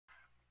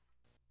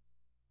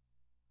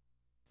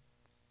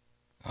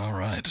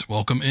Alright,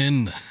 welcome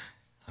in.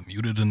 I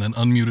muted and then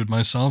unmuted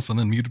myself and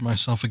then muted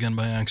myself again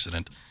by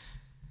accident.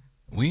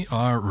 We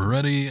are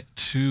ready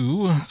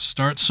to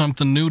start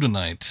something new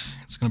tonight.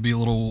 It's going to be a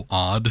little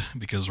odd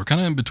because we're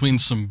kind of in between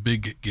some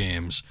big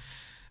games.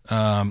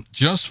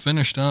 Just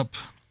finished up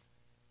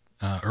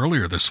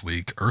earlier this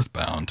week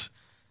Earthbound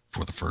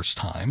for the first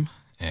time,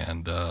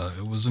 and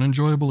it was an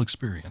enjoyable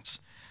experience.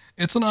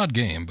 It's an odd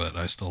game, but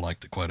I still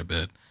liked it quite a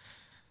bit.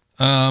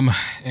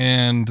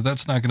 And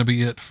that's not going to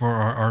be it for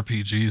our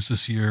RPGs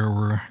this year.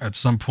 We're at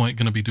some point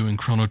going to be doing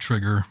Chrono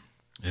Trigger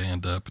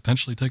and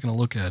potentially taking a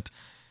look at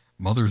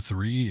Mother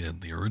 3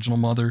 and the original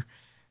Mother.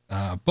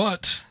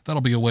 But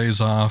that'll be a ways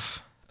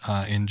off.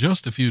 In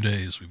just a few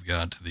days, we've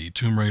got the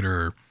Tomb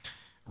Raider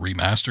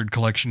Remastered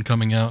collection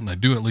coming out, and I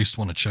do at least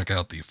want to check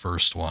out the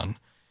first one.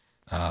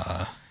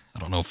 I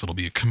don't know if it'll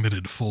be a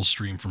committed full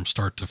stream from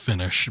start to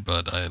finish,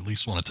 but I at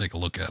least want to take a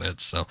look at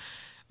it. So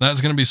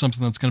that's going to be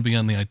something that's going to be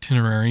on the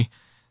itinerary.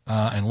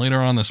 And later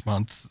on this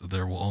month,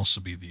 there will also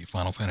be the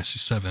Final Fantasy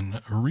VII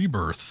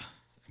Rebirth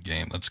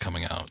game that's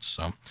coming out.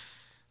 So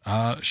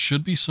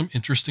should be some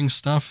interesting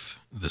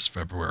stuff this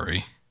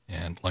February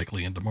and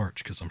likely into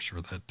March, because I'm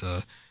sure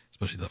that,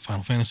 especially that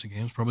Final Fantasy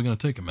game, is probably going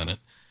to take a minute.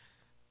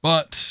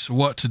 But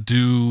what to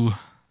do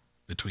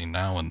between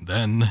now and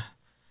then?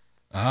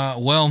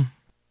 Well,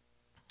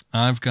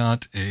 I've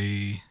got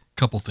a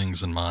couple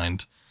things in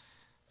mind.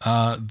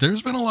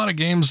 There's been a lot of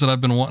games that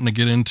I've been wanting to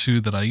get into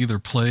that I either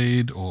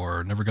played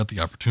or never got the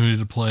opportunity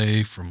to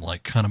play from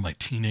like kind of my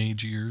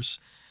teenage years.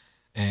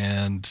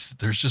 And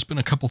there's just been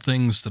a couple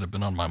things that have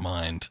been on my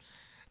mind.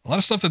 A lot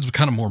of stuff that's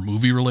kind of more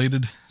movie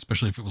related,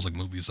 especially if it was like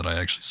movies that I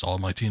actually saw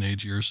in my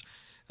teenage years.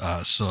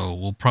 So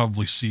we'll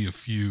probably see a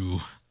few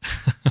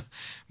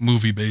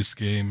movie-based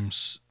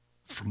games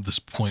from this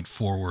point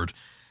forward.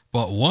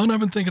 But one I've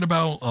been thinking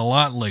about a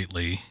lot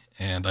lately,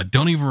 and I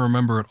don't even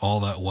remember it all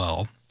that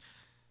well,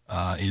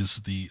 is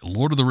the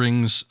Lord of the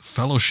Rings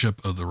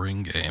Fellowship of the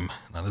Ring game.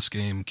 Now, this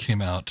game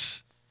came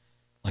out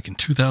like in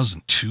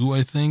 2002,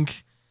 I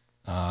think,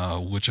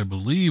 which I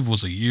believe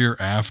was a year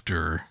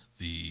after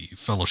the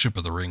Fellowship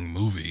of the Ring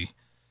movie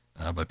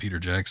by Peter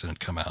Jackson had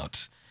come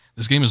out.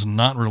 This game is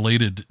not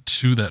related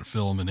to that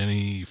film in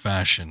any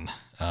fashion.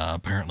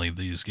 Apparently,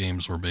 these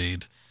games were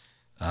made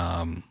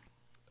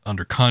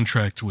under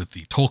contract with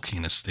the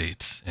Tolkien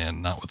estate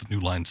and not with New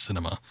Line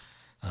Cinema.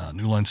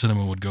 New Line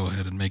Cinema would go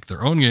ahead and make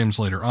their own games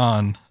later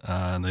on,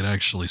 and they'd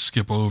actually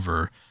skip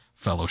over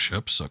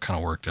Fellowship, so it kind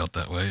of worked out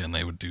that way, and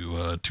they would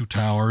do Two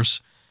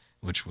Towers,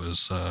 which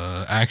was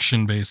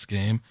action-based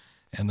game,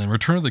 and then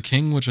Return of the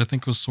King, which I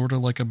think was sort of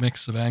like a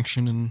mix of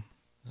action and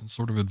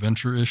sort of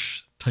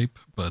adventure-ish type,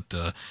 but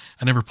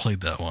I never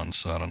played that one,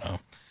 so I don't know.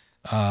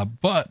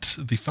 But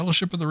the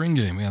Fellowship of the Ring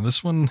game, man,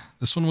 this one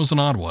was an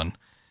odd one.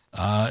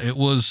 It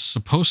was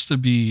supposed to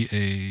be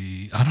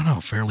a, I don't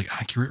know, fairly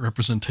accurate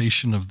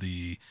representation of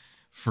the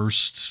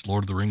first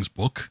Lord of the Rings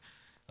book.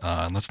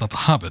 And that's not The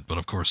Hobbit, but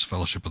of course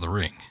Fellowship of the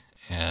Ring.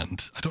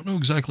 And I don't know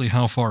exactly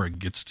how far it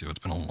gets to. It's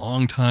been a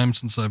long time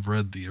since I've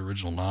read the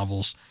original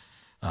novels.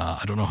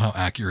 I don't know how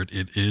accurate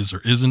it is or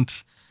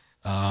isn't.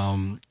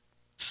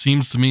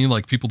 Seems to me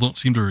like people don't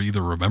seem to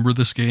either remember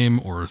this game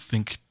or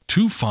think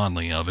too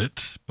fondly of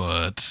it,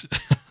 but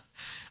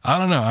I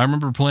don't know. I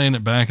remember playing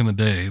it back in the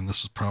day, and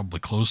this was probably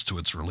close to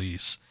its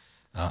release.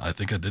 I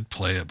think I did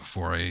play it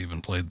before I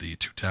even played the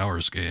Two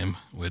Towers game,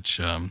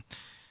 which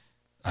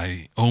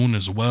I own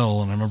as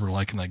well, and I remember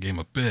liking that game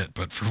a bit,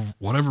 but for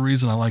whatever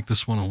reason, I like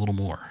this one a little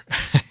more.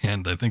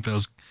 And I think that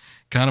was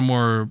kind of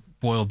more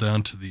boiled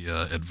down to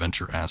the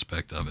adventure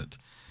aspect of it.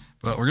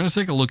 But we're going to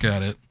take a look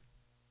at it.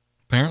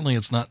 Apparently,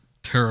 it's not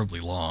terribly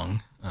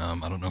long.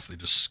 I don't know if they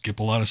just skip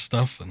a lot of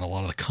stuff and a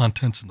lot of the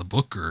contents in the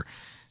book, or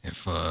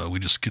if we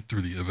just get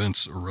through the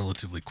events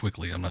relatively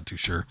quickly. I'm not too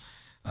sure.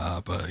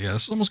 But yeah,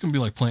 it's almost going to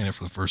be like playing it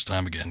for the first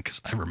time again,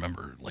 because I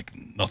remember like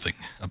nothing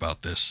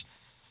about this.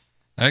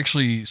 I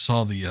actually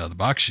saw the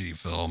Bakshi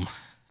film,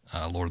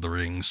 Lord of the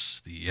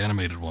Rings, the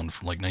animated one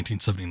from like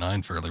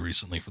 1979 fairly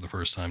recently for the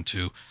first time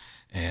too.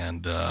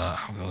 And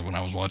when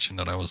I was watching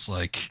it, I was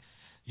like,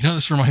 you know,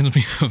 this reminds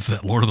me of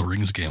that Lord of the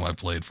Rings game I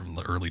played from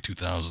the early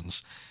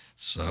 2000s.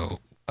 So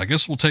I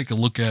guess we'll take a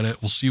look at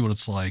it. We'll see what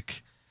it's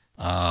like.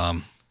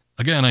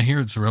 Again, I hear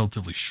it's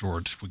relatively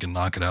short. If we can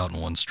knock it out in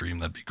one stream,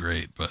 that'd be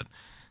great. But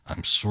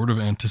I'm sort of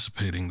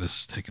anticipating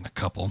this taking a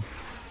couple.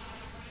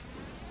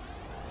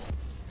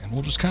 And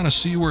we'll just kind of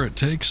see where it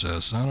takes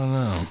us. I don't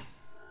know.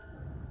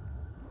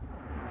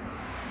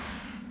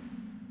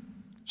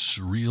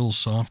 Surreal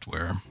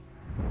Software.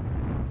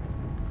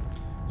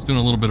 I was doing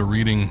a little bit of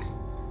reading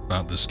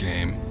about this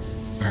game.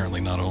 Apparently,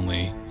 not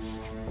only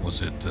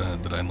was it,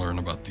 did I learn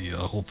about the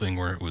whole thing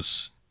where it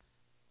was,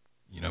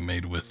 you know,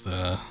 made with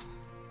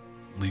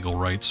legal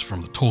rights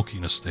from the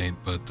Tolkien estate,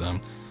 but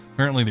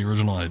apparently the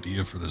original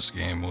idea for this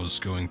game was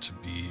going to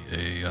be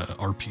a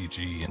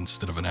RPG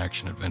instead of an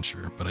action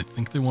adventure, but I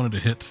think they wanted to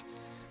hit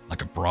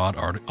like a broad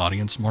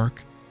audience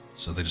mark,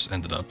 so they just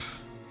ended up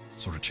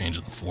sort of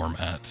changing the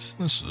format.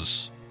 This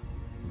is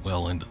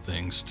well into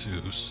things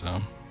too,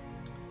 so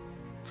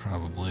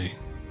probably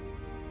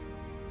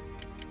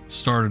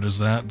started as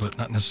that, but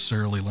not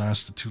necessarily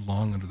lasted too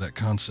long under that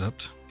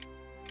concept.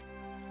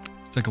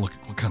 Let's take a look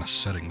at what kind of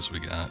settings we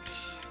got.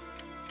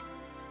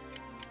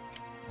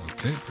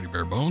 Okay, pretty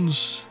bare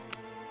bones.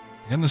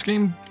 And this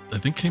game, I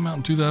think, came out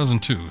in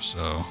 2002,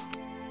 so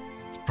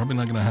it's probably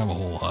not going to have a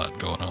whole lot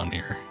going on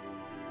here.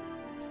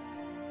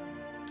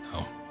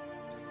 Oh.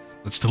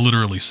 That's to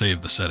literally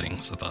save the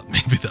settings. I thought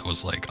maybe that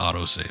was like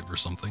autosave or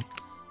something.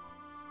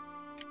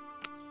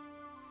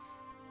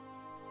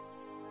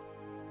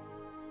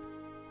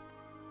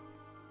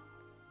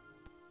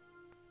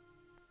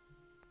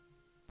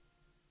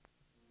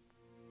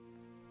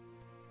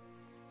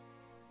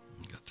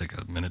 Gotta take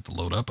a minute to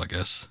load up, I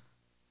guess.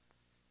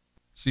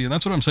 See, and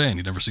that's what I'm saying.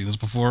 You've never seen this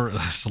before.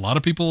 A lot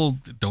of people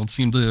don't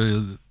seem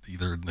to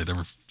either they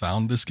never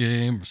found this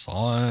game or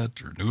saw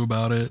it or knew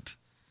about it.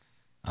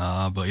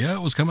 But yeah,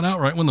 it was coming out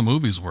right when the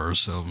movies were.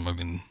 So, I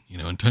mean, you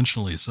know,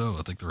 intentionally so.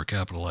 I think they were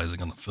capitalizing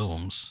on the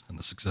films and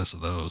the success of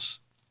those.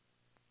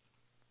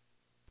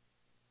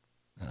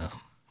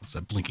 What's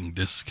that blinking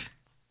disc?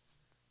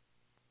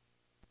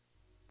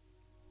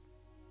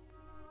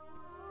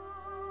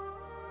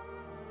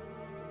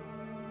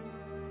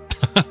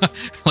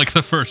 Like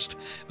the first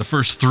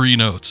 3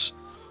 notes.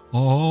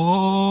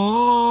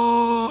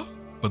 Oh,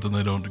 but then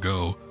they don't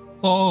go.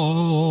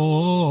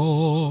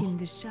 Oh. In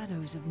the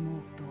shadows of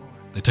Mordor,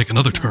 They take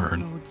another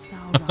turn. Lord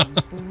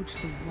Sauron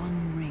forged the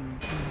One Ring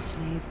to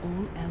enslave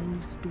all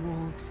elves,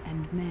 dwarves,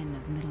 and men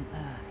of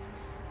Middle-earth.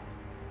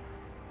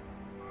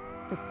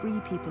 The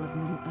free people of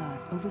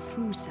Middle-earth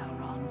overthrew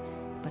Sauron,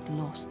 but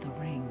lost the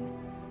ring.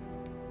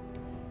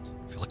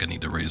 I feel like I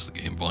need to raise the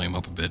game volume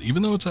up a bit,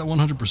 even though it's at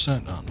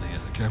 100% on the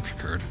capture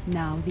card.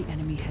 Now the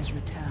enemy has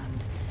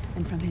returned,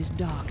 and from his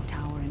dark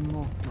tower in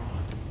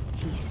Mordor,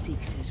 he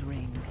seeks his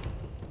ring.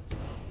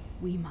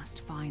 We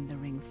must find the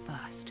ring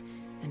first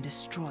and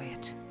destroy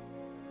it.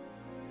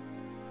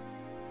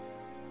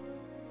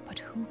 But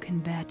who can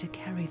bear to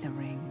carry the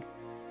ring?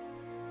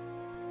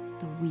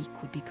 The weak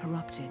would be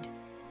corrupted.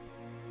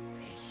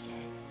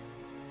 Precious.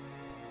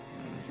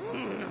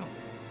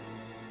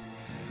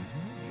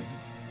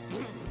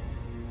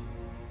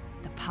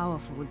 The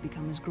powerful would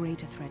become as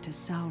great a threat as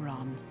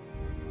Sauron.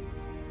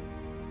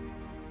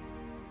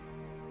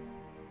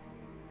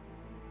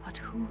 But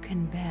who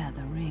can bear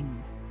the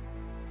ring?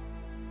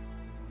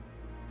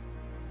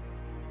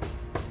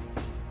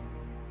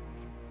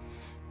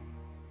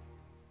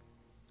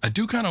 I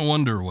do kind of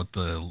wonder what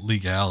the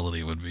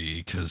legality would be,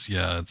 because,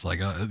 yeah, it's like,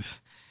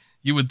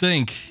 you would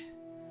think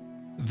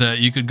that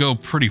you could go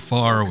pretty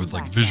far with,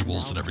 like,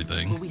 visuals and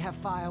everything. Will we have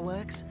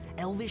fireworks,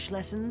 elvish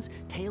lessons,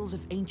 tales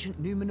of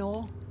ancient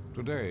Numenor?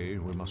 Today,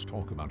 we must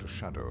talk about a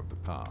shadow of the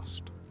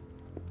past.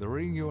 The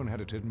ring you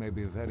inherited may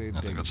be very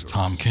dangerous. I think that's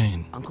Tom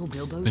Kane. Uncle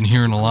Bilbo's Been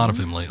hearing a lot of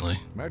him lately.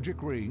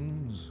 Magic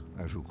rings,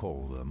 as you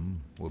call them,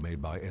 were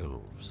made by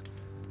elves.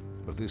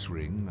 But this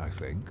ring, I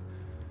think,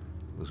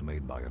 was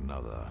made by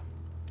another.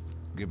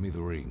 Give me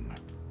the ring.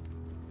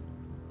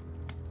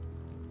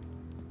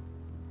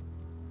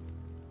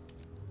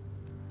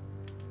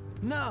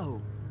 No!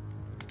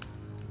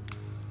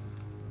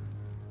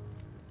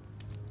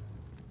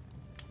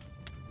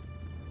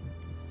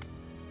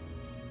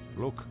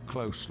 Look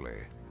closely.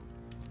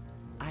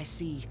 I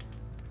see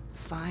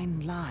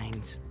fine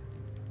lines.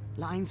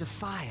 Lines of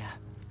fire.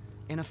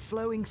 In a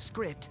flowing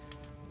script.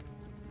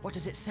 What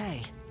does it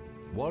say?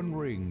 One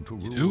ring to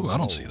rule Ooh, I them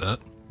don't see all. that.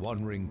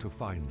 One ring to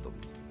find them.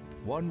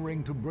 One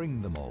ring to bring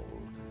them all.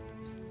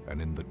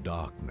 And in the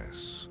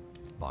darkness,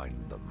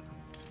 bind them.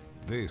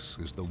 This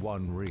is the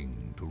one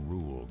ring to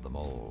rule them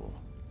all.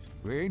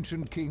 The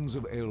ancient kings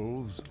of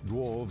elves,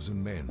 dwarves,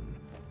 and men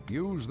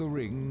used the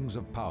rings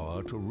of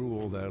power to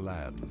rule their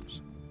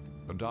lands.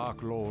 The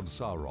Dark Lord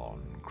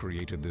Sauron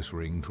created this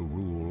ring to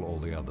rule all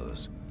the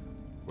others.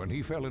 When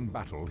he fell in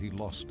battle, he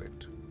lost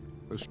it.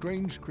 A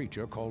strange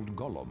creature called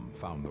Gollum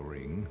found the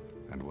ring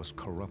and was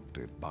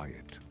corrupted by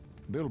it.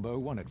 Bilbo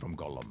won it from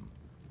Gollum,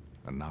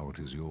 and now it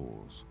is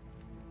yours.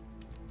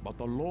 But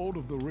the Lord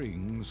of the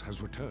Rings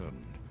has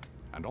returned,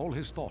 and all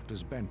his thought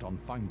is bent on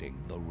finding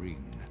the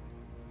ring.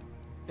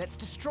 Let's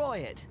destroy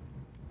it!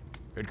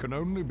 It can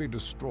only be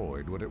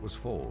destroyed when it was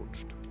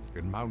forged,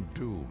 in Mount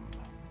Doom,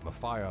 the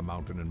Fire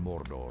Mountain in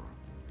Mordor.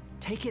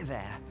 Take it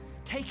there.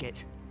 Take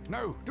it.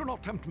 No, do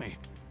not tempt me.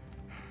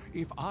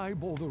 If I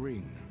bore the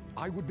ring,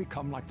 I would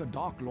become like the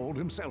Dark Lord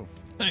himself.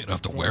 Hey, you don't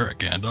have to wear it,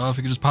 Gandalf.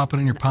 You can just pop it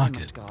in your I pocket.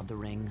 must guard the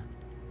ring.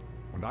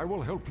 And I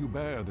will help you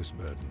bear this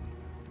burden,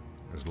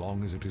 as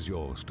long as it is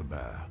yours to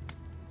bear.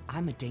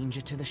 I'm a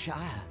danger to the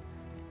Shire.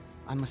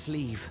 I must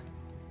leave.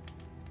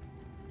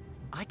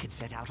 I could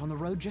set out on the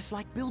road just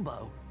like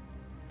Bilbo.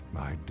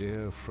 My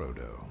dear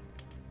Frodo,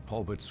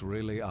 hobbits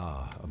really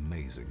are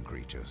amazing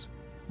creatures.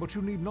 But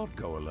you need not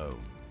go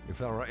alone, if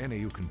there are any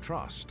you can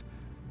trust.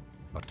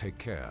 But take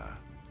care.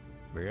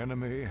 The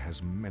enemy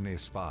has many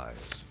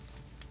spies.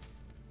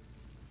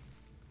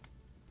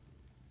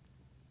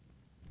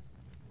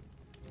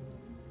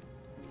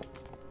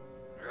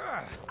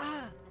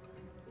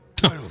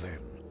 Well then,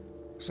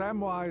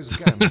 Samwise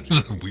Gamgee.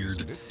 This is a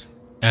weird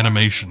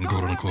animation,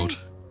 quote unquote.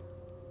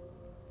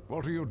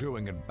 What are you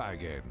doing at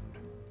Bag End?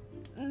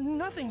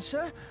 Nothing,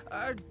 sir.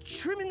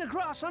 Trimming the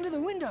grass under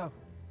the window.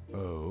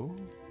 Oh?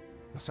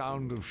 The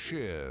sound of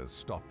shears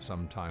stopped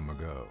some time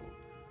ago.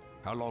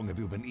 How long have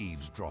you been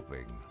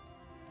eavesdropping?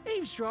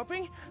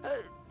 Eavesdropping?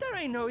 There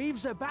ain't no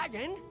eaves at Bag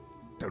End.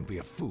 Don't be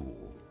a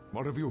fool.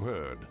 What have you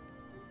heard?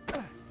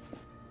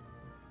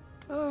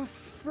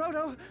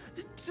 Frodo,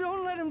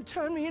 don't let him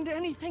turn me into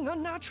anything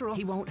unnatural.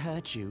 He won't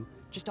hurt you.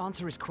 Just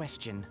answer his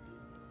question.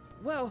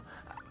 Well,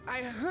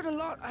 I heard a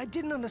lot I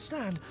didn't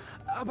understand.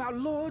 About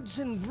lords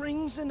and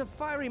rings and the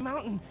fiery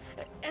mountain.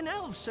 And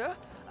elves, sir.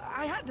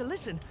 I had to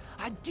listen.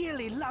 I'd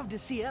dearly love to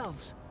see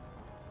elves.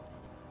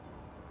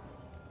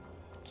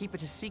 Keep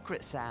it a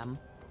secret, Sam.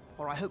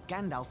 Or I hope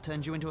Gandalf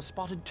turns you into a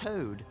spotted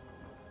toad.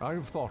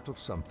 I've thought of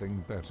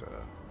something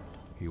better.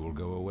 He will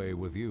go away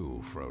with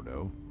you,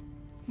 Frodo.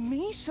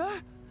 Me,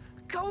 sir?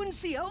 Go and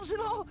see elves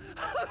and all?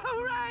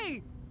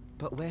 Hooray!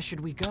 But where should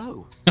we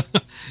go?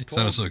 He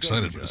sounded so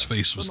excited, but his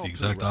face was the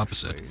exact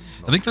opposite.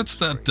 I think that's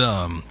that,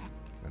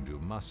 And you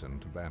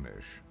mustn't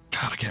vanish.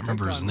 God, I can't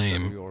remember his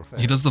name.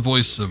 He does the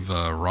voice of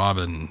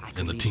Robin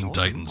in the Teen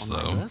Titans, On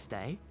my though.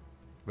 birthday.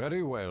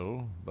 Very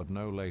well, but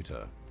no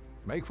later.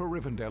 Make for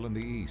Rivendell in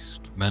the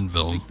east.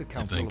 Menville, Seek the I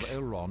counsel think. of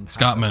Elrond.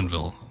 Scott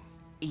Menville.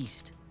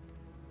 East.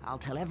 I'll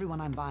tell everyone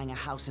I'm buying a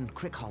house in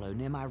Crickhollow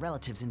near my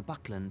relatives in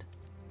Buckland.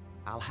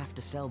 I'll have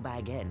to sell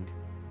Bag End.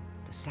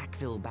 The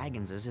Sackville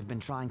Bagginses have been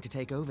trying to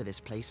take over this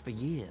place for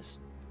years.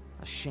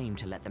 A shame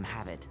to let them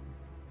have it.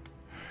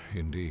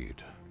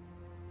 Indeed.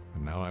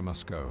 And now I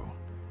must go.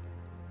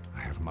 I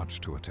have much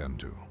to attend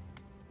to.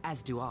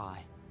 As do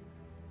I.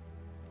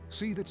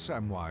 See that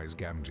Samwise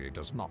Gamgee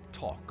does not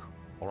talk,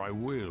 or I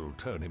will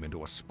turn him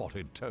into a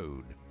spotted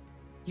toad.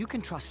 You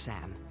can trust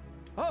Sam.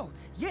 Oh,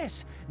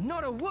 yes.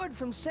 Not a word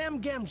from Sam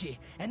Gamgee,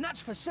 and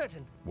that's for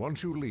certain.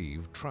 Once you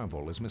leave,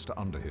 travel as Mr.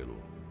 Underhill.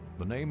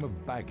 The name of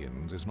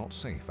Baggins is not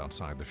safe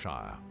outside the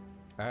Shire.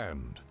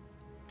 And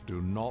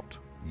do not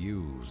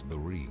use the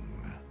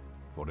ring,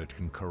 for it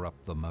can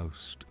corrupt the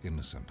most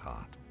innocent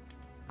heart.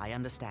 I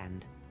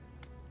understand.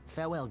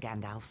 Farewell,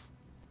 Gandalf.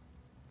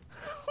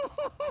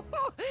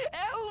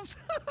 Elves!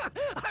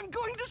 I'm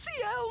going to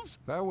see elves!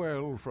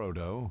 Farewell,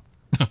 Frodo.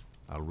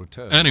 I'll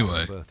return Anyway. on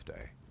your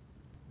birthday.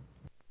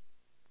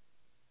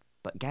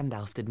 But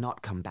Gandalf did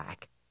not come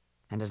back,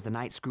 and as the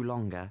nights grew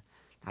longer,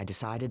 I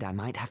decided I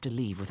might have to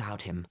leave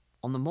without him.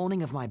 On the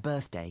morning of my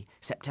birthday,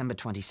 September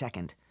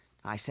 22nd,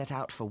 I set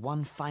out for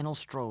one final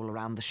stroll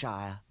around the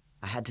Shire.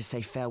 I had to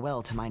say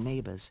farewell to my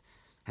neighbors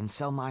and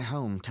sell my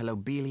home to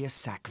Lobelia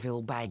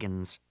Sackville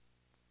Baggins.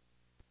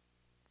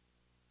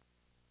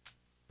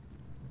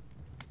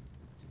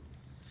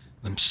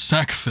 Them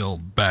Sackville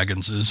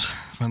Bagginses.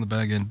 Find the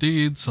Bag End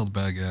deed, sell the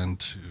Bag End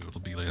to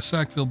Lobelia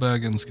Sackville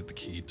Baggins, get the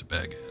key to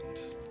Bag End.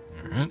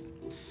 Alright.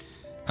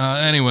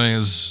 Anyway,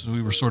 as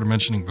we were sort of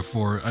mentioning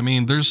before, I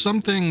mean, there's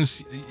some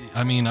things,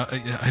 I mean,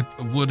 I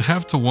would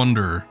have to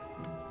wonder,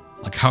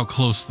 like, how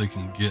close they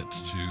can get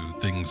to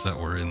things that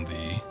were in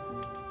the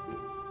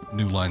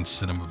New Line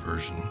Cinema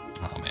version.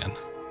 Oh, man.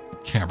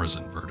 Camera's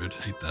inverted.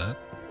 Hate that.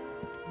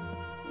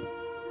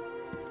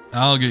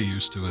 I'll get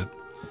used to it.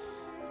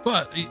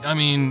 But, I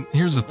mean,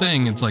 here's the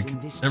thing. It's like,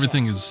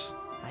 everything is...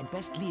 I'd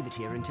best leave it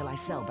here until I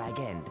sell Bag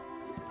End.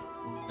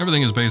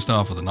 Everything is based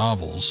off of the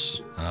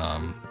novels,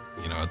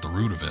 you know, at the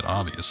root of it,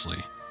 obviously.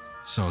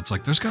 So it's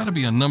like, there's got to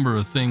be a number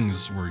of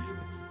things where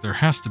there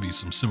has to be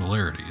some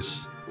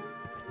similarities.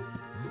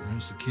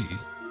 There's the key.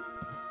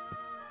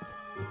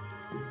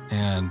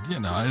 And,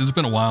 you know, it's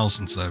been a while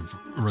since I've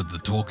read the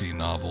Tolkien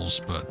novels,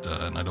 but,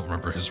 and I don't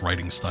remember his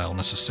writing style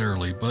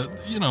necessarily, but,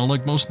 you know,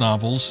 like most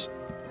novels,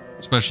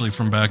 especially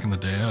from back in the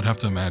day, I'd have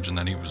to imagine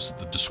that he was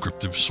the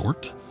descriptive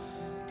sort.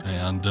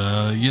 And,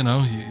 you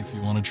know, if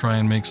you want to try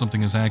and make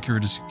something as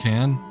accurate as you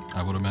can,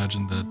 I would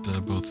imagine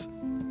that both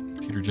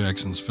Peter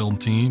Jackson's film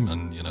team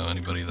and, you know,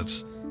 anybody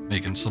that's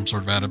making some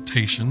sort of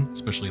adaptation,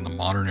 especially in the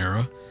modern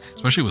era,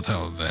 especially with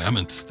how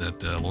vehement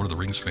that Lord of the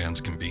Rings fans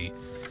can be,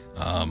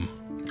 I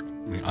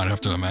mean, I'd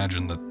have to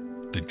imagine that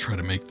they'd try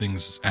to make things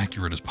as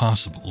accurate as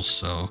possible,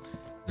 so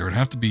there would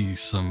have to be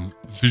some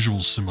visual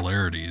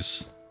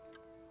similarities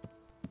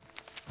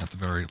at the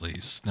very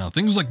least. Now,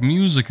 things like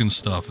music and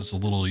stuff is a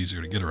little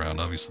easier to get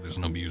around. Obviously, there's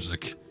no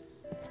music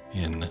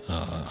in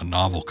a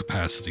novel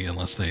capacity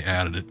unless they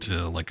added it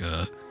to, like,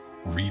 a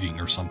reading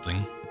or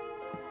something.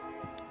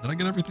 Did I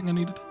get everything I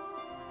needed?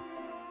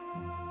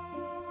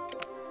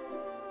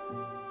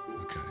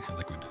 Okay, I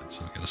think we did.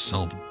 So I gotta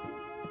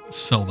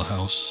sell the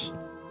house.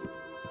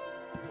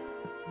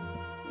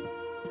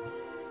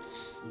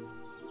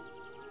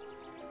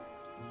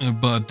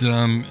 But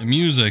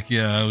music,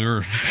 yeah, we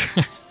were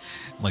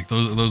like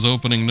those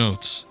opening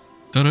notes,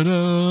 da da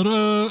da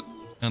da,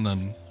 and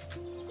then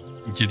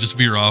you just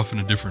veer off in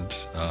a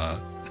different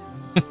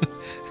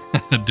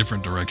a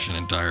different direction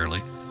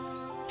entirely.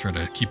 Try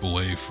to keep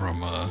away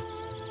from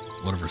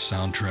whatever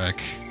soundtrack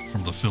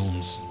from the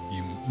films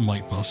you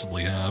might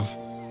possibly have.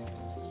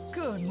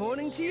 Good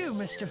morning to you,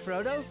 Mr.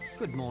 Frodo.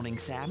 Good morning,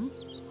 Sam.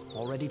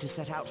 All ready to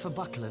set out for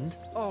Buckland?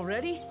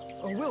 Already?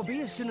 Or will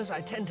be as soon as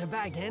I tend to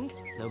Bag End.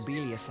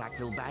 Lobelia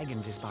Sackville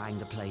Baggins is buying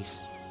the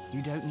place.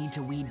 You don't need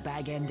to weed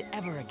Bag End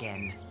ever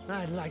again.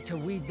 I'd like to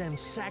weed them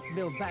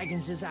Sackville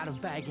Bagginses out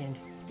of Bag End,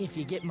 if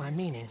you get my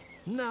meaning.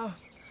 No,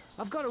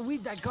 I've got to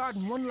weed that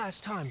garden one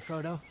last time,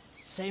 Frodo.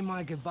 Say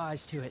my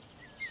goodbyes to it.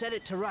 Set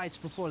it to rights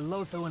before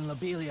Lotho and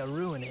Lobelia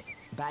ruin it.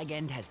 Bag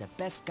End has the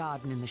best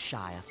garden in the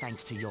Shire,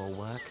 thanks to your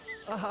work.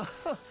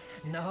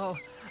 No,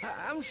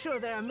 I'm sure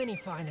there are many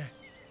finer.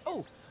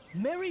 Oh,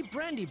 Merry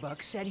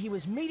Brandybuck said he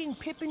was meeting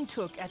Pippin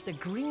Took at the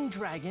Green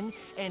Dragon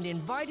and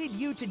invited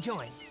you to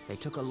join. They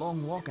took a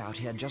long walk out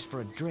here just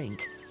for a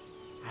drink.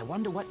 I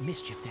wonder what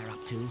mischief they're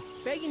up to.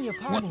 Begging your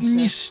pardon, What sir,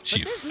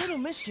 mischief? but there's little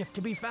mischief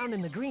to be found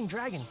in the Green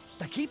Dragon.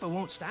 The Keeper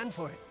won't stand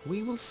for it.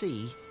 We will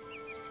see.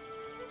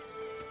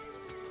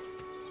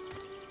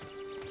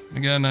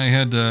 Again, I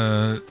had,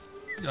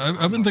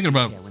 I've been thinking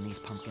about... When these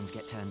pumpkins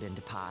get turned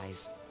into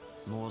pies.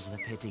 More's the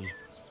pity.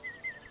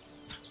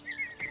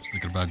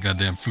 Thinking about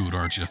goddamn food,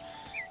 aren't you?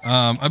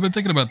 I've been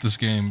thinking about this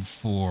game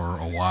for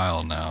a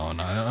while now,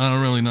 and I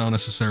don't really know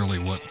necessarily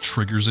what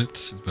triggers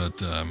it, but,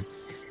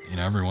 you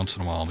know, every once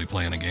in a while I'll be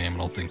playing a game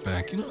and I'll think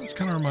back, you know, this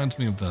kind of reminds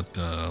me of that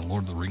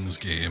Lord of the Rings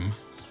game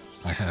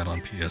I had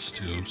on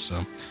PS2,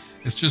 so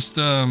it's just,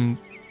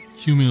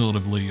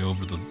 cumulatively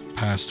over the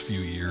past few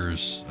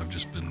years, I've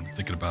just been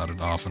thinking about it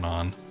off and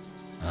on.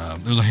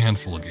 There's a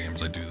handful of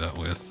games I do that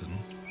with, and,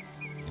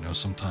 you know,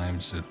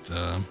 sometimes it,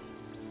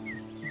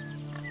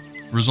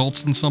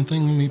 results in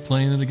something when we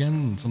playing it again,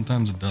 and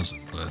sometimes it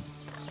doesn't, but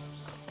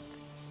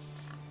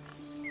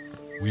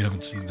we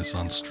haven't seen this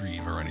on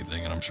stream or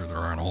anything, and I'm sure there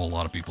aren't a whole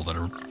lot of people that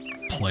are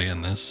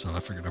playing this, so I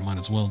figured I might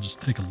as well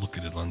just take a look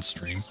at it on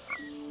stream.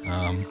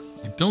 I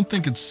don't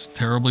think it's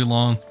terribly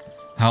long.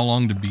 How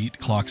long to beat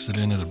clocks it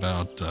in at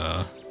about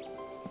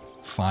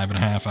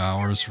 5.5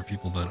 hours for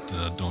people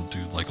that don't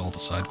do like all the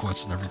side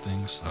quests and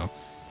everything, so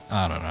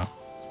I don't know.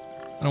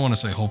 I don't want to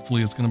say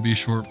hopefully it's going to be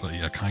short, but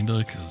yeah, kinda,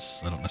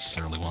 because I don't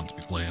necessarily want to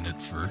be playing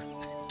it for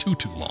too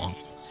long.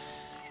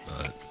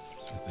 But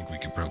I think we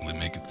could probably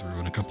make it through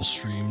in a couple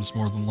streams,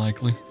 more than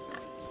likely.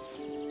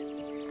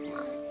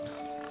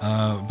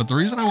 But the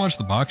reason I watched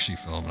the Bakshi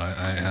film, and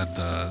I had,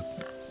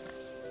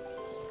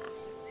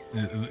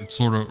 it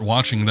sort of,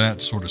 watching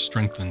that sort of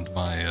strengthened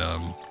my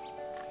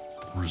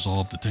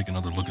resolve to take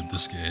another look at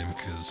this game,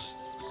 because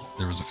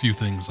there was a few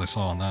things I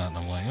saw on that, and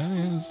I'm like,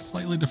 it's a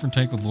slightly different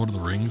take with Lord of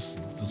the Rings.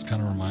 It does kind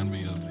of remind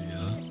me of the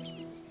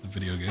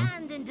video game.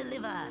 Stand and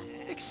deliver.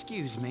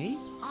 Excuse me,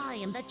 I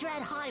am the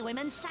dread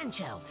highwayman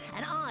Sancho,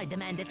 and I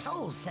demand a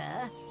toll,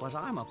 sir. but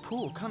I'm a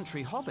poor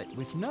country hobbit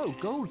with no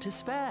gold to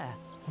spare.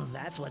 Well,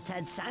 that's what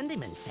Ted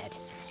Sandyman said.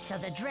 So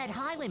the dread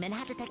highwayman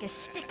had to take a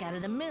stick out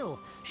of the mill.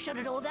 Shut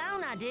it all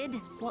down, I did.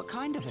 What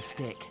kind of a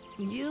stick?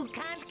 You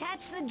can't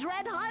catch the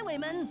dread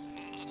highwayman.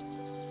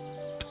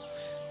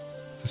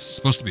 This is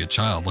supposed to be a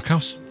child. Look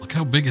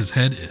how big his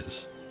head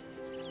is.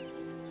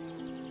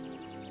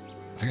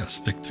 I got a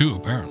stick too,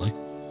 apparently.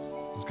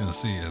 I was gonna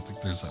see. I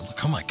think there's that.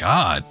 Look, oh my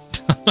god!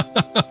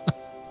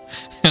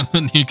 And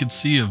then you could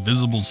see a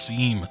visible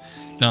seam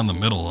down the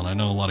middle, and I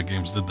know a lot of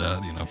games did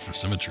that, you know, for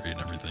symmetry and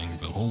everything.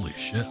 But holy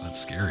shit,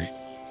 that's scary.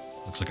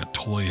 Looks like a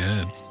toy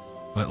head.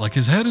 But like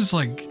his head is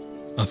like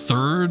a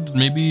third,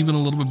 maybe even a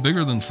little bit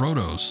bigger than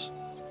Frodo's.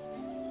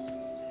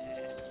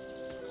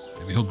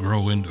 Maybe he'll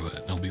grow into it,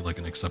 and he'll be like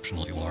an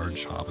exceptionally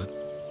large hobbit.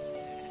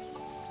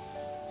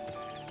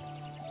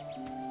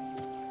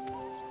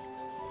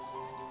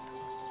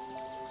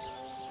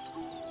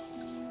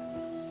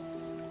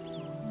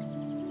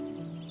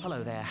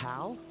 Hello there,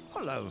 Hal.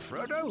 Hello,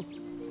 Frodo.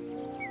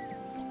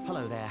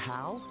 Hello there,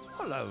 Hal.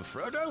 Hello,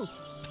 Frodo.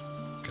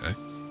 Okay.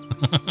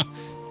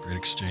 Great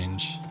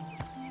exchange.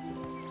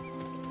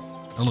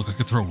 Oh look, I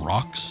could throw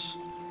rocks.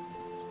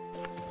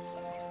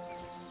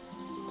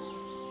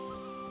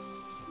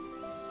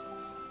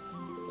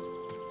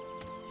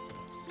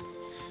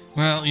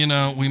 Well, you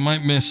know, we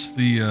might miss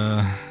the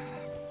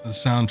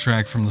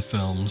soundtrack from the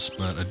films,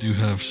 but I do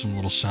have some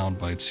little sound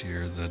bites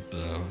here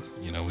that,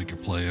 you know, we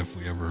could play if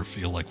we ever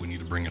feel like we need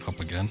to bring it up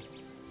again.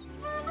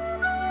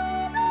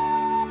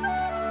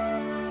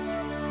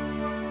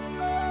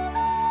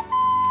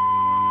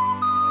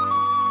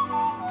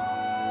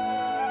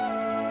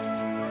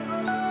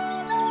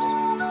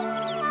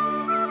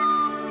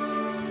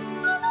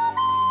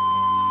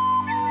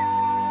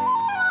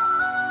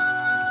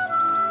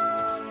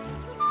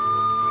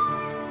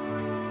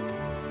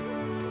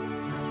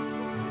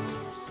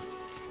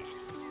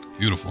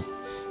 Beautiful.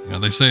 You know,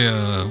 they say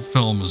a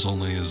film is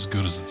only as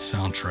good as its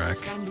soundtrack.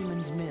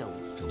 Sandyman's Mill.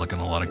 I feel like in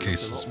a lot of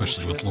cases,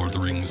 especially with Lord of the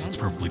Rings, it's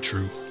probably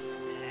true.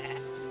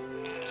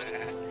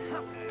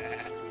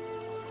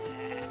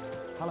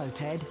 Hello,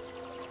 Ted.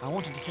 I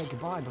wanted to say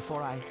goodbye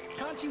before I...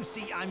 Can't you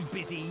see I'm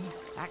busy?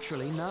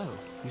 Actually, no.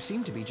 You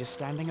seem to be just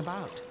standing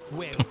about.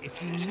 Well,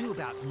 if you knew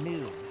about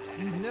mills,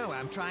 you'd know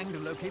I'm trying to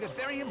locate a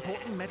very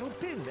important metal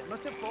pin that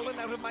must have fallen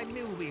out of my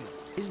mill wheel.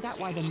 Is that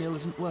why the mill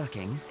isn't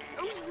working?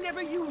 Oh,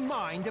 never you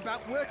mind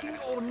about working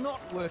or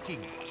not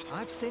working.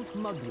 I've sent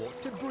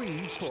Mugwort to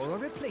Bree for a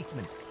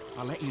replacement.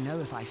 I'll let you know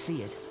if I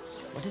see it.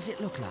 What does it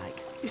look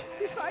like?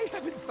 If I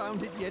haven't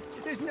found it yet,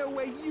 there's no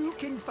way you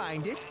can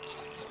find it.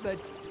 But,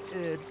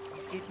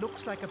 it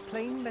looks like a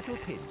plain metal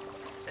pin.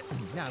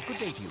 Now, good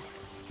day to you.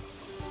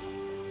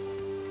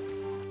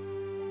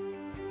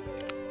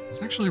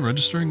 It's actually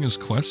registering as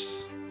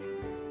quests.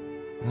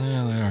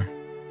 Yeah, they are.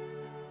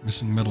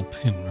 Missing metal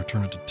pin.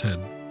 Return it to Ted.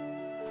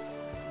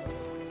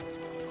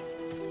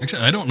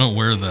 Actually, I don't know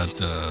where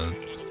that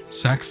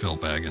Sackville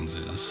Baggins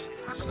is,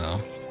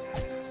 so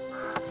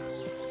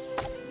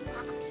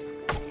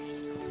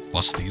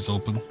bust these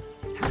open.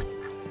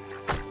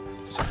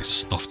 Somebody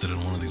stuffed it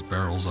in one of these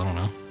barrels. I don't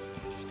know.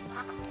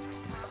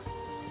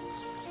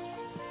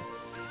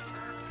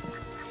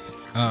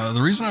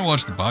 The reason I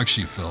watched the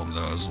Bakshi film,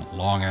 though, is a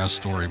long-ass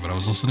story, but I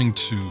was listening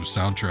to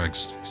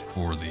soundtracks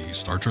for the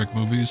Star Trek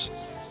movies,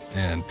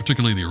 and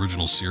particularly the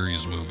original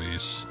series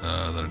movies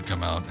that had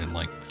come out in,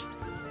 like,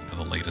 you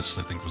know, the latest,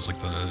 I think, was, like,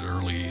 the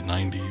early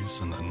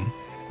 90s, and then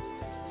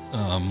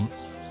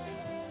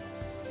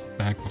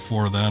back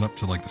before that up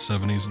to, like, the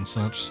 70s and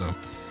such, so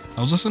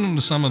I was listening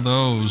to some of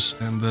those,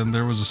 and then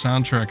there was a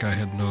soundtrack I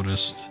had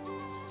noticed.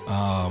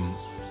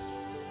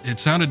 It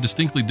sounded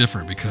distinctly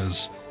different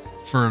because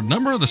for a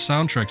number of the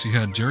soundtracks, you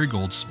had Jerry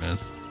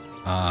Goldsmith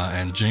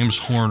and James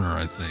Horner,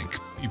 I think.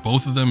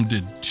 Both of them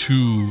did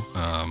two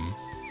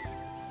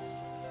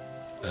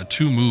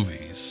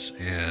movies,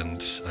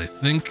 and I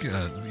think,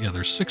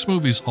 there's 6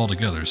 movies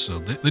altogether, so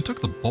they took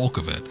the bulk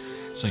of it.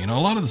 So, you know,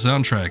 a lot of the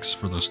soundtracks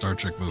for those Star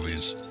Trek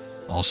movies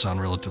all sound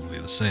relatively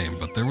the same,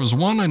 but there was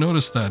one I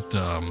noticed that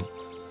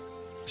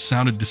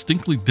sounded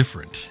distinctly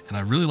different, and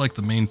I really liked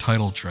the main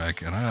title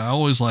track, and I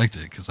always liked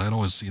it because I'd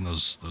always seen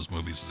those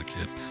movies as a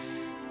kid.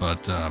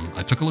 But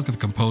I took a look at the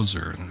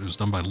composer, and it was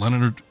done by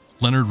Leonard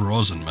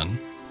Rosenman,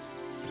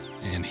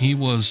 and he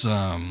was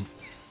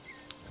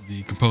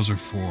the composer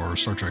for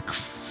Star Trek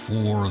IV: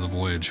 The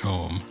Voyage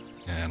Home,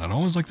 and I'd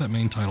always liked that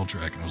main title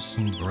track, and I was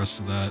listening to the rest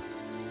of that.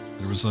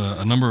 There was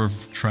a number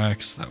of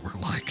tracks that were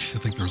like, I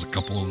think there was a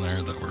couple in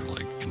there that were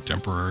like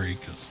contemporary,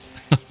 because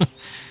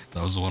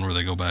that was the one where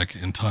they go back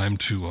in time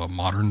to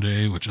modern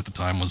day, which at the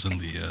time was in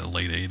the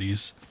late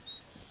 80s.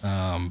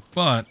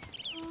 But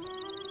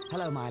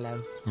Hello,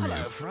 Milo.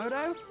 Hello,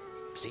 Frodo.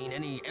 Seen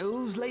any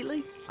elves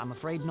lately? I'm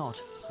afraid not.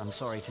 I'm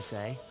sorry to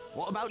say.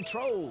 What about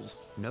trolls?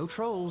 No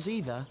trolls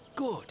either.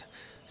 Good.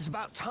 It's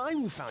about time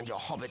you found your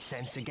hobbit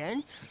sense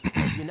again.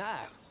 You know,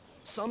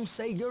 some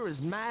say you're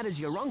as mad as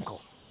your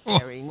uncle,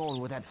 carrying on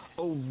with that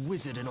old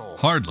wizard and all.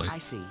 hardly. I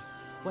see.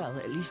 Well,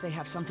 at least they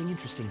have something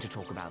interesting to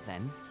talk about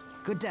then.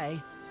 Good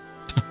day.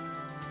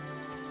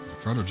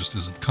 Frodo just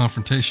isn't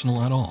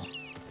confrontational at all.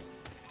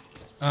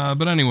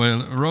 But anyway,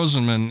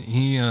 Rosenman,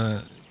 he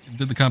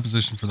did the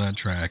composition for that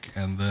track,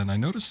 and then I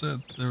noticed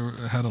that there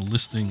had a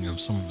listing of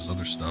some of his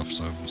other stuff,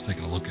 so I was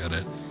taking a look at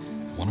it.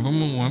 One of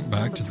them went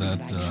back to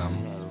that...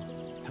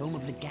 home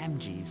of the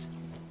Gamgees.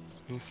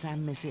 Will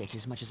Sam miss it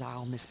as much as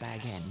I'll miss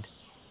Bag End?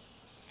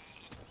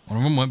 One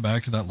of them went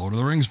back to that Lord of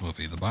the Rings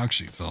movie, the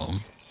Bakshi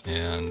film,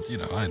 and, you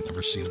know, I had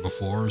never seen it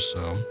before,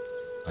 so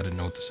I didn't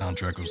know what the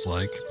soundtrack was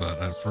like,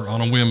 but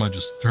on a whim, I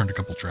just turned a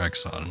couple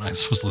tracks on, and I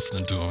was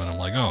listening to him, and I'm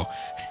like, oh,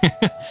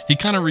 he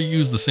kind of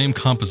reused the same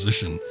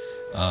composition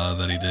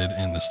that he did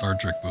in the Star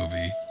Trek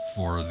movie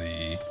for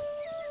the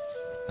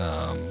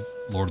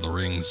Lord of the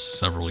Rings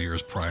several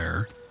years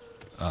prior.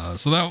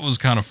 So that was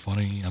kind of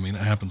funny. I mean,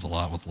 it happens a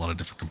lot with a lot of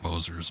different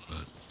composers, but,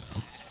 you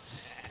know,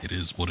 it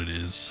is what it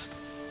is.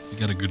 If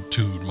you got a good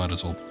tune, might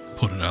as well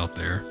put it out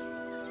there.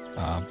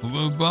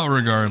 But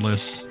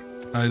regardless,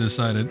 I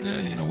decided,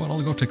 you know what,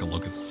 I'll go take a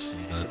look at see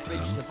that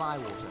Bridge to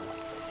Bywater,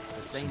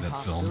 the same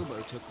path film.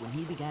 Bilbo took when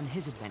he began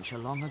his adventure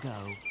long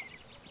ago.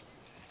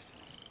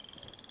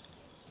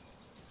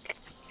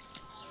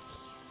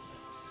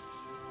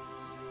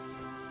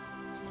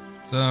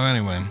 So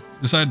anyway,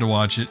 decided to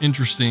watch it.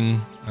 Interesting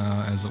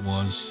as it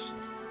was.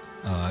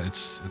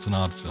 It's an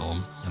odd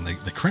film, and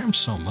they cram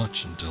so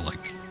much into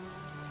like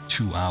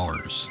 2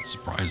 hours. It's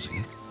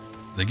surprising.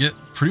 They get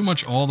pretty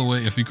much all the way.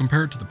 If you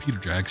compare it to the Peter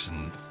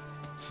Jackson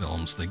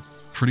films, they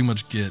pretty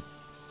much get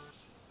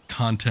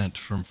content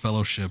from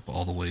Fellowship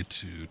all the way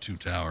to Two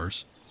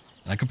Towers.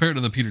 And I compare it to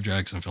the Peter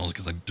Jackson films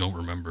because I don't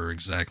remember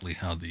exactly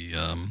how the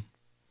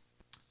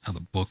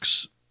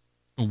books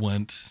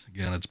went.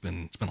 Again, it's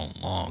been a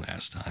long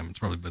ass time. It's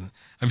probably been,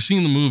 I've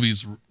seen the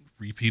movies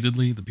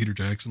repeatedly, the Peter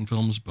Jackson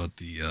films, but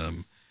the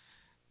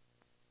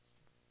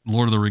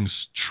Lord of the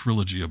Rings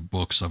trilogy of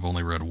books I've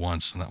only read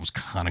once, and that was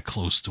kind of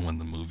close to when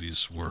the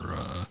movies were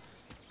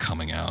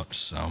coming out.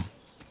 So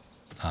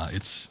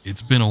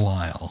it's been a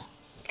while,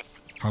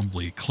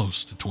 probably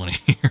close to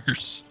 20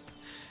 years.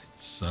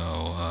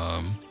 So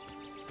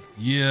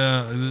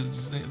yeah,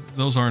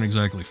 those aren't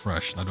exactly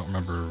fresh, and I don't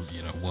remember,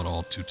 you know, what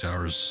all Two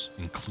Towers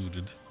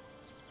included,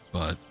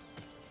 but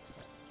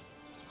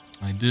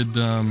I did,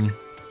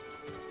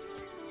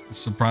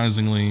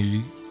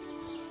 surprisingly,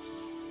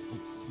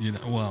 you know,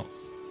 well,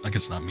 I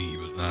guess not me,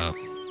 but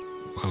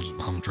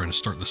I'm trying to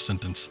start this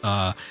sentence.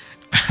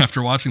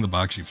 After watching the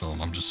Bakshi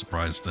film, I'm just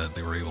surprised that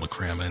they were able to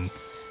cram in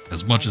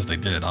as much as they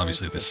did,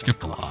 obviously they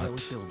skipped a So lot,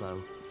 was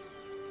Bilbo.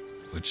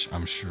 which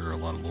I'm sure a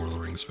lot of Lord of the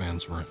Rings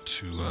fans weren't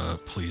too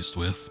pleased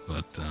with,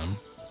 but Will I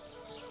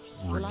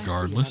see another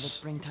regardless.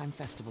 springtime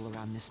festival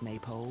around this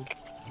maypole?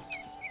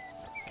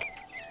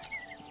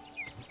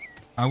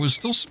 I was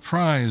still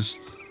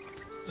surprised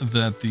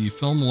that the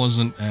film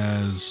wasn't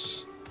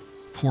as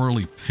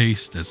poorly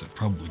paced as it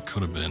probably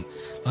could have been.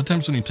 A lot of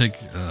times when you take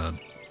a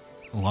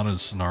lot of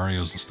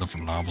scenarios and stuff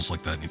from novels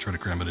like that and you try to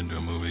cram it into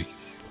a movie,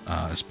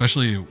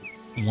 especially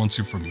once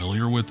you're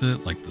familiar with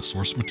it, like the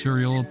source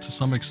material to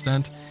some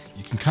extent,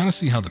 you can kind of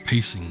see how the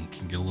pacing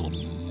can get a little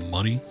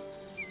muddy.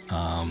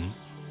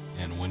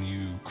 And when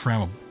you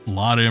cram a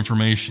lot of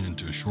information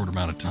into a short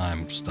amount of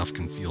time, stuff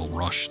can feel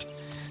rushed.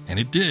 And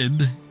it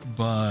did,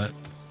 but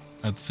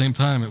at the same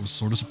time, it was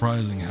sort of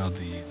surprising how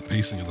the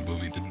pacing of the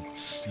movie didn't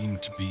seem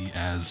to be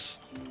as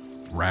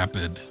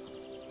rapid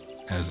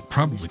as it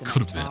probably Mr.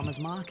 could have Next been. Farmer's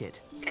Market.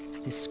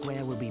 This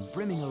square will be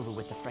brimming over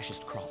with the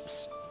freshest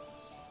crops.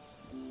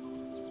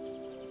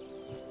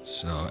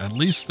 So at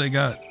least they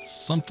got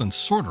something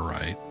sort of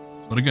right.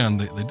 But again,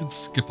 they did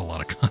skip a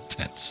lot of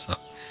content, so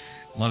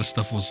a lot of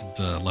stuff wasn't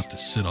left to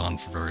sit on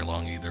for very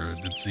long either.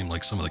 It did seem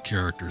like some of the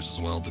characters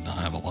as well did not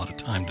have a lot of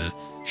time to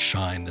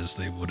shine as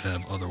they would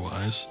have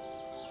otherwise.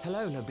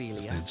 Hello, Lobelia.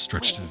 If they had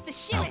stretched it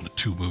out into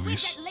 2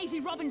 movies. Lazy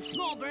Robin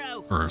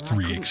Smallborough. Or I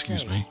 3, couldn't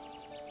excuse say. me.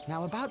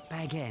 Now about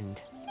Bag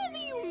End. Never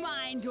you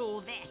mind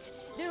all that.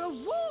 There are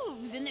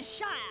wolves in the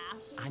Shire.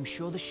 I'm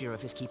sure the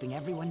sheriff is keeping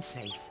everyone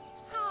safe.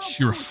 How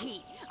Sheriff. could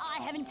he?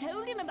 I haven't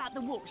told him about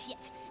the wolves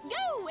yet.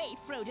 Go away,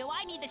 Frodo.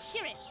 I need the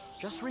sheriff.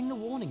 Just ring the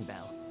warning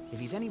bell. If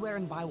he's anywhere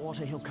in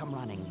Bywater, he'll come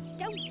running.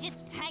 Don't just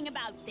hang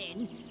about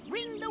then.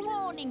 Ring the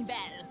warning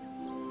bell.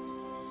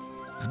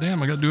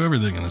 Damn, I gotta do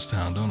everything in this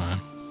town, don't I?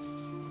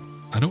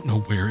 I don't know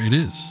where it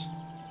is.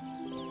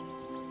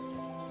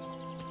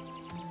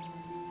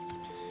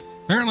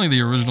 Apparently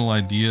the original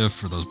idea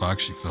for those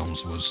Bakshi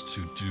films was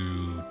to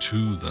do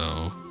 2,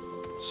 though.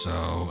 So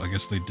I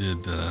guess they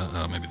did,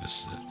 maybe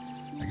this is it.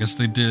 I guess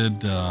they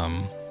did,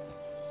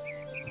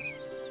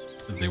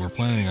 they were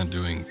planning on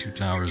doing 2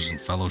 Towers and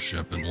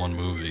Fellowship in one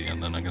movie,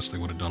 and then I guess they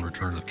would have done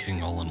Return of the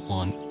King all in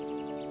one.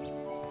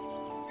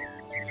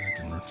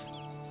 Maybe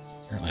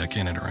apparently I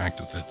can't interact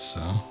with it, so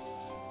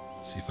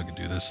see if I could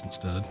do this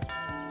instead.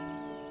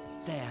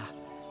 There.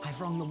 I've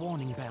rung the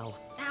warning bell.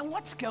 Now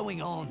what's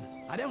going on?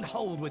 I don't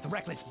hold with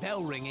reckless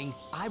bell ringing.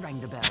 I rang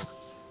the bell.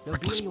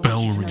 Reckless Lobelia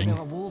bell wants you to know ringing.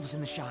 there are wolves in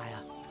the Shire.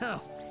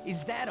 Oh,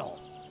 is that all?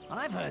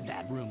 I've heard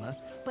that rumor,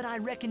 but I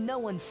reckon no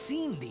one's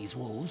seen these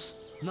wolves.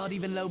 Not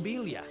even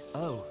Lobelia.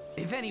 Oh,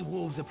 If any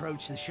wolves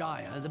approach the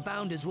Shire, the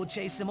Bounders will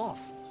chase them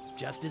off.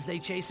 Just as they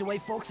chase away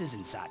foxes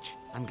and such.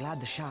 I'm glad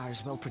the Shire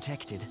is well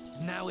protected.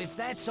 Now if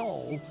that's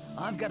all,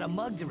 I've got a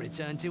mug to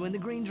return to in the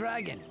Green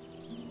Dragon.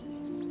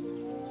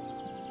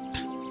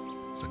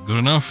 Is that good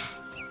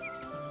enough?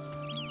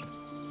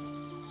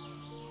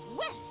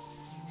 Well,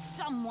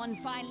 someone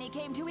finally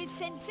came to his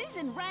senses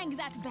and rang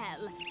that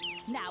bell.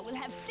 Now we'll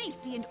have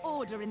safety and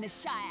order in the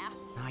Shire.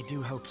 I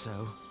do hope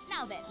so.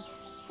 Now then,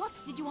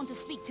 what did you want to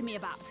speak to me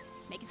about?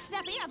 Make it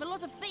snappy, I have a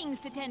lot of things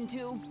to tend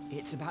to.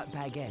 It's about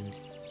Bag End.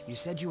 You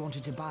said you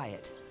wanted to buy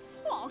it.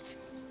 What?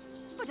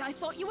 But I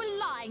thought you were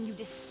lying, you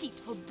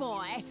deceitful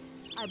boy.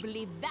 I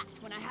believe that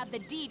when I have the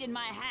deed in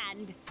my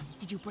hand.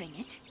 Did you bring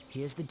it?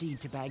 Here's the deed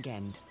to Bag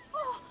End.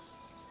 Oh,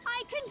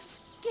 I can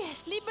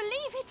scarcely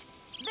believe it.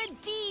 The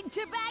deed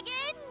to Bag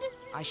End?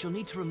 I shall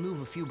need to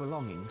remove a few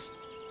belongings.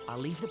 I'll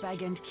leave the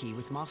Bag End key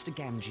with Master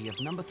Gamgee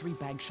of number 3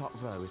 Bagshot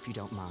Row, if you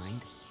don't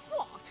mind.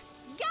 What?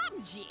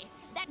 Gamgee?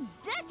 That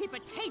dirty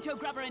potato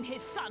grubber and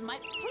his son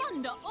might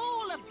plunder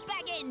all of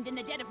Bag End in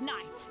the dead of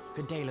night.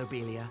 Good day,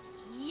 Lobelia.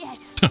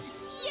 Yes,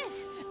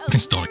 yes.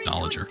 Please don't very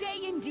acknowledge good her.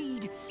 Day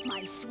indeed.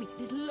 My sweet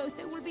little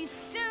Lothar will be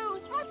so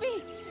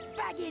happy.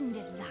 Bag End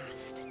at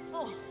last.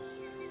 Oh,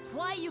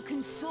 why you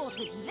consort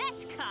with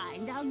that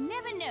kind, I'll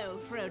never know,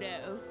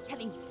 Frodo.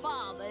 Having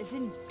farmers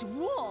and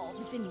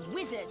dwarves and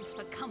wizards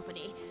for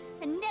company,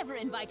 and never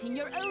inviting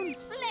your own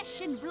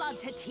flesh and blood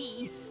to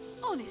tea.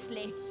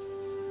 Honestly.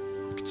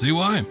 I can see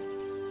why.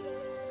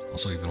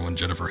 Also, even when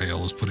Jennifer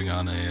Hale is putting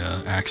on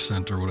a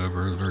accent or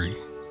whatever, very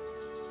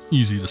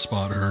easy to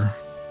spot her.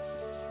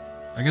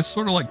 I guess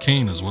sort of like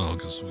Kane as well,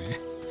 because we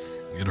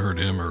had heard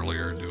him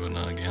earlier doing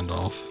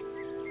Gandalf.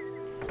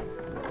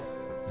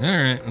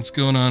 Alright, what's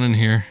going on in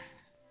here?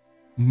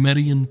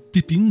 Merry and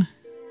Pippin,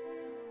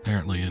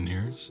 apparently in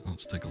here, so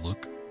let's take a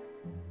look.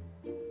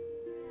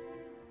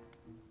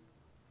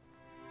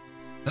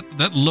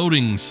 That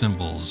loading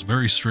symbol is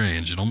very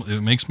strange.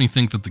 It makes me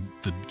think that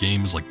the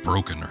game is like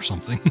broken or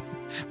something.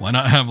 Why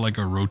not have like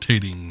a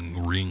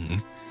rotating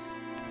ring?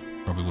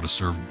 Probably would have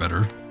served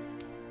better.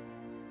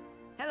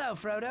 Hello,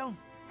 Frodo.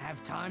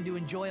 Have time to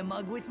enjoy a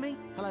mug with me?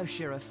 Hello,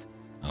 Sheriff.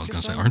 I was Just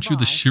going to say, on aren't you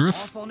the by. sheriff?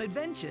 Off on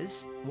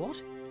adventures?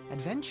 What?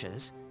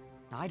 Adventures?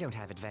 I don't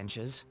have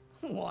adventures.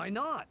 Why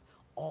not?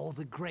 All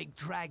the great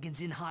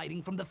dragons in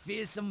hiding from the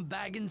fearsome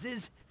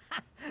Bagginses.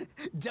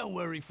 Don't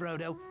worry,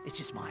 Frodo. It's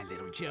just my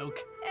little joke.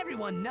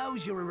 Everyone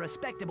knows you're a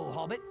respectable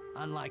hobbit,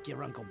 unlike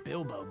your Uncle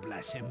Bilbo,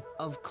 bless him.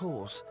 Of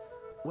course.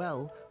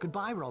 Well,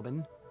 goodbye,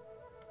 Robin.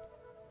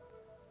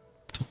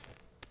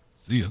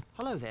 See ya.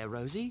 Hello there,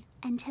 Rosie.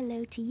 And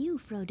hello to you,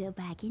 Frodo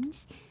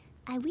Baggins.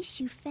 I wish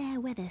you fair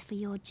weather for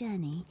your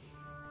journey.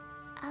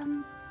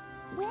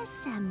 Where's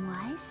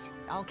Samwise?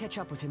 I'll catch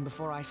up with him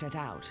before I set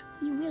out.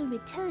 You will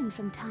return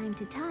from time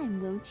to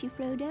time, won't you,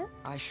 Frodo?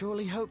 I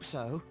surely hope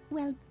so.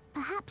 Well,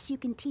 perhaps you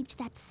can teach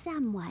that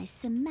Samwise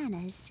some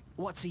manners.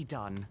 What's he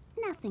done?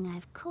 Nothing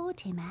I've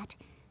caught him at,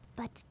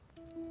 but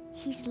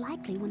he's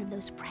likely one of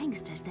those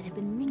pranksters that have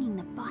been ringing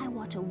the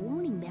Bywater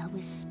warning bell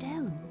with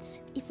stones.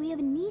 If we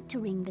ever need to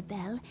ring the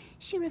bell,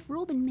 Sheriff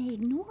Robin may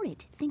ignore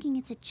it, thinking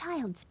it's a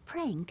child's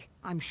prank.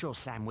 I'm sure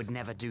Sam would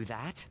never do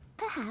that.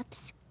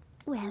 Perhaps.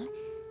 Well,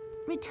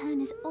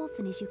 return as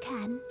often as you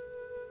can.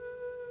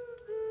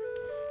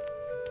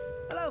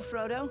 Hello,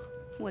 Frodo.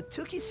 What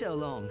took you so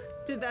long?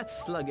 Did that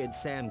sluggard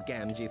Sam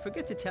Gamgee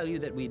forget to tell you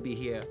that we'd be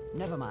here?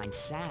 Never mind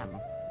Sam.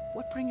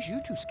 What brings you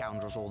two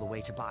scoundrels all the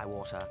way to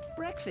Bywater?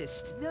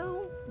 Breakfast,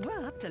 though.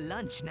 We're up to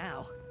lunch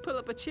now. Pull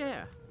up a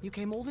chair. You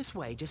came all this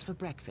way just for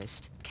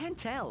breakfast? Can't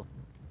tell.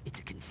 It's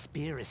a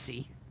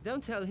conspiracy.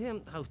 Don't tell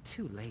him. Oh,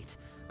 too late.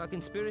 Our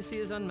conspiracy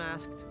is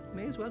unmasked.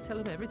 May as well tell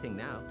him everything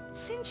now.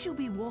 Since you'll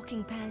be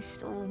walking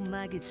past old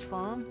Maggot's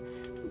farm,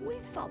 we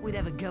thought we'd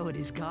have a go at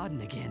his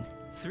garden again.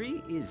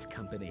 3 is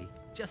company,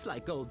 just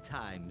like old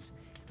times.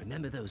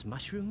 Remember those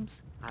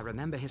mushrooms? I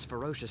remember his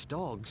ferocious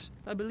dogs.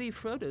 I believe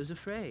Frodo's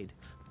afraid.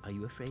 Are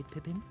you afraid,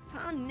 Pippin?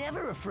 I'm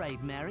never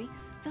afraid, Mary.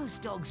 Those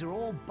dogs are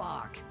all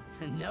bark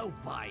and no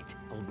bite.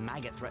 Old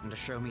Maggot threatened to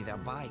show me their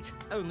bite.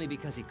 Only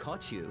because he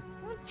caught you.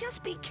 Well,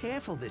 just be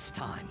careful this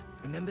time.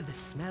 Remember the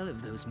smell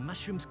of those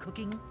mushrooms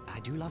cooking? I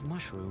do love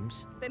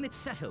mushrooms. Then it's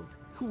settled.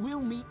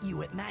 We'll meet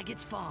you at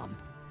Maggot's farm.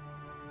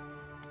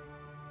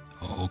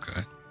 Oh,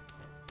 okay.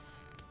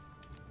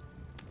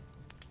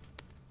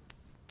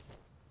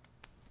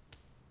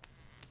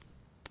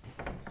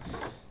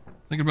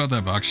 Thinking about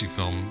that Bakshi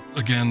film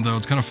again, though,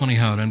 it's kind of funny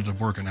how it ended up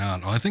working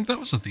out. I think that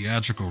was a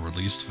theatrical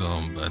released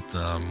film, but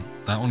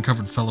that one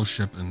covered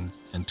Fellowship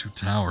and Two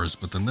Towers.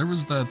 But then there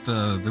was that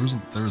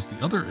there was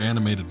the other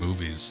animated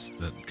movies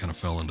that kind of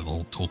fell into the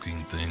whole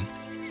Tolkien thing,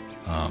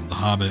 The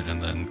Hobbit,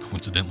 and then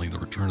coincidentally The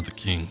Return of the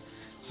King.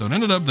 So it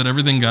ended up that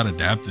everything got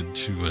adapted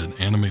to an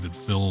animated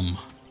film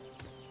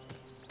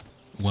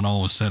when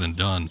all was said and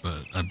done.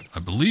 But I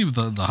believe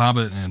the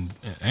Hobbit and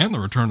The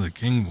Return of the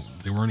King,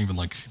 they weren't even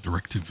like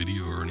direct to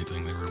video or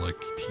anything. They were like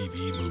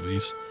TV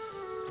movies.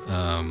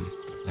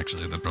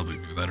 Actually, that'd probably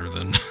be better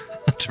than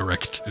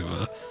direct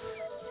to.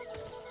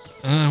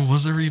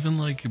 Was there even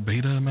like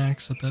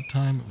Betamax at that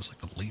time? It was like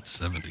the late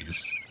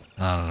 70s.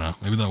 I don't know.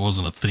 Maybe that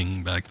wasn't a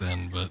thing back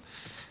then, but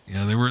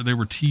yeah, they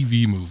were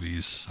TV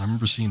movies. I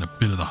remember seeing a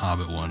bit of the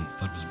Hobbit one.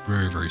 That was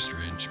very, very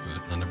strange,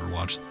 but I never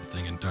watched the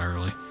thing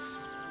entirely.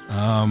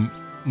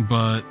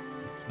 But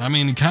I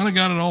mean, he kind of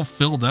got it all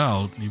filled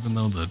out, even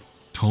though the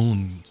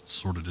tone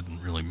sort of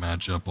didn't really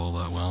match up all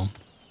that well.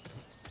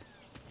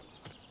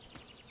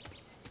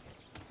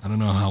 I don't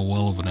know how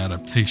well of an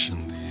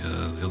adaptation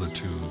the other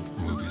two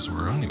movies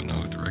were. I don't even know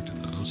who directed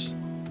those.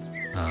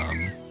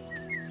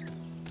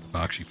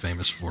 Bakshi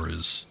famous for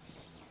his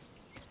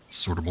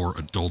sort of more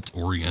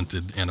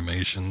adult-oriented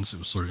animations. It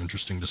was sort of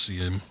interesting to see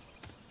him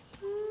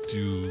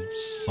do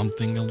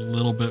something a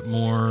little bit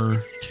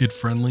more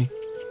kid-friendly.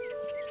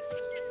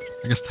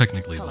 I guess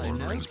technically the Lord of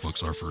the Rings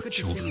books are for Good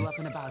children. to see you up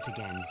and about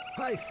again.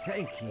 I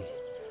thank ye.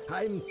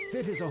 I'm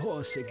fit as a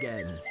horse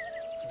again.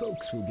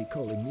 Folks will be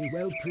calling me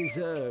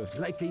well-preserved,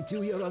 like they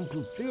do your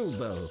Uncle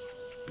Bilbo.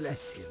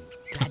 Bless him.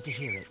 Glad to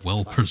hear it.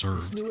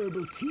 Well-preserved. This new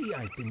herbal tea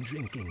I've been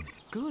drinking.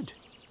 Good.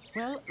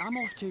 Well, I'm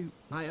off to...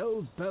 My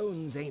old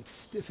bones ain't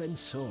stiff and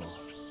sore,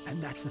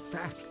 and that's a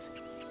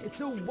fact. It's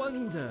a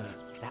wonder.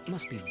 That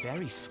must be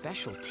very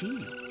special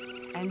tea.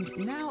 And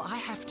now I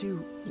have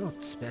to...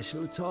 Not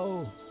special at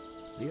all.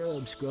 The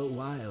herbs grow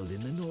wild in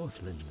the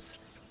Northlands.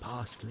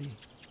 Parsley,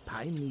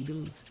 pine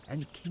needles,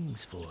 and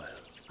kingsfoil.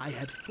 I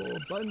had 4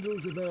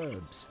 bundles of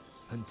herbs,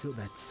 until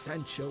that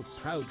Sancho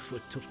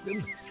Proudfoot took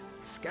them,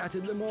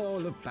 scattered them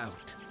all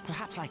about.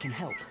 Perhaps I can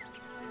help.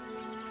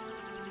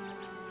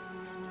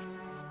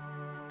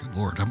 Good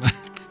Lord,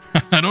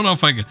 I don't know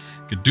if I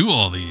could do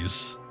all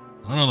these.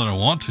 I don't know that I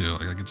want to.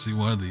 I could see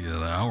why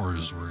the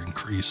hours were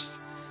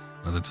increased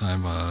by the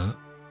time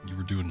you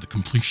were doing the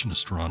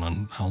completionist run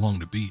on how long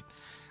to beat.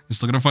 We're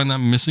still gotta find that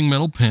missing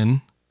metal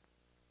pin.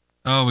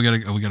 Oh, we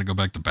gotta go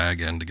back to Bag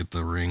End to get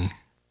the ring.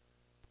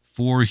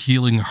 4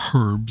 healing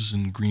herbs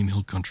in Green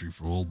Hill Country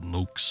for old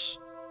Noakes.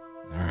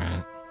 All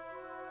right.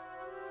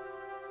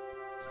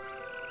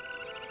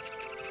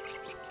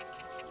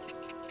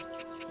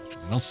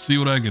 I'll see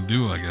what I could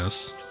do, I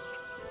guess.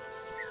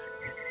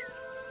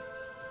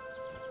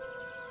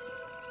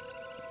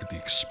 Get the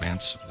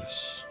expanse of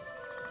this.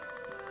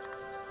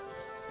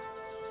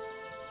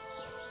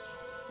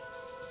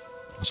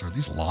 Oh, sorry, are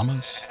these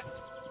llamas?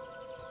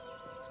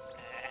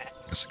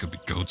 guess it could be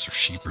goats or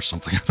sheep or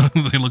something.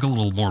 They look a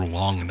little more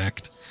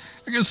long-necked.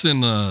 I guess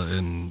in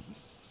the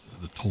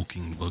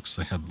Tolkien books,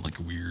 they had like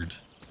weird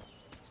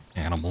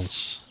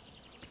animals.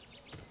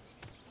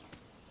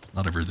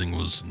 Not everything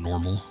was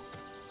normal.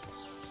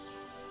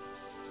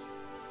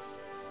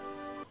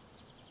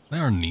 They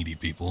are needy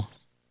people.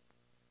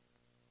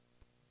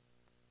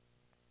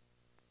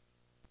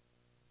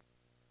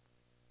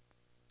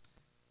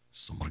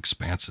 Somewhat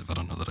expansive. I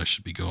don't know that I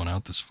should be going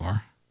out this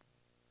far.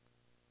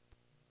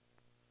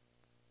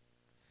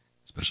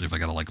 Especially if I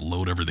gotta like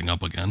load everything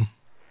up again.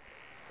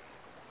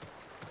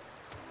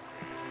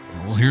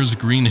 Well, here's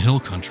Green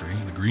Hill Country,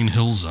 the Green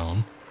Hill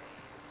Zone.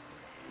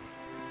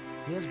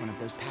 Here's one of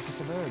those packets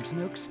of herbs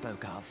Nook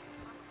spoke of.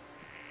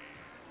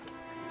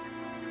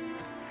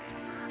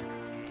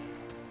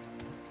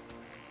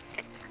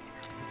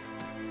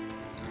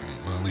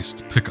 Alright, well, at least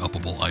the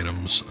pick-upable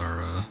items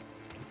are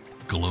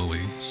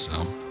glowy, so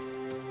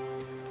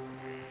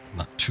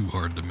not too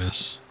hard to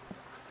miss.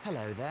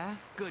 Hello there.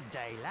 Good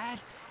day, lad.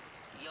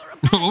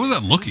 What was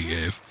that look he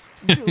gave?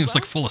 He's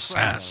like full of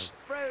sass.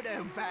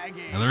 Frodo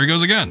Baggins. And there he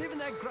goes again. Live in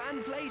that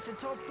grand place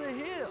atop the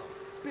hill.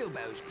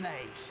 Bilbo's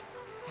place.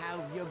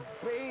 How've you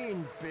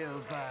been,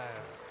 Bilbo?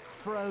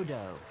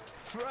 Frodo.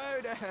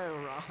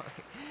 Frodo,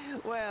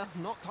 right. Well,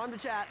 not time to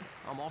chat.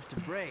 I'm off to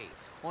Bree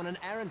on an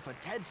errand for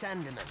Ted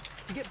Sandyman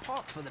to get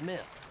parts for the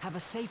mill. Have a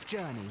safe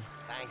journey.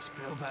 Thanks,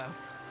 Bilbo.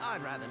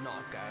 I'd rather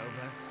not go,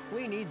 but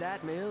we need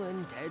that mill,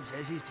 and Ted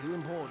says he's too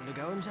important to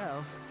go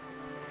himself.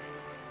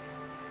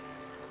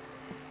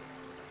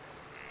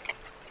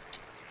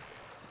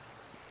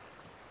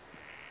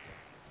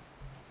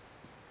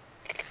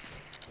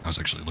 I was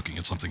actually looking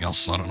at something else,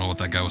 so I don't know what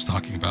that guy was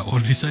talking about. What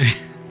did he say?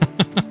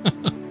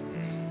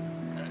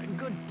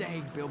 Good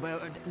day,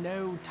 Bilbo.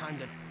 No time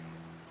to...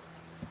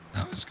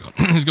 Oh,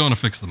 he's going to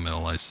fix the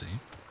mill, I see.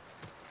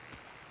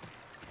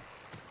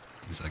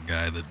 He's that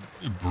guy that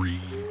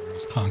Bree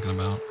was talking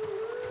about.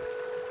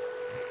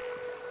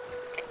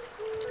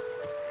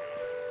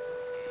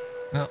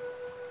 Well,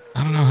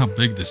 I don't know how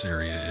big this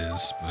area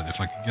is, but if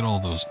I could get all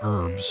those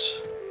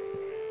herbs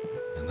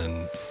and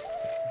then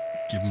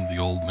give him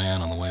the old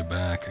man on the way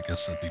back, I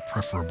guess that'd be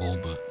preferable,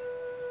 but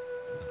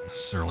I don't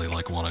necessarily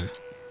want to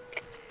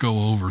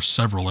go over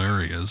several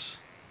areas.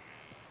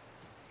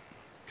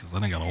 Because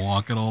then I gotta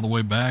walk it all the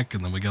way back,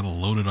 and then we gotta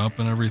load it up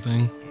and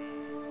everything.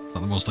 It's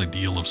not the most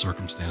ideal of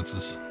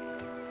circumstances.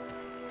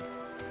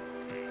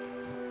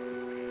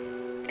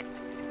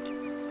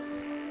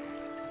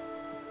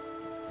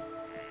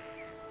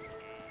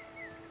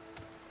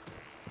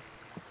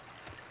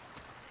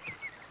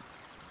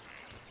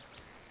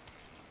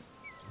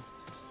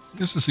 I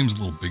guess this seems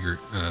a little bigger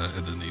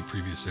than the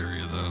previous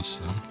area, though,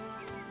 so...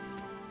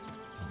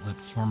 Don't let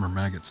Farmer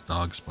Maggot's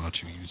dog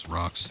spot you. Use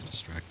rocks to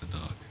distract the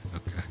dog.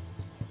 Okay.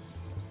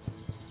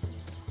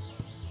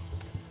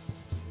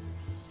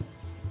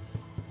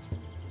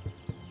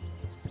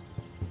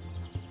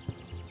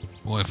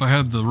 Boy, if I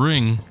had the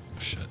ring... Oh,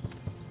 shit.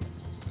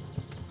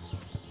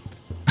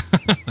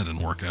 That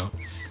didn't work out.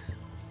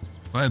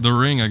 If I had the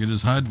ring, I could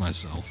just hide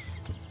myself.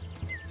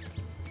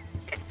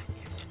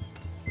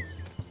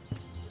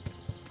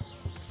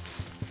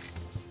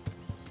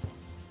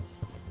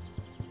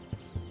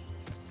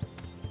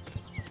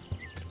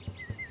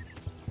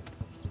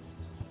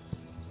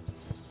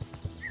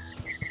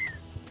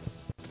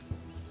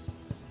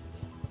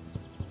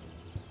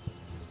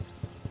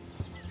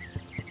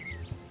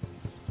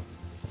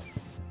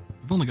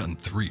 I've only gotten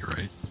 3,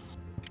 right?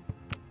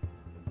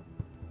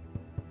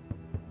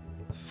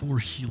 4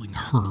 healing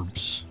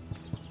herbs.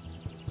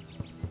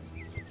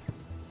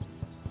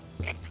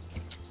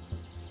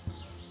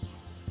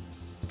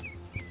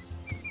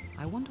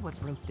 I wonder what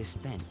broke this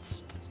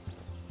fence.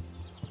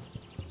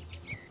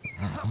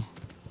 I don't know.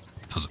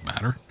 Does it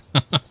matter?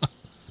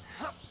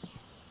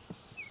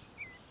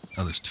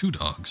 Now there's 2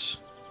 dogs.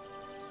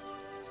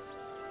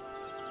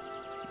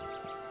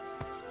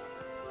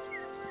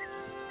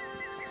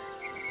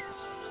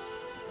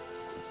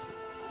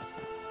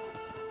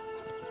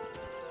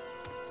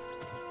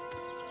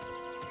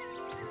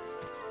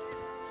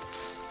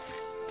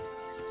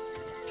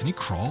 Can he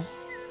crawl?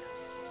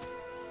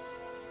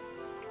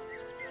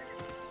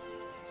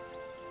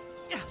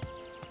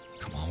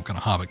 Come on, what kind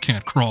of hobbit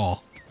can't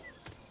crawl?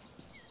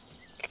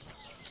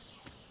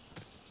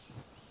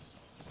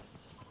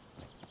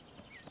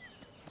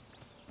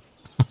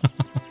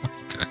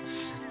 Okay.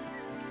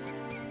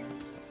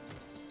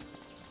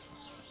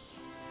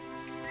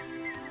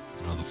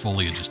 Oh, the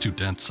foliage is too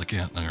dense. I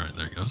can't. All right,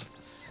 there it goes.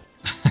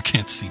 I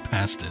can't see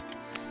past it.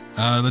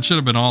 That should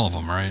have been all of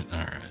them, right? All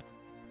right.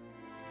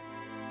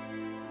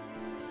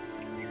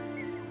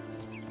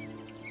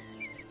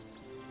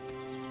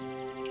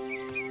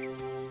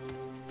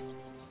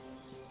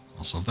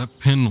 So if that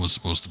pin was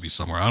supposed to be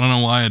somewhere, I don't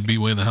know why it'd be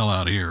way the hell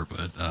out here,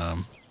 but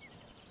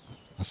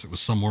unless it was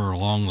somewhere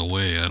along the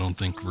way, I don't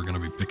think we're going to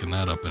be picking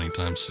that up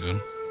anytime soon.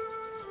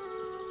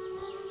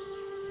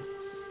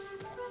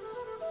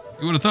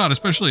 You would have thought,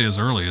 especially as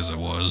early as it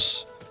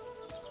was,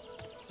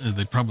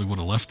 they probably would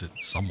have left it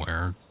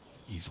somewhere,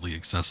 easily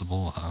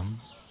accessible,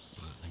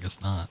 but I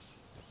guess not.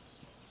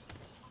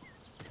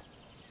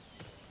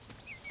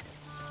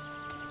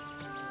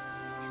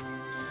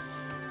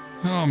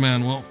 Oh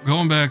man, well,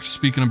 going back,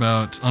 speaking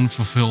about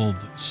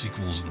unfulfilled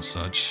sequels and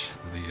such,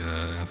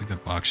 I think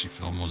that Bakshi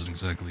film wasn't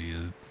exactly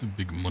a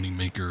big money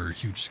maker or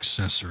huge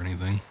success or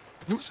anything.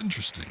 It was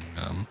interesting.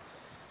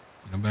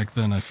 You know, back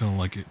then I felt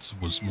like it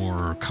was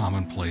more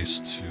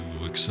commonplace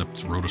to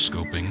accept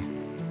rotoscoping.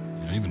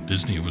 You know, even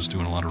Disney was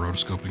doing a lot of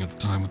rotoscoping at the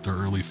time with their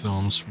early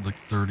films from like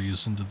the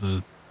 30s into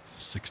the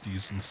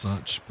 60s and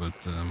such, but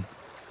you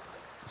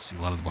see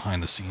a lot of the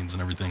behind the scenes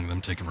and everything,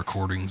 them taking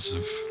recordings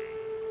of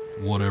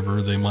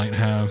whatever they might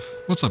have.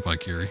 What's up,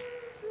 Ikiri?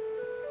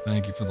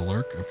 Thank you for the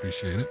lurk. I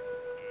appreciate it.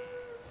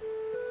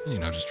 You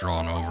know, just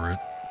drawing over it.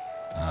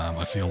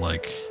 I feel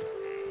like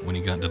when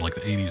you got into like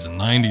the 80s and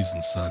 90s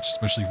and such,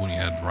 especially when you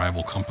had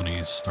rival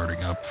companies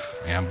starting up,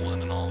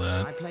 Amblin and all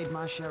that. I played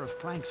my share of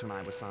pranks when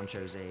I was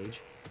Sancho's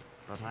age,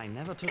 but I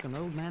never took an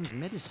old man's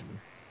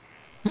medicine.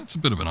 It's a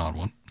bit of an odd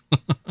one.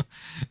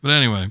 But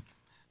anyway,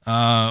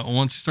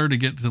 once you started to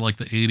get to like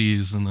the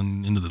 80s and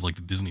then into the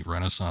Disney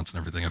Renaissance and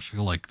everything, I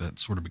feel like that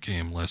sort of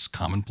became less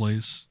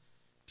commonplace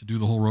to do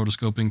the whole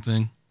rotoscoping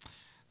thing.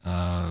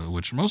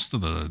 Which most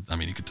of I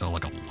mean, you could tell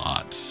like a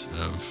lot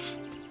of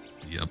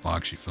the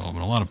Bakshi film,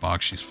 and a lot of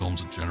Bakshi's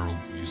films in general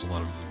use a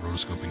lot of the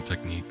rotoscoping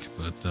technique,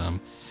 but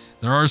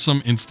there are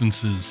some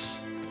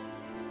instances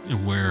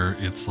where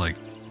it's like,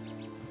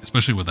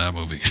 especially with that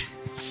movie,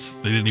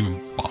 they didn't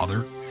even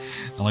bother.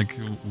 I like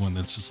when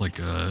it's just like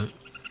a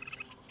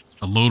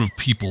load of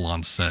people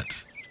on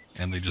set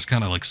and they just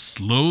kind of like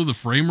slow the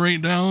frame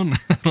rate down.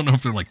 I don't know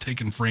if they're like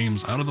taking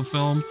frames out of the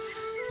film,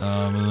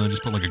 and then they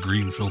just put like a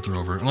green filter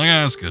over it. I'm like,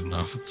 that's good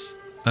enough.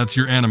 That's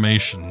your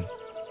animation.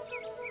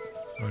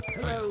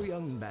 Hello,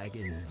 young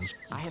Baggins.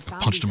 I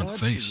punched him in the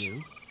face.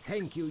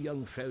 Thank you,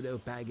 young Frodo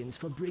Baggins,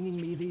 for bringing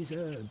me these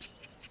herbs.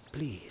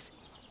 Please,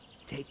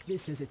 take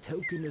this as a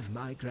token of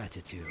my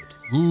gratitude.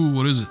 Ooh,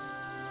 what is it?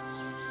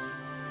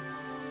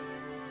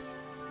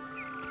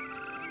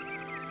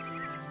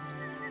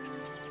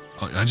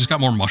 Oh, I just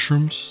got more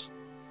mushrooms?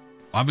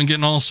 I've been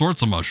getting all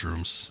sorts of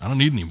mushrooms. I don't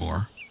need any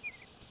more.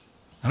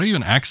 I don't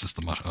even access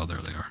the mushrooms. Oh,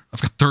 there they are.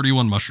 I've got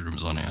 31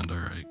 mushrooms on hand. All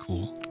right,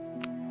 cool.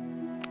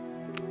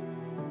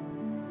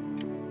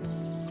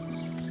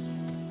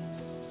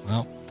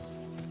 Well,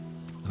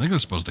 I think they're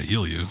supposed to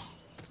heal you.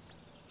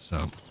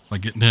 So, if I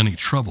get into any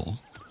trouble,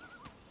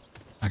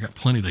 I got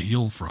plenty to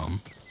heal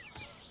from.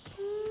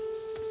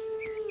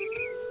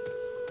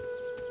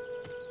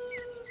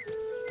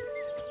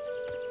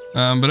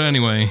 But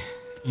anyway,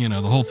 you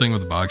know, the whole thing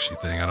with the Bakshi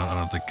thing, I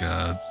don't think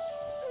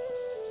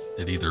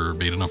it either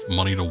made enough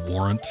money to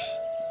warrant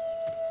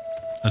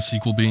a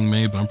sequel being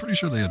made, but I'm pretty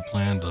sure they had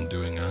planned on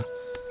doing a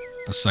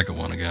second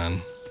one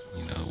again.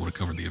 You know, would have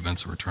covered the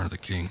events of Return of the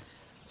King.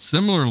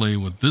 Similarly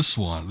with this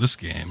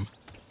game,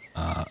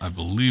 I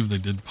believe they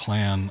did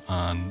plan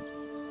on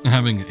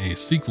having a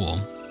sequel.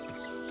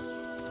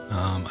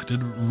 I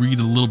did read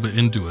a little bit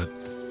into it.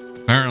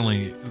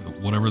 Apparently,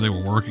 whatever they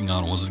were working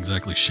on wasn't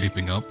exactly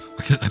shaping up.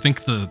 I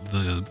think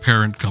the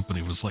parent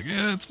company was like,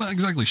 yeah, it's not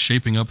exactly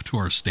shaping up to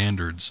our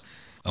standards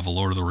of a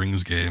Lord of the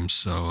Rings game,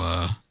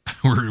 so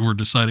we're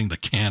deciding to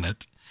can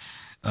it.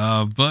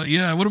 But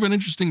yeah, it would have been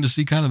interesting to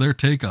see kind of their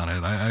take on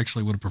it. I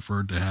actually would have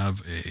preferred to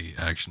have a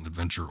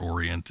action-adventure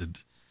oriented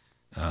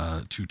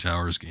Two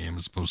Towers game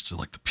as opposed to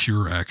like the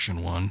pure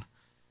action one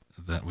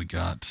that we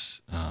got.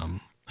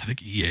 I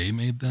think EA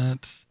made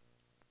that.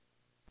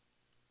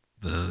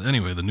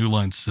 Anyway, the New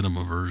Line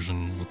Cinema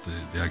version with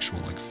the actual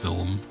like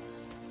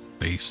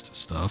film-based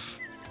stuff.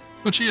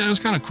 Which yeah, it was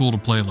kind of cool to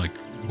play like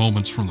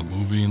moments from the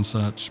movie and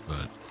such,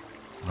 but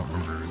I don't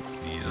remember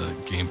the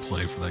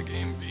gameplay for that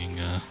game being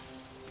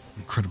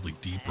incredibly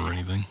deep or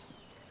anything.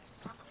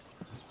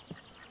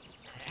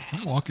 Can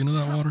I walk into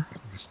that water?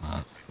 I guess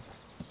not.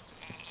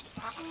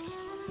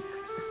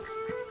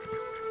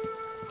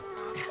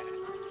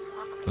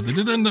 But they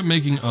did end up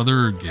making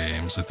other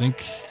games. I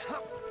think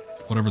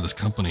whatever this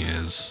company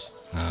is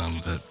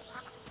that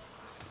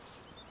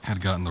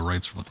had gotten the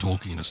rights from the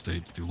Tolkien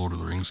estate to do Lord of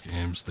the Rings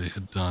games, they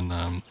had done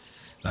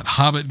that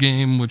Hobbit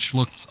game, which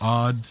looked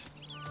odd.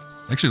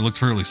 Actually, it looked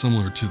fairly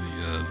similar to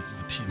the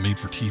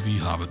made-for-TV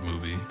Hobbit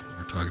movie.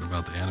 We're talking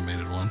about the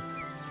animated one.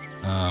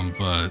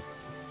 But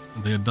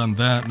they had done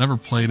that, never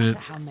played it.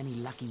 How many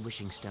lucky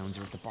wishing stones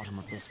are at the bottom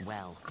of this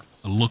well?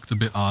 It looked a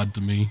bit odd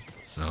to me,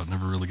 so I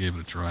never really gave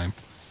it a try.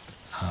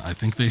 I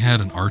think they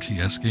had an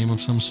RTS game of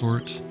some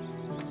sort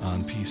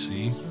on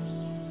PC,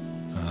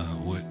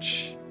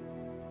 which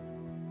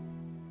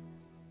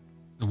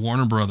the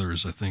Warner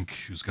Brothers, I think,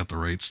 who's got the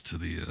rights to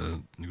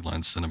the New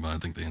Line Cinema, I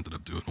think they ended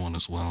up doing one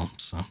as well,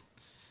 so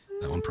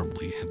that one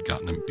probably had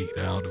gotten him beat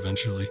out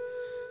eventually.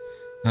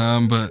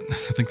 But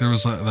I think there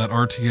was that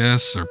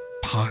RTS, or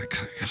I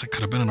guess it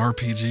could have been an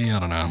RPG, I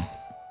don't know.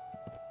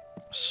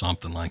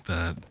 Something like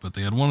that. But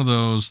they had one of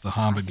those, the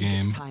Hobbit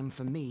game. It's time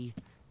for me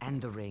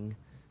and the ring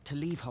to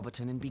leave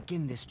Hobbiton and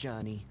begin this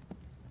journey.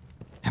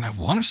 And I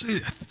want to say,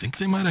 I think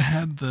they might have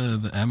had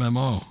the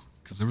MMO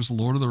because there was a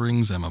Lord of the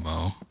Rings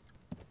MMO.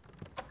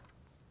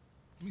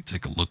 Let me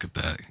take a look at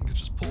that. I can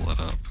just pull that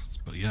up.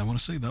 But yeah, I want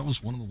to say that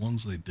was one of the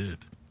ones they did.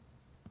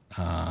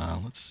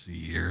 Let's see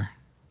here.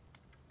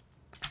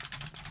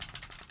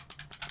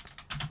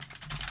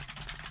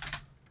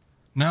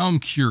 Now I'm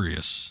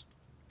curious.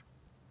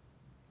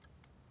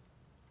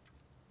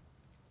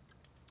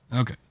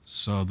 Okay,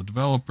 so the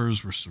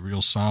developers were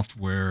Surreal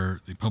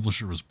Software. The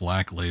publisher was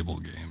Black Label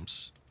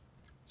Games.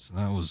 So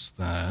that was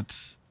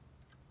that.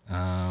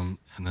 And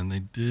then they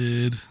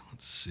did,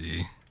 let's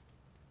see.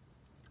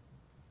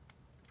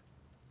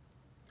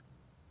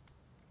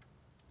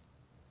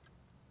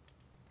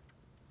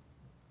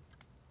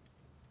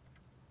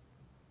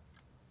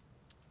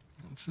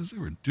 It says they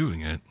were doing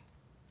it.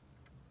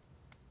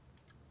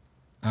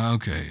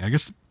 Okay, I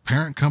guess the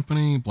parent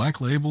company,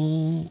 Black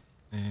Label,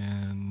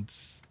 and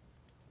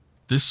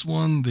this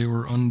one, they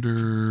were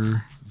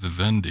under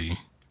Vivendi,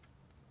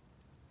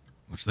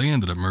 which they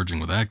ended up merging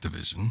with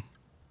Activision.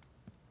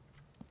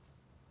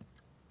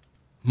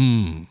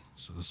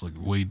 So it's like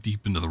way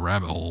deep into the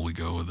rabbit hole we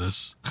go with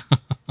this.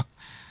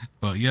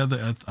 But yeah,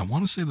 I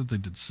want to say that they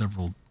did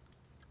several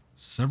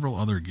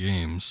other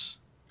games.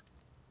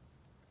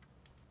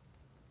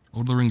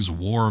 Lord of the Rings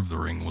War of the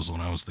Ring was the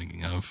one I was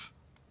thinking of.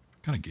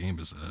 What kind of game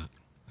is that?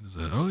 What is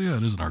that? Oh yeah,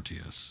 it is an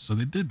RTS. So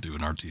they did do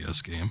an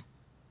RTS game.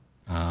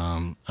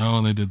 Oh,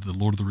 and they did the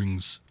Lord of the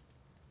Rings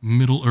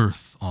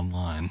Middle-earth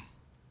Online.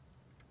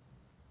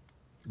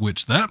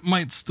 Which, that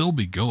might still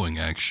be going,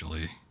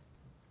 actually.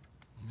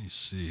 Let me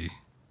see.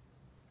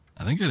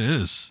 I think it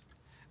is.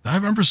 I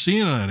remember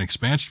seeing an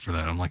expansion for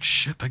that. I'm like,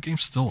 shit, that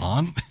game's still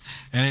on?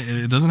 And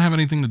it doesn't have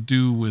anything to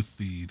do with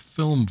the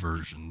film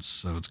versions,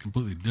 so it's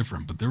completely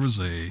different. But there was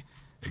a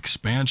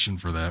expansion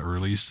for that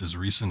released as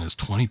recent as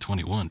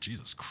 2021.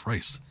 Jesus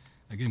Christ.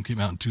 That game came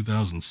out in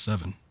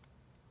 2007.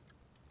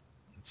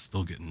 It's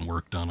still getting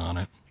work done on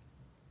it.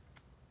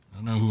 I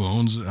don't know who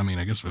owns it. I mean,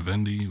 I guess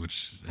Vivendi,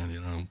 which,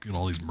 you know, get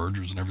all these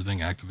mergers and everything.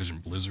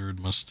 Activision Blizzard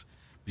must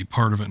be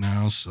part of it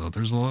now. So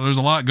there's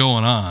a lot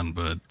going on,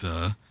 but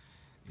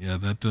yeah,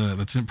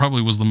 that's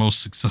probably was the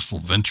most successful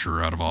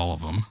venture out of all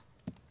of them.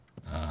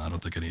 I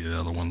don't think any of the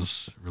other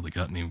ones really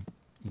got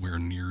anywhere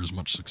near as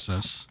much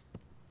success.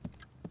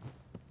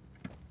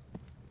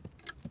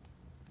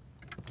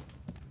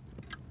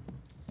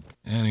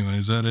 Anyway,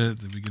 is that it?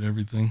 Did we get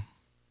everything?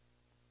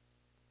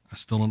 I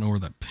still don't know where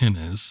that pin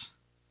is.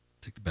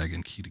 Take the bag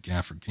and key to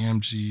Gaffer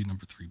Gamgee.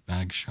 Number 3,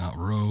 bag shot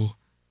row.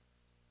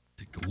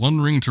 Take the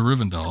 1 ring to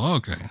Rivendell. Oh,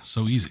 okay,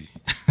 so easy.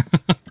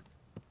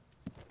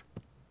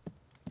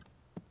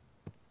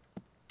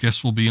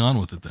 Guess we'll be on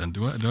with it then.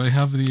 Do I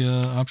have the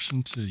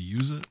option to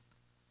use it?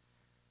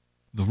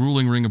 The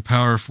ruling ring of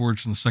power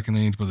forged in the Second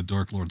Age by the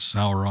Dark Lord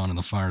Sauron in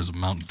the fires of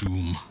Mount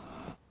Doom.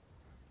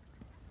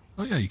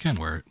 Oh yeah, you can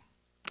wear it.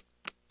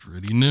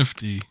 Pretty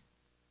nifty.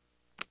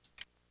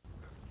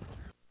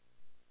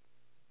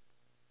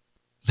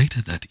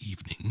 Later that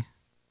evening,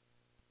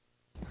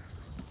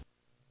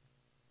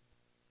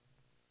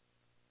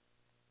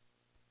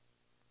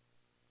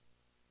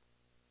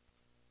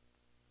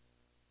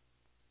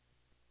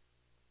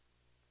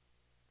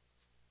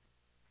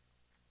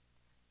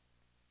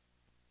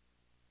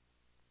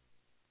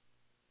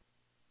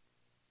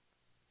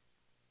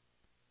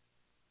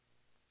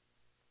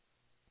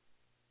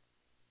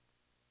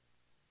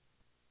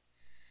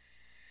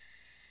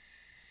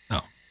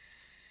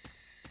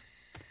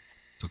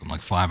 took him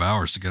like 5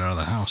 hours to get out of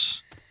the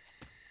house.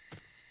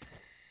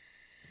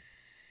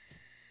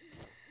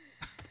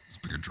 It's a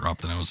bigger drop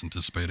than I was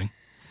anticipating.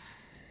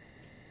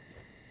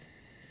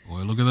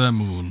 Boy, look at that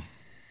moon.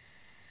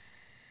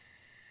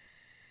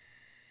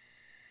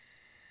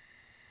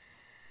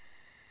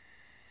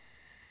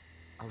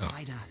 A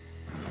rider,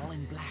 all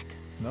in black.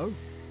 No,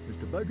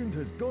 Mr. Baggins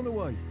has gone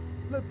away.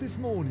 Left this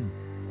morning.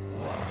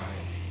 Why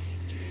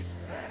did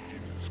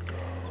Baggins go?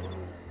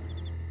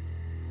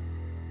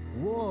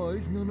 Why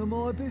is none of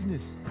my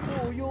business,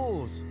 or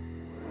yours?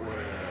 Where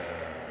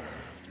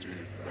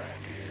did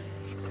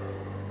Baggins go?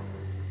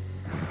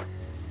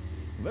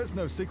 That's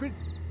no secret.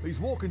 He's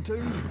walking to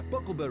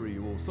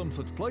Buckleberry or some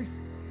such place.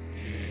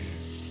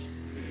 Is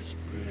this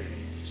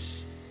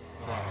place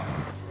far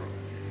from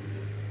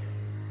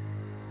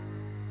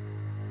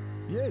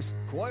here? Yes,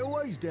 quite a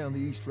ways down the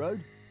East Road.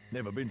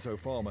 Never been so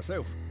far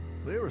myself.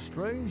 They're a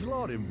strange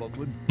lot in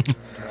Buckland.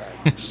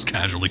 Just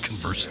casually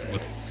conversing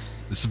with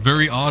this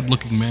very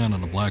odd-looking man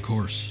on a black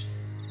horse.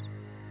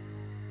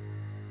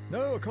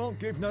 No, I can't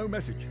give no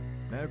message.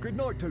 Now, good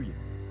night to you.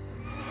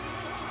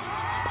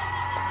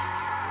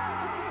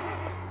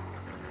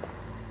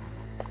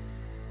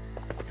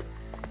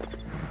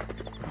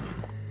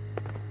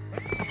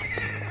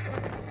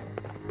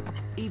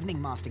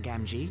 Evening, Master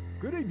Gamgee.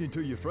 Good evening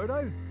to you,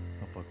 Frodo.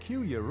 A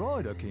peculiar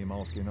rider came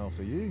asking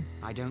after you.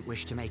 I don't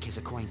wish to make his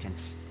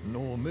acquaintance.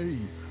 Nor me.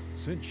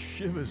 Sent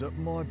shivers up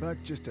my back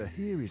just to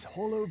hear his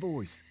hollow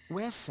voice.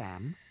 Where's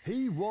Sam?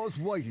 He was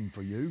waiting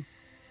for you.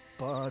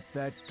 But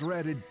that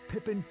dreaded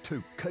Pippin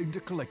Took came to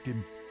collect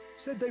him.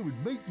 Said they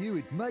would meet you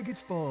at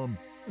Maggot's farm.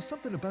 There's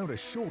something about a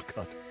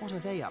shortcut. What are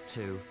they up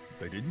to?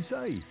 They didn't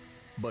say.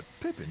 But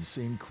Pippin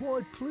seemed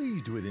quite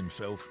pleased with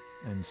himself,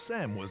 and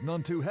Sam was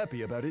none too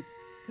happy about it.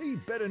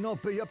 He'd better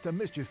not be up to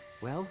mischief.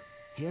 Well,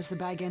 here's the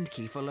bag end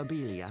key for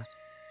Lobelia.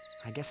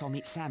 I guess I'll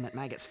meet Sam at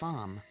Maggot's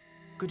farm.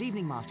 Good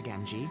evening, Master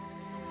Gamgee.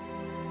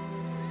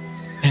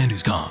 And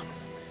he's gone.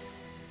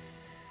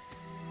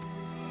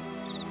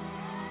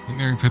 Meet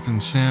Mary, Pippin,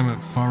 and Sam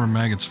at Farmer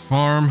Maggot's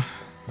farm.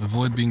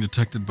 Avoid being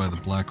detected by the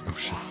black... Oh,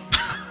 shit.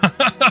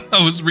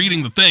 I was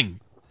reading the thing.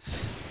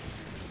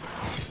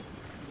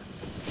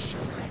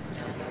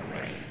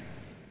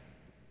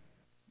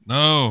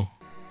 No.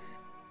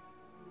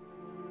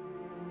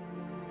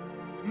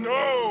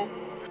 No!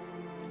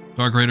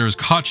 Dark Raider has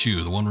caught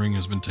you. The One Ring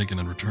has been taken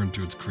and returned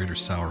to its creator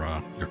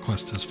Sauron. Your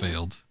quest has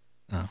failed.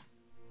 Oh.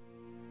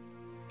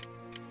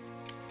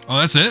 Oh,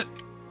 that's it?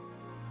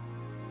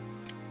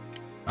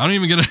 I don't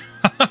even get a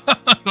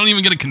I don't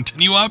even get a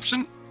continue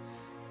option?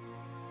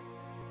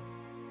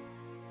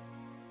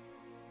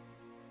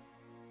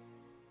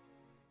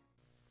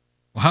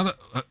 Well, how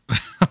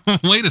the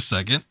wait a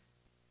second.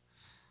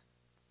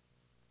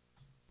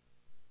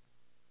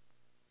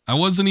 I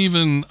wasn't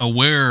even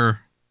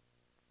aware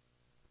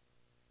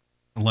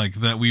like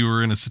that we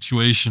were in a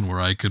situation where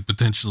I could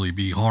potentially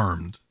be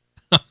harmed.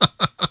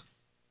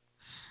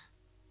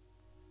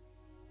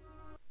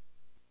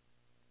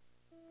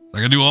 I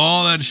gotta do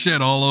all that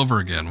shit all over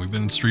again. We've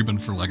been streaming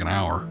for like an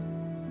hour.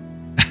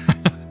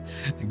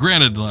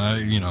 Granted,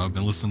 you know, I've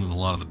been listening to a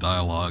lot of the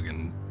dialogue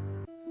and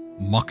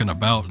mucking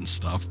about and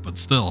stuff, but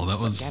still, that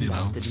was, you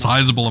know,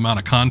 sizable amount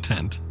of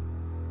content.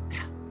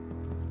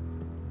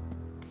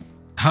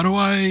 How do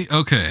I...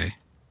 Okay.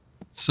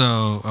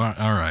 So,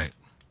 alright.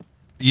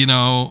 You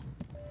know,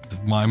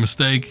 my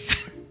mistake.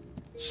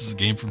 This is a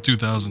game from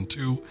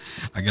 2002.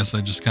 I guess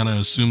I just kind of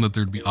assumed that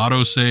there'd be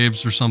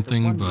autosaves or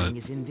something, but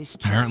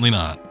apparently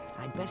not.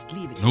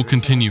 No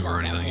continue or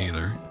anything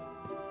either.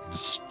 You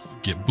just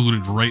get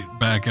booted right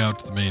back out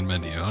to the main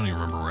menu. I don't even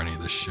remember where any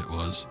of this shit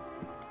was.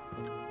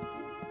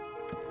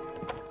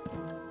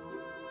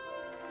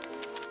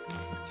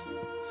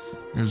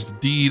 There's the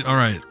deed.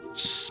 Alright.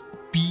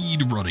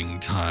 Speed running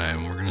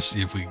time. We're gonna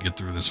see if we can get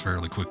through this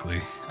fairly quickly.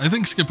 I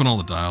think skipping all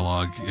the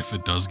dialogue, if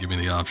it does give me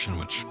the option,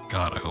 which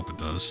God, I hope it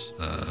does.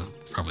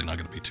 Probably not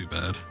gonna be too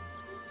bad.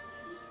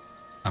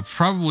 I'm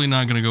probably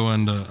not gonna go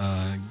and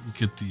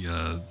get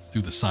the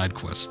do the side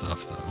quest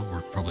stuff though.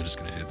 We're probably just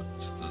gonna hit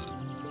the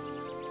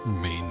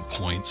main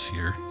points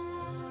here.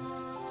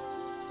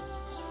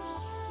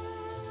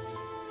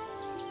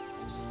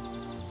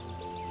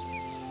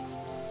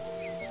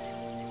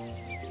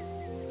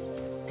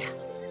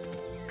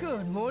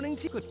 Good morning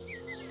to you.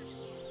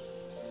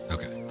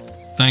 Okay.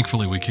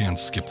 Thankfully, we can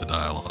skip the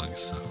dialogue,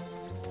 so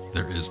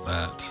there is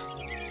that.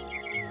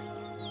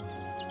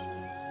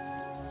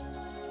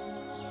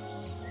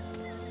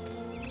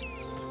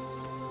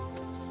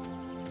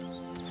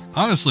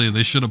 Honestly,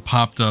 they should have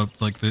popped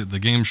up, like the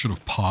game should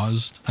have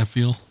paused, I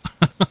feel,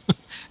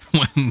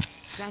 when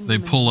they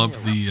pull up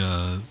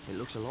the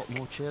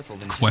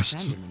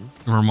quest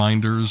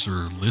reminders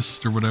or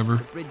list or whatever.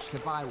 The bridge to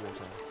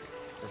Bywater.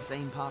 The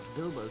same path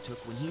Bilbo took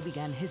when he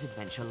began his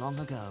adventure long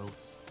ago.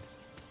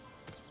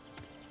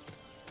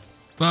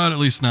 But at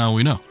least now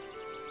we know.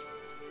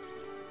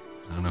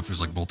 I don't know if there's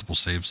like multiple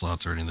save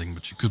slots or anything,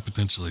 but you could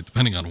potentially,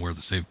 depending on where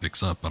the save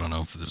picks up, I don't know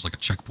if there's like a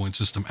checkpoint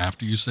system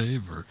after you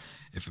save or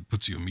if it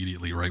puts you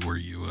immediately right where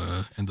you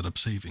ended up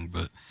saving.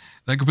 But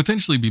that could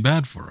potentially be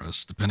bad for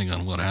us, depending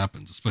on what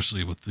happens,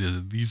 especially with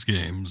these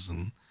games.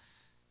 And,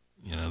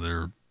 you know,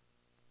 they're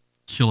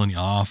killing you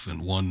off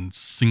in one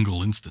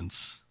single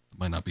instance. It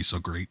might not be so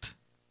great.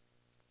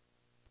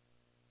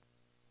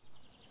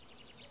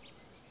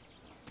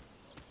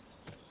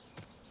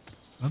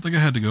 I don't think I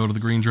had to go to the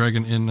Green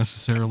Dragon Inn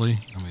necessarily.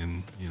 I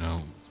mean, you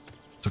know,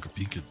 took a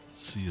peek at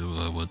see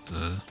what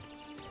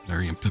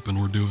Merry and Pippin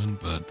were doing,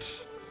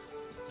 but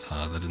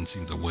that didn't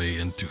seem to weigh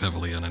in too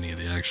heavily on any of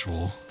the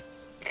actual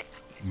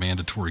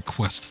mandatory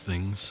quest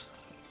things.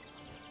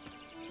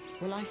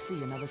 Will I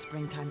see another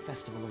springtime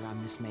festival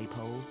around this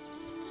maypole?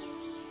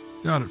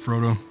 Got it,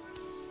 Frodo.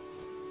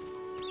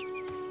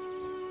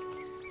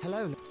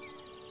 Hello.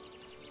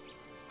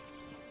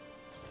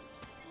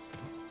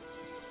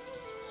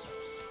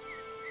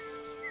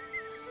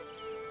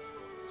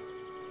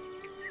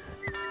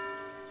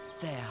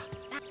 There.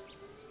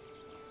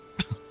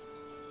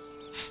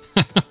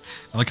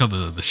 I like how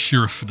the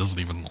sheriff doesn't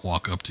even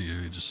walk up to you.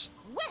 He just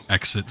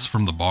exits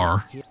from the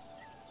bar.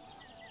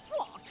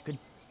 What? Good.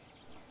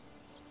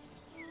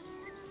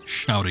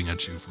 Shouting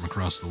at you from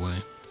across the way.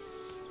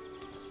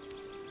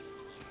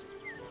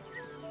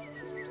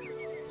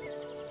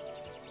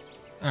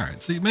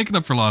 Alright, see, making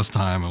up for lost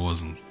time,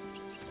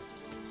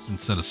 didn't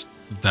set us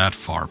that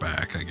far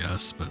back, I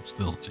guess, but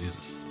still,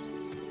 Jesus.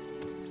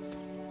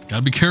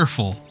 Gotta be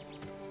careful.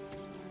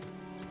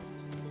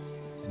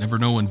 You never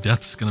know when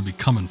death's gonna be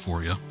coming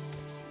for you.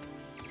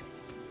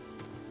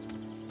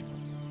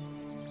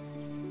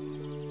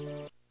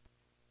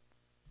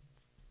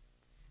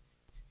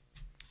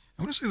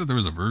 I want to say that there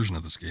was a version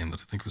of this game that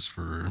I think was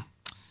for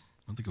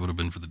don't think it would have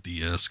been for the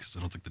DS, because I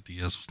don't think the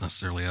DS was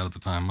necessarily out at the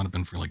time. It might have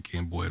been for like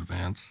Game Boy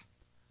Advance.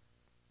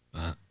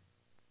 But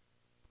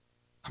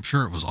I'm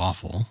sure it was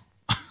awful.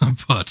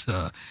 But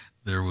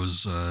there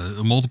was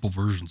multiple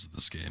versions of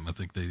this game. I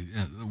think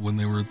when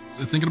they were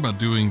thinking about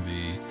doing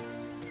the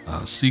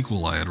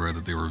sequel, I had read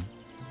that they were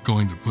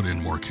going to put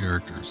in more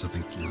characters. I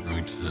think you were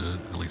going to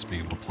at least be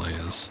able to play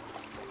as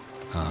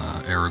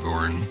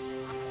Aragorn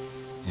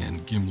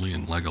and Gimli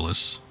and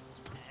Legolas.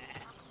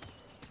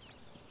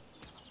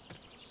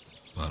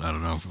 But I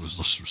don't know if it was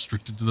just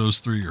restricted to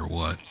those three or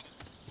what.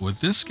 With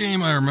this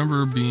game, I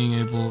remember being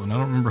able, and I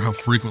don't remember how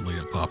frequently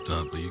it popped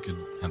up, but you could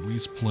at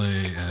least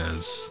play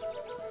as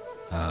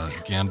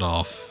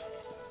Gandalf,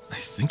 I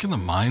think in the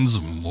Mines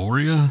of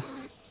Moria.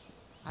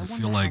 I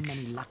feel like how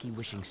many lucky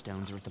wishing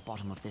stones are at the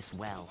bottom of this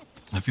well.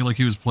 I feel like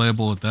he was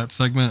playable at that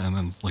segment, and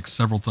then like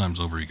several times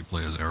over you could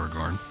play as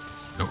Aragorn.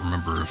 I don't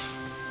remember if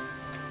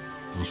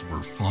those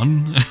were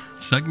fun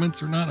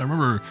segments or not. I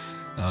remember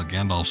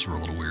Gandalf's were a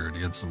little weird.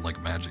 He had some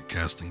like magic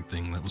casting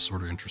thing that was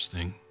sort of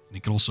interesting. And he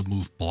could also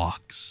move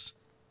blocks.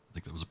 I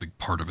think that was a big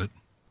part of it.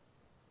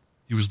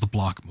 He was the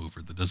block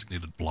mover, the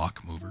designated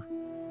block mover.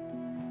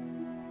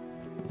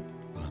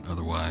 But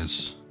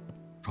otherwise,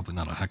 probably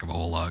not a heck of a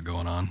whole lot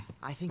going on.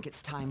 I think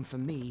it's time for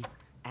me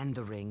and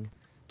the ring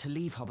to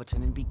leave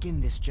Hobbiton and begin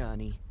this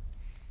journey.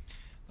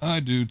 I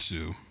do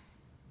too.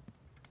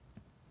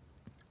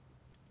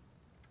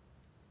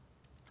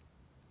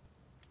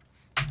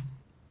 Let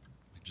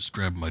me just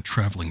grab my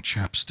traveling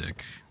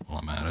chapstick while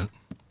I'm at it.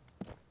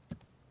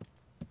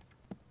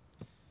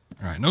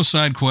 Alright, no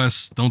side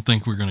quests. Don't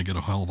think we're going to get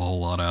a hell of a whole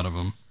lot out of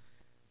them.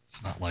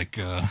 It's not like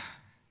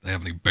they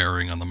have any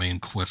bearing on the main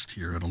quest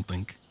here, I don't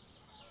think.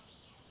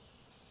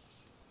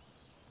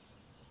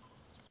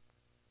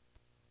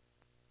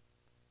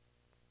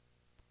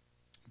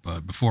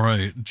 But before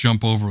I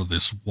jump over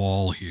this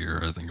wall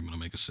here, I think I'm going to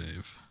make a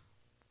save.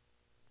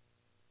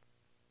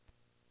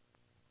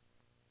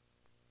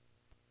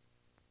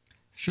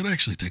 Should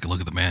actually take a look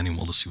at the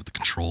manual to see what the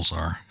controls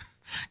are.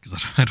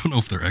 Because I don't know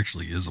if there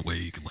actually is a way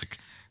you can, like,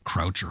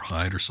 crouch or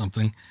hide or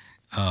something.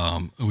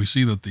 We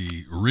see that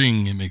the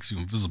ring, it makes you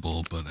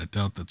invisible, but I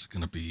doubt that's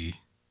going to be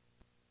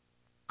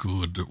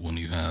good when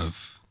you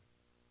have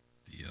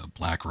the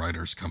Black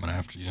Riders coming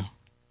after you.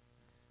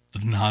 The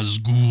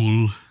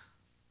Nazgul.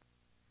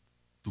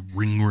 The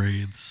Ring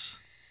Wraiths.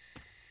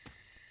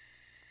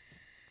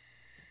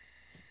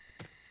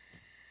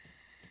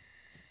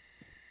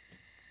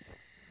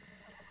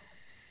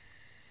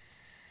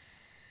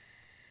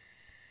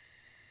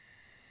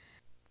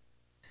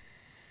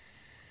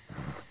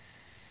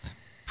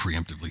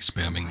 Preemptively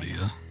spamming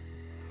the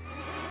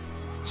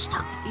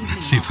start button.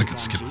 Let's see if I can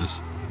skip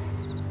this.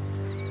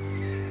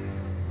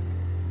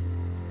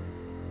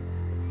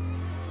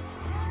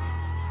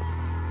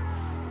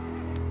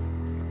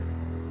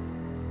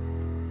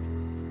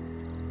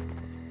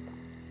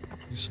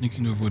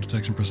 Sneaking to avoid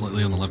detection, press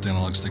lightly on the left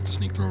analog stick to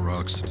sneak through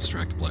rocks to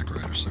distract the Black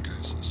Riders. Okay,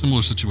 so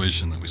similar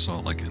situation that we saw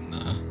like in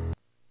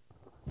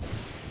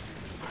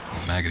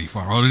Maggoty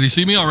Farm. Oh, did he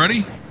see me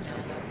already?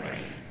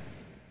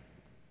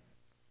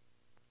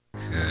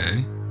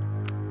 Okay.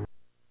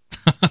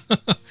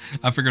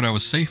 I figured I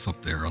was safe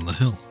up there on the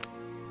hill.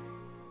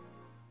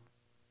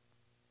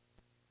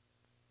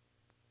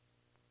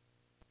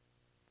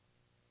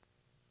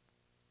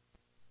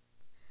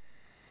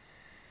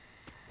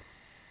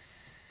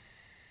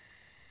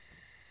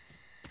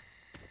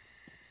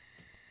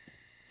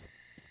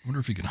 I wonder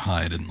if he can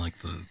hide in, like,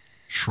 the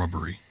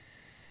shrubbery.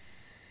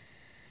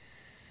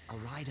 A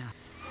rider.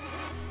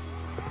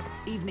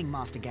 Evening,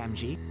 Master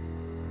Gamgee.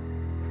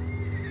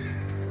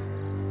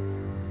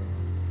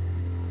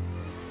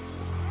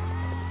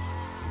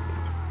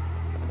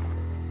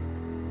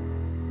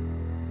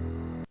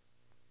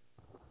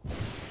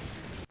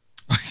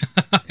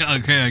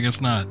 Okay, I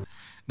guess not.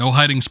 No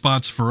hiding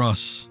spots for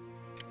us.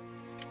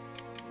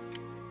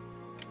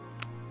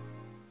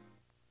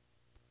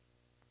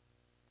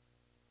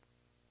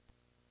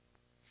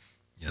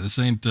 Yeah, this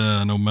ain't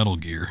no Metal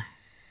Gear.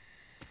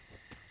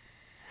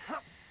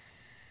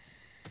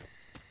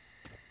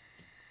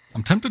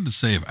 I'm tempted to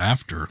save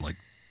after, like,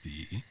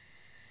 the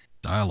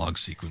dialogue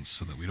sequence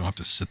so that we don't have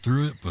to sit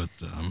through it, but,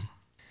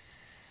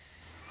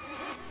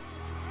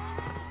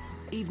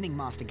 Evening,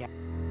 Master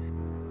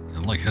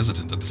I'm, like,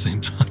 hesitant at the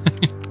same time.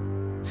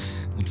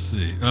 Let's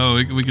see.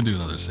 Oh, we can do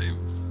another save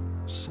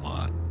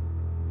slot.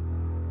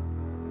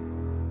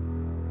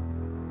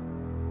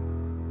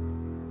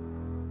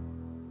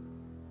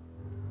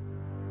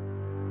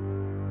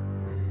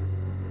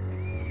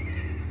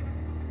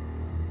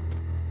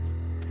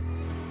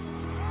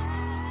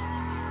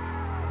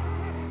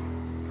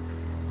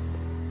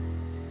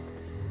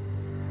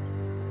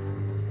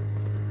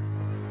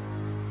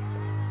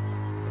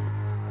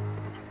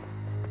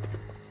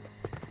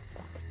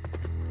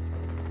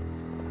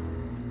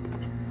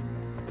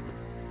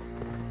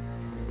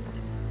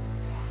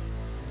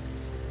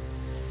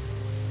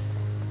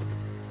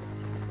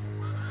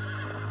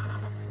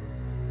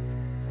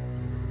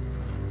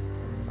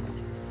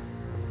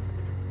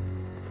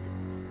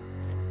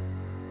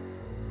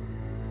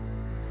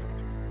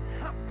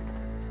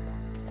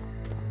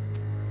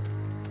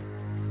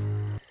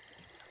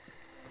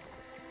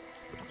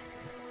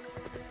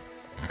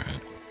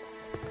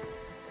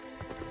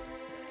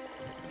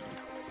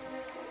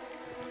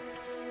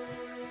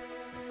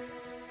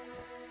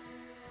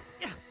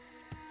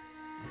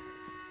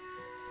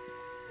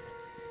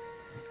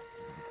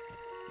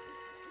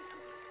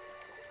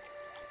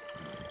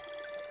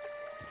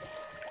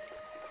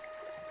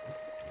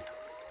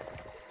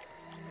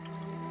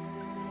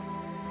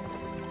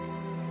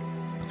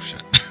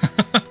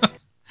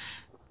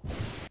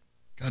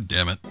 God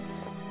damn it.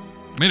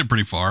 Made it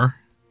pretty far.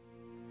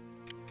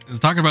 It's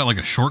talking about like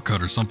a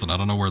shortcut or something. I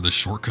don't know where this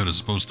shortcut is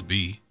supposed to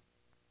be.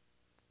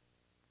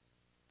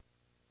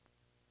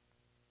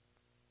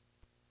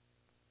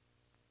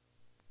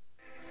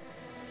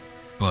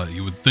 But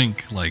you would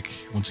think, like,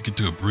 once you get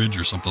to a bridge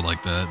or something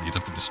like that, you'd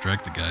have to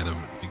distract the guy to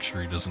make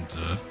sure he doesn't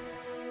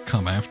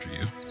come after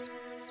you.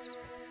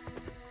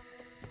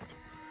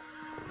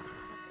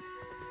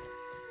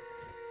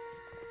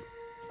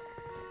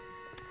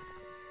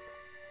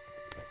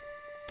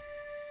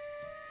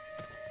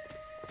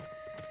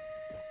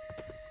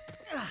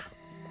 I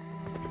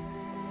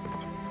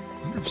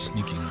wonder if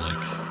sneaking,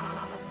 like,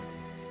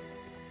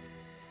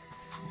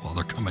 while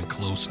they're coming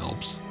close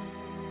helps.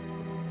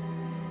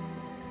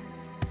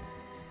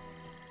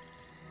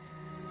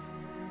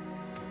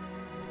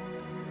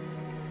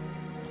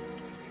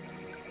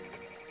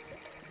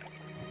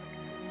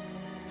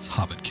 This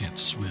hobbit can't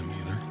swim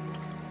either.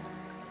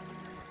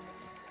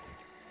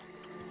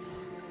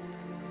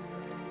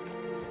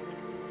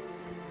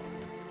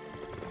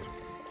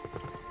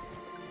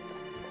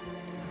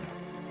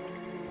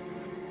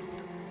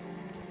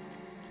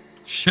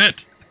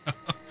 Shit!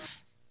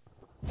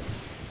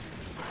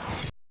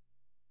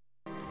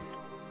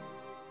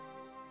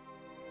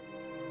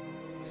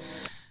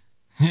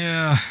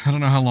 Yeah, I don't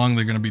know how long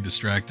they're going to be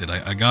distracted.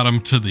 I got them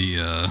to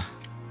the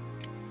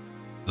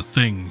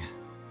thing.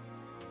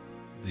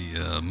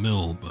 The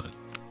mill, but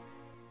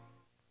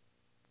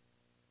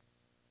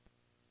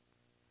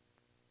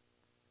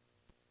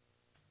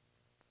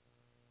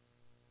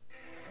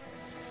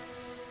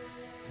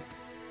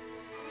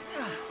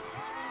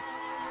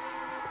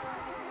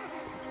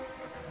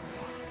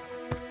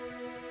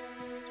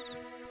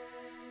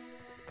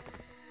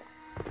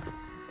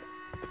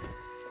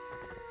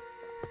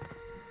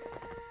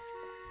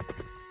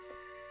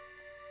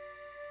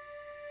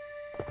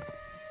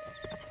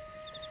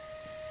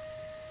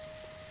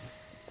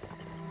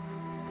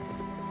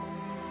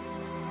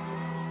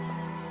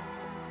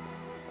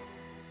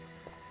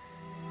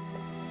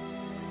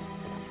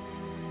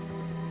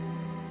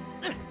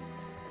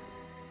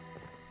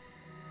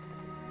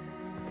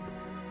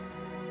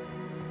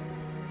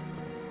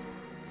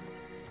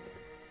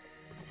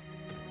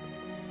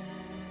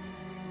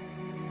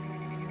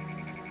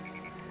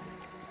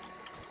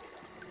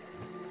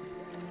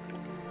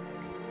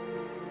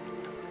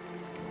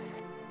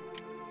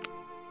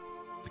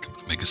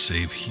make a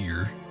save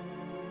here.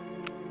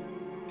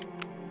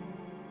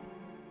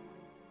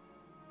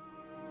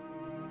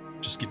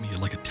 Just get me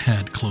like a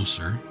tad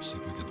closer. See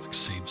if we could like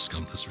save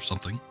scum this or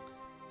something.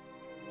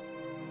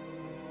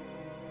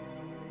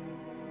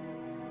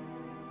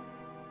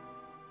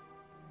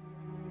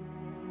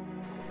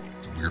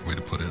 It's a weird way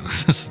to put it. I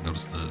just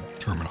noticed the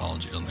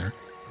terminology on there.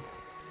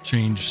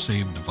 Change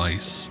save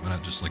device. Why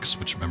not just like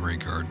switch memory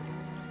card?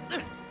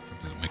 That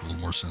would make a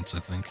little more sense, I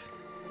think.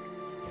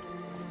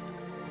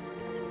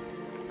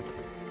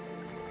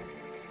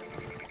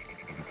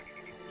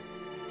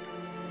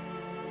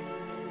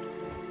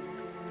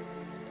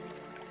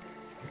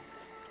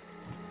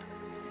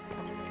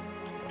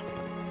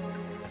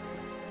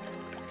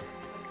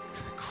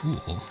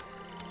 Cool.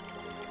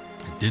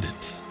 I did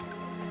it.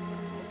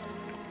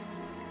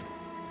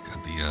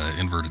 God, the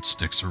inverted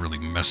sticks are really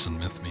messing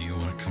with me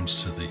when it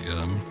comes to the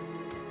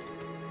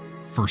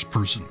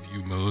first-person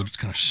view mode. It's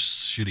kind of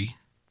shitty.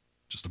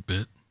 Just a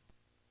bit.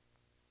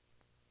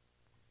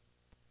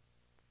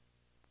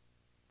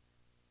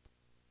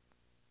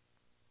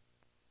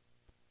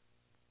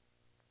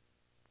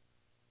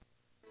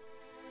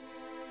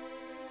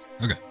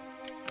 Okay.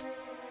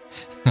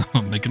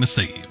 I'm making a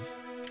save.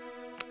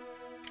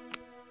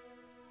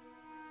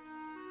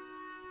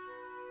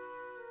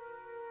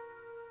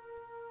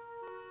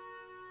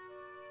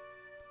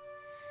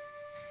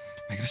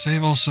 Making a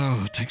save also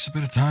takes a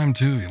bit of time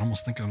too. You'd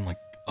almost think I'm like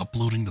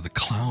uploading to the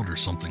cloud or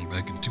something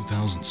back in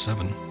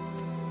 2007.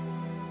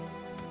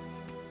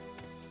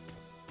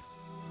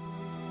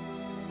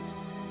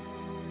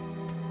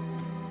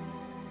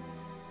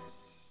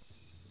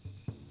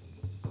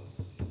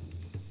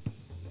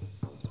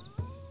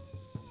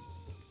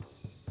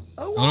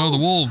 Oh no, the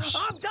wolves!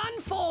 I'm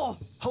done for!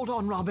 Hold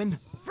on, Robin.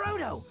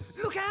 Frodo,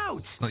 look out!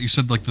 I thought you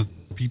said like the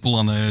people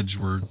on the edge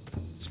were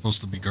supposed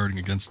to be guarding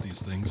against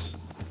these things.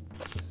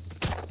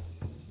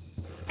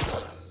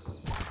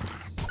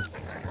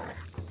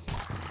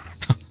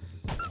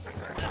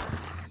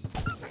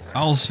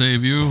 I'll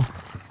save you.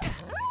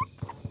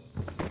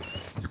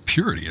 Your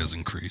purity has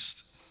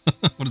increased.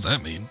 What does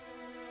that mean?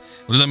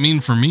 What does that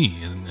mean for me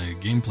in a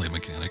gameplay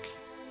mechanic?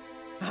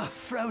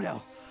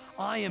 Frodo,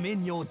 I am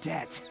in your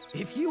debt.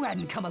 If you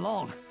hadn't come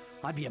along,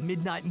 I'd be a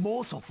midnight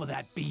morsel for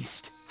that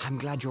beast. I'm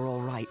glad you're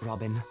all right,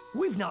 Robin.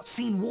 We've not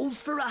seen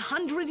wolves for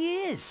 100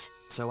 years.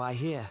 So I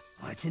hear.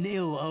 It's an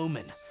ill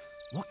omen.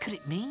 What could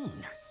it mean?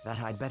 That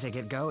I'd better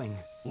get going.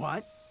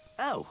 What?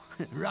 Oh,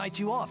 right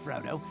you are,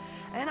 Frodo.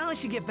 And I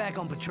should get back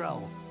on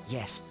patrol.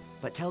 Yes,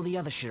 but tell the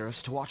other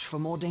sheriffs to watch for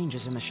more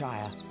dangers in the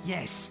Shire.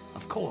 Yes,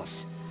 of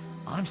course.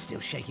 I'm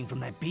still shaking from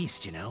that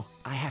beast, you know.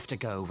 I have to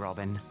go,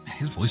 Robin.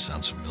 His voice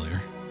sounds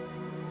familiar.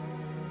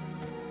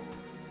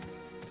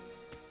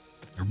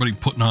 everybody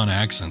putting on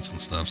accents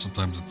and stuff.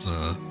 Sometimes it's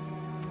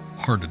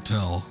hard to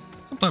tell.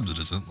 Sometimes it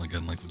isn't.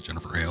 Again, like with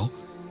Jennifer Hale,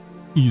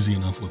 easy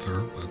enough with her.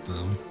 But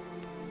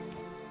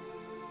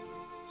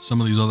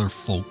some of these other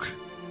folk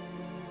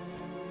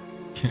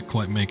can't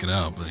quite make it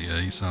out. But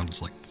yeah, he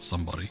sounds like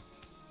somebody.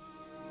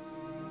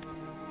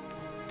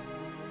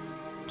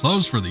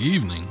 Closed for the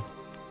evening.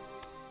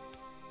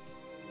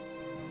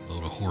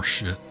 Load of horse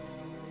shit.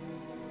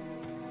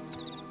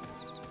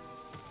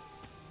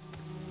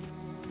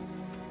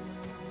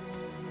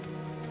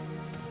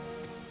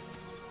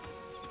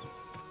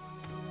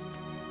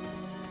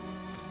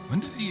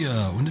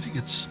 When did he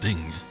get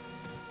Sting?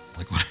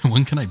 Like,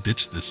 when can I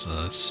ditch this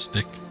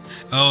stick?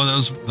 Oh,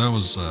 that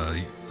was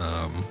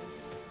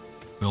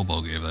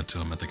Bilbo gave that to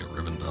him, I think, at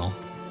Rivendell.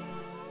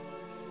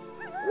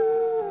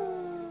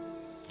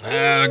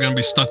 They're gonna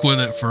be stuck with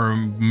it for a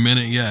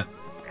minute yet.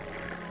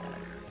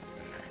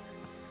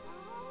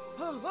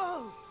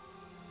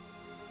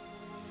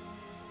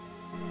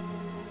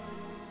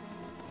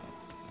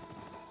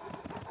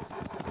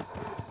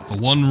 The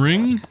One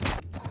Ring?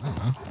 I don't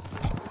know.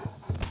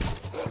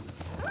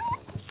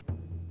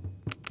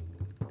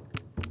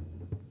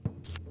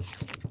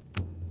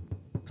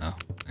 Oh,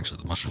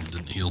 actually the mushroom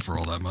didn't heal for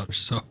all that much,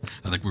 so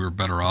I think we were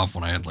better off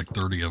when I had like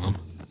 30 of them.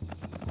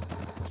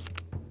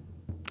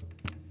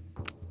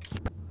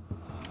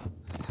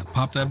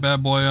 Pop that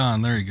bad boy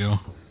on, there you go.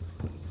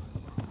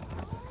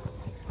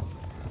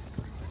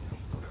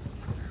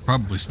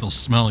 Probably still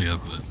smell you,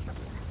 but...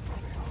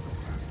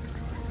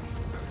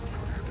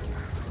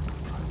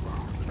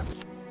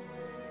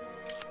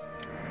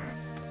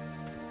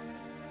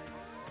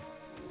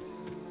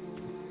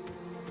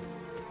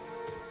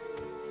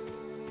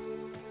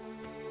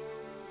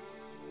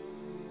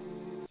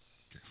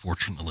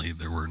 Fortunately,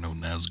 there were no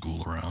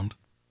Nazgul around.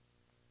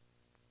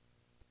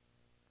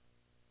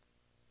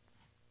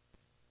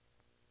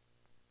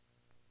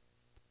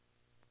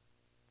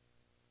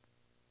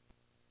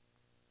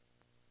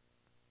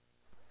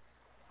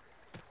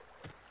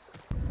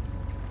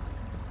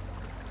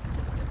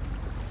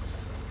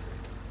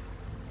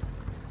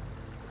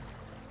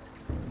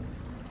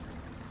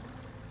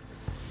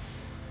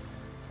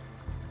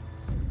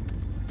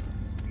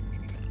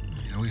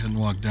 Yeah, we hadn't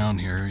walked down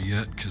here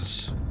yet,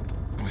 because...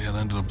 we had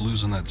ended up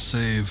losing that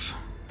save.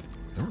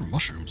 There were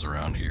mushrooms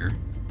around here.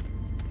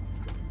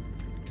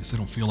 Guess they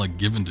don't feel like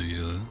giving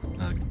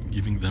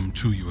them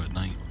to you at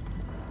night.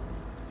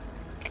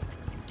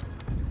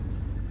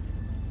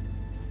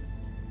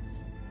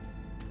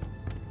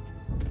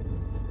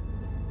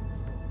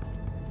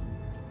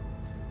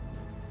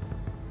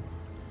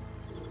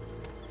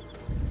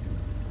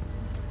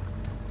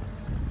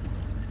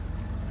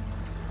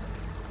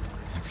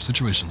 And for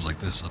situations like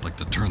this, I'd like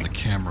to turn the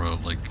camera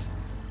like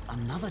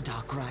another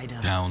Dark Rider.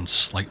 Down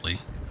slightly.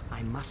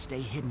 I must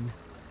stay hidden.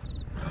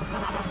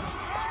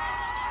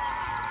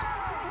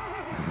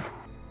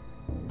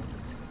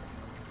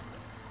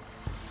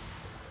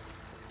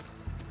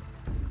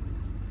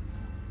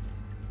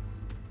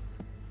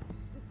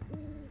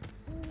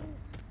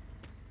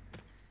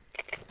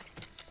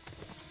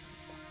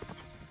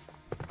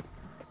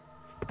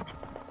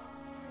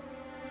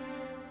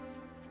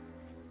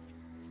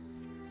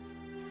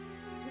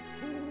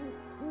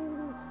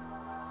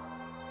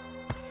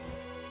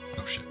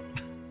 Oh shit.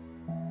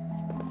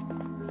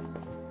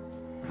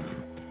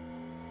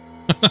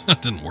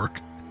 Didn't work.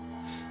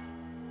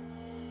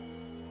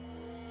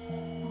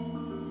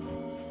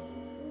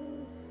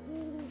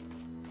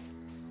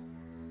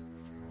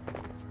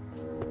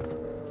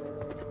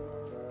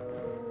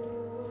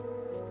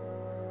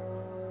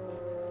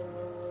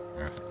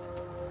 Alright.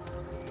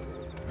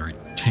 Very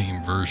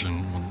tame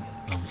version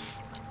of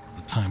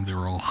the time they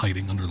were all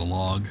hiding under the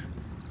log.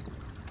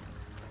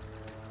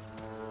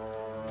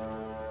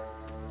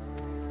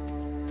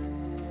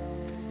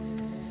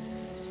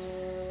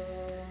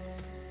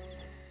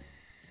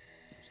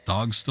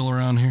 Dogs still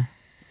around here?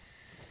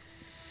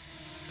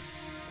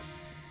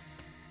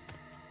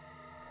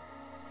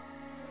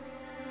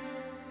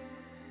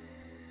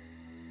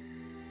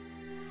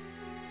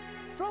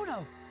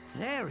 Frodo!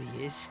 There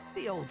he is,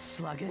 the old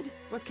sluggard.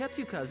 What kept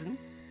you, cousin?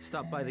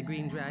 Stop by the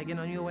Green Dragon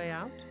on your way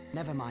out?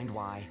 Never mind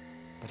why,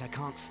 but I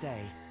can't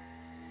stay.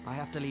 I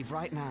have to leave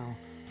right now.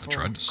 I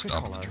tried to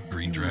stop the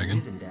Green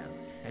Dragon. Rivendell,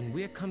 and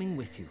we're coming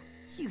with you.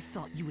 You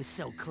thought you were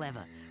so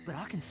clever, but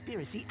our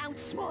conspiracy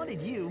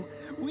outsmarted you.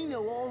 We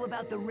know all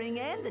about the Ring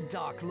and the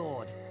Dark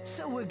Lord.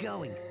 So we're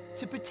going,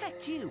 to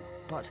protect you.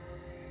 But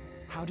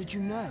how did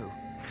you know?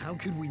 How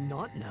could we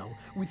not know,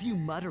 with you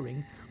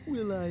muttering,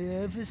 "Will I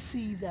ever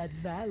see that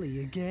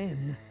valley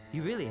again?"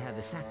 You really have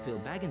the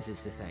Sackville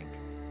Bagginses to thank.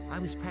 I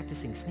was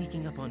practicing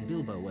sneaking up on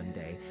Bilbo one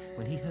day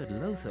when he heard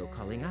Lotho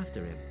calling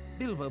after him.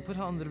 Bilbo put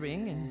on the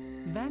ring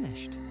and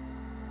vanished.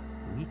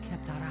 We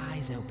kept our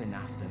eyes open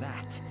after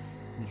that.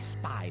 We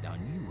spied on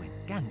you and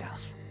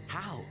Gandalf.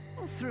 How?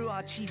 Well, through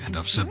our chief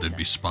Gandalf said there'd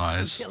be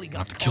spies. I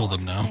have to kill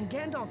them now. And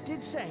Gandalf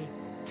did say,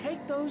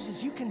 take those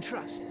as you can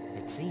trust.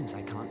 It seems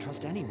I can't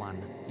trust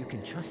anyone. You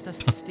can trust us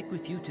to stick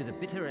with you to the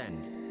bitter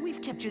end.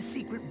 We've kept your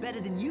secret better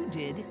than you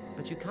did.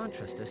 But you can't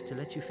trust us to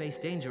let you face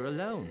danger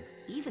alone.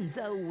 Even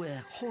though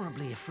we're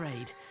horribly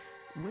afraid,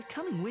 we're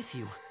coming with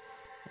you.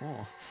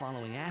 Or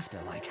following after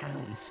like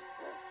hounds.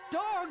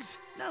 Dogs!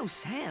 No,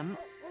 Sam.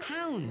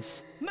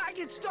 Hounds.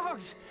 Maggots,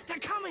 dogs! They're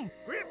coming!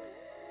 Grip!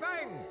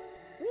 Fang!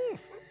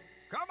 Wolf!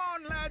 Come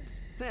on, lads!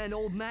 An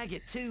old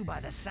maggot, too, by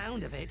the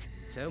sound of it.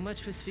 So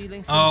much for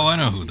stealing. Oh, I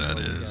know who that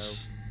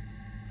is.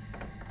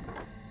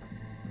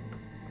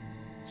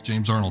 It's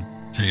James Arnold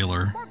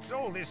Taylor. What's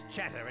all this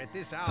chatter at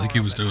this hour? I think he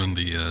was doing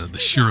the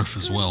sheriff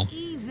as well. Good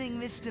evening,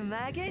 Mr.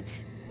 Maggot.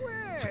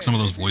 It's like some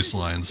of those voice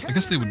lines. I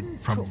guess they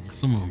would probably,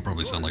 some of them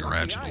probably sound like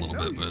Ratchet a little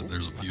bit, but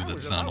there's a few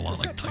that sound a lot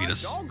like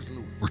Titus.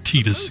 Or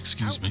Titus,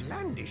 excuse me.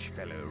 Outlandish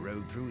fellow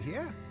rode through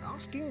here,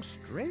 asking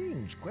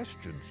strange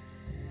questions.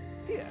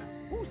 Here,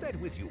 who's that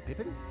with you,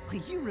 Pippin?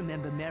 You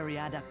remember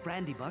Meriadoc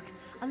Brandybuck?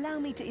 Allow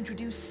me to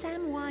introduce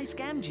Samwise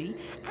Gamgee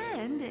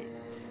and...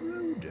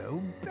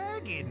 Frodo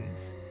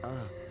Baggins.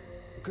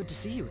 Good to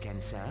see you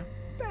again, sir.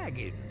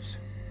 Baggins.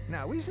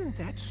 Now, isn't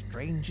that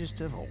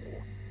strangest of all?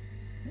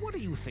 What do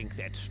you think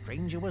that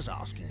stranger was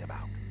asking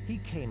about? He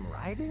came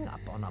riding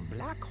up on a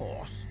black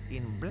horse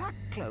in black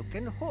cloak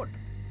and hood,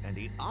 and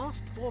he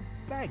asked for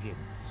Baggins.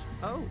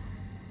 Oh,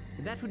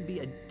 that would be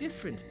a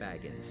different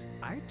Baggins.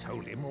 I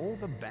told him all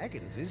the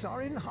Bagginses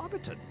are in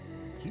Hobbiton.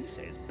 He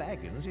says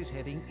Baggins is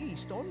heading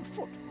east on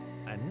foot,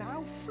 and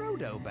now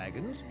Frodo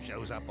Baggins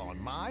shows up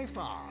on my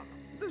farm.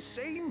 The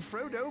same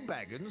Frodo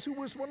Baggins who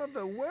was one of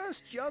the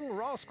worst young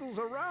rascals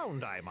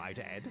around, I might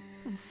add.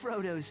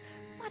 Frodo's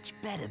much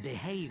better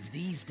behaved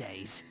these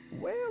days.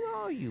 Where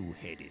are you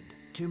headed?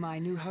 To my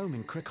new home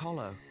in Crick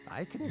Hollow.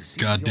 I can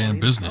see goddamn you're in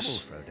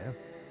business. trouble, Frodo.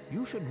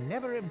 You should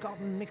never have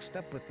gotten mixed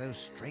up with those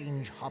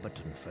strange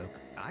Hobbiton folk.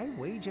 I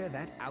wager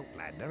that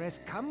outlander has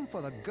come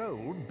for the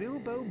gold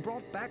Bilbo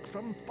brought back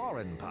from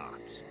foreign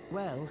parts.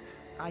 Well,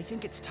 I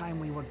think it's time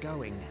we were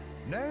going.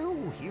 No,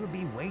 he'll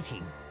be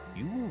waiting.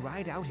 You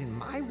ride out in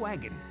my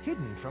wagon,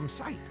 hidden from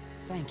sight.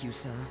 Thank you,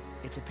 sir.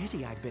 It's a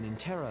pity I've been in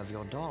terror of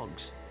your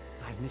dogs.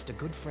 I've missed a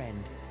good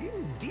friend.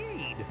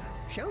 Indeed.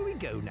 Shall we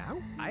go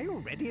now? I'll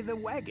ready the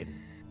wagon.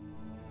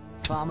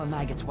 Farmer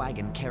Maggot's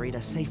wagon carried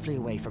us safely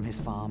away from his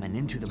farm and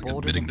into the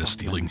borders admitting to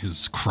stealing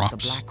his crops.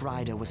 The Black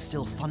Rider was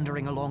still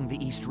thundering along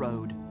the East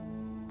Road.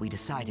 We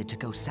decided to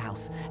go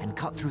south and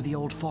cut through the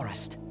Old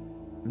Forest.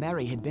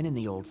 Merry had been in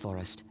the Old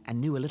Forest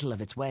and knew a little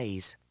of its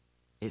ways.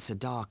 It's a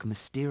dark,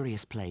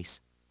 mysterious place,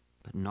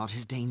 but not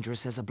as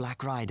dangerous as a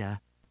Black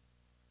Rider.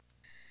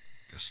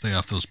 Gotta stay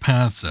off those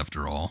paths,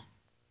 after all.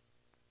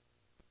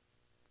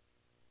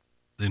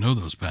 They know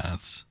those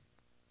paths.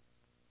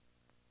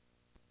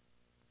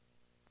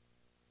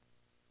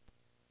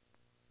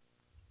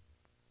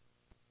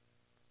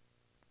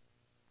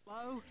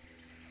 Hello?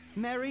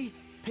 Merry?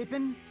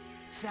 Pippin?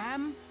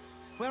 Sam?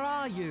 Where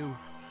are you?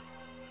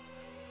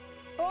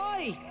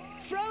 Oi!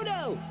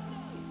 Frodo!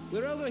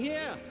 We're over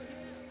here.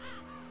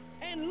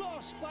 And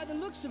lost by the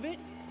looks of it.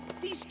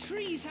 These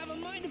trees have a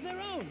mind of their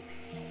own.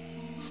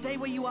 Stay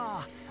where you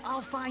are.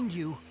 I'll find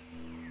you.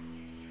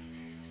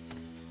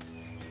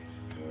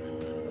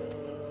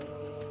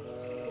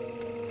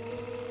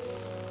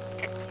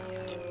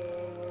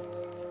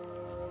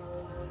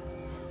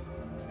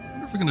 I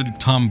wonder if they're gonna do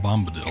Tom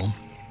Bombadil.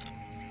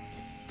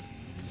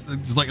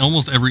 It's like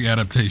almost every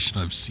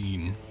adaptation I've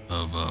seen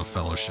of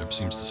Fellowship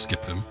seems to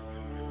skip him.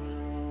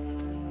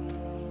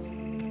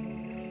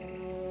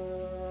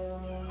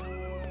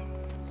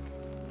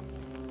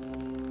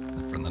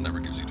 That friend that never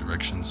gives you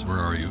directions. Where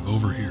are you?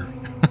 Over here.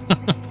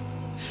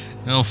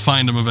 I'll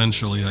find him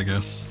eventually, I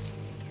guess.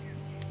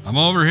 I'm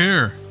over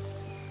here.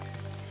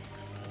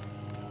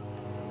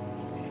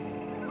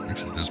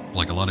 Actually, there's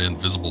like a lot of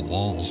invisible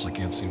walls. I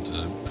can't seem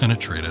to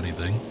penetrate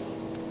anything.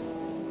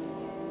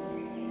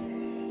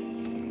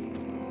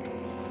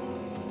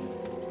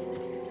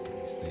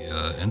 It's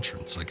the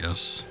entrance, I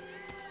guess.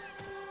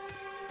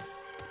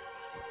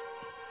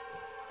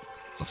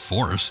 The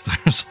forest.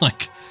 There's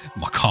like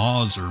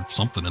macaws or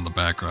something in the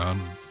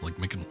background. It's like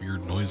making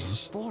weird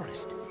noises.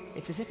 Forest.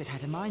 It's as if it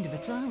had a mind of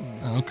its own.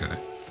 Oh, okay.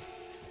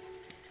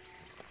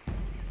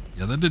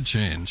 Yeah, that did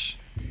change.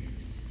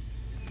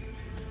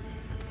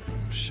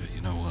 Oh shit,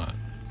 you know what?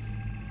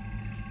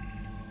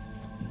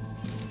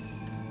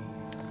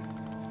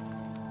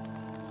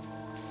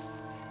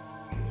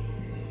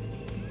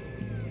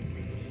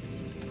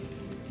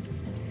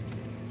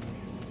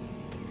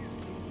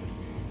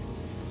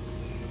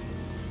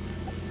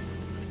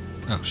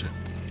 Oh shit.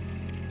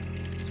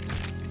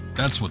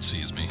 That's what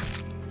sees me.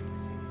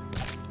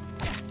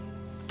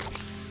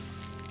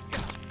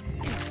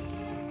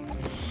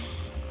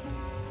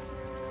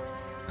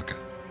 Okay.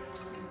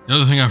 The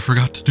other thing I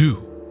forgot to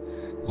do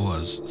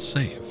was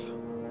save.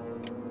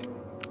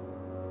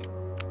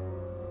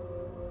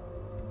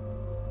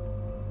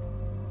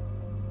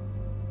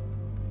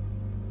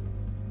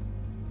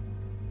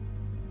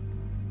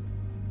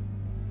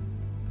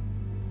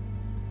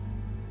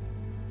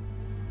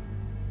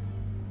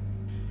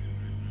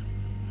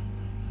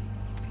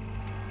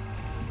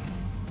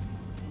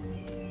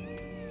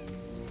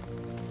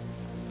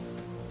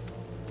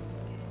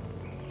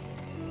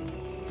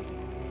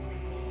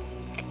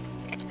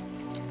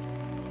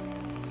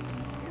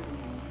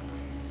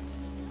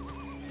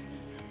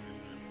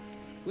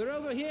 We're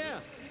over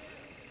here.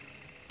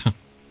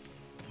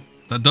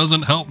 That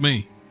doesn't help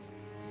me.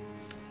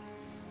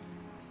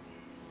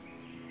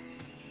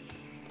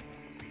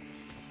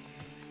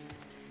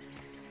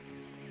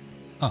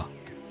 Ah.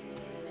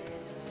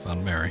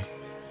 Found Mary.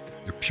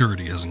 Your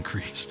purity has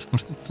increased.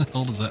 What the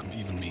hell does that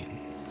even mean?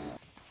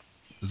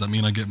 Does that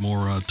mean I get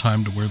more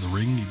time to wear the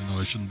ring, even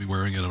though I shouldn't be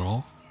wearing it at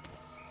all?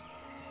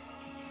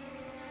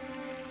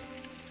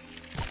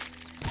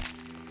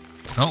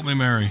 Help me,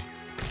 Mary.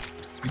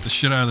 Beat the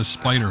shit out of this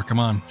spider. Come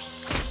on.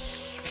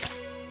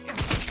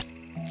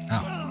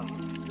 Ow.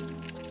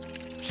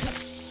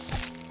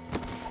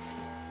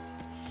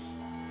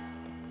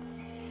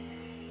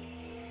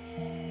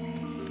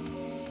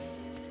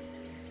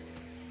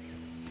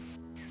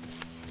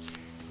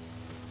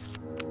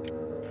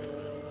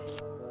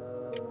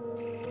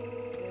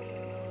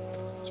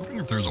 I was wondering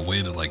if there's a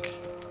way to, like,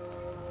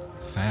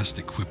 fast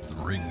equip the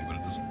ring, but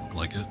it doesn't look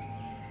like it.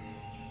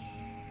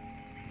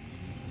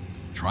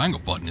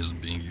 Triangle button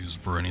isn't being used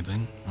for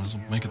anything. Might as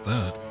well make it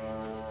that.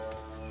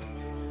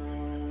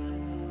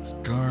 There's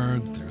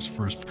guard, there's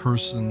first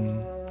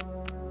person,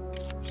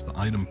 there's the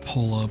item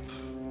pull up,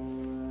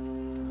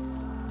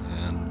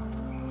 and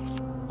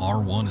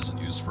R1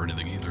 isn't used for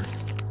anything either.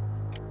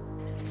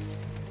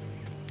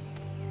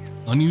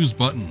 Unused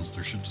buttons,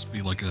 there should just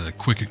be like a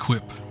quick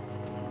equip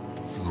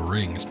for the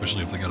ring,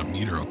 especially if they got a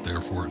meter up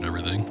there for it and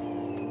everything.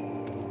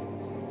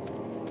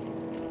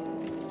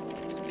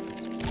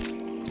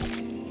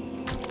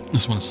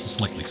 This one is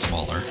slightly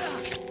smaller.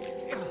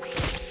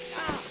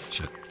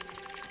 Shit.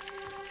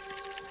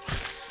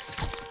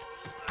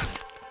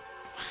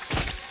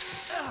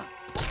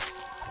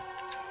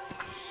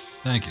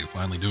 Thank you,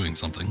 finally doing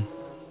something.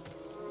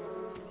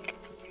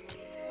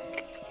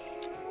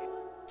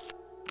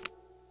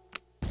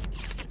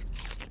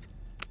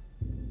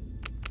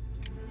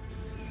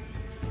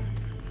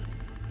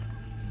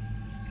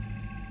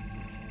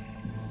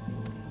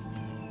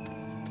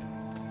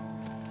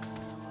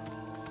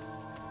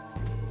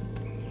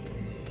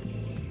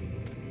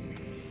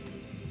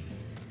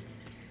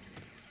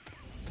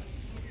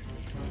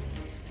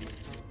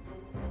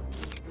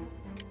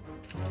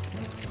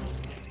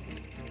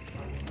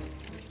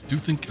 I do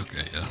think,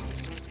 okay, yeah.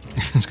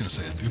 I was gonna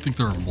say, I do think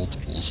there are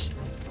multiples.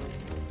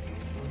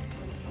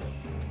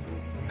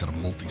 Got a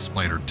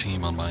multi-spider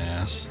team on my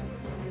ass.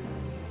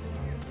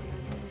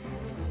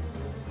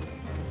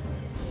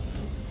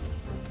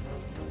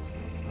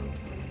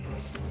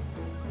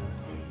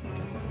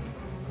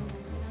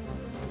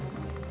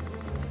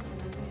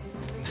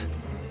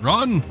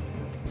 Run!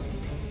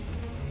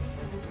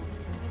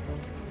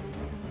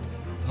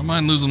 I don't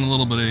mind losing a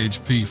little bit of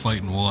HP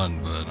fighting one,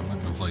 but I'm not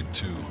gonna fight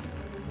two.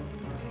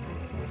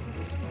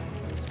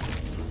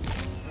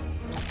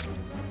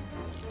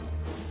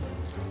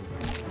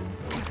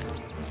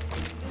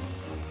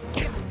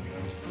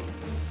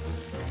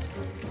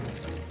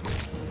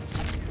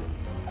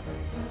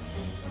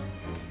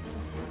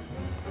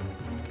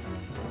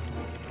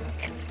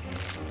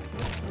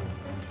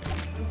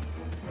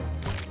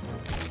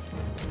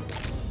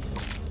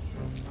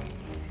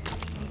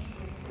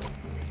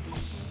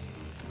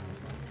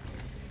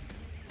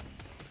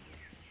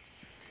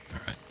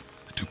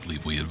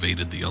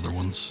 The other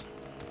ones.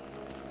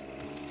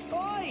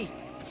 Oi!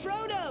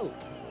 Frodo!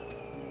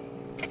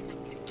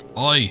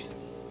 Oi!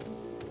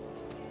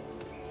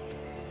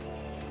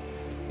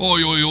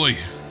 Oi, oi, oi.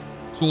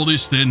 What's all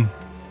this then?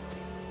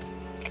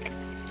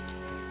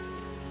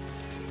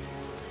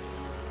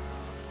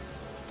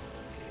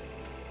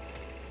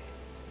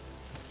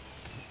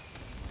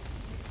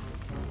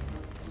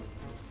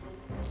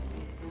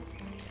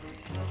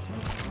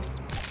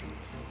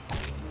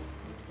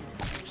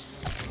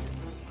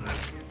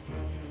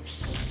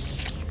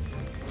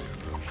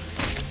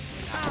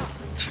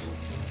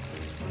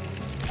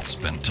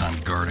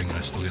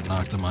 I still get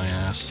knocked in my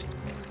ass.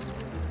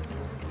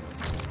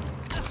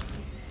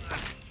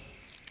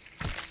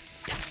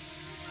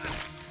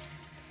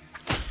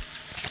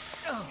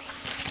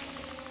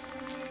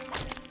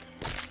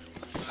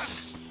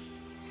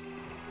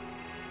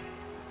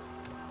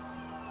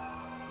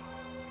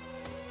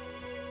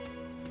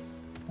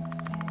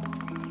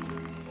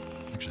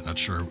 Actually, not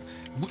sure.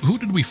 Who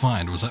did we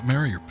find? Was that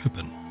Mary or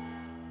Pippin?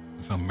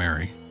 We found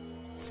Mary.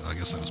 So I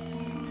guess that was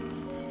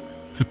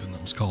Pippin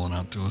that was calling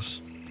out to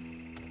us.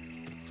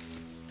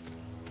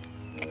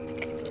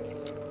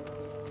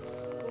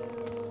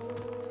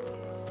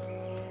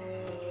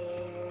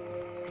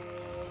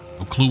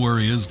 No clue where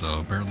he is, though.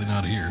 Apparently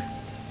not here.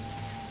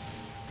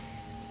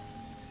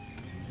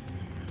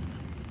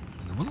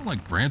 And there wasn't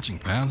like branching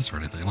paths or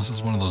anything, unless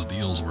it's one of those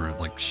deals where it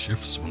like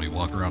shifts when we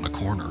walk around a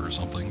corner or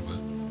something.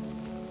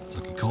 But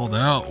so he called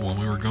out when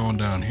we were going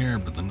down here,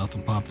 but then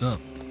nothing popped up.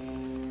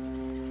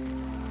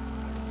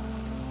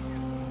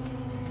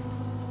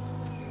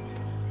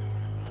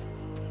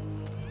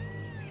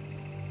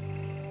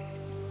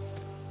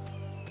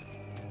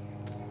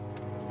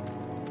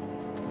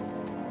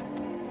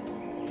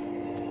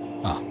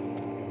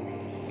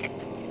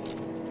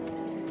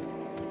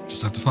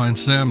 Have to find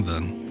Sam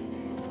then.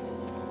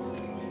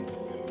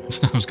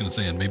 I was going to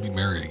say, and maybe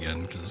marry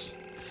again, because,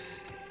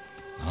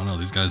 I don't know,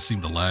 these guys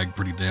seem to lag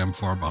pretty damn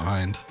far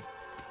behind.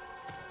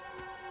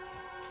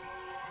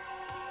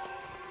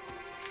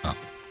 Oh. I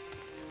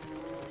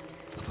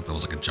thought that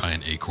was like a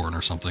giant acorn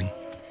or something.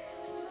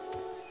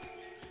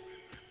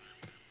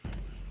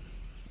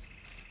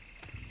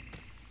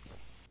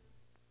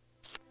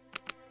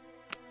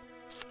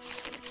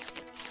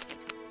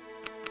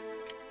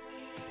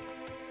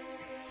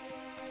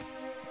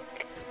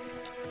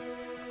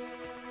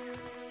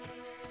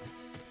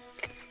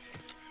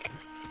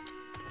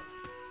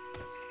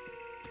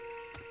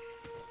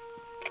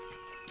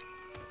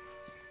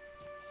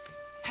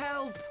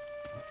 Help!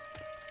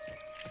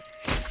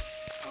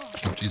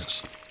 Oh,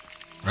 Jesus.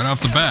 Right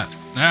off the bat.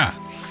 Ah.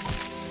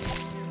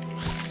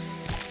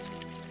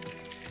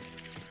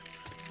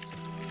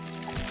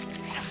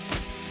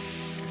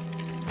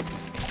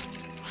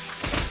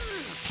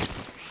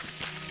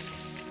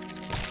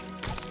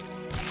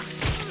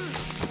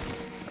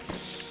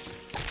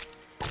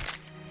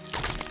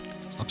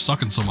 Stop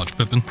sucking so much,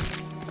 Pippin.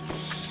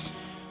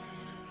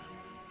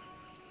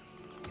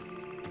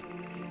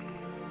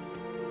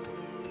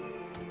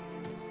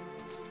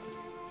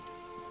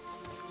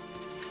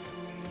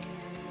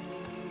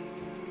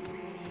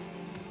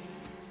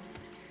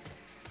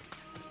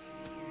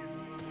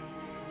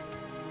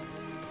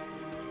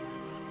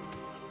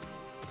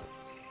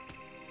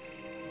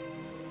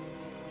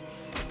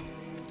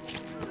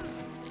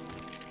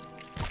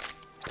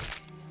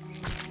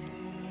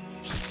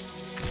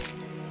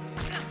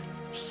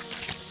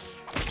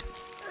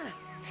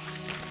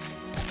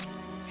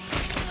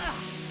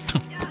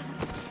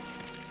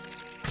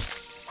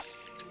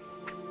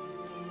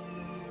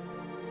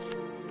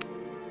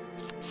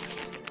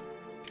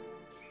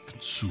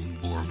 Consume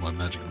more of my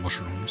magic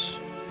mushrooms.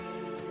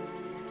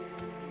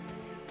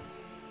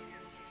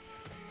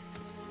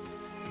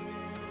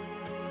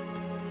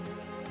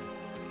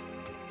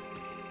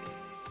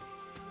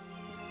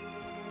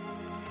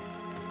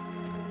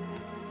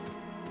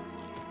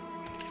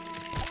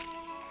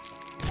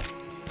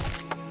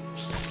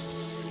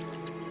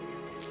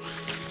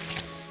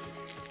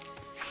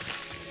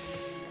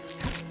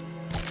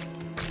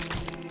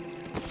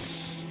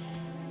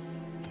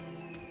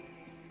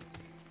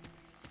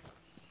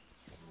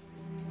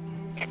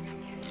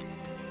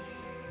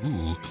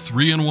 Ooh,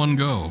 3 in one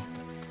go.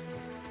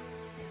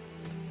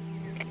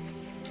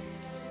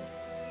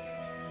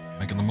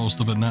 Making the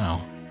most of it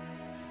now.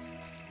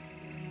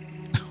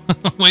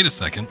 Wait a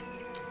second.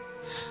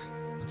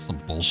 That's some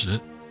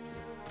bullshit.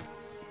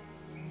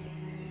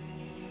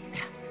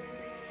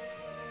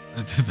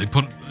 They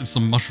put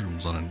some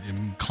mushrooms on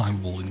an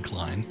unclimbable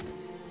incline.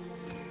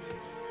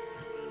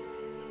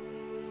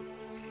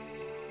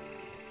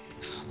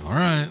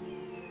 Alright.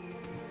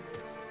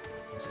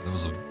 So that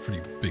was a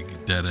pretty big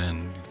dead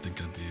end. You'd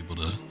think I'd be able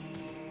to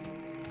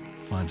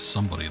find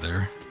somebody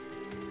there.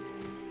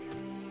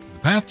 Did the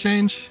path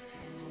change?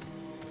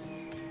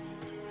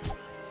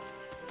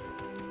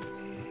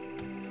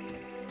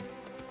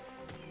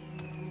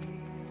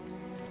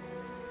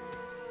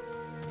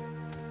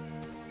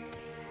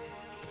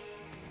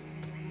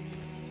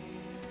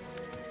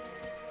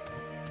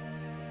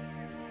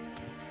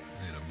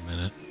 Wait a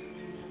minute.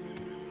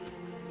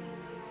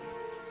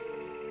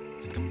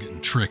 I think I'm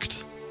getting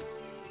tricked.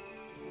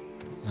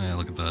 Yeah,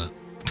 look at that.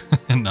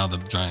 And now the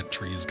giant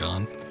tree's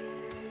gone.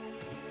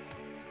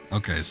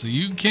 Okay, so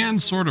you can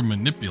sort of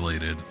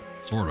manipulate it.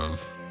 Sort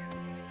of.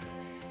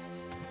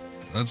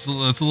 That's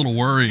a little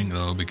worrying,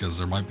 though, because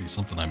there might be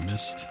something I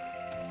missed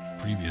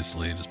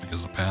previously, just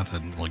because the path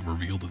hadn't, like,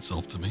 revealed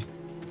itself to me.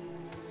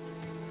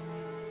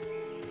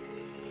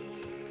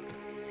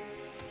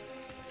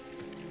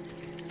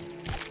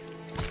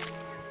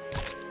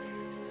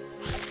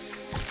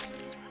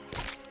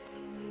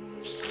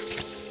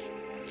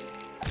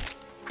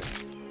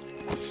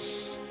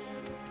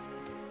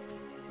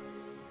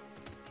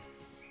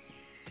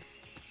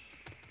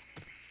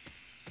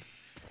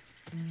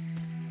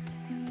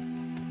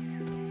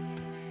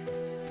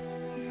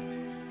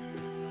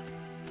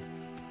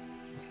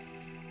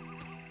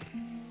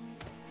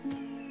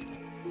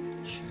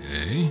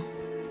 Okay.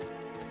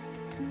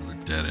 Another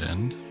dead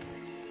end.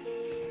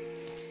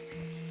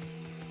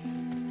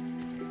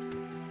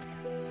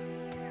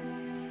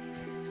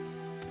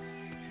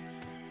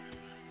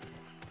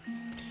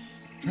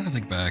 Trying to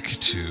think back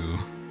to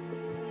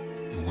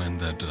when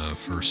that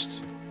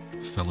first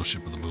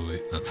Fellowship of the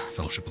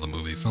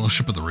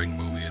Ring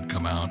movie had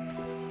come out.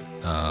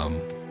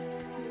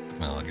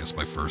 Well, I guess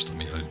by first, I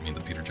mean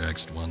the Peter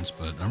Jackson ones,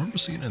 but I remember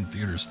seeing it in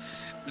theaters.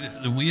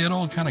 We had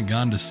all kind of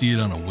gone to see it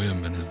on a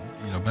whim, and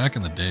you know, back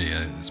in the day,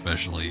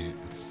 especially,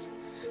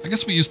 I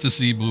guess we used to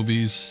see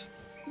movies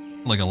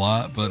like a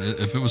lot, but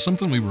if it was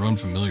something we were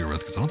unfamiliar with,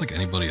 because I don't think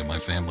anybody in my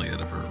family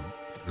had ever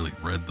really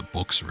read the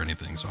books or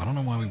anything, so I don't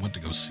know why we went to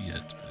go see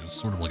it. It was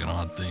sort of like an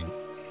odd thing.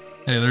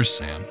 Hey, there's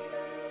Sam.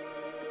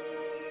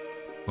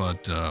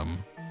 But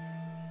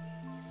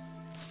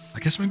I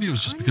guess maybe it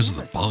was just because of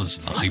the buzz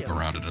and the hype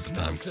around it at the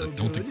time, because I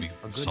don't think we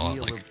saw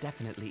it like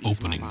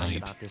opening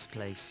night. This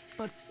place.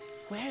 But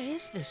Where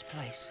is this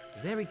place?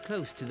 Very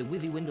close to the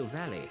Withywindle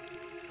Valley,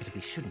 but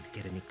we shouldn't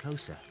get any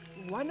closer.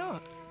 Why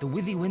not? The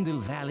Withywindle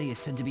Valley is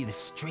said to be the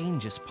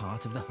strangest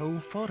part of the whole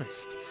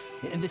forest,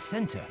 the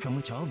center from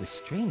which all the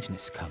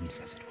strangeness comes,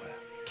 as it were.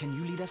 Can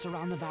you lead us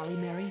around the valley,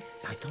 Mary?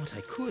 I thought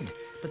I could,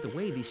 but the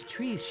way these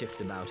trees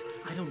shift about,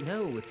 I don't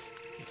know.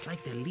 It's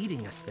like they're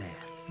leading us there.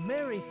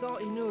 Mary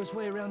thought he knew his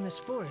way around this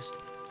forest,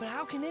 but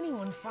how can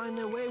anyone find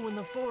their way when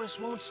the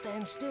forest won't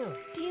stand still?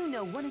 Do you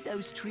know one of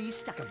those trees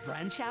stuck a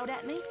branch out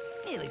at me?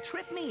 Nearly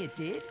tripped me, it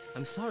did.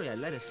 I'm sorry I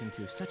led us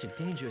into such a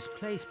dangerous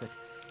place, but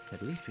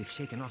at least we've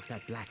shaken off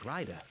that Black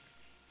Rider.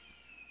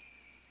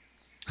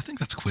 I think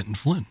that's Quentin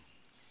Flynn.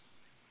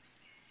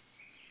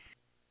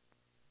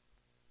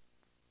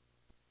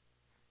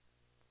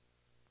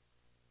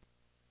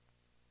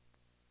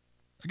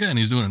 Again,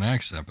 he's doing an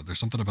accent, but there's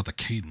something about the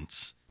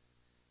cadence.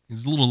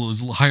 He's a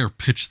little higher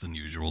pitched than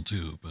usual,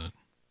 too, but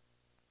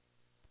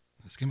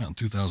this came out in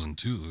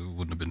 2002. It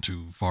wouldn't have been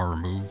too far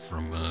removed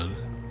from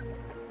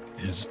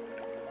his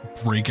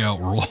breakout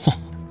role.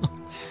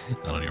 I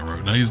don't even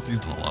remember. No, he's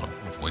done a lot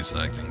of voice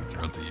acting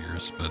throughout the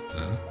years, but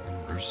I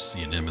remember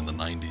seeing him in the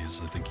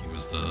 90s. I think he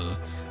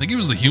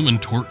was the Human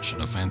Torch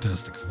in a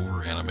Fantastic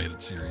Four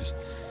animated series.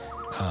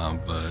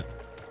 But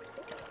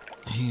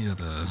he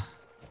had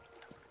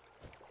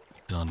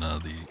done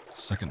the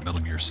second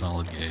Metal Gear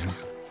Solid game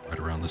right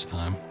around this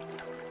time.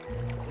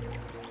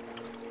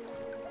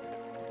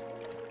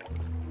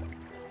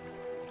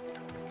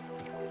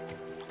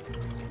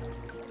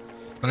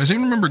 But I seem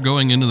to remember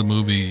going into the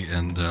movie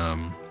and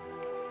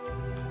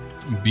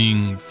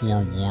being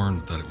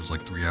forewarned that it was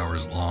like 3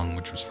 hours long,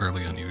 which was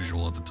fairly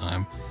unusual at the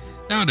time.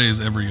 Nowadays,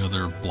 every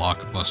other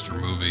blockbuster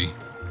movie,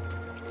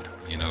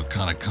 you know,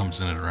 kind of comes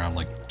in at around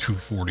like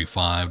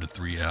 2:45 to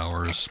 3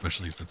 hours,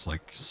 especially if it's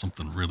like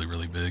something really,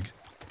 really big.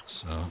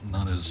 So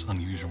not as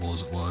unusual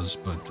as it was,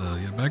 but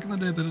yeah, back in the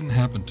day that didn't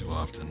happen too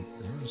often.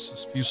 There was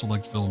just a few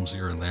select films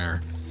here and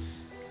there.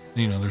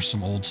 You know, there's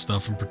some old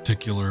stuff in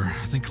particular.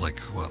 I think like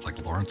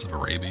Lawrence of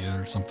Arabia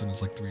or something is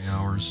like 3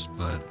 hours.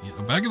 But you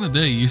know, back in the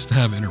day, you used to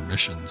have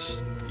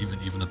intermissions,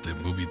 even at the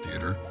movie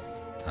theater,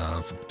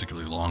 for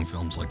particularly long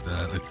films like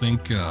that. I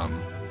think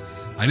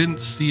I didn't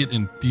see it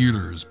in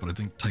theaters, but I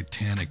think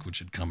Titanic, which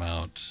had come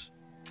out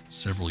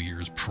several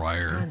years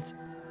prior,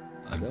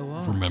 I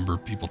remember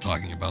people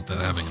talking about that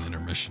having an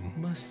intermission.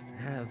 Must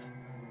have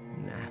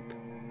nap.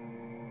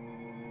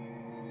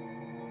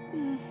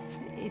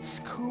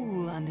 It's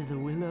cool under the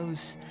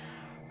willows.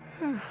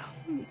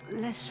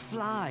 Less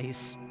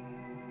flies.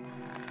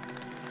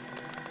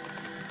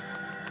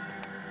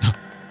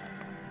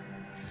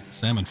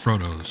 Sam and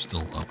Frodo are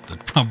still up. They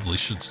probably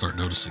should start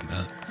noticing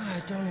that.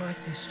 I don't like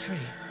this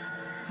tree.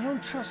 I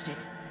don't trust it.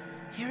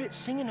 Hear it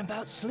singing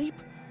about sleep?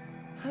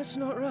 That's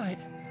not right.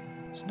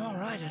 It's not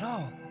right at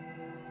all.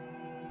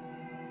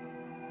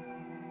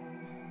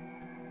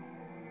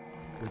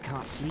 We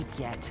can't sleep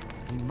yet.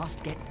 We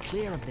must get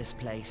clear of this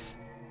place.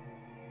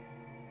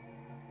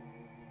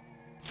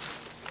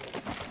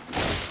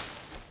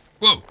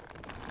 Whoa!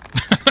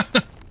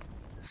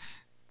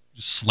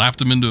 Just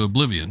slapped him into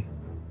oblivion.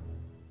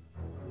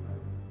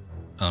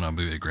 Oh no,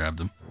 maybe I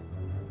grabbed him.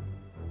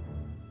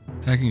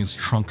 Attacking his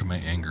trunk may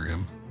anger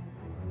him.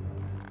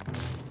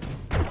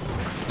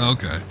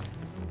 Okay.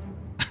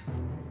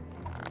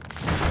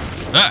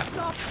 Ah!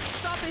 Stop!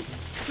 Stop it!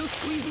 You'll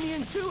squeeze me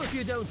in too if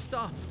you don't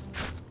stop.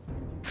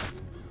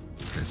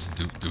 Okay, so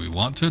do we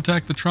want to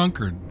attack the trunk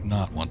or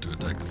not want to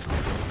attack the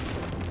trunk?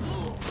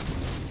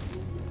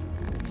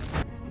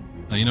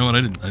 Oh, you know what?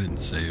 I didn't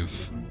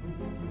save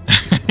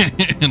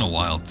in a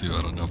while too.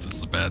 I don't know if this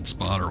is a bad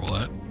spot or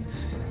what.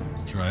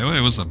 I'll try. Hey,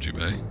 what's up,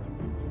 Jubei?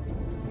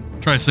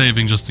 Try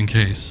saving just in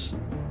case.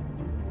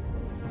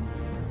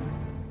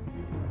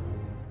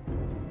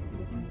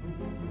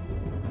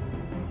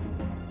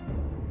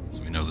 As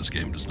we know, this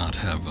game does not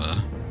have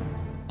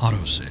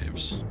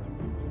autosaves.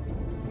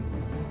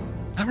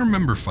 I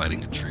remember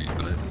fighting a tree,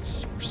 but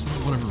for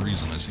whatever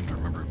reason, I seem to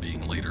remember it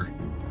being later.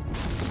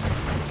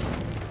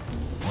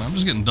 Well, I'm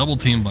just getting double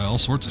teamed by all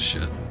sorts of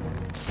shit.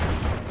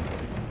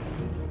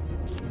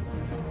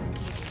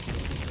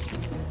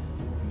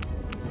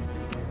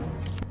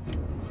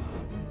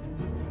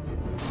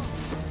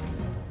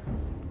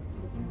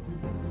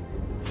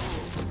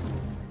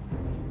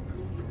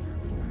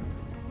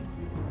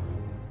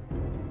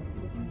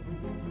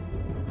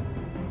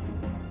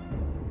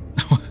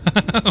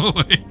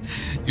 Wait.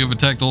 You have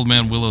attacked Old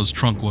Man Willow's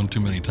trunk one too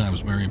many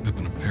times. Merry and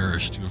Pippin have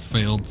perished. You have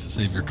failed to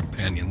save your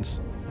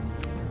companions.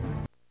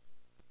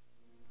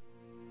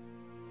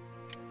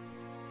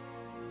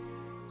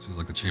 This feels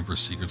like the Chamber of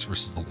Secrets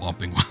versus the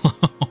Whomping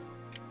Willow.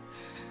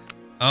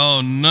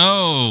 Oh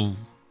no!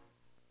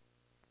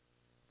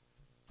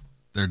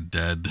 They're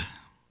dead.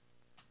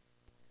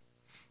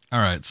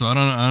 Alright, so I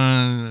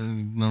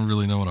don't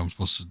really know what I'm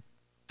supposed to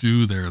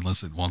do there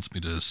unless it wants me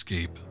to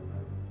escape.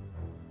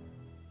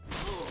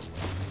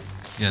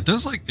 Yeah, it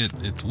does like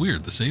it's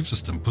weird. The save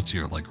system puts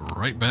you like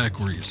right back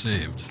where you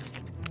saved.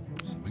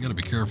 So we gotta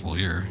be careful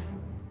here.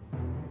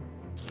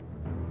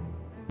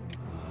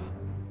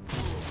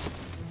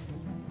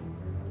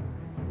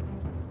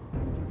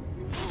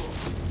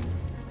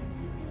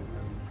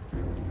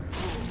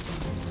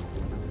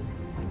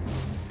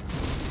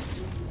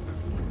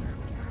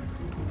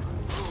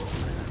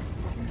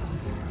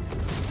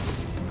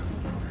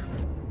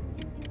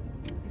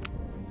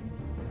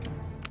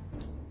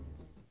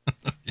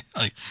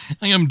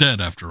 I am dead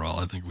after all.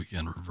 I think we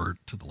can revert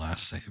to the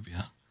last save,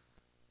 yeah.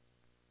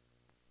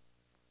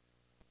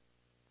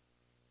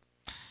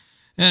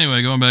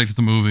 Anyway, going back to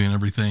the movie and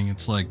everything,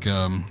 it's like,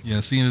 yeah,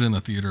 seeing it in the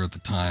theater at the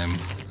time,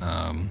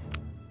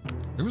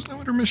 there was no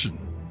intermission.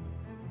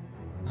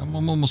 I'm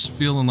almost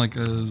feeling like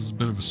it was a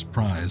bit of a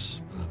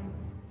surprise, but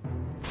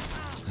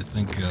I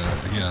think,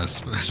 yeah,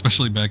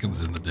 especially back in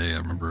the day, I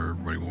remember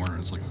everybody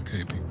warning, it's like,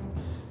 okay,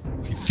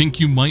 if you think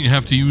you might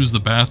have to use the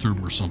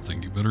bathroom or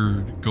something, you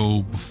better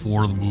go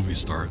before the movie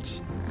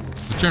starts.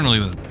 But generally,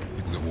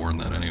 people get warned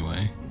that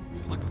anyway. I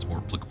feel like that's more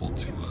applicable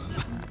to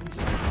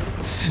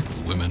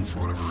women for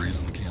whatever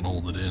reason can't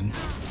hold it in.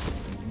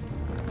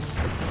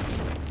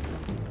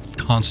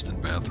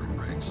 Constant bathroom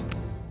breaks.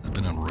 I've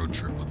been on a road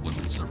trip with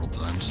women several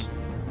times.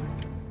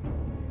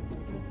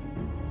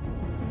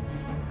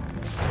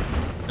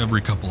 Every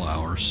couple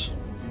hours.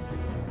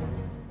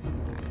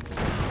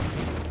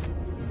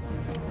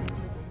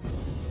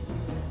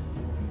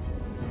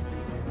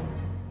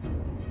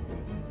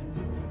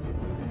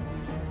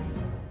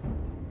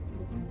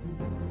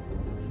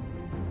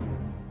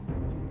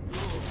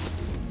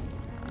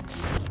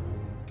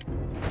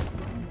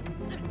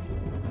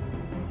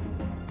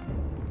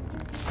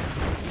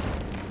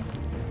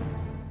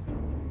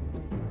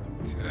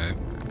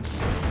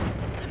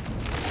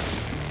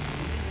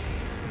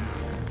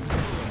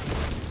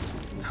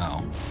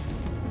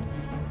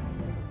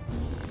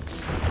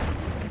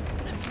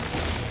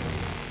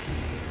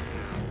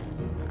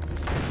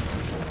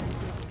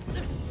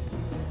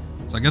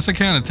 So I guess I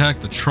can't attack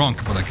the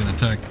trunk, but I can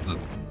attack the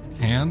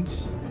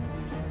hands?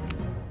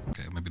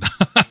 Okay, maybe not.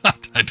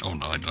 I don't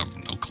know. I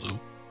have no clue.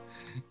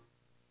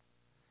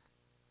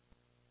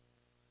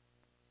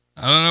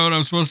 I don't know what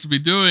I'm supposed to be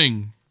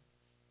doing.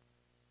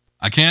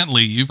 I can't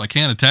leave. I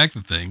can't attack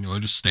the thing. Do I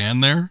just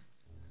stand there?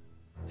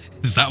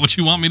 Is that what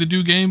you want me to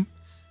do, game?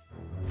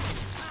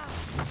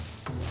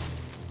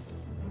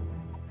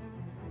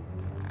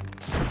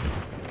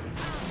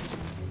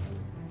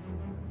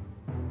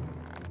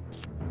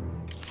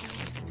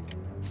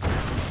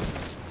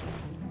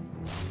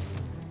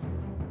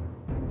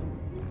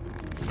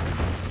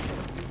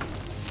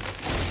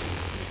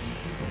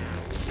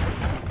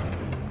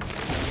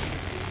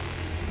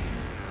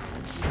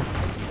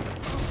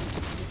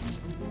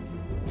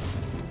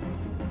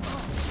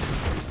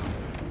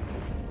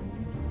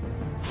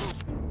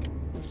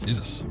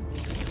 Jesus.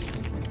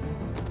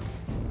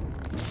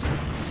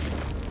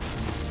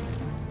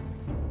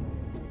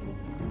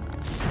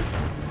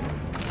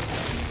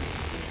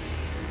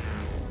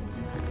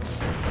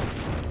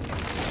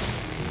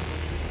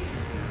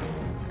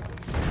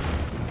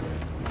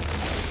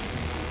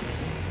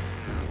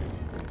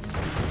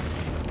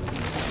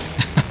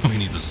 We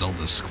need to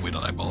Zelda squid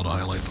eyeball to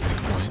highlight the weak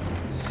point.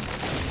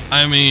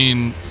 I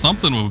mean,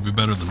 something would be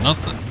better than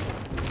nothing.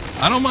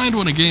 I don't mind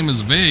when a game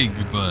is vague,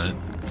 but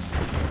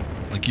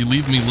like, you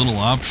leave me little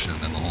option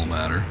in the whole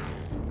matter.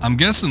 I'm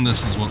guessing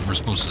this is what we're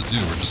supposed to do.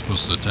 We're just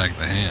supposed to attack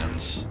the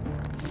hands.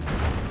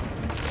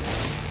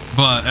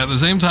 But at the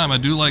same time, I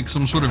do like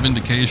some sort of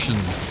indication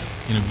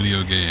in a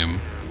video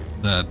game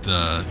that,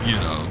 you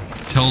know,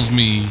 tells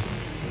me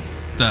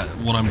that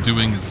what I'm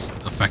doing is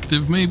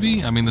effective,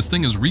 maybe? I mean, this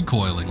thing is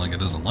recoiling like it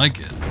doesn't like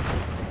it.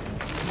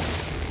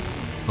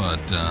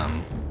 But,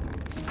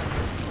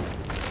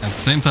 at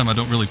the same time, I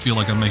don't really feel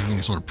like I'm making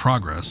any sort of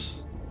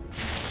progress.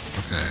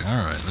 Okay,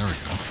 alright, there we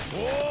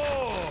go.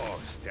 Whoa,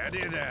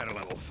 steady there,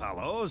 little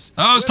fellows.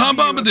 Oh, it's Tom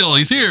Bombadil,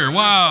 he's here,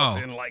 wow!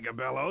 Like a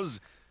bellows.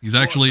 He's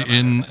actually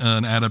in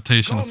an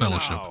adaptation of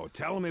Fellowship. Now,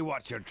 tell me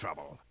what's your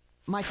trouble.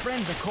 My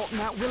friends are caught in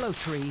that willow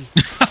tree.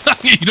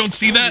 You don't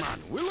see that? Man,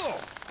 Willow.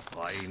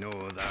 I know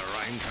the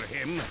rhyme for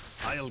him.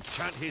 I'll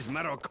chant his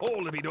marrow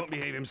cold if he don't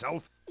behave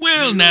himself.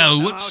 Well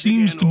now, what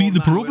seems to be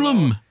the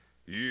problem?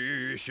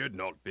 You should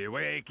not be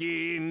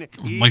waking.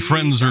 My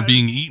friends are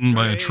being eaten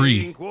by a tree.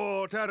 Drink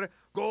water,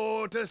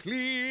 go to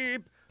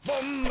sleep.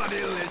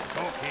 Bombadil is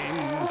talking.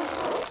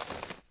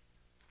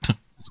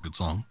 That's a good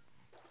song.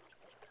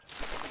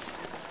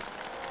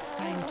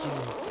 Thank you.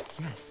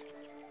 Yes.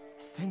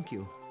 Thank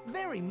you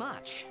very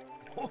much.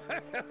 Well,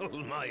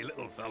 my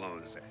little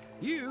fellows,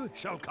 you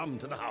shall come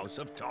to the house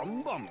of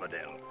Tom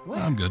Bombadil.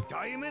 I'm good.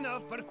 Time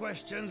enough for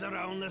questions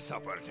around the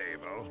supper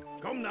table.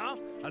 Come now,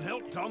 and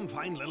help Tom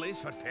find lilies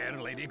for fair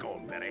Lady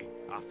Goldberry.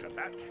 After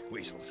that,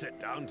 we shall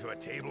sit down to a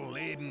table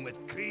laden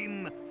with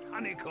cream,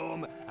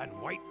 honeycomb, and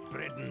white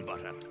bread and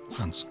butter.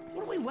 Sounds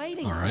What are we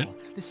waiting all right.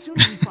 for? The sooner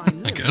we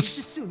find lilies, guess.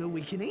 the sooner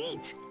we can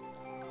eat.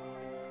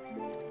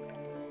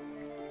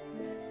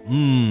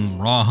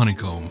 Raw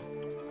honeycomb.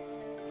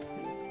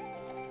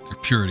 Your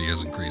purity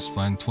has increased.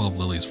 Find 12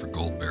 lilies for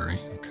Goldberry.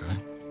 Okay.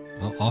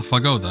 Well, off I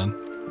go then.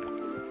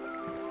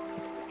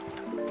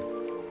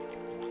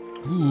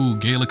 Ooh,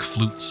 Gaelic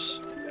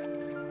flutes.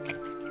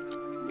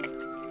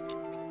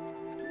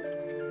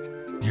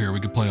 Here, we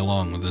could play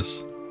along with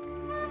this.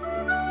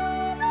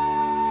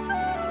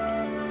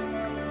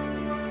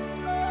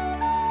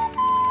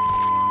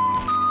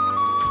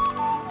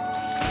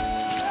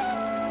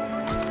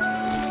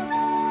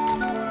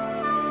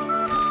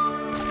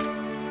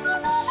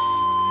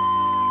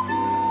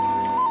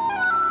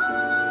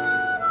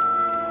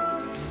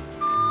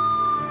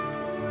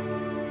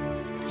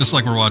 Just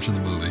like we're watching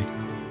the movie.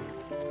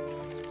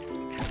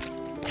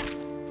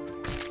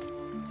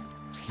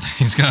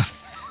 He's got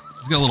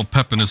a little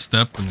pep in his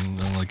step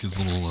and like his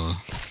little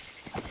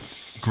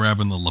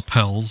grabbing the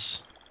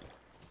lapels.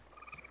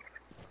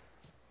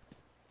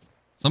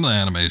 Some of the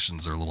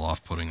animations are a little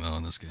off-putting though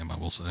in this game, I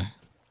will say.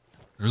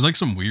 There's like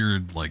some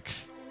weird like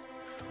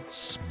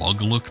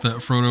smug look that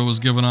Frodo was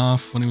giving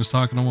off when he was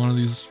talking to one of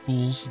these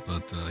fools,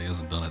 but he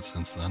hasn't done it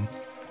since then.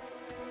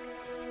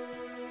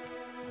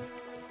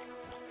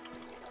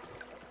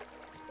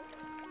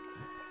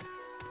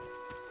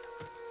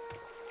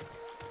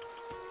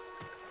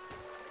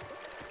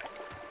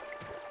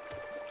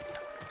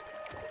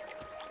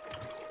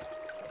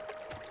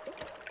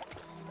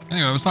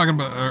 Anyway, I was talking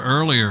about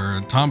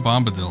earlier, Tom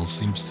Bombadil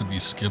seems to be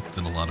skipped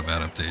in a lot of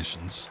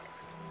adaptations.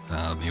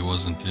 He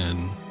wasn't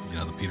in,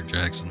 the Peter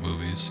Jackson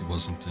movies. He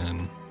wasn't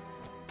in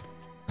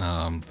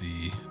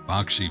the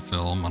Bakshi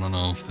film. I don't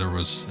know if there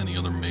was any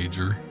other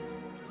major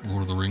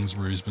Lord of the Rings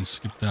where he's been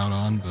skipped out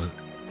on, but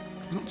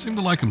I don't seem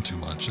to like him too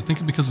much. I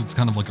think because it's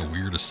kind of like a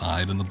weird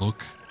aside in the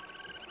book.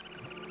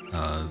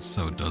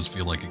 So it does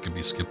feel like it could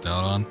be skipped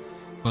out on.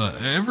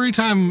 But every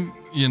time,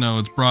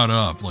 it's brought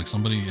up, like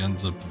somebody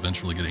ends up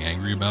eventually getting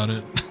angry about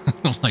it.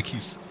 Like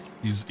he's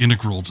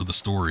integral to the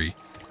story,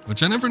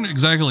 which I never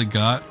exactly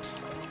got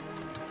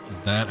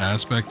that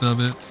aspect of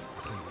it.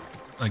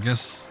 I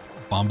guess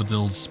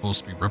Bombadil's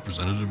supposed to be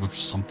representative of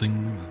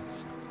something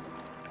that's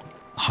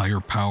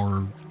higher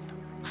power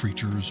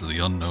creatures or the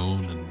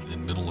unknown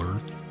in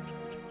Middle-earth.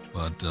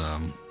 But, I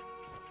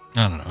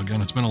don't know.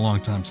 Again, it's been a long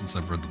time since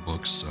I've read the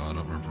books, so I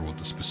don't remember what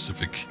the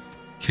specific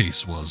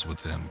case was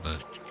with him,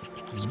 but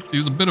he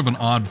was a bit of an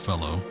odd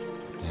fellow,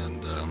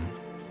 and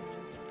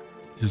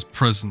his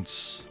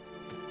presence,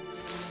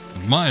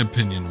 in my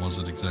opinion,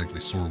 wasn't exactly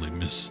sorely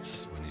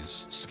missed when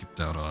he's skipped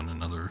out on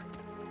another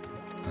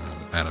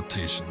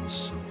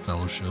adaptations of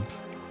Fellowship.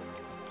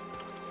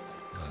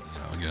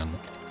 But, again,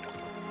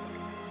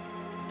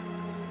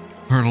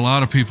 I've heard a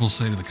lot of people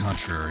say to the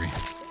contrary.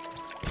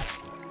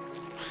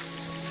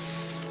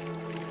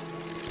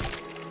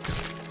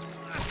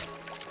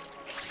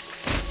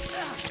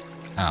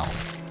 Ow.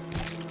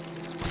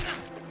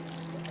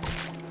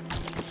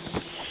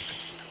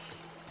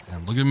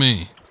 And look at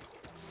me.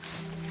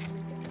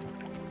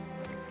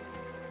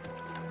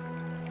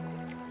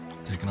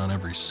 Taking on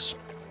every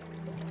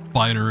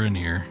spider in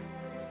here.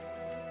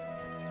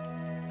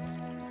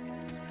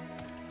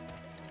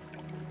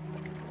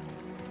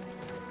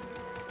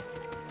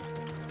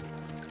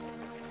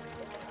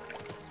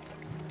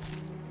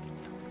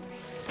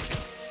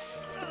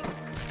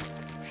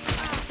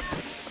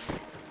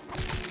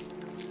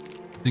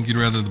 I think you'd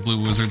rather the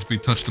Blue Wizards be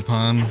touched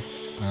upon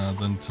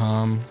than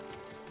Tom,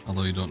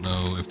 although you don't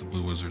know if the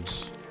Blue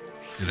Wizards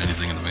did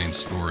anything in the main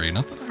story.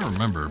 Not that I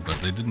remember,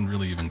 but they didn't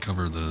really even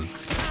cover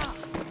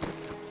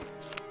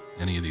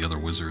any of the other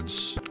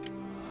wizards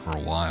for a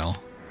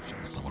while. Shit,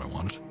 that's not what I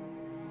wanted.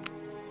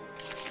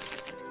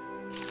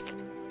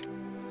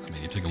 I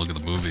mean, you take a look at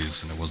the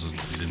movies, and you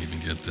didn't even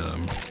get, I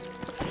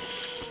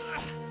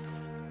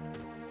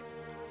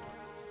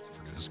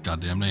forget his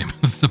goddamn name,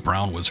 the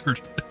Brown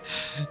Wizard,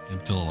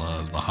 until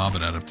the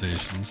Hobbit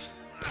adaptations.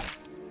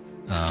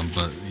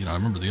 But, I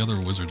remember the other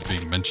wizards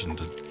being mentioned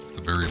at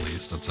the very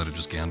least, outside of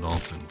just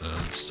Gandalf and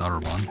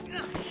Saruman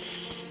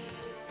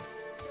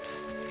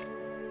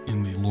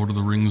in the Lord of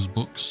the Rings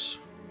books.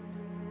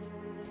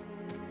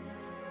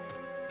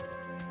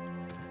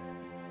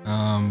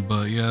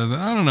 But yeah,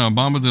 I don't know,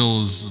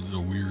 Bombadil is a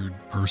weird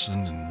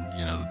person, and,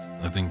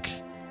 I think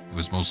it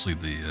was mostly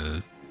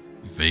the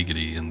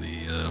vagity and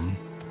the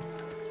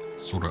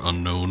sort of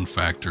unknown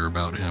factor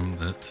about him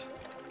that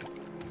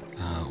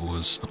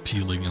was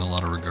appealing in a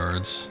lot of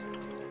regards.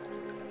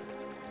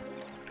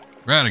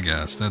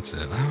 Radagast, that's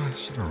it. I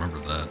should remember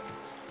that.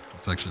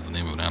 It's actually the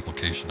name of an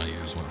application I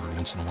use every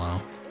once in a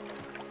while.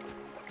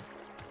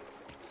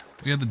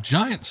 We had the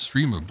giant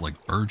stream of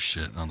like bird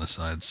shit on the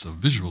side, so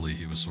visually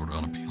he was sort of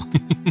unappealing.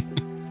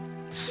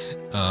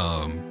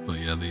 But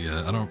yeah,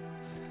 I don't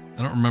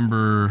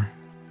remember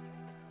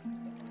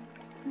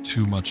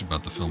too much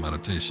about the film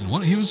adaptation.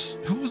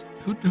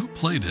 Who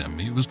played him?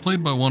 He was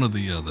played by one of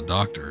the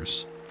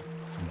doctors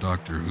from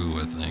Doctor Who,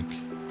 I think.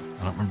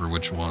 I don't remember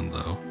which one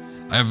though.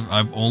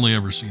 I've only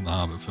ever seen the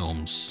Hobbit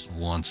films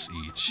once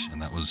each,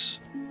 and that was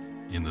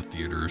in the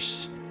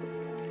theaters,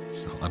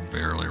 so I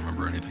barely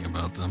remember anything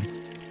about them.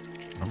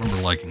 I don't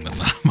remember liking them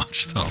that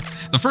much though.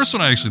 The first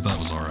one I actually thought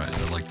was alright.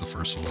 I liked the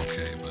first one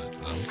okay, but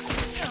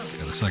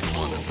yeah, the second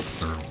one and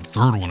the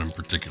third one in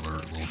particular a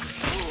little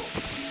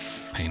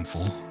bit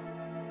painful.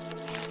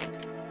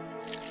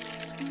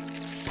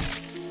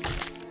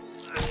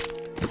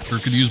 Sure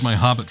could use my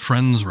Hobbit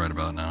friends right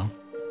about now.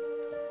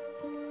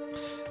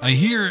 I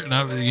hear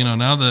now,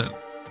 now that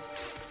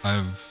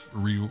I've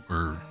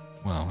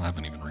I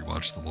haven't even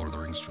rewatched the Lord of the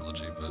Rings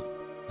trilogy, but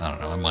I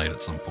don't know, I might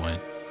at some point.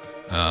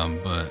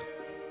 But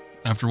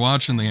after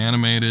watching the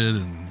animated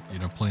and,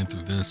 playing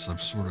through this, I'm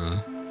sort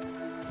of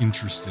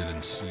interested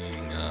in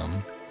seeing,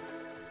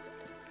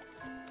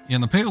 Yeah,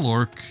 and the Pale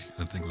Orc,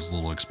 I think, was a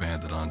little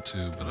expanded on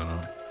too, but I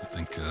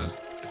think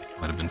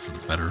might have been for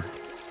the better.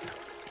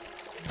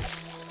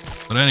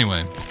 But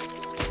anyway,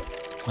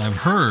 I've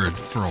heard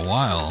for a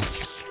while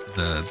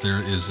that there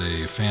is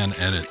a fan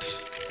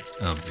edit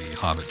of the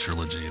Hobbit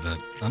trilogy that,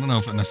 I don't know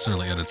if it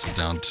necessarily edits it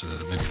down to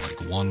maybe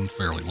like one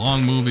fairly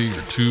long movie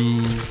or two,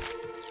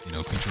 you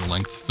know,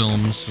 feature-length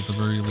films at the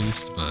very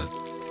least, but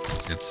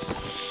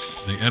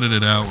they edit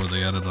it out where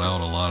they edited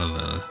out a lot of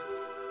the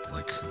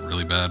like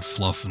really bad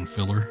fluff and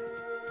filler,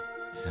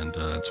 and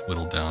it's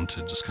whittled down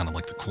to just kind of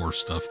like the core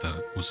stuff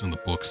that was in the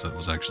books that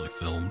was actually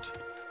filmed.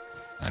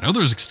 And I know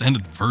there's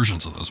extended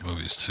versions of those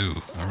movies too.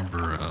 I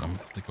remember, I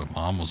think my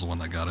mom was the one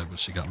that got it,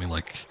 but she got me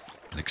like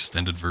an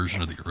extended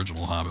version of the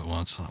original Hobbit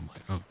once, and I'm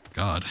like, oh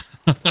god.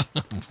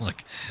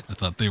 Like, I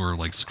thought they were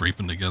like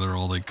scraping together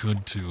all they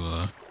could to,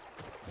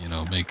 you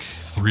know, make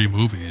 3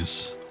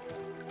 movies.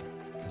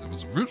 It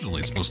was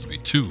originally supposed to be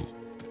 2,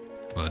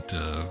 but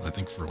I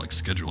think for like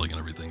scheduling and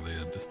everything, they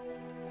had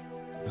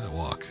that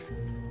walk.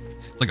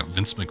 It's like a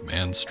Vince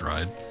McMahon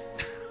stride.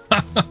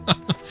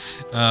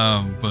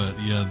 But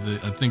yeah,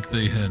 I think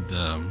they had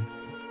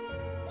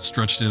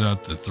stretched it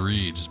out to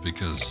 3 just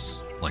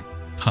because, like,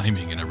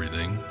 timing and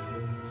everything.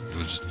 It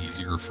was just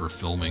easier for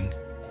filming.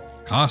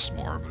 Cost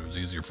more, but it was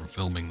easier for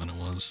filming than it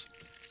was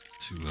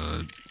to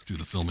do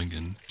the filming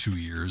in 2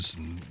 years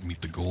and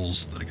meet the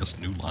goals that I guess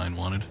New Line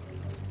wanted.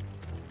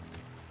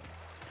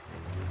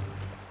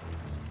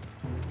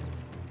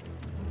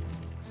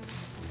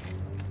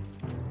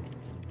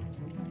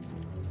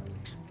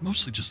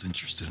 Mostly just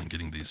interested in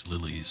getting these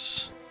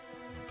lilies.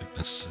 I don't think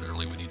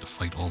necessarily we need to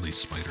fight all these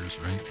spiders,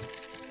 right?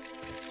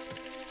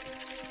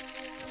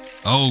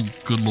 Oh,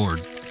 good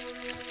lord.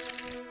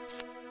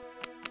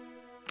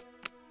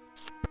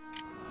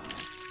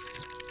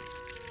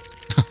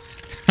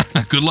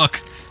 Good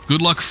luck.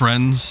 Good luck,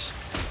 friends.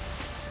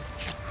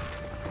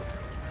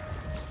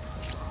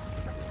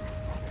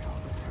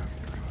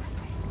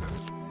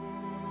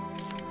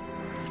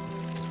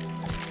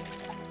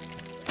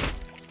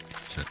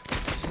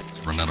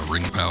 Run out of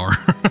ring power.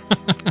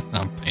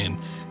 I'm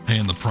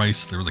paying the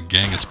price. There was a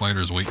gang of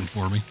spiders waiting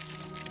for me.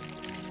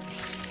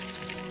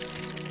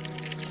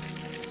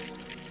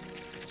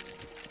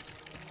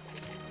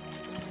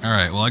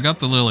 Alright, well, I got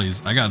the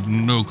lilies. I got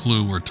no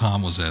clue where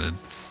Tom was headed.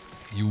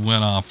 He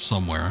went off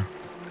somewhere.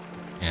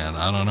 And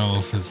I don't know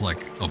if his,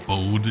 like,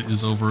 abode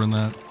is over in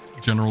that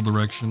general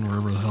direction,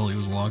 wherever the hell he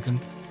was walking.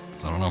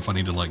 So I don't know if I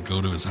need to, like,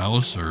 go to his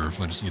house or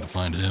if I just need to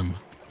find him.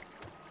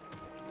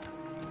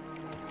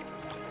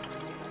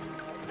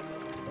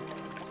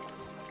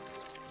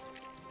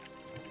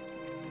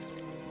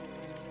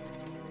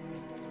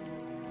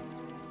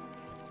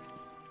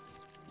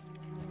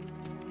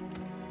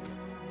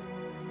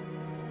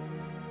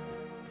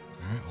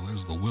 Alright, well,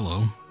 there's the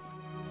willow.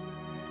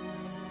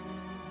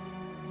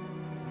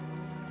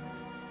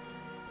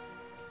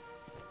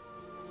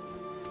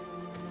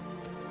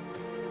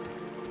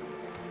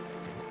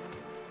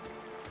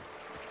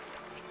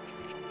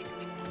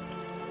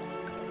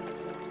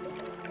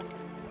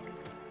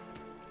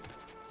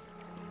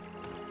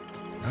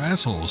 That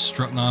asshole was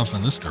strutting off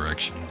in this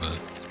direction, but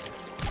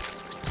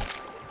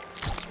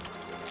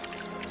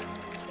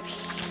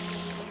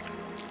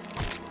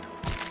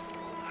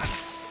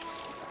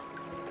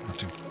not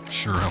too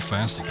sure how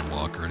fast he can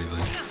walk or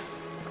anything.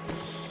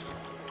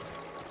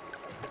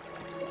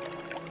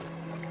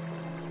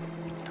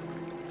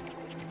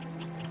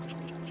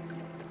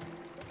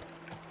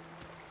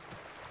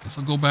 Guess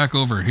I'll go back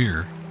over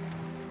here.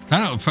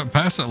 Kind of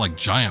past that like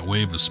giant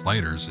wave of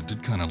spiders, it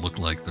did kind of look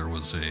like there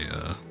was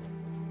a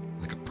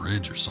like a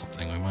bridge or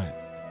something. We might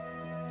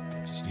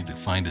just need to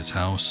find his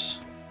house.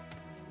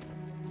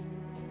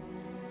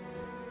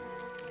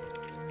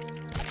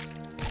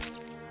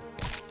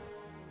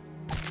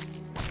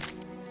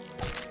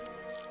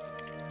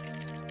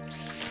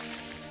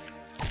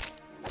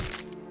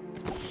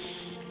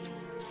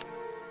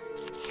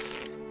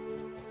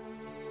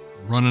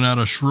 Running out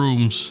of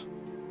shrooms.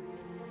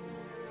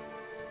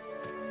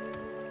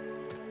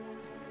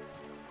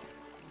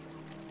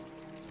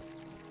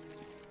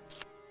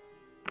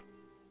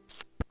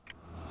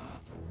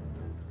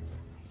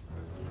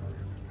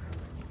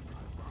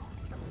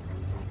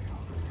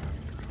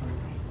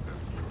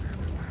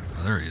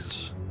 Oh, there he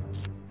is.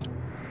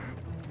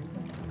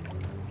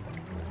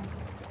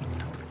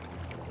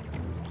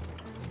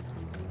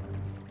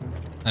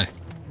 Hey.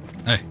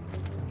 Hey.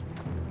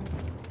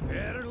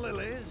 Fair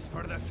lilies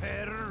for the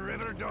fair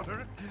river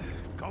daughter.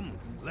 Come,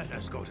 let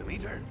us go to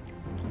meet her.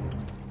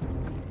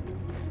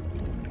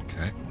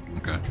 Okay.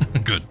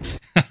 Good.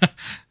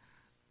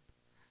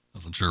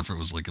 Wasn't sure if it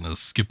was like gonna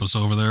skip us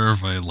over there, or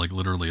if I like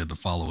literally had to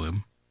follow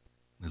him.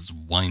 His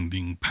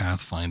winding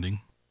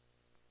pathfinding.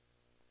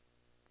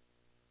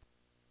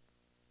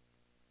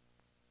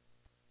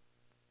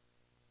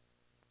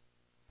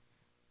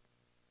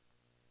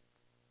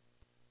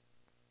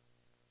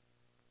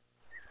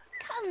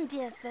 Come,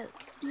 dear folk,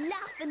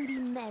 laugh and be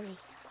merry.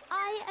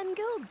 I am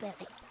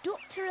Goldberry,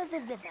 Doctor of the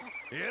River.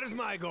 Here's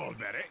my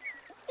Goldberry.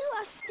 Who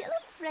are still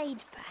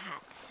afraid,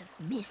 perhaps,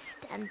 of mist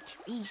and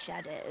tree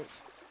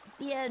shadows.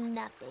 Fear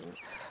nothing,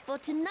 for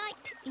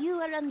tonight you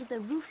are under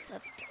the roof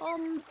of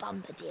Tom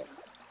Bombadil.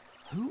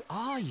 Who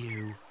are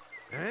you?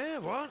 Eh,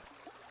 what?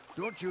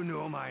 Don't you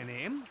know my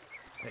name?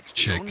 It's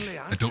Chick.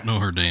 I don't know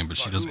her name, but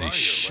she does a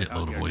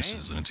shitload of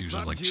voices, and it's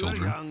usually like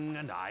children. You are young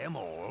and I am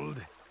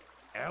old.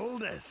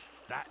 Eldest,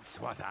 that's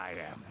what I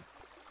am.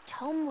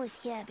 Tom was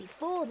here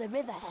before the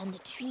river and the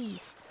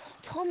trees.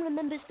 Tom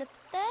remembers the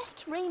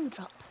first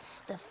raindrop,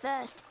 the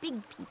first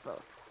big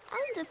people,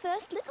 and the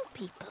first little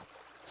people.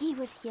 He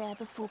was here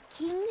before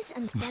kings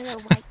and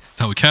Barrow-wights. That's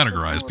how we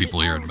categorize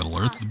people here in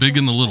Middle-earth, the big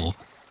and the little.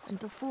 And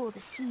before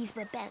the seas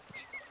were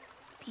bent.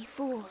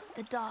 Before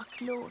the Dark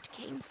Lord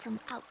came from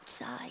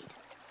outside.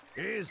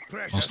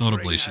 Most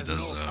notably, she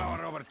does, I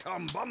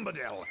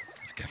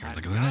can't even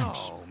think of their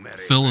names.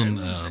 Phil and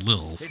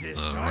Lil from the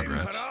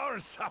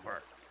Rugrats.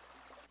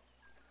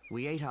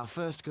 We ate our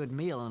first good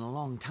meal in a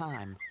long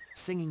time,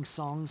 singing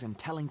songs and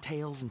telling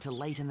tales until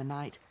late in the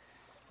night.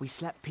 We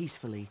slept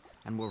peacefully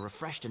and were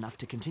refreshed enough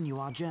to continue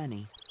our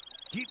journey.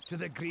 Keep to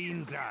the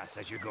green grass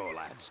as you go,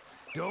 lads.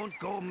 Don't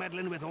go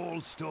meddling with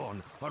old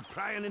stone or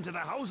prying into the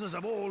houses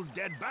of old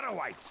dead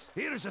Barrow-wights.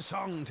 Here's a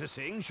song to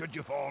sing should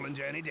you fall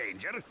into any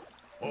danger.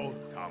 Oh,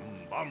 Tom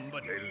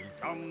Bombadil,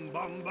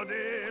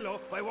 oh,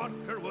 by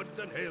water, wood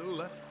and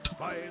hill,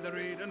 by the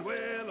reed and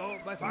willow,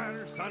 by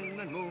fire, sun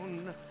and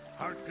moon.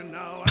 Hearken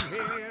now and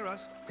hear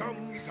us,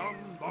 come, Tom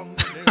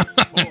Bombadil,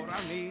 for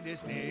our need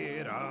is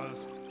near us.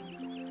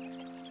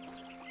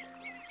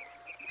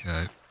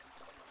 Okay.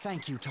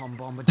 Thank you, Tom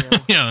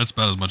Bombadil. Yeah, that's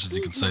about as much as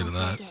you can say to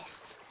that.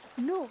 Guests,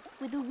 north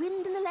with the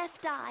wind in the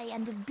left eye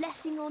and a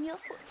blessing on your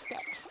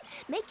footsteps.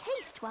 Make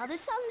haste while the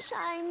sun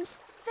shines.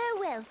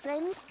 Farewell,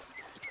 friends.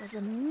 It was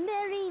a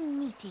merry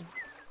meeting.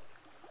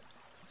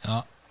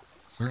 Yeah,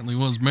 certainly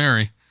was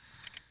merry.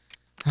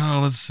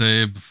 Oh, let's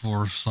save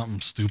before something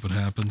stupid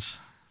happens.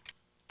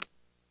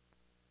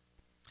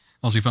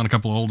 Also, you found a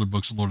couple of older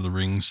books, Lord of the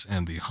Rings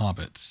and The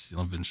Hobbit. You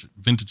know,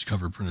 vintage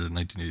cover printed in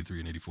 1983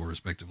 and 84,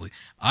 respectively.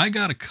 I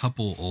got a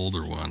couple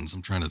older ones.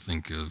 I'm trying to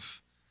think of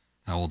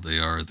how old they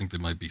are. I think they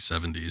might be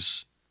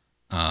 70s.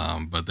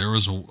 But there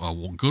was a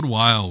good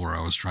while where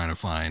I was trying to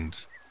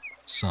find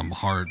some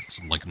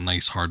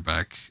nice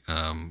hardback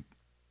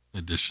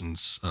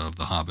editions of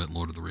The Hobbit and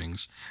Lord of the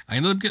Rings. I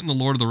ended up getting the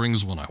Lord of the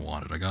Rings one I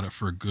wanted. I got it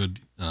for a good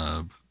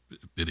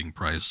bidding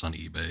price on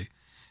eBay.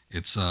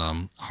 It's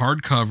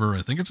hardcover.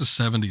 I think it's a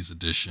 70s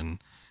edition,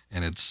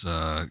 and it's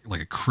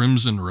like a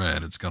crimson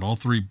red. It's got all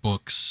three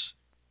books.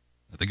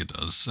 I think it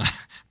does.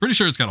 Pretty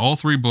sure it's got all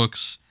three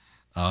books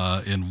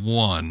in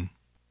one,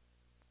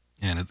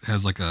 and it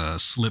has like a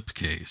slip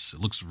case.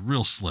 It looks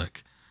real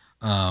slick.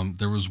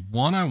 There was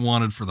one I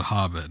wanted for The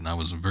Hobbit, and I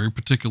was very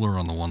particular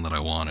on the one that I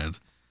wanted.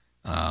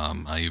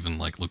 I even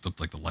looked up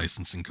the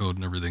licensing code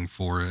and everything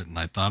for it, and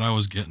I thought I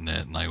was getting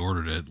it, and I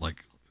ordered it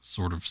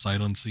sort of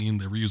sight unseen.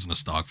 They were using a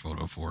stock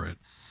photo for it.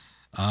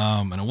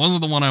 And it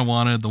wasn't the one I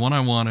wanted. The one I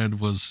wanted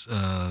was,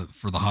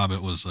 for The Hobbit,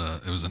 it was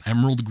an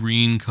emerald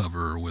green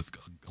cover with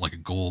like a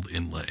gold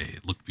inlay.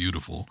 It looked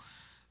beautiful.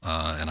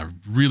 And I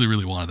really,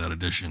 really wanted that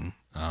edition.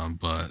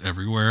 But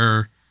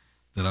everywhere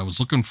that I was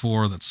looking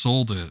for that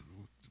sold it,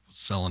 was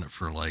selling it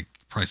for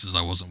prices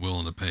I wasn't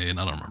willing to pay. And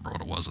I don't remember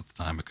what it was at the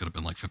time. It could have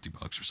been like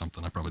 $50 or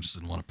something. I probably just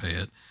didn't want to pay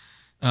it.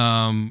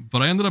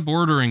 But I ended up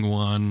ordering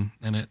one,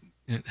 and it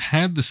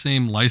had the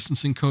same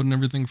licensing code and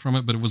everything from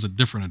it, but it was a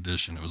different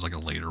edition. It was like a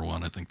later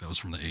one. I think that was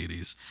from the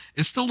 80s.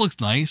 It still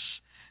looked nice.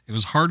 It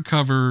was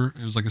hardcover.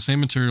 It was like the same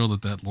material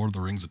that Lord of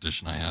the Rings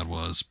edition I had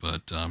was,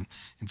 but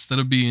instead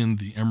of being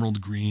the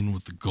emerald green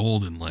with the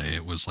gold inlay,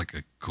 it was like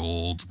a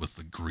gold with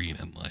the green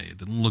inlay. It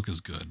didn't look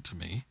as good to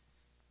me.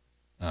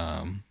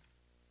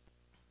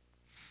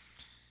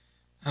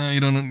 You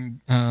don't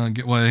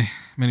get why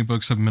many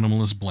books have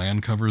minimalist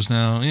bland covers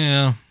now.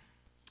 Yeah.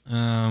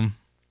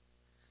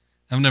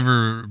 I've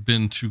never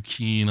been too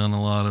keen on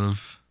a lot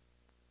of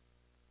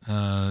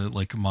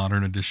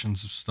modern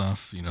editions of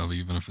stuff,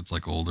 even if it's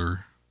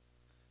older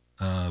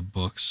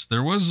books.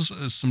 There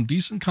was some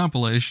decent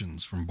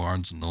compilations from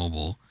Barnes &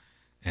 Noble,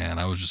 and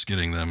I was just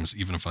getting them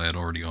even if I had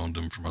already owned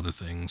them from other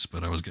things,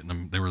 but I was getting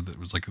them. It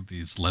was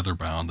these leather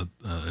bound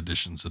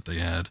editions that they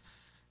had.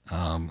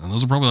 And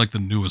those are probably the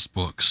newest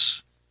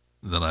books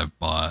that I've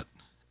bought.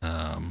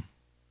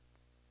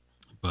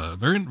 But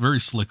very, very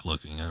slick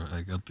looking.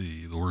 I got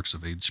the works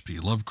of H.P.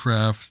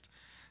 Lovecraft.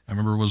 I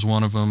remember was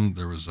one of them.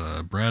 There was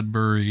a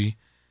Bradbury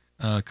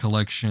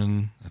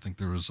collection. I think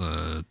there was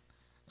a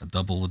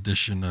double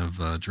edition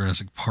of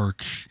Jurassic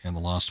Park and the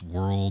Lost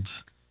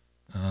World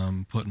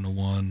put into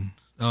one.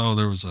 Oh,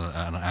 there was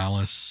an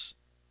Alice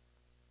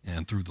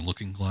and Through the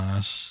Looking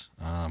Glass.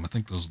 I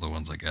think those are the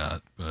ones I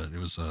got. But it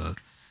was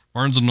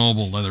Barnes &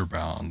 Noble leather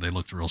bound. They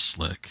looked real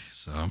slick.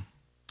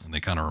 And they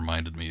kind of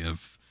reminded me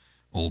of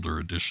older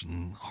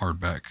edition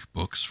hardback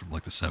books from the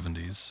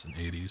 70s and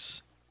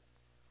 80s.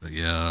 But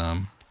yeah,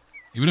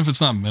 even if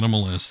it's not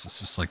minimalist, it's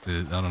just a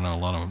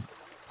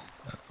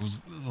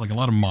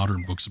lot of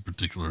modern books in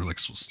particular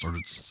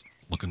started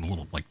looking a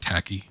little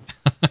tacky.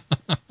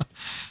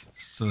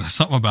 So there's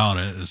something about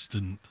it just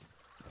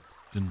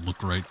didn't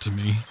look right to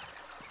me.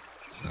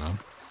 So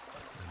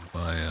didn't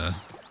buy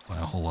a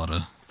whole lot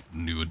of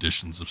new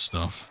editions of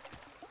stuff.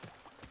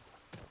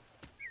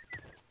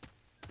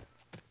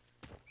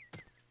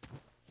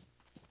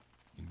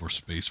 Need more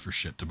space for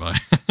shit to buy.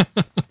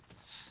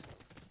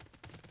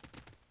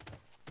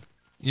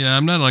 Yeah,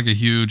 I'm not like a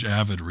huge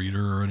avid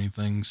reader or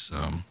anything, so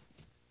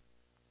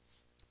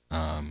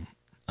I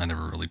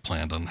never really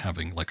planned on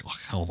having like a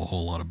hell of a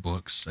whole lot of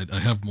books. I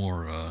have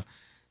more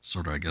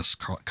sort of, I guess,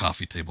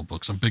 coffee table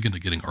books. I'm big into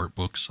getting art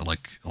books. I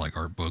like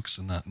art books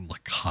and not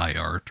like high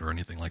art or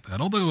anything like that,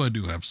 although I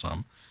do have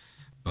some.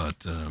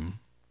 But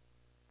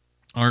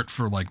art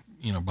for like,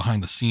 you know,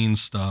 behind the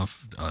scenes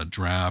stuff,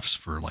 drafts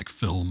for like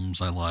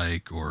films I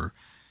like, or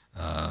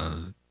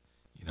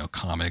you know,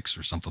 comics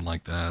or something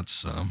like that.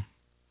 So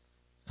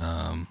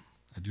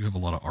I do have a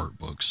lot of art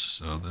books,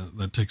 so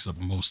that takes up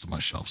most of my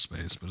shelf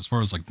space. But as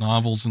far as like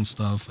novels and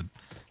stuff, I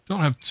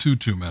don't have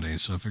too many.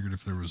 So I figured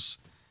if there was,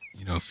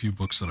 you know, a few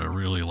books that I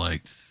really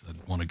liked,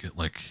 I'd want to get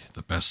like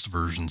the best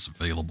versions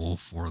available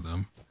for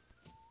them.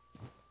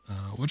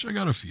 Which I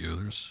got a few.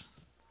 There's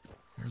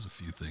a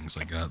few things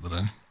I got that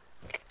I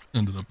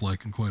ended up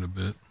liking quite a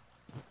bit.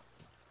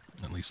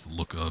 At least the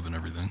look of and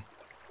everything.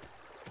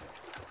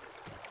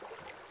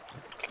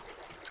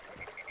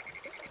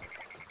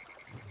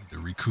 To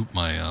recoup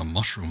my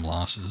mushroom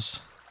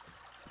losses.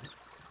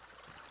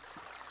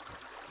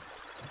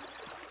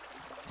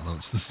 Although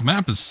this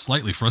map is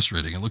slightly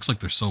frustrating. It looks like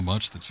there's so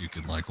much that you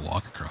can like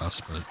walk across,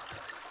 but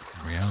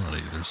in reality,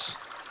 it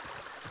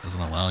doesn't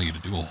allow you to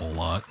do a whole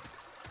lot.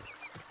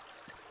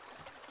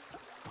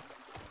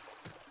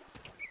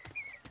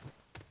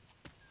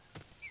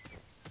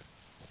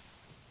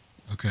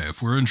 Okay,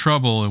 if we're in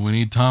trouble and we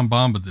need Tom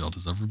Bombadil,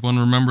 does everyone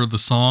remember the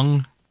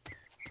song?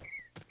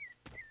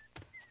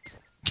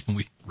 Can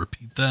we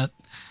repeat that?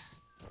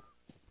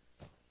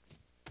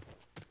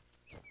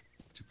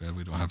 Too bad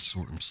we don't have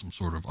some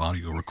sort of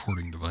audio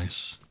recording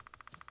device.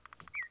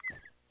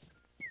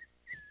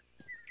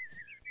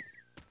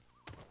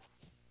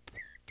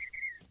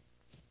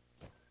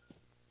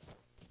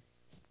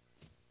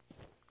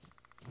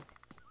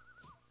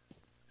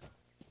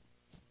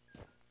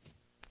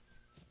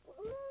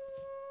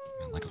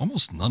 Man, like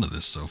almost none of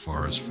this so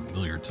far is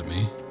familiar to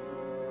me.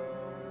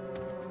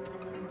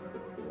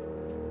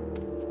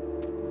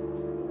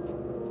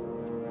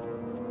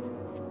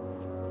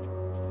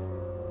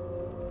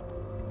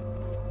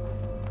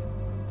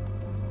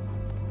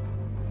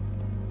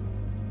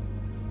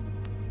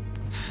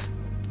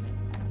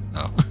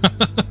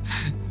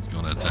 He's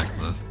going to attack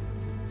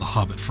the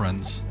Hobbit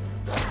friends.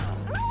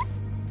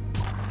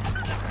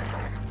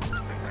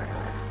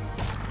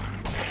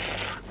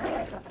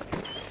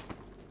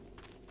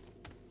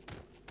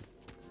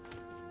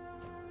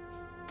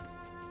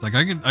 It's like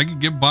I could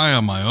get by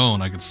on my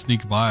own. I could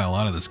sneak by a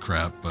lot of this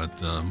crap, but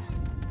yeah,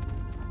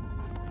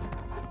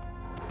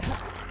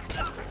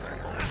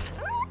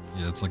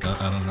 it's like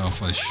I don't know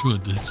if I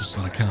should, just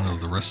on account of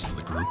the rest of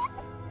the group.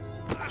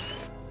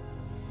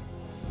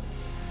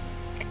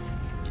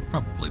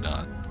 Probably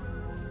not.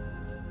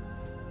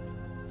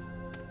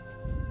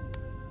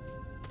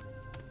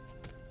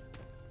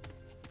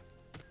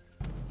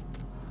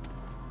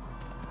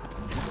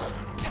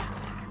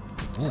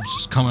 Wolves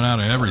just coming out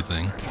of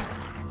everything.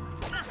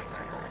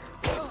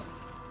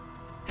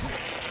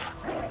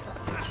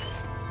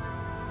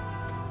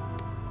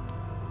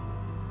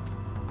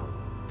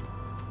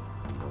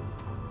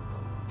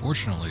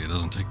 Fortunately, it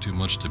doesn't take too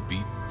much to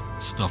beat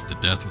stuff to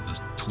death with a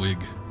twig.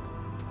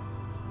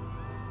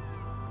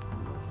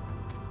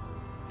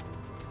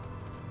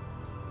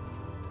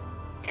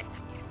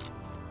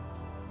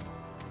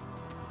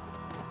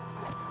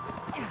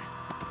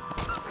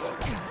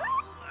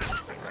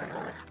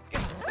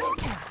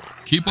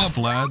 Keep up,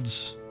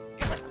 lads.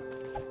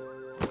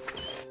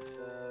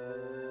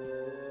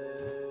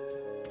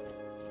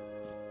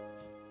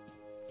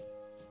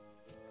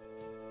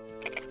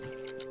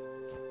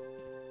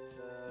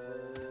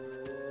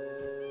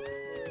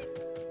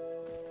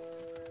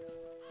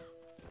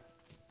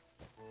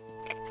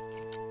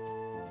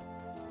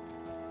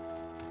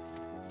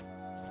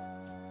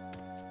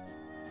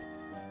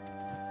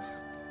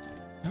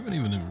 I haven't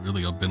even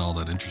really been all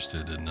that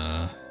interested in,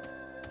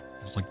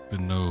 there's like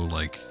been no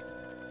like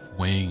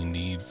weighing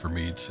need for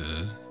me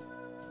to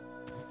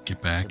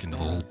get back into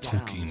the whole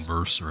Tolkien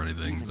verse or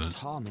anything, Even but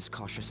Tom is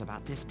cautious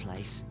about this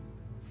place.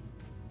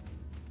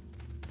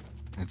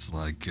 it's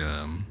like,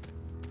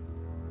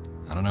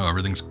 I don't know,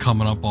 everything's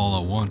coming up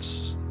all at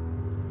once.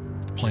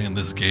 Playing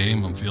this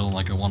game, I'm feeling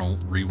like I want to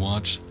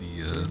rewatch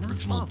the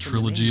original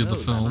trilogy of the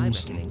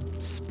films.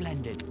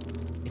 Splendid.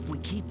 If we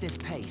keep this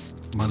pace,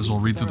 Might as well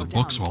read through the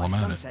books while I'm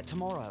at it. sunset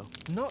tomorrow.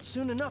 Not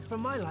soon enough for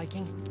my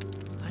liking.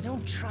 I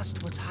don't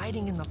trust what's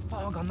hiding in the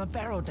fog on the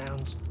Barrow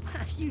Downs.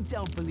 You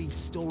don't believe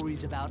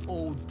stories about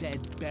old dead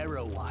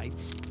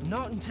Barrow-wites?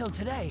 Not until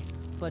today,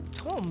 but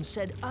Tom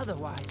said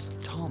otherwise.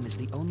 Tom is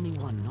the only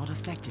one not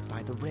affected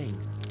by the ring.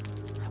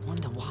 I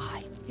wonder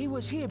why. He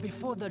was here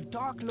before the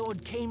Dark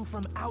Lord came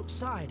from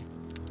outside.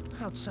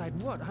 Outside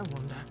what, I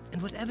wonder?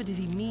 And whatever did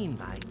he mean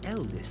by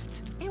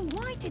eldest? And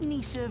why didn't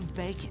he serve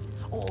bacon,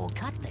 or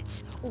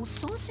cutlets, or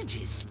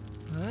sausages?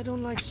 I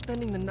don't like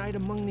spending the night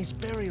among these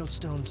burial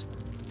stones.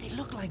 They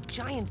look like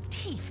giant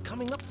teeth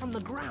coming up from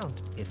the ground.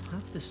 If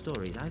half the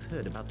stories I've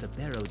heard about the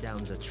Barrow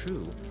Downs are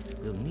true,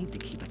 we'll need to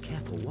keep a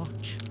careful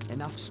watch.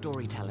 Enough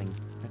storytelling.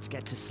 Let's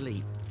get to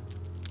sleep.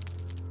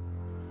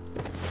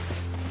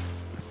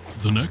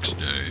 The next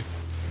day.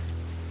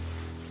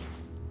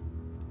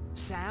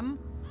 Sam?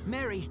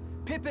 Mary?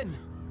 Pippin?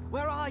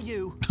 Where are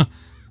you?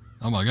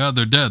 Oh my god,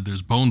 they're dead.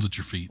 There's bones at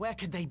your feet. Where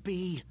could they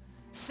be?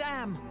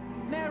 Sam?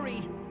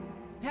 Mary?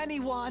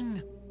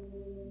 Anyone?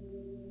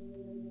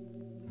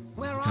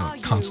 Where are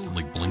you?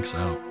 Constantly blinks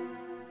out.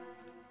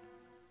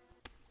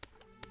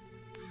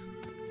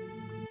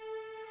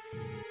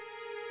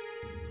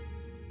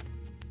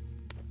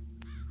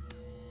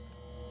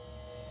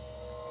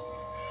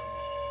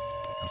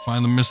 Gotta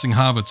find the missing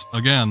hobbits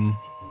again.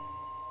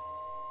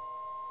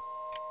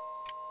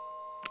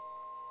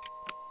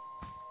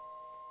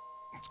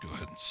 Let's go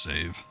ahead and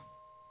save.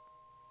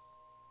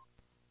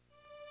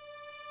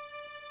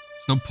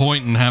 There's no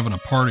point in having a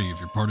party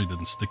if your party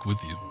doesn't stick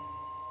with you.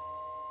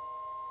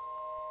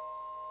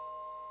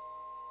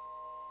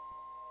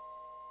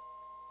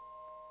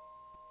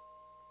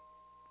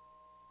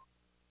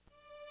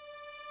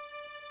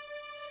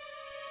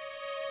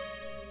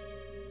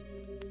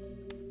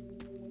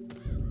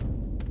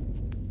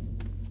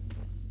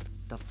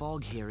 The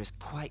fog here is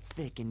quite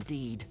thick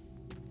indeed.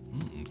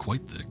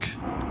 Quite thick.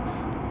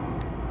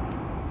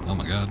 Oh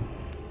my god.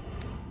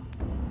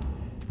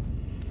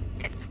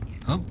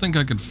 I don't think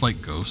I could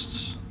fight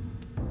ghosts.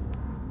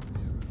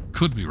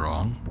 Could be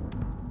wrong.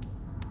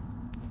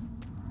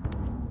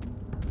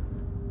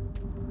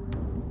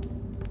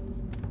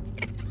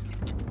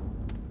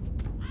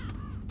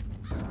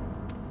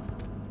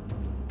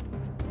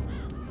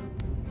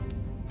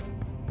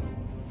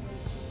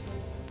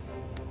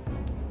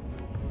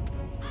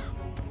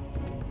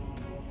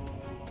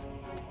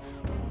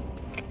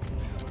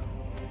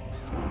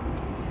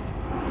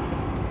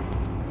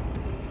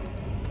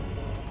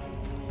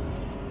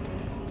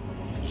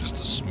 Just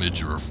a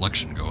smidge of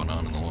reflection going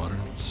on in the water.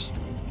 It's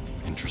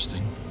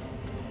interesting.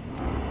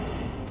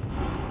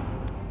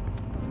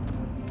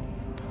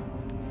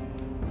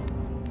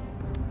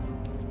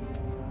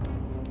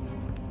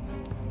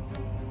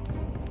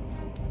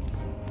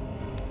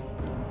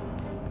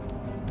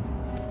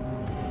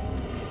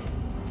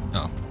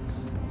 Oh,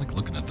 I like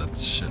looking at that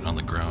shit on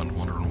the ground,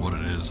 wondering what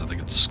it is. I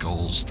think it's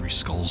skulls, 3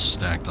 skulls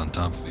stacked on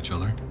top of each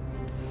other.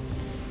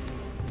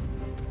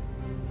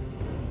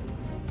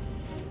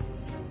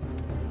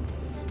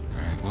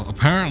 Well,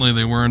 apparently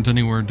they weren't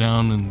anywhere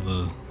down in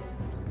the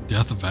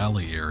Death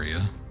Valley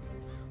area.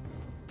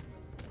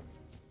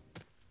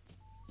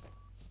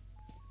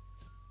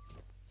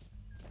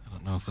 I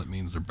don't know if that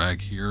means they're back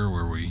here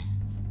where we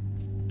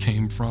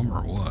came from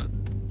or what.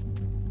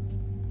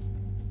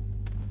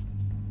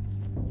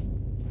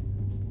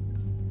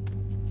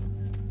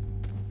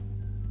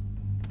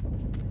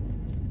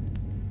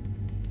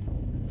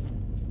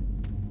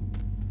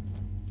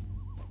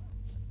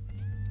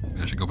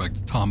 Maybe I should go back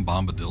to Tom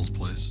Bombadil's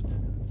place.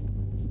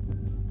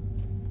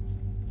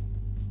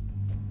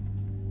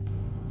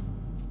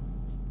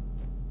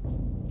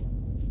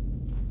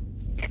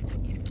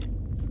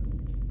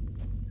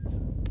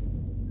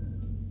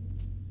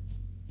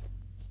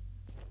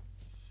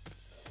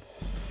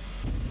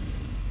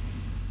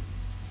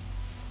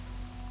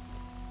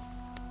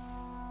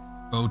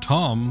 Oh,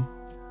 Tom.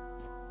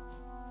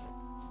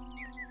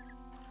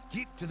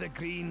 Keep to the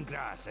green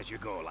grass as you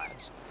go,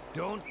 lads.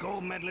 Don't go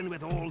meddling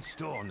with old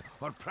stone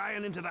or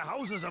prying into the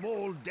houses of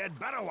old dead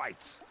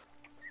Barrowites.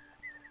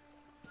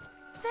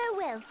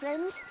 Farewell,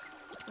 friends.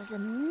 It was a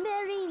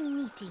merry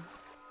meeting.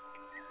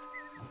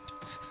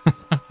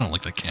 I don't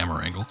like the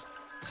camera angle.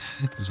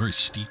 It's very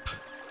steep.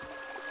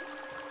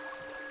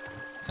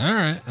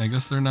 Alright, I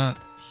guess they're not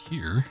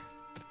here.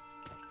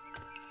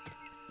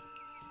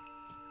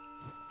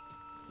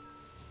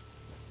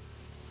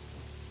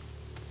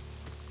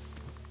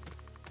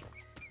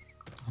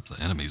 Hope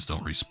the enemies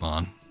don't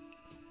respawn.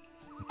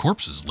 The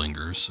corpses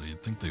linger, so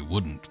you'd think they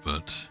wouldn't,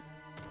 but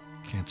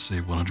can't say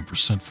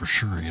 100% for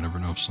sure. You never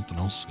know if something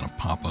else is going to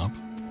pop up.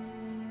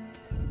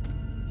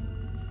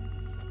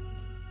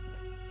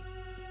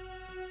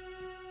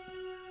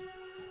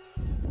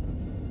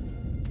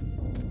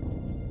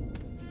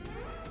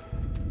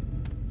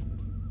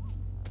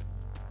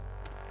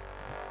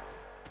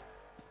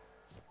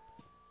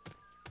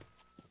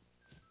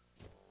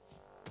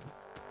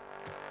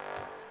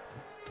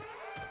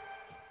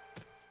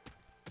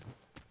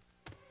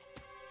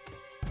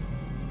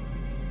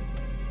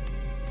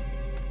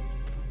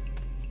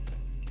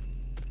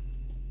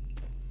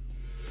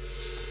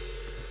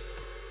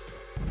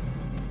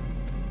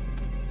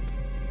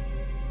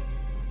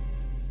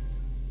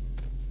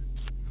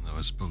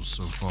 I suppose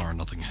so far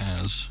nothing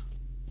has.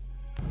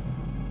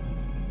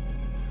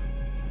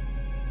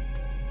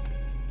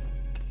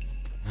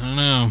 I don't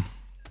know.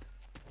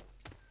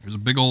 There's a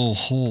big old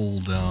hole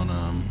down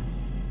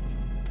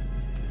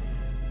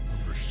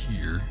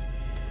here.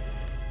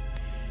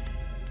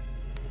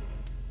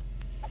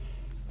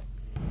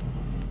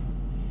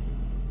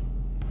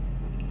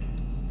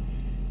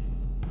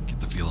 Get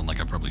the feeling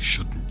like I probably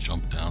shouldn't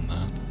jump down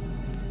that.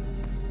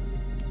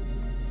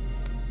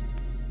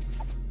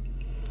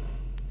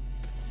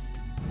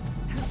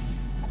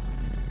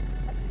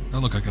 Oh,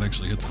 look, I could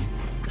actually hit them.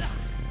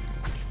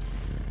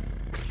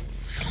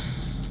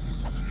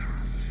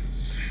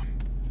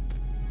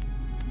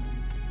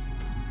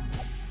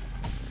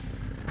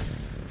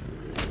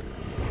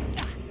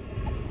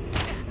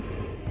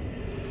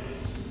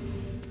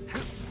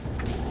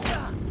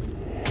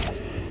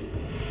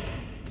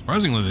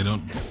 Surprisingly, they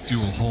don't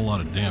do a whole lot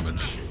of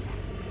damage.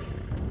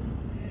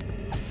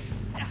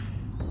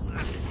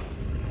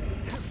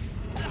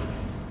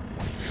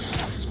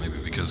 It's maybe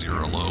because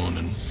you're alone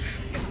and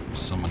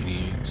so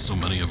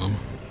many of them.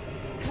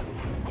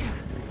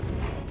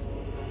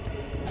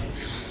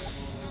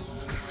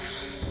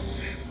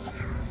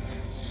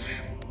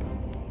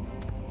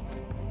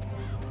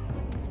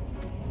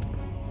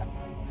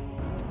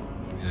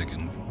 Maybe I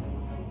can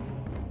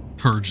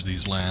purge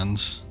these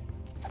lands.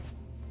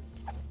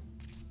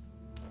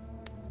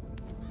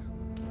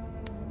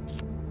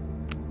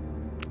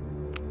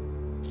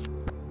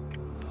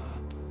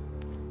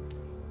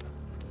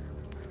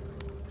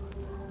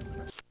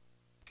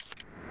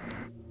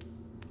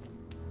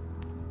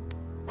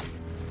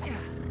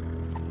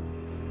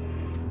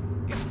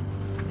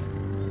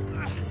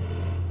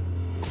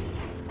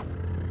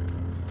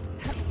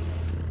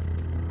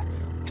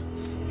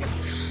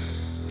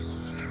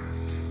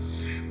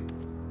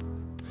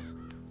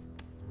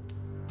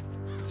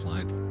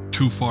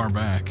 Too far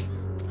back.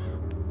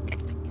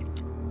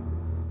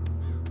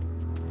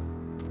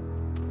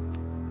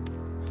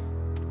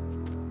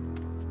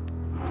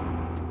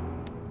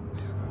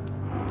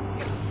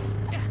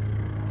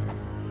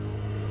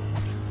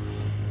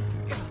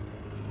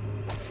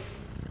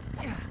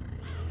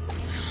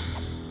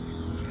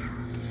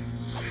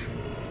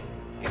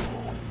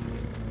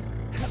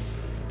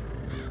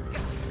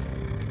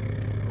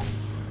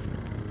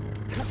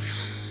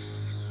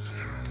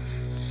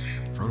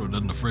 Frodo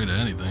doesn't afraid of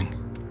anything.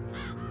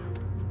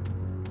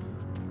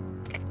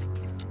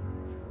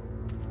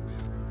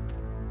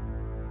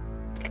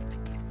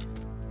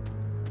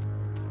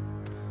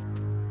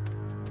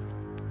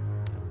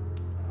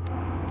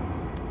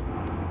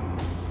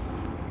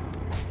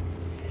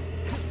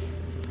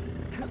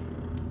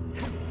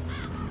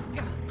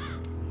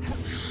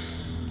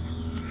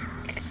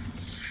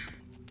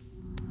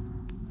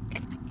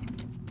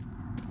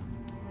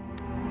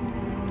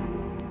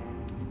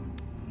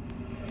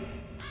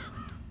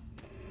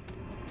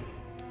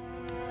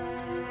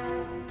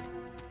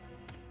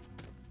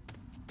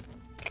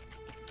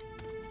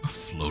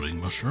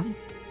 Floating mushroom?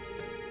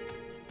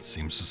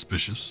 Seems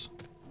suspicious.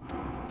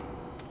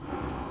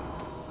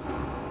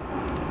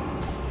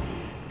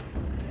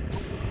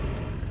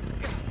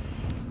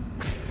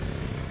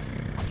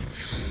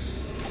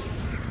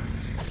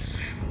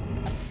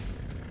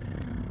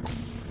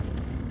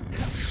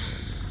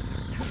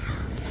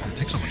 It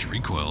takes so much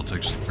recoil, it's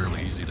actually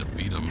fairly easy to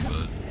beat them,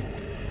 but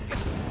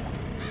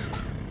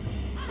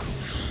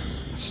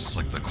it's just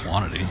like the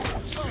quantity.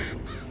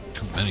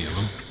 Too many of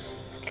them.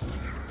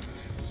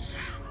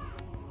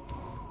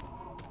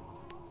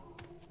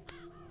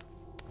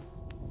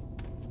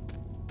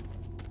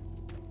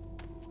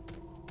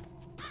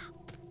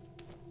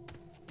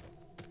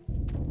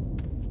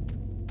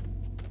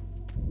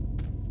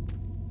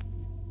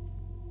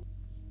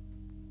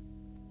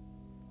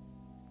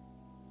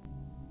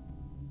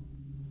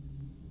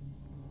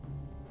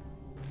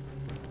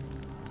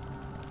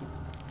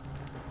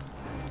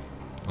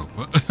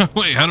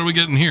 Wait, how did we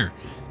get in here?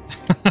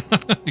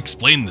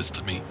 Explain this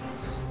to me.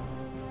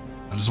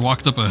 I just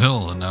walked up a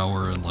hill and now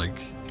we're in like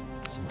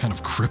some kind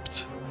of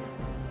crypt.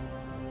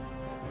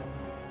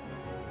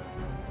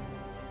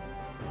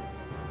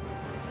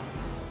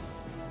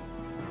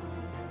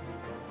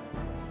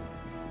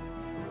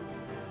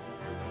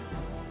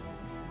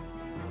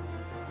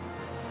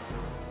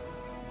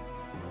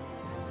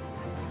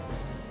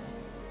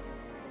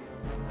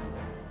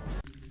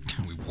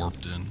 We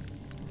warped in.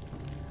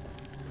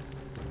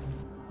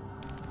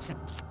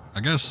 I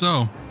guess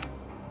so.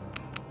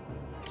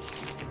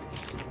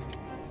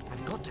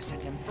 I've got to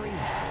set them free.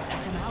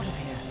 Get them out of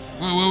here.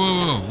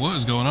 Whoa. What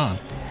is going on?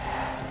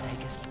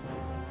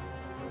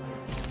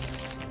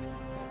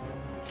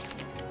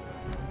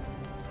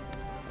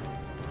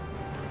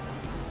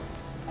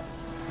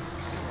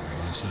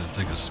 I said it'd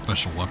take a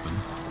special weapon.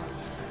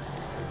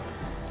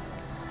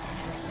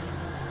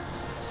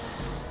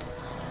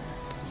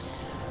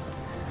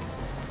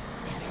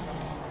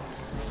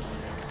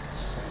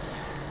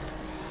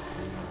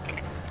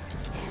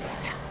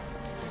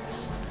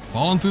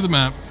 Falling through the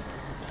map.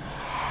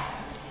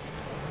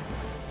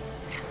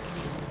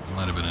 That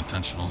might have been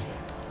intentional.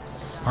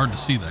 Hard to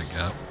see that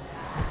gap.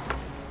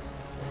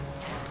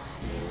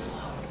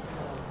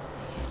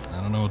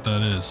 I don't know what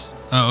that is.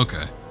 Oh,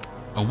 okay.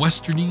 A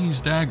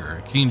Westernese dagger.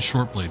 A keen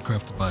short blade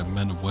crafted by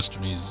men of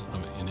Westernese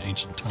in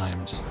ancient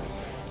times.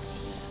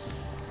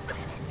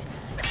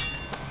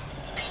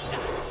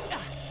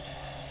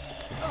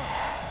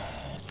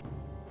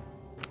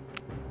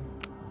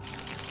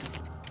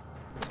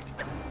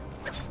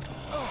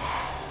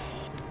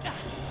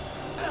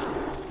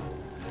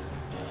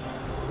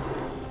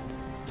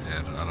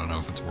 I don't know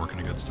if it's working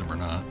against him or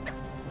not.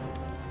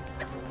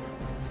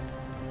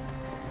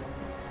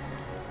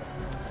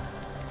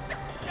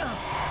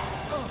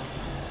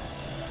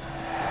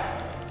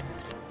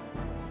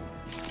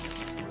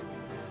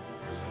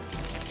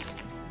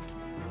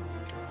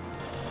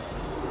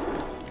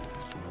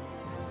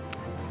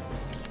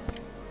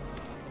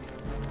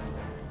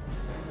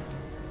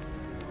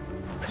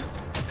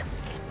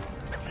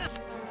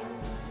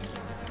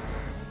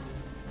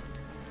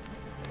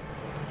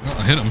 Well,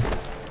 I hit him.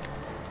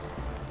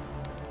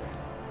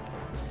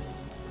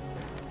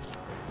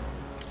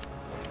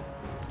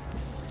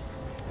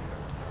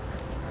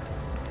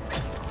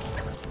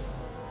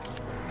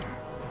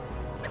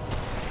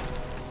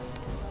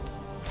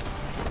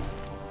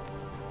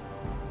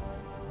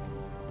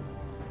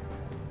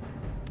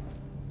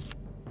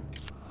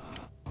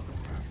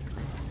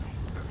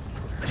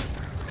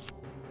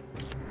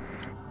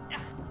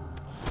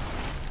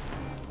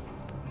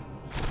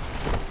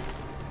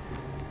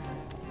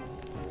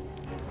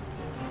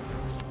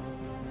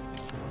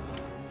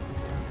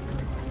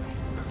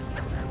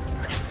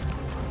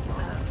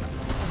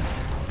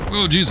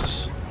 Oh,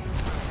 Jesus.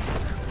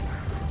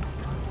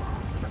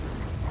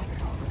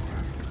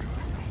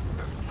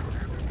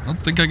 I don't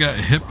think I got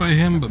hit by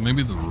him, but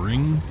maybe the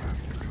ring.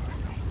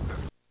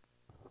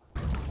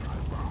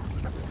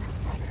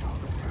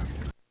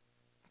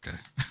 Okay.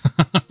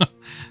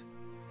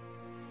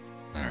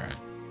 Alright. I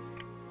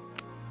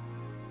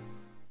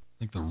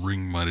think the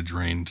ring might have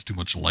drained too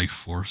much life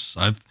force.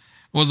 I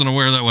wasn't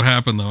aware that would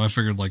happen, though. I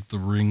figured, like, the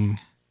ring...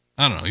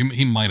 I don't know.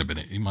 He might have been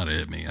it. He might have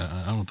hit me.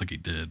 I don't think he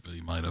did, but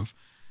he might have.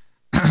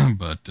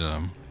 But,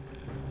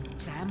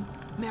 Sam,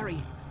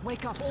 Mary,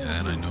 wake up.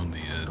 yeah, had I known the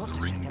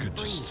ring could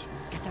just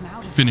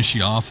finish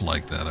you off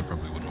like that, I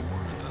probably wouldn't have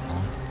worn it that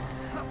long.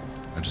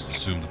 I just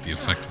assumed that the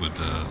effect would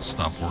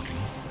stop working.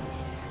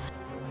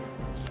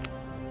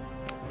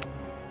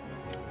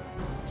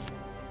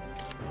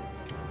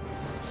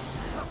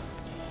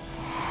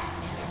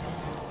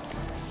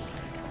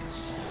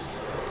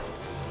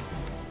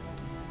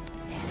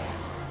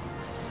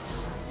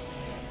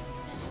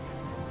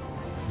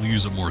 We'll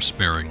use it more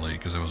sparingly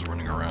because I was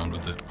running around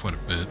with it quite a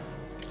bit.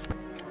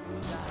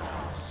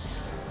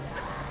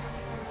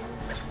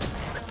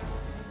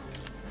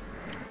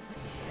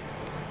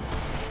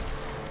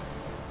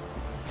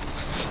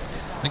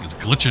 I think it's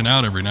glitching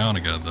out every now and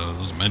again, though.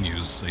 Those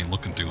menus ain't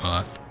looking too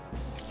hot.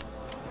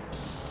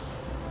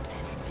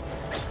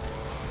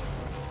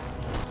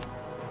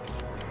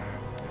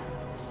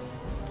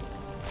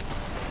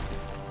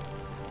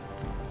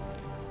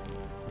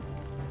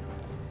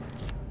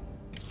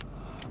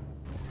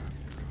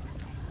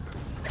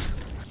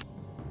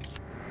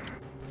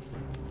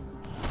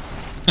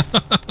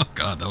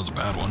 God, that was a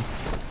bad one.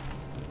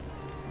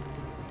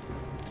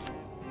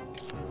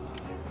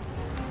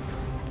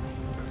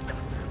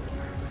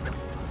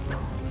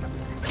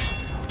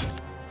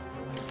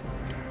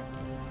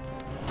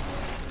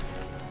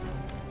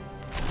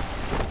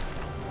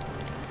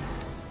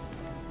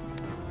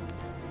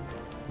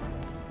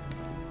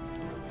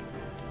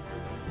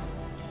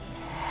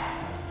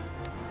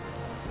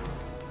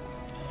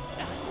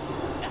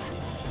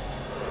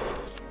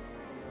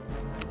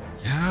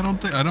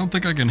 I don't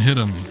think I can hit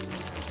him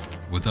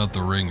without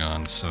the ring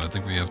on, so I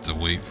think we have to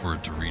wait for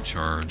it to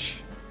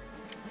recharge.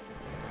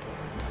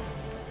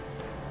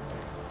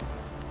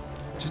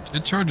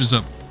 It charges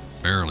up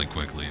fairly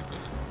quickly, but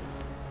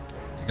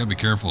you gotta be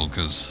careful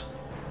because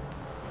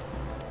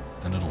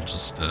then it'll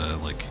just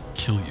like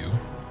kill you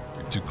if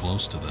you're too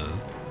close to the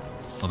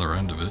other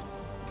end of it.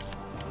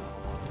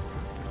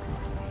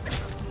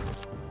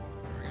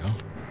 There we go.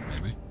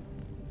 Maybe.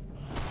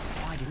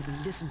 Why didn't we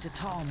listen to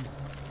Tom?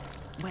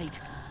 Wait.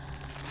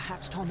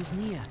 Perhaps Tom is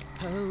near.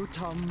 Oh,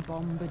 Tom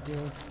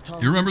Bombadil.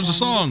 Tom He remembers the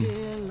song.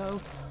 Bombadillo,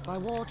 by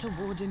water,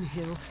 wood, and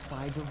hill,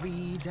 by the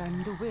reed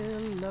and the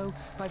willow,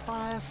 by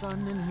fire,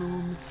 sun, and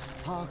moon.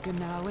 Hearken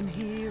now and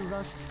hear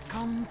us.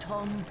 Come,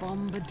 Tom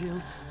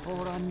Bombadil,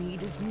 for our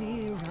need is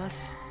near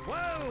us.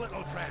 Well,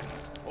 little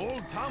friends,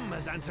 old Tom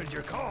has answered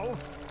your call.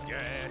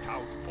 Get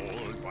out,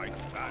 old white,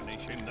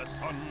 vanish in the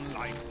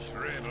sunlight,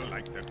 shrivel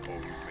like the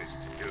cold mist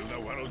till the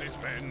world is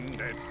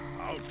bended.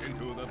 Out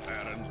into the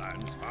barren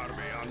lands, far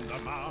beyond the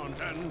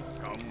mountains.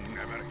 Come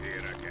never here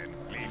again,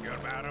 leave your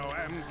barrow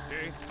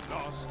empty.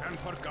 Lost and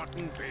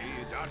forgotten be,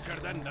 darker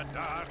than the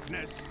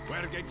darkness,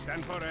 where gates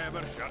stand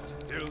forever shut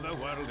till the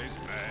world is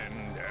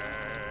mended.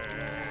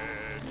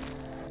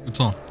 Good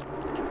song.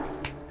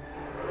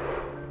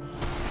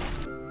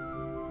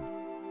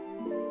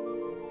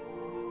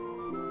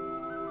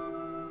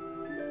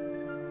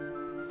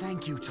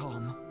 Thank you,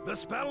 Tom. The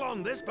spell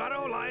on this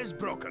barrow lies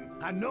broken,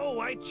 and no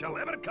wight shall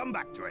ever come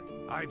back to it.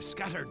 I've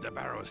scattered the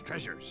barrow's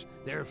treasures.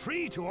 They're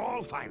free to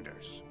all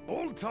finders.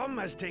 Old Tom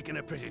has taken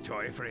a pretty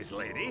toy for his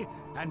lady,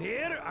 and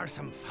here are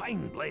some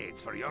fine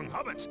blades for young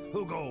hobbits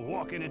who go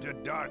walking into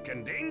dark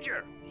and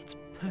danger. It's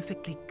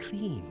perfectly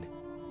clean,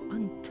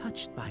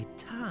 untouched by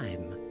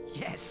time.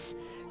 Yes,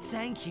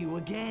 thank you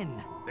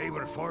again. They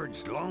were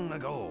forged long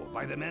ago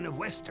by the men of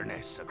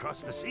Westerness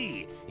across the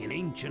sea in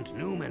ancient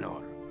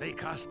Númenor. They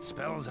cast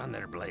spells on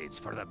their blades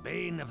for the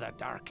bane of the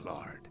Dark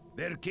Lord.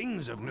 Their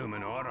kings of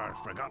Numenor are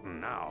forgotten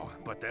now,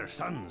 but their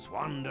sons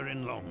wander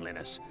in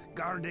loneliness,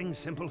 guarding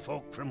simple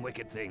folk from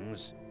wicked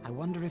things. I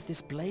wonder if this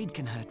blade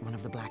can hurt one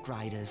of the Black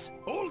Riders.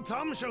 Old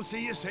Tom shall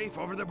see you safe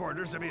over the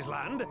borders of his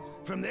land.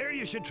 From there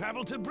you should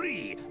travel to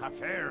Bree, a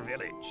fair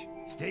village.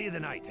 Stay the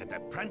night at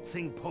the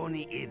Prancing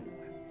Pony Inn.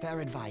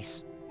 Fair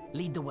advice.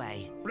 Lead the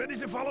way. Ready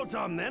to follow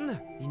Tom, then?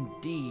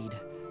 Indeed.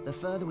 The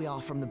further we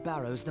are from the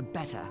Barrows, the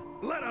better.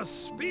 Let us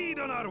speed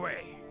on our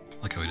way.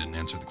 Like how he didn't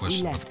answer the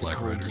question about the Black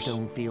Riders.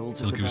 Stone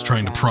Like he was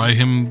trying to pry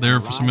him there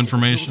for some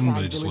information,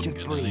 but he just wasn't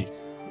getting any.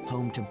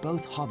 Home to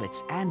both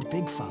hobbits and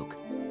big folk.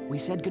 We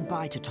said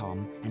goodbye to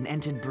Tom and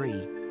entered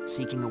Bree,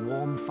 seeking a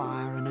warm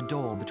fire and a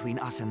door between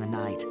us and the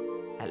night.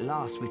 At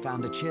last we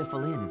found a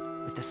cheerful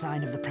inn with the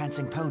sign of the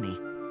Prancing Pony.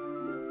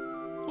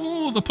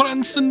 Oh, the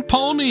Prancing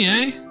Pony,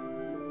 eh?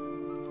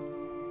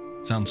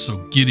 Sounds so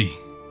giddy.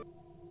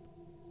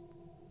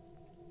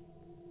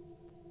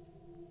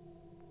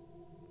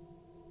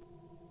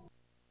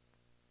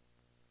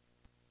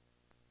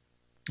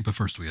 But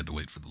first we had to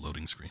wait for the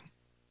loading screen.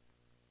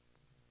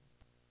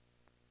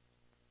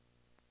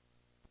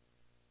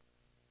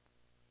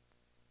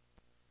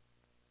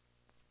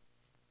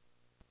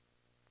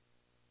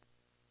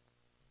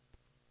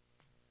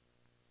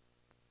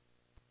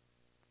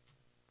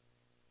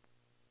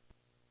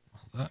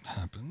 While that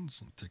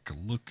happens, I'll take a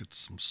look at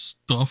some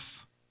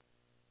stuff.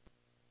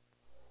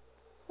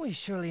 We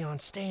surely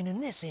aren't staying in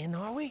this inn,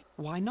 are we?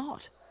 Why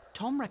not?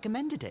 Tom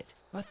recommended it.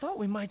 I thought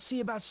we might see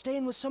about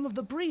staying with some of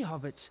the Bree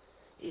hobbits.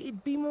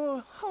 It'd be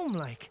more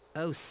home-like.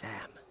 Oh,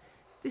 Sam.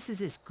 This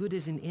is as good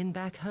as an inn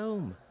back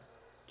home.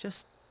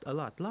 Just a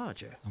lot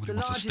larger. Nobody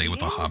wants to stay with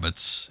the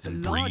hobbits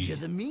in Bree. Larger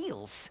the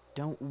meals.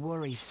 Don't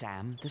worry,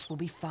 Sam. This will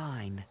be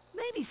fine.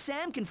 Maybe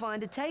Sam can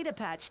find a tater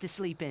patch to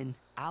sleep in.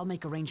 I'll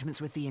make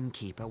arrangements with the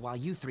innkeeper while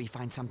you three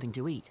find something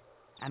to eat.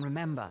 And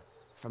remember,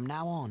 from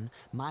now on,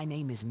 my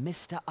name is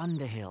Mr.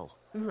 Underhill.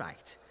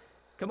 Right.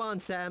 Come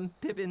on, Sam.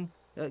 Pippin.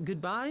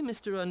 Goodbye,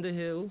 Mr.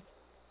 Underhill.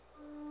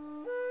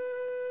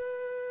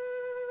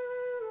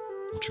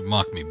 Don't you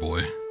mock me, boy.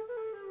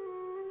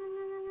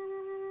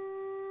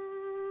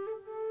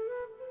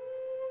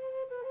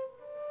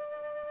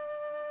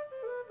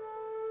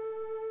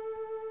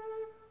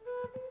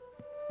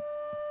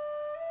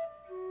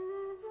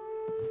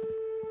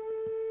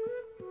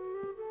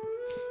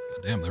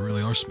 God damn, they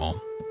really are small.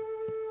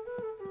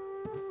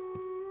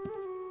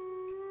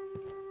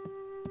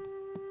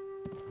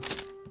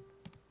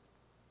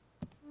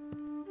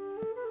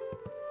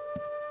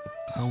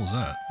 What the hell was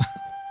that?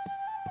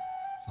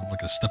 Sounds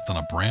like I stepped on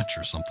a branch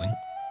or something.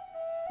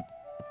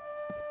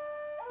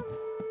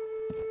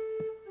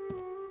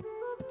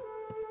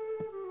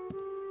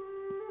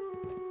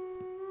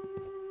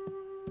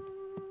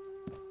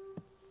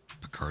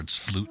 Picard's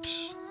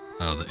flute.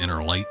 The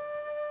inner light.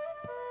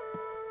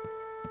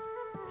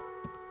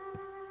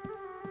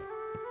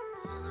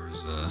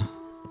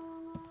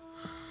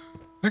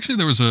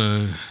 There was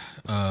a...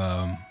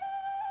 oh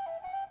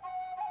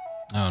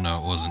no,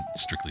 it wasn't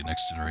strictly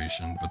Next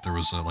Generation, but there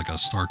was like a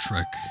Star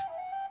Trek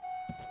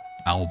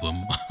album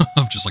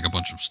of just like a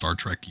bunch of Star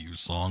Trek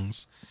used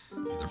songs,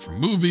 either from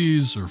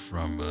movies or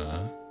from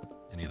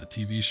any of the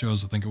TV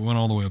shows. I think it went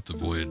all the way up to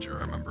Voyager.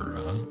 I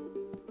remember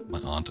my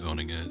aunt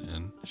owning it,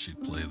 and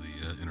she'd play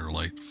the Inner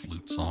Light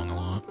flute song a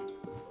lot.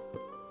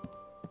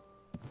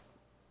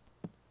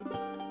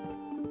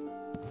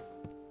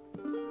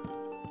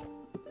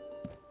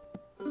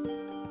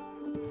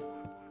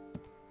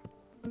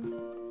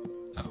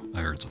 Oh,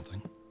 I heard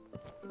something.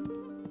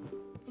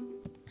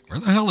 Where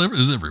the hell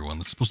is everyone?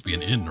 That's supposed to be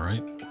an inn,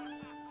 right?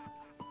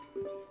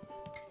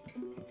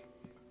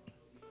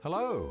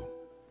 Hello.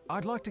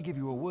 I'd like to give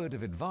you a word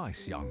of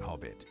advice, young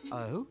hobbit.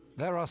 Oh?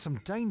 There are some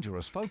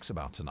dangerous folks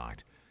about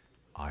tonight.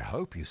 I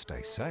hope you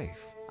stay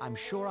safe. I'm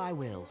sure I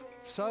will.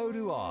 So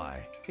do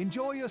I.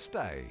 Enjoy your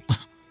stay.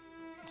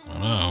 I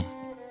don't know.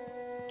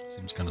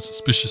 Seems kind of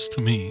suspicious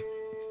to me.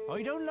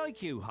 I don't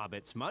like you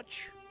hobbits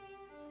much.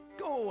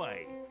 Go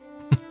away.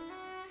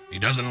 He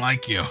doesn't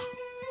like you.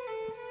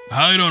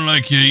 I don't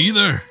like you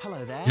either.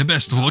 Hello there. You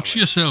best watch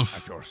yourself.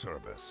 At your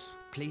service.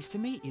 Pleased to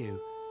meet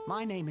you.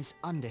 My name is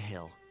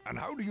Underhill. And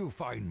how do you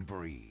find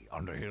Bree,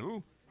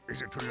 Underhill?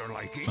 Is it to your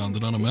liking? Found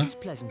it on a map. It's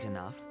pleasant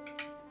enough,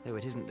 though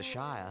it isn't the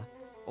Shire,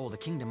 or the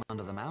kingdom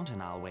under the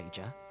mountain, I'll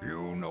wager.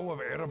 You know of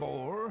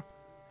Erebor?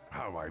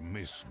 How I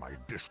miss my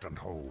distant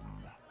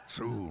home.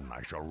 Soon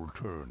I shall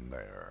return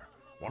there.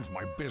 Once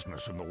my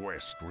business in the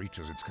west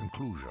reaches its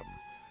conclusion,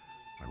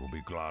 I will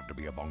be glad to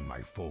be among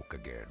my folk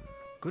again.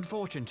 Good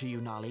fortune to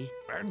you, Nolly.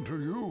 And to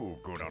you,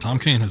 good Tom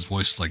Kane has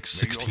voiced like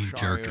 16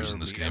 characters in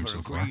this game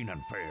so far. Green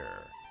and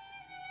fair.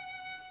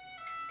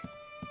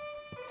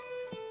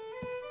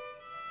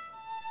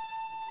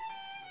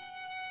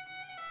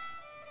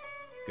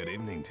 Good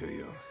evening to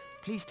you.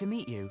 Pleased to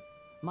meet you.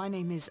 My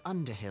name is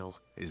Underhill.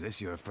 Is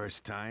this your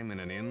first time in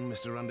an inn,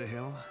 Mr.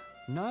 Underhill?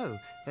 No,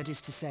 that is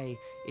to say,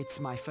 it's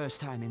my first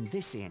time in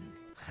this inn.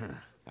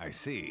 I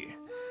see.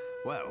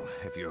 Well,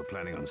 if you're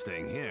planning on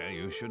staying here,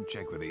 you should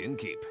check with the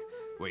innkeep.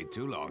 Wait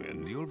too long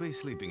and you'll be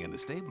sleeping in the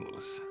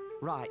stables.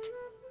 Right.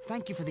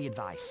 Thank you for the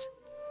advice.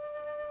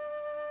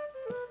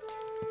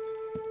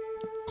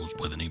 Goes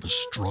by the name of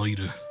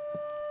Strider.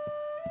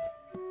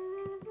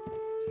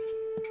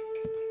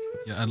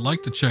 Yeah, I'd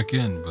like to check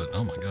in, but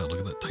oh my god, look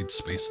at that tight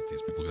space that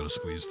these people gotta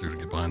squeeze through to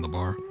get behind the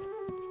bar.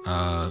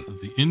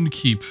 The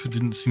innkeep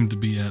didn't seem to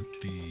be at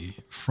the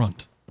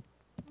front.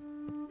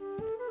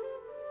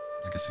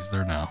 I guess he's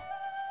there now.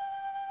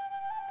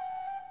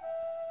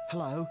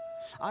 Hello.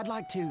 I'd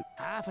like to...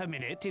 Half a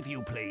minute, if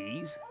you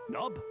please.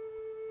 Nob,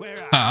 where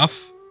are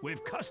Half? you?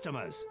 We've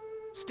customers.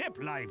 Step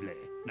lively.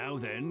 Now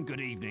then,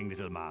 good evening,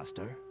 little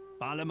master.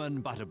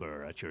 Ballerman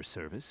Butterbur at your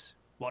service.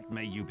 What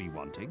may you be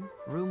wanting?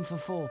 Room for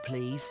 4,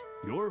 please.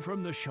 You're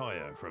from the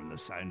Shire, from the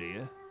sound of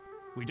you.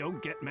 We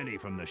don't get many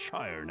from the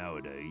Shire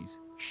nowadays.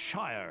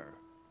 Shire.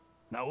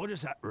 Now, what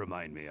does that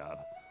remind me of?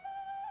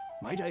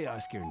 Might I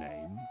ask your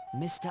name?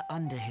 Mr.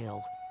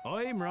 Underhill.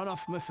 I'm run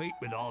off my feet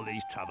with all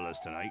these travellers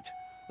tonight.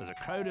 There's a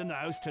crowd in the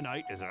house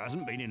tonight as there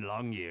hasn't been in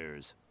long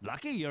years.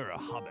 Lucky you're a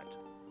hobbit.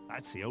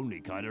 That's the only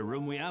kind of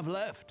room we have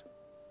left.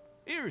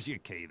 Here's your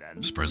key, then.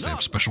 I'm surprised they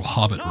have special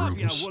hobbit Nob,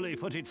 you rooms.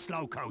 woolly-footed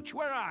slowcoach,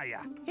 where are you?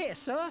 Here,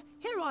 sir.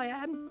 Here I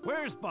am.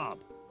 Where's Bob?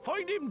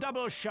 Find him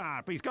double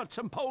sharp. He's got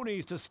some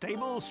ponies to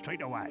stable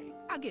straight away.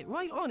 I'll get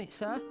right on it,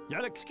 sir.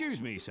 You'll excuse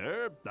me,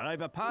 sir, that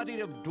I've a party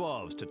of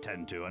dwarves to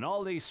tend to, and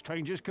all these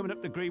strangers coming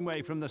up the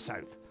Greenway from the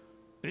south.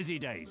 Busy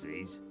days,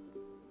 these.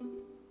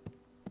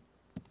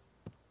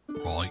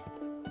 Right.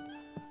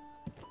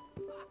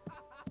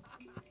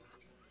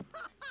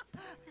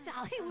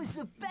 Oh, it was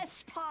the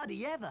best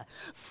party ever.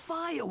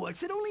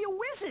 Fireworks that only a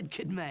wizard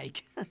could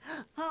make.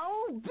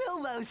 Old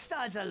Bilbo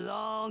starts a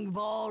long,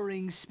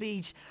 boring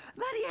speech,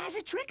 but he has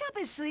a trick up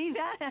his sleeve,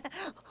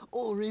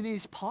 or in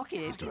his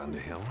pocket. Mr.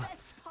 Underhill,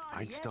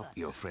 I'd stop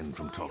your friend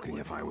from talking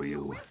if I were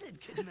you.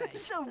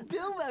 So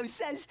Bilbo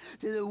says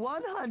to the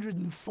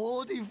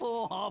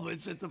 144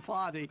 hobbits at the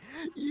party,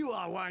 "You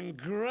are one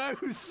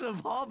gross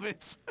of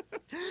hobbits."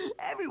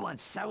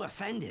 Everyone's so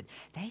offended,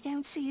 they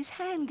don't see his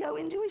hand go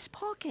into his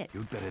pocket.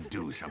 You'd better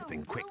do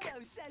something quick.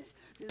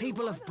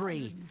 People of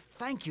Bree,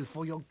 thank you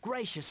for your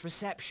gracious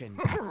reception.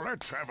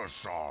 Let's have a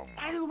song.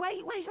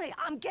 Wait,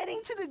 I'm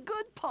getting to the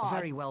good part.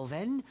 Very well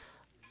then.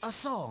 A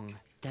song.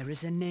 There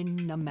is an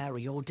inn, a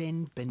merry old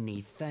inn,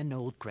 beneath an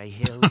old grey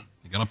hill.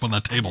 You got up on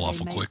that table And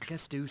awful they quick. make a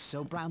stew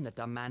so brown that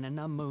the man in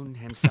the moon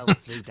himself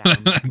flew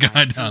down. That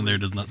guy down there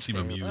does not seem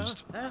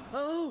amused.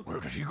 Where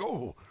did he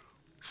go?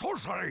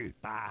 Sorcery!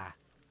 Bah.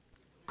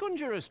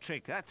 Conjurer's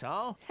trick, that's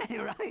all.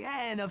 Right,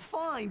 and a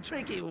fine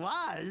trick it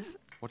was.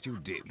 What you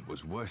did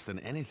was worse than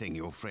anything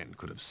your friend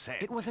could have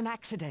said. It was an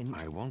accident.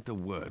 I want a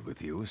word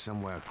with you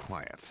somewhere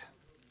quiet.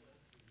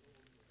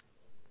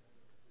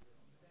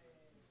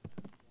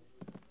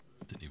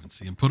 Didn't even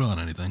see him put on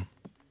anything.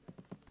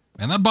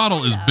 Man, that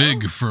bottle is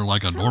big for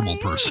like a normal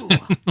person.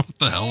 What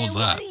the hell was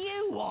that? What do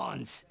you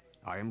want?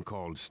 I am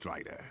called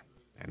Strider,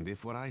 and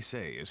if what I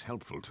say is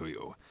helpful to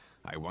you,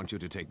 I want you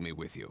to take me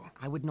with you.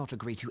 I would not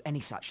agree to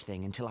any such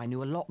thing until I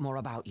knew a lot more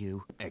about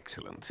you.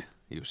 Excellent.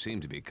 You seem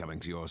to be coming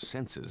to your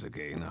senses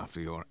again after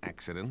your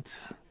accident.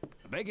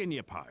 Begging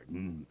your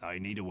pardon, I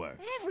need a word.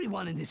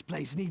 Everyone in this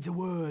place needs a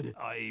word.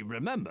 I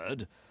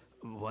remembered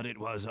what it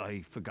was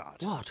I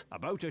forgot. What?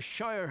 About a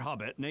Shire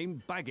hobbit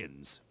named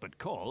Baggins, but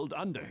called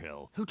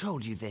Underhill. Who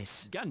told you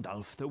this?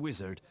 Gandalf the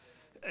wizard.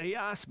 He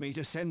asked me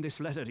to send this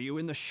letter to you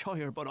in the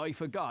Shire, but I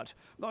forgot.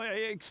 I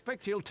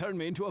expect he'll turn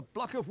me into a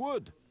block of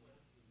wood.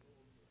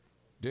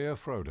 Dear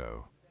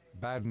Frodo,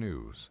 bad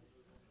news.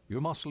 You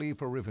must leave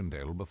for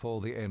Rivendell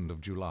before the end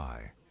of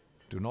July.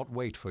 Do not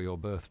wait for your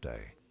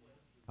birthday.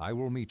 I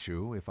will meet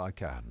you if I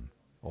can,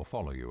 or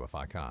follow you if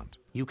I can't.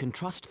 You can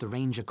trust the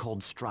ranger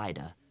called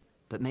Strider,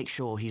 but make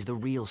sure he's the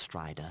real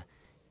Strider.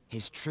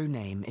 His true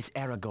name is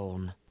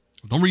Aragorn.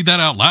 Don't read that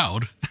out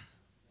loud.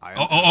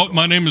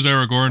 My name is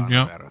Aragorn,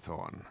 yeah.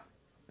 Arathorn.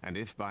 And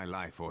if by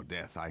life or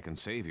death I can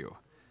save you,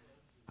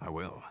 I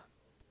will.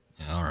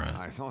 Yeah, all right.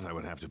 I thought I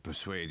would have to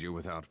persuade you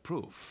without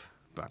proof,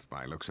 but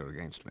my looks are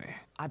against me.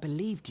 I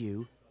believed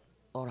you,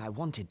 or I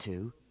wanted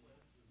to.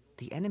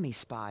 The enemy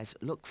spies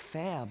look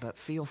fair but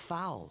feel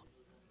foul,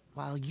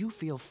 while you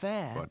feel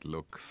fair. But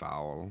look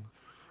foul.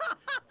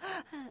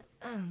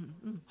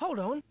 Hold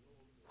on.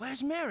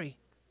 Where's Mary?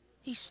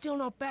 He's still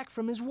not back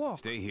from his walk.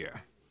 Stay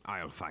here.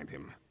 I'll find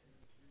him.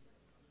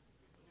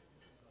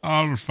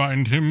 I'll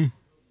find him.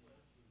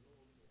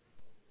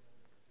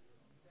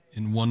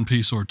 In one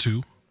piece or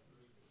two.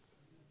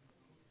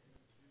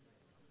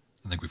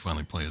 I think we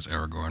finally play as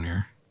Aragorn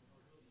here.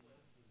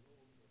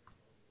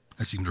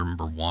 I seem to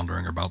remember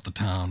wandering about the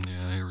town.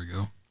 Yeah, here we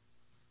go.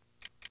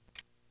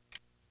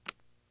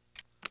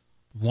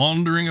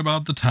 Wandering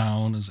about the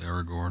town as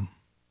Aragorn.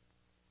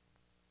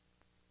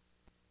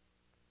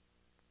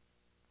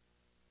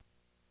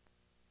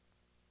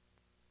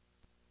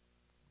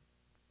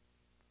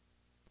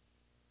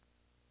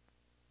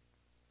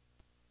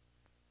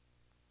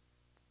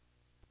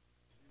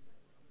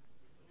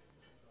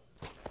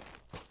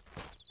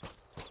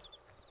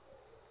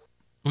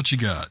 What you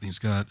got? He's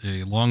got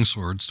a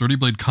longsword, sturdy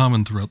blade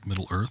common throughout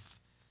Middle-earth,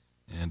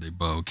 and a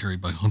bow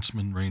carried by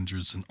huntsmen,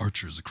 rangers, and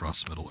archers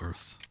across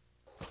Middle-earth.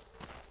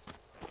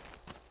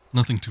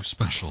 Nothing too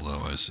special,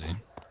 though, I see.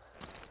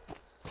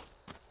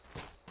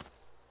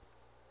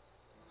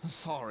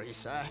 Sorry,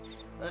 sir.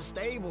 The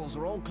stables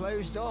are all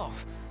closed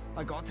off.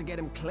 I got to get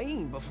them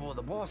clean before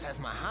the boss has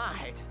my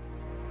hide.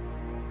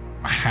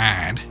 My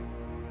hide?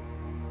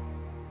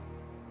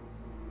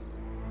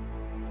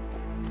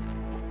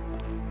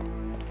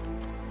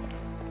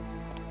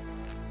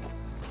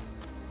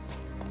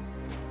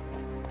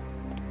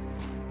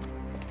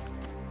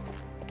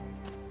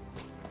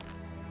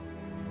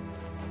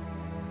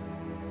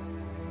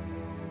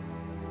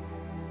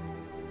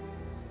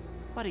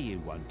 What do you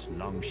want,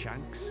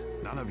 Longshanks?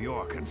 None of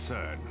your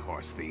concern,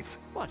 horse thief.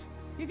 What?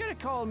 You gonna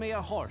call me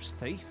a horse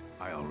thief?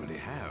 I already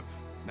have.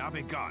 Now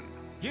be gone.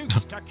 You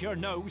stuck your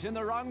nose in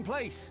the wrong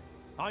place.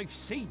 I've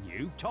seen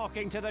you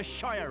talking to the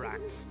Shire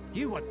Rats.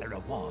 You want the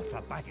reward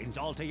for Baggins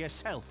all to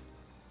yourself.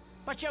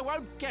 But you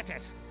won't get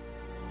it.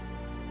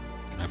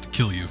 I have to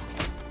kill you.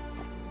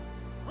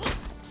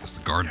 Guess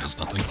the guard does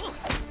nothing.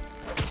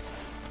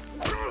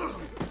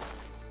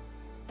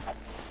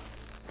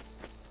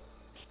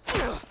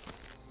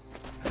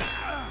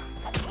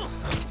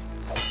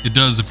 It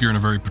does if you're in a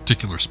very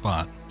particular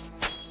spot.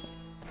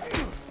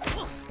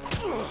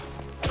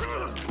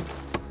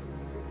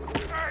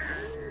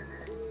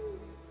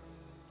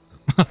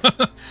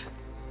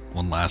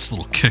 One last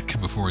little kick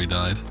before he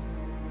died.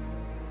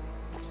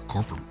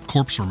 The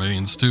corpse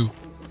remains too.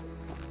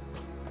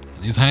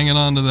 And he's hanging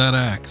on to that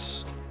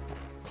axe.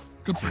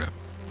 Good for him.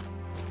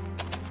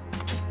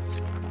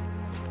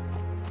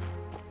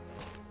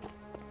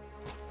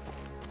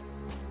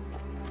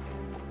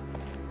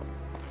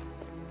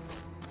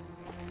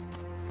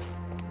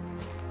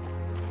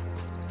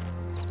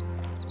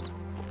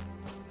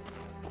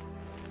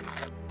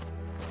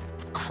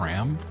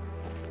 Cram?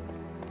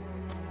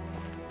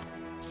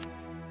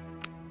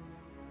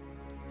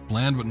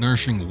 Bland but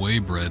nourishing whey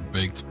bread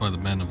baked by the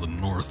men of the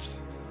north.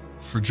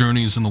 For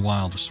journeys in the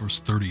wild, restores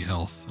 30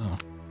 health. Oh.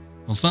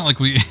 Well, it's not like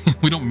we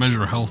don't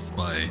measure health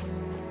by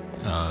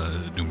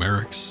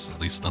numerics, at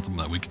least nothing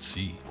that we could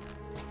see.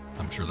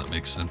 I'm sure that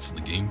makes sense in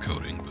the game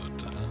coding,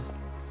 but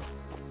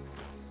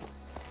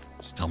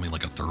just tell me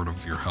like a third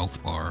of your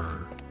health bar,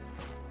 or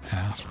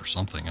half or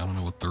something. I don't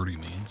know what 30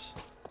 means.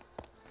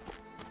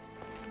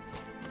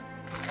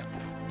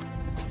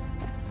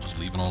 Just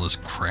leaving all this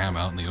cram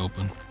out in the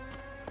open.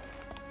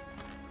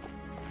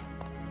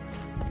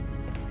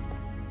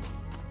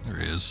 There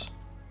he is.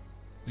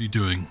 What are you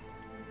doing?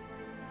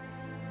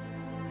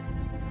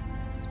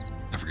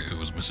 I forget who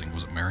was missing.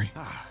 Was it Mary?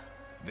 Ah,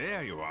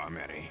 there you are,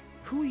 Mary.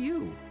 Who are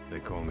you? They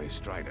call me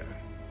Strider.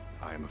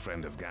 I am a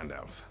friend of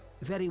Gandalf.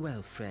 Very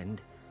well, friend.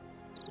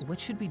 What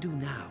should we do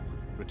now?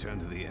 Return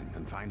to the inn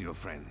and find your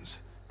friends.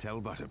 Tell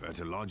Butterbur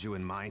to lodge you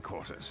in my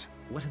quarters.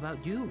 What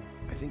about you?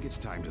 I think it's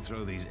time to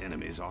throw these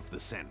enemies off the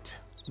scent.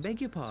 Beg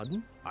your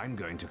pardon? I'm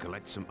going to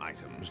collect some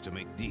items to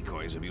make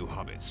decoys of you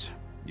hobbits.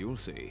 You'll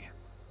see.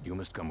 You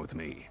must come with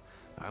me.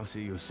 I'll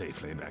see you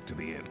safely back to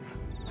the inn.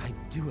 I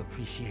do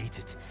appreciate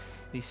it.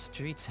 These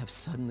streets have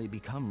suddenly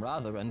become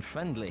rather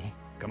unfriendly.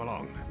 Come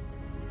along.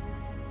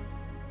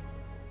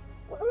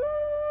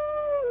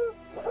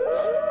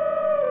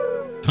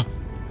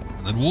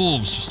 And then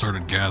wolves just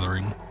started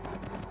gathering.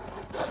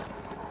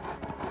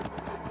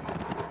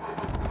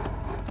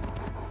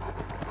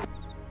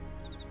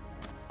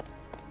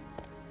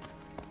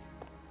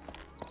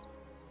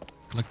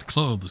 Collect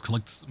clothes,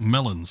 collect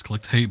melons,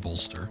 collect hay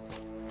bolster,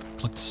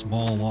 collect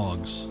small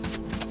logs.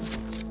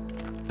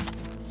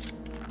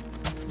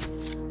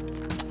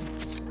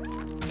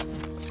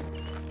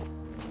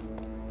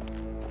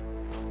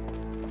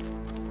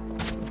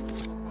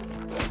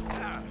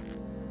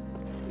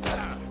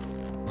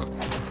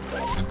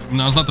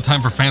 Now's not the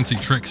time for fancy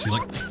tricks. He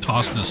like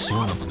tossed his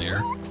sword up in the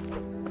air.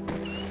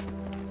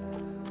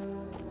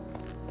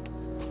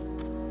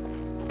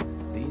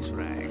 These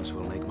rags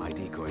will make my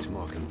decoys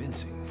more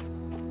convincing.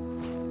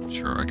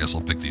 Sure, I guess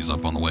I'll pick these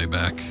up on the way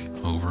back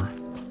over.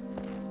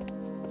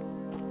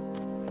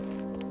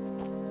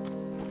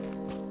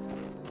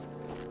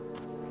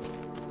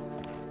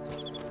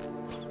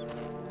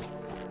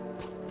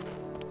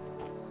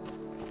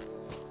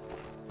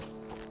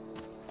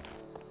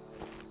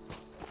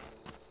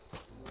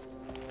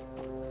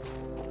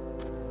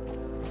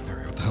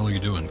 What the hell are you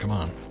doing? Come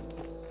on.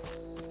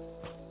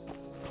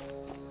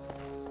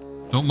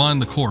 Don't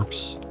mind the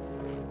corpse.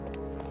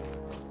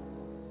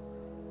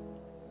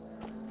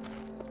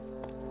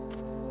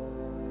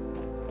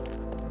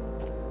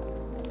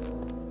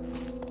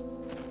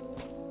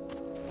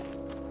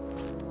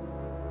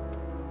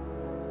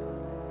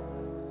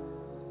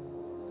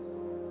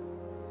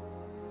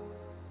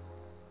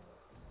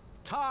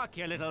 Talk,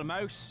 you little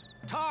mouse.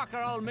 Talk or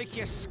I'll make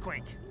you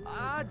squeak.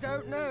 I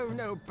don't know,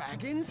 no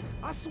Baggins.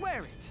 I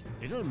swear it.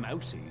 Little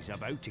Mousie's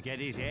about to get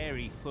his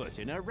hairy foot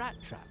in a rat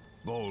trap.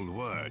 Bold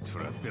words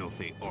for a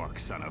filthy orc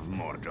son of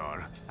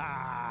Mordor.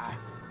 Ah,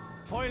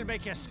 I'll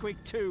make you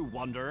squeak too,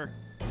 wanderer.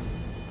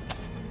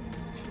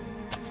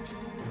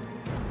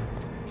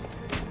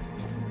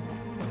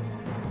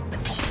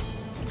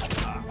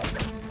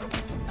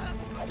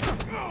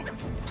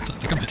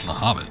 like I'm hitting the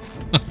Hobbit.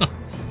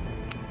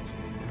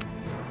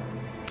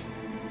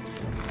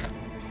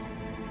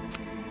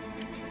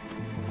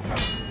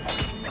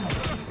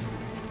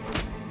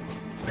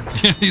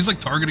 Yeah, he's like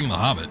targeting the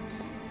Hobbit.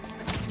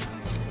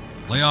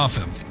 Lay off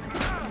him.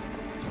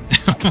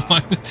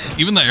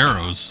 Even the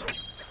arrows.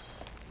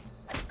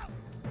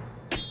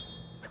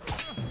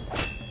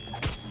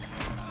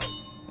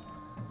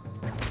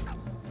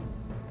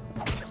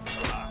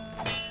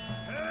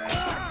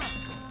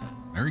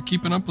 Mary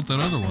keeping up with that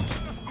other one.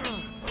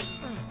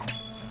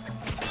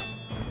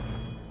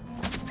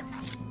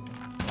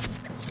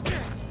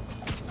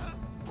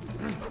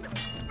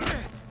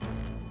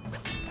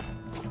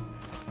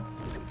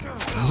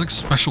 There's like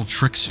special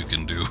tricks you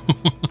can do,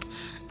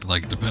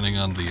 like depending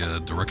on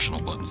the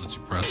directional buttons that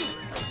you press.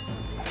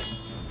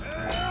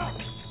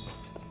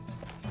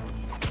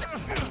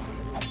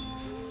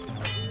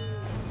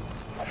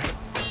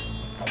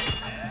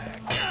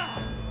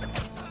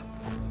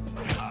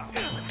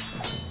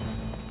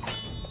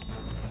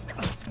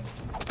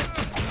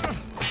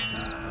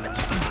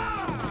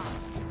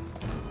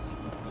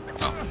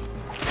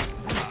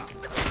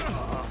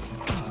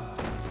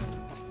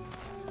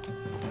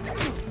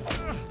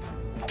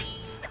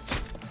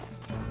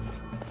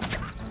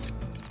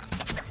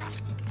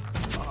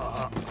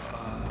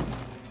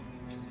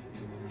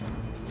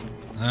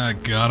 I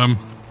got him.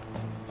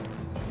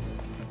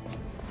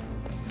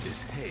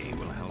 This hay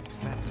will help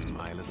fatten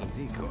my little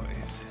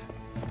decoys.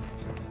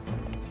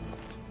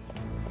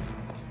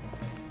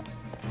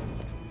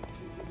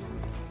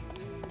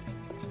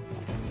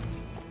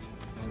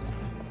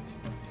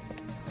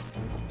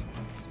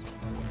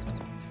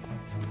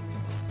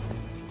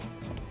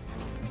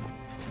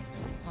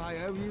 I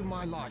owe you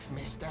my life,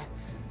 mister.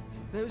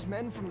 Those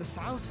men from the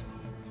south,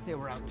 they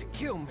were out to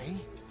kill me.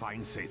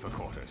 Find safer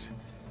quarters.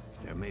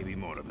 There may be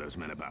more of those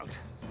men about.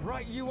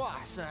 Right you are,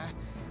 sir.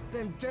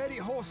 Them dirty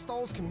horse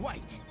stalls can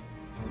wait.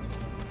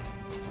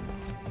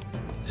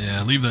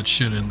 Yeah, leave that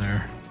shit in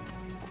there.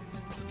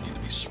 Doesn't need to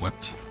be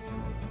swept.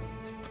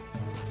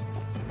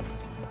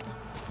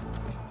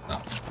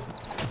 Oh.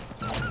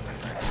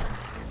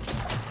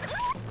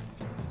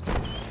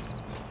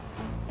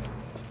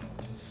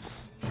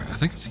 I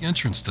think it's the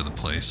entrance to the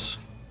place.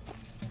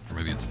 Or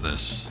maybe it's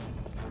this.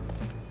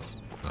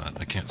 But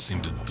I can't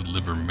seem to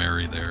deliver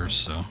Mary there,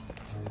 so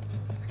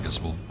I guess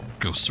we'll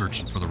go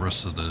searching for the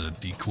rest of the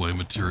decoy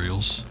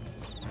materials.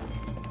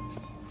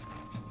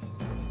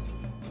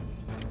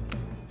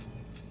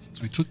 Since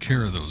we took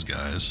care of those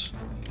guys,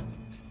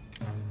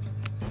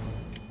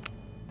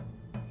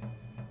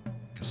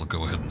 guess I'll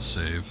go ahead and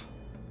save.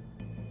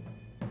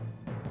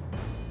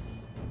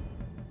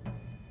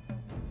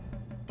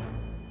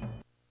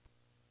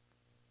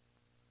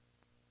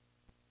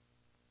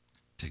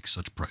 Takes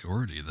such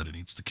priority that it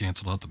needs to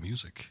cancel out the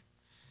music.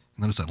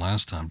 I noticed that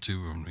last time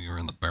too when we were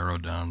in the Barrow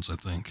Downs. I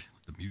think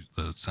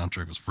the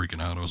soundtrack was freaking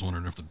out. I was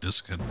wondering if the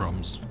disc had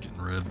problems getting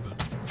read, but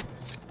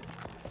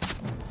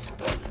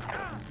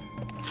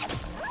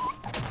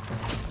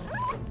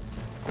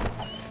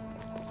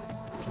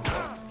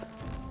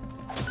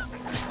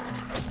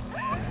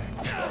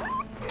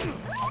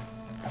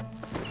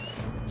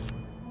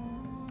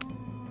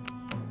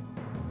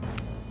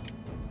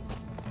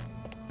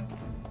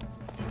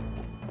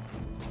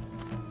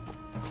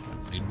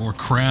need more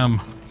cram.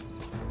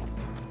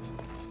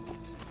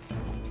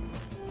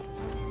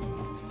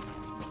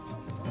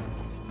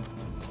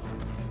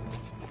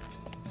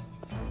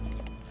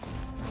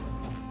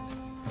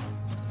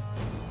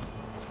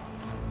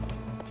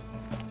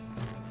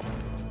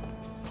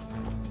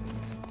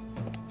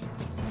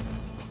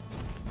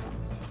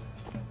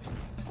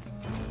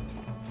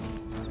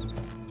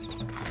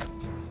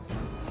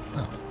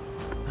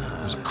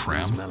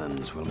 These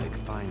melons will make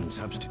fine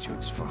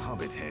substitutes for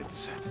hobbit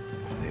heads.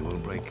 They will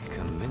break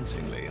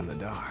convincingly in the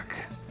dark.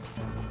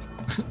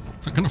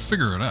 They're gonna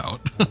figure it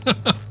out.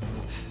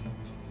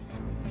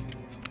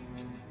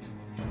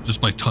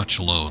 Just by touch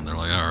alone, they're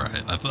like, all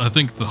right, I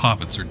think the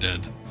hobbits are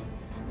dead.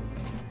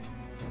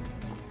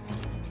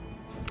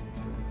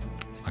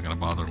 Not gonna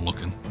bother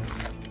looking.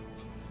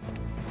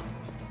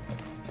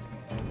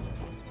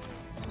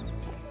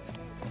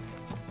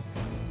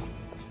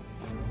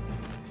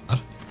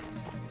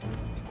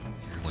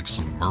 Like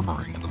some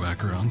murmuring in the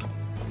background.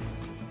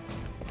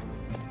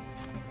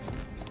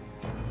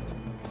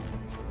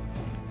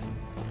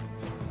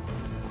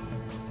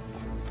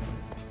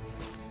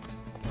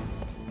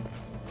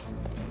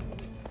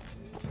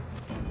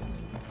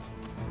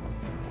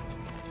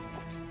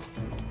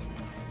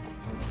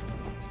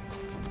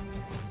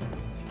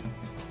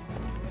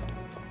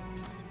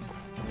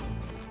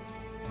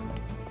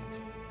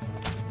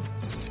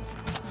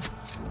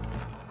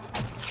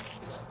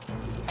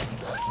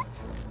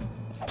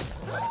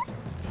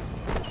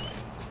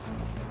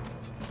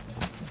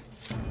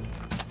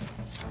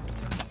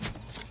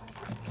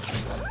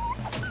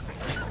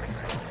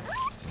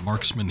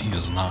 Marksman he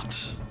is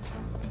not,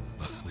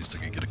 but at least I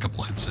could get a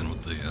couple hits in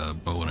with the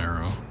bow and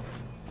arrow.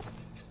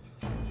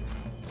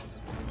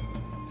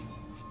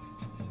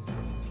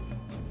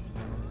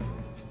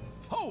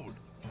 Hold!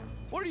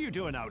 What are you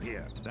doing out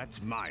here?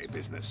 That's my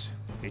business.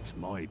 It's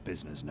my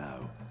business now.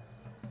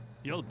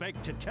 You'll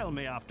beg to tell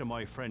me after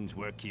my friends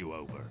work you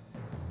over.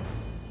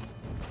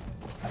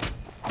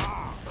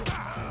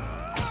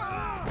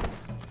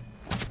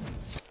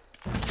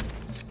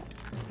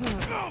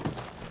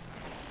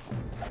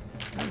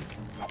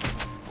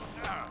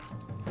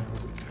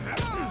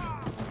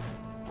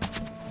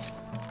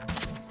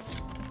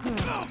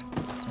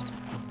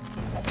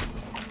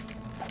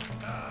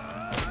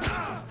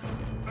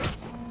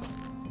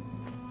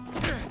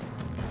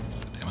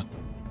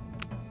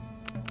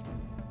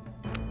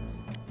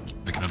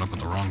 Picking it up at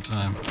the wrong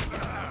time.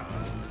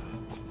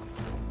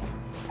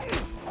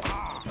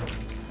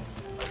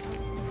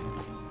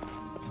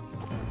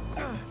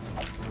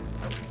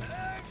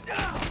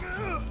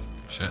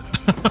 Shit.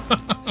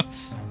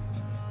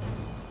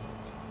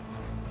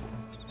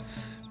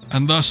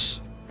 And thus,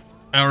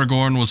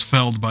 Aragorn was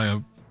felled by a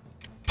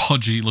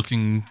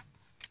pudgy-looking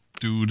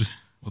dude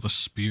with a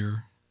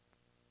spear.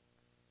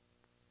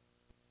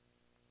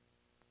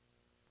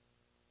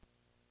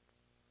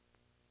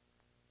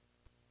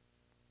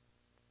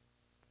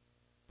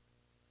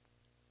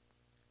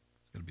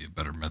 There's got to be a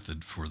better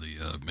method for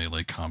the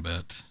melee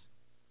combat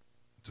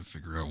to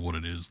figure out what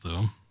it is,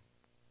 though.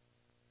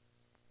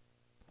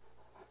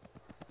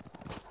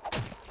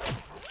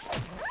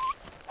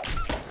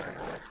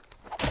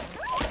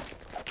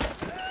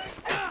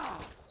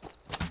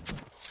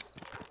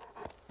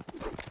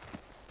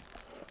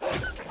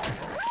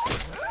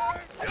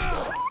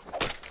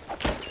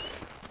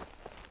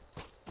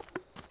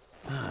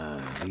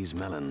 These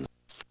melons.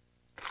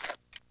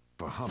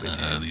 For hobbit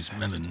heads, these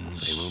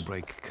melons. They will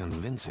break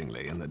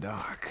convincingly in the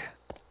dark.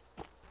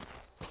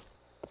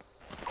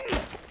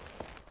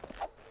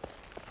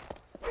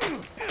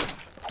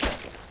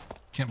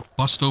 Can't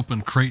bust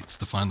open crates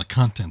to find the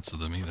contents of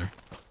them either.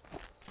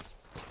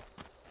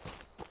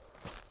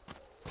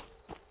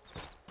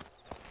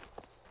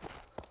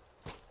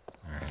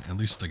 Alright, at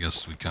least I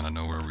guess we kind of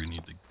know where we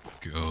need to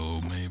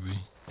go, maybe.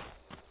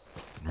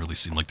 Didn't really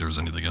seem like there was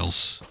anything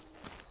else.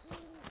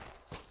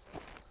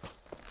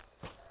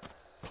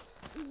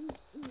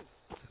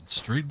 Head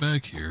straight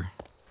back here.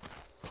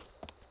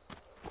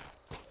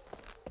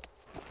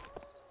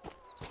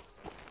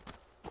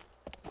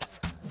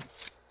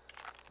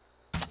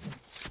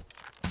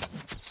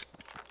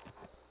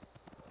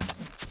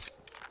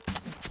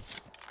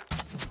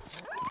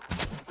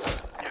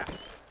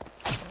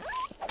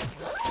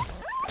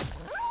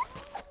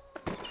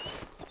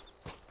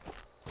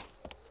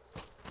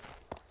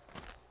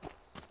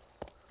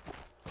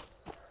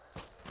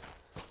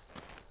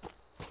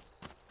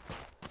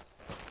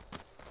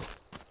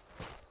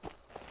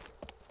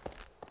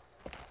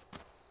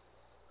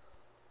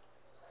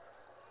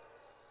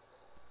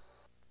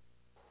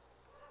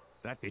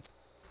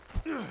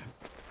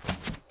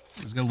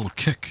 He's got a little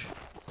kick.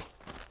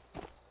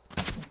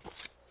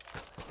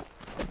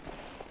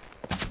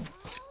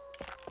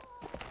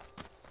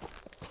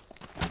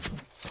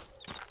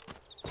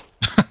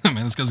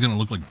 Man, this guy's gonna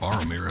look like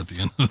Boromir at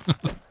the end of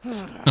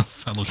the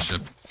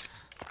Fellowship.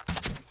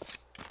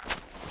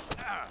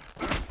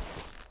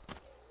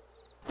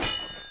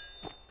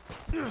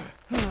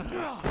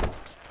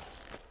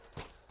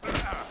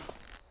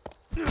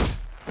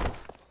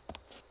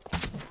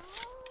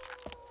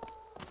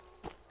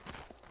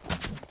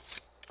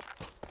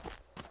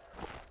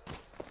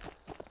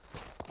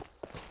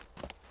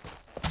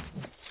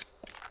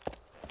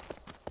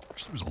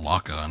 There's a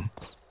lock-on.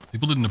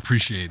 People didn't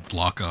appreciate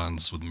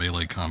lock-ons with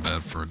melee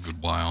combat for a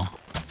good while.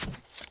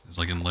 It's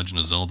like in Legend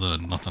of Zelda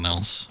and nothing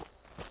else.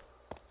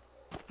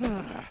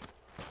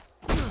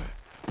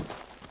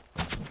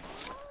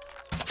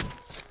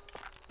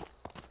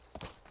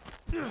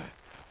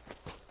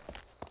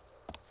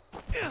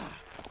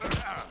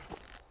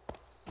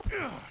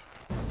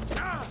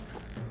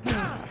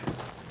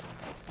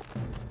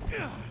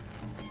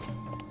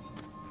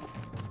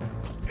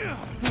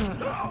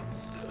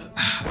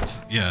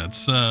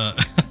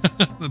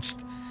 That's,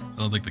 I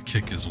don't think the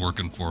kick is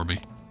working for me.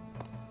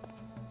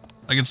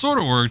 Like, it sort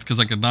of worked because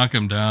I could knock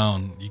him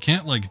down. You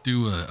can't, like,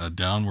 do a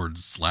downward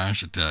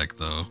slash attack,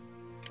 though.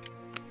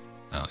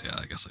 Oh, yeah,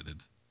 I guess I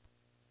did.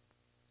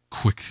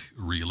 Quick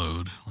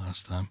reload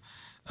last time.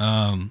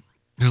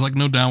 There's, like,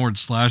 no downward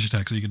slash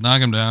attack, so you could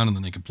knock him down, and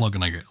then you could plug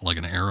in, like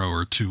an arrow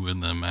or two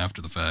in them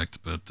after the fact,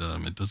 but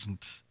it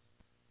doesn't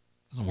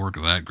work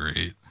that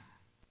great.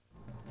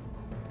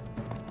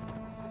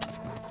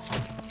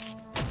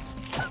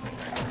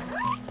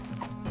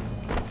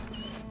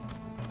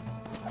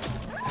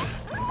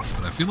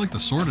 I feel like the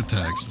sword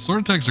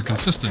attacks are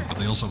consistent, but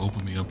they also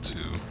open me up to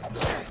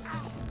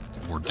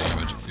more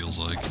damage, it feels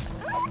like.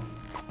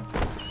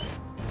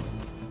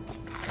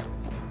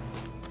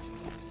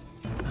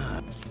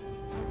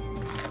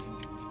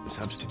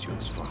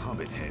 Substitutes for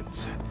hobbit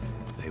heads.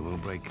 They will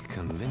break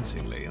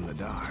convincingly in the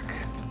dark.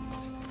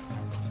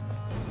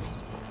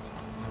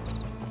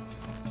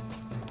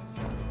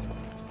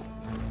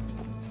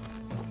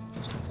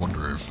 I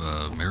wonder if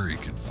Mary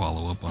could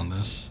follow up on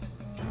this.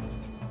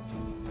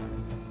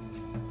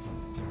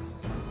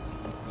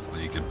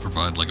 could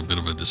provide like a bit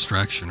of a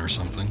distraction or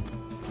something.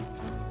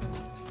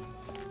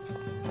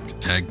 You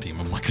could tag team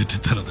him like I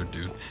did that other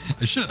dude.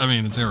 I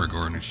mean, it's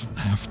Aragorn. You shouldn't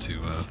have to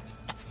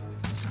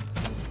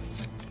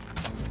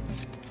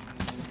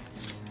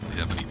really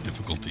have any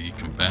difficulty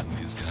combating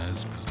these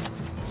guys, but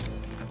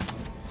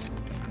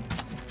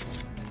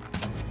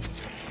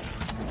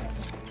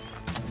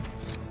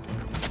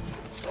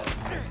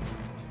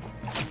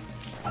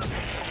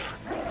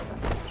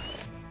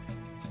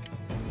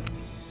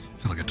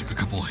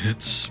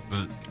hits,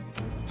 but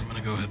I'm gonna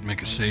go ahead and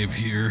make a save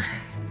here.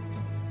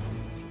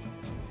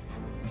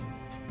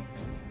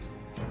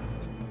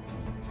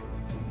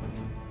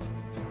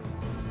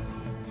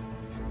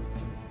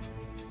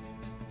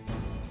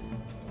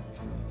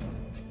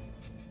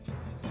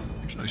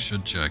 Actually, I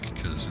should check,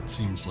 because it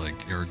seems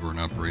like Aragorn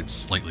operates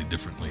slightly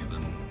differently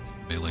than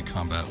melee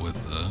combat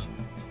with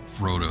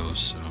Frodo,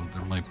 so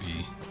there might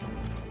be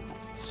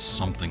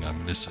something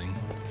I'm missing.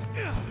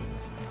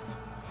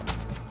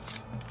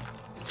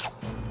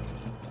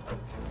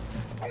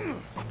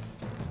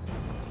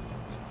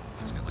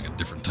 He's got like a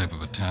different type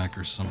of attack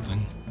or something.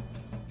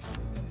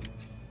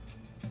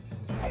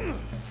 Doesn't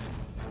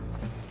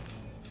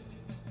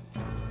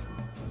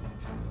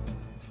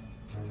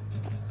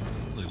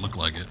really look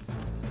like it.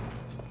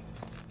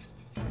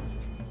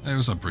 Hey,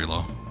 what's up,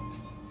 Brelo?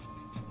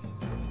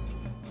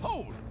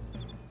 Hold!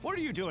 What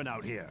are you doing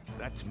out here?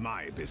 That's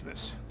my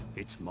business.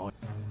 It's my...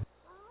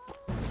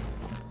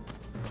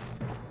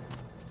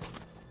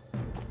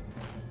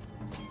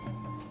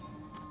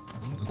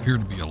 Doesn't appear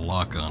to be a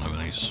lock-on of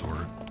any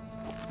sort.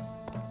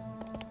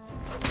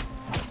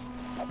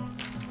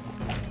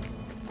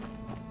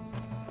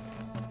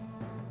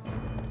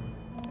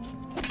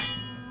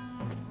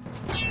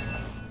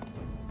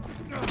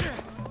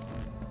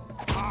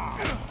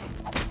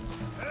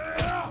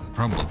 The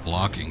problem with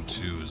blocking,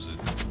 too, is it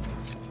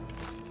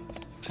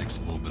takes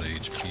a little bit of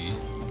HP.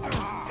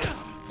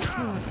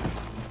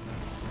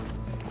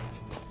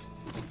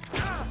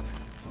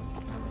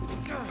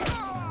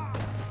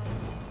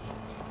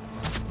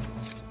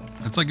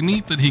 It's like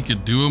neat that he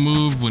could do a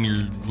move when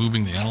you're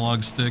moving the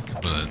analog stick,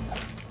 but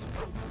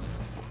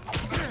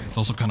it's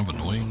also kind of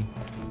annoying.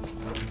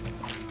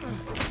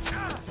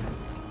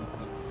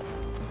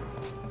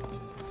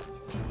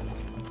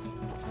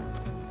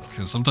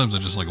 Because sometimes I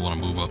just like want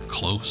to move up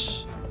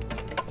close.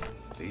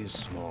 These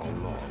small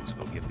logs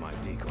will give my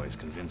decoys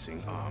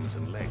convincing arms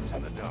and legs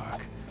in the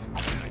dark.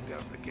 I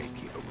doubt the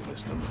gatekeeper will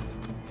miss them.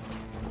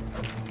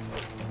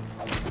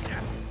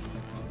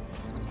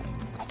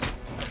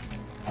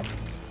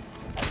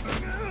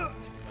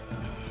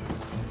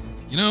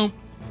 You know,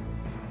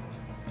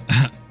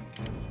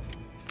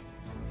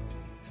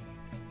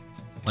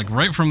 like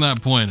right from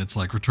that point, it's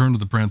like Return to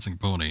the Prancing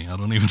Pony. I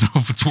don't even know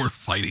if it's worth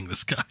fighting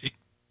this guy.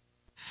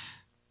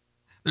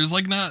 There's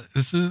like not,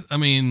 this is, I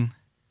mean,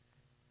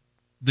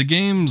 the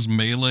game's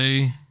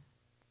melee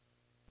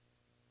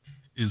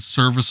is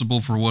serviceable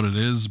for what it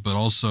is, but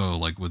also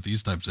like with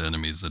these types of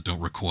enemies that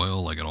don't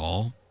recoil like at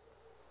all,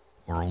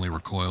 or only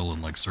recoil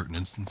in like certain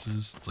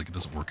instances, it's like it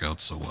doesn't work out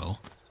so well.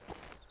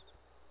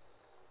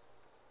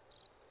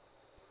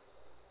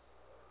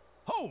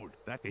 Hold!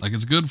 Like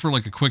it's good for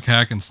like a quick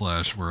hack and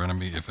slash where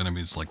if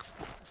enemies like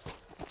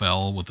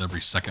fell with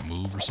every second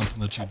move or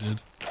something that you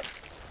did.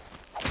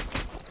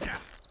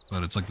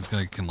 But it's like this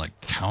guy can like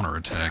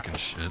counterattack and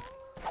shit.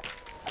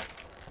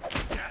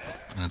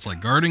 And it's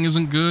like guarding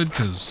isn't good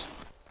because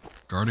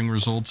guarding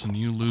results in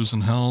you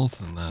losing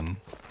health, and then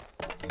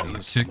you know,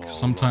 the kick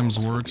sometimes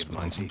works, but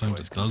then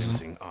sometimes it doesn't.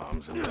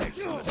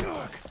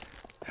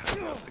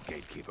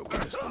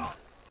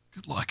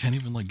 Good luck, I can't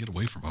even like get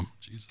away from him.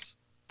 Jesus.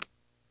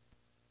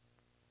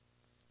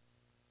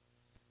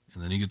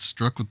 And then you get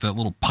struck with that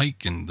little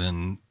pike, and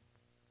then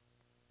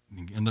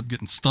you end up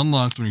getting stun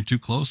locked when you're too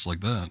close like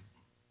that.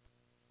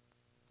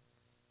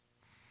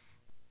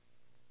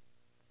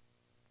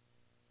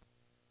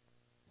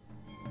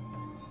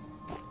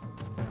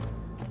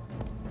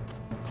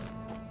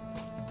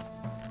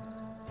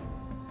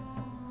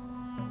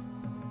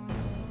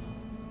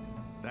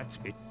 That's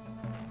it.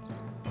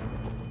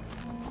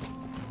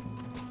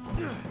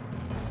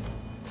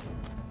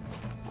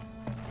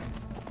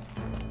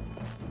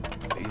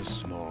 These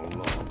small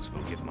logs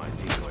will give my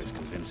decoys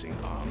convincing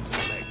arms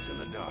and legs in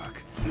the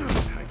dark.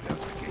 I doubt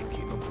the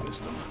gatekeeper will miss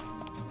them.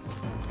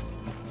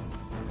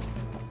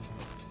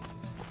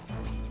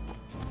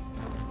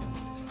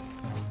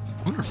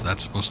 I wonder if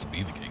that's supposed to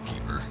be the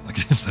gatekeeper.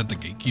 Like, is that the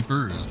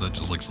gatekeeper, or is that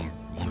just like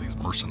one of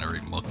these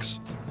mercenary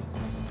mucks?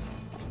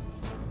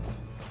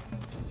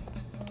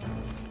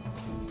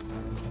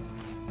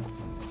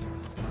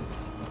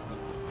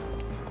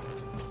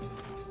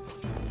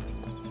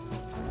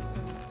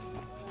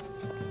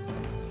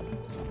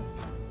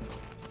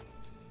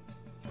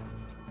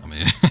 I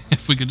mean,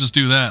 if we could just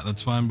do that,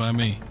 that's fine by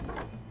me.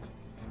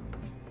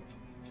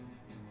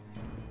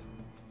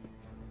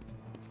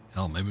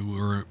 Hell, maybe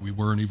we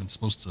weren't even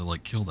supposed to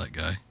like kill that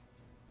guy.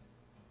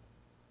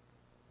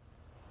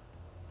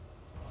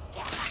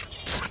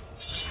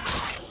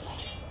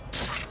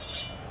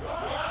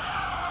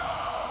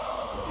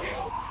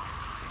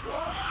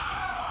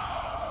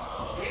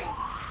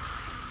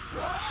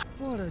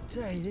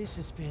 day this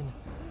has been.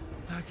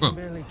 I can Whoa.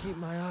 barely keep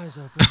my eyes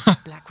open.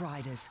 Black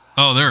Riders.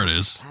 Oh, there it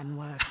is. Plan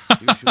works.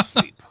 You should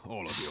sleep,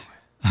 all of you.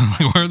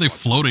 Why are they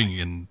floating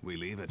in We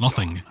leave at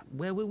nothing? dawn.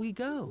 Where will we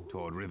go?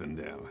 Toward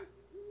Rivendell,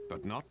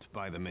 but not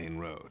by the main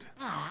road.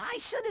 Ah, I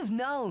should have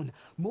known.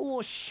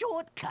 More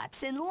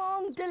shortcuts and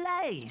long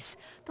delays.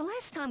 The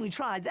last time we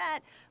tried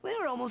that, we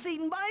were almost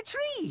eaten by a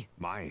tree.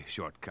 My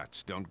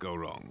shortcuts don't go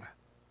wrong.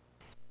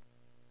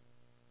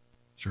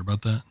 Sure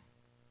about that?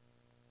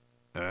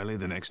 Early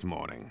the next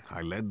morning,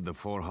 I led the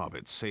 4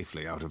 hobbits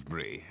safely out of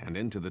Bree and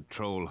into the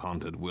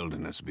troll-haunted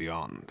wilderness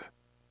beyond.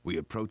 We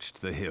approached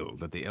the hill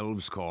that the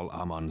elves call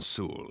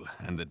Amansul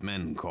and that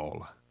men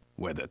call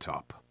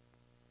Weathertop.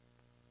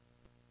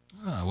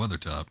 Ah,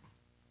 Weathertop.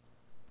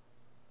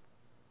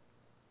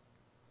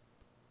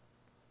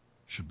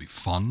 Should be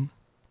fun.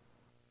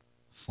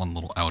 Fun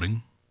little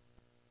outing.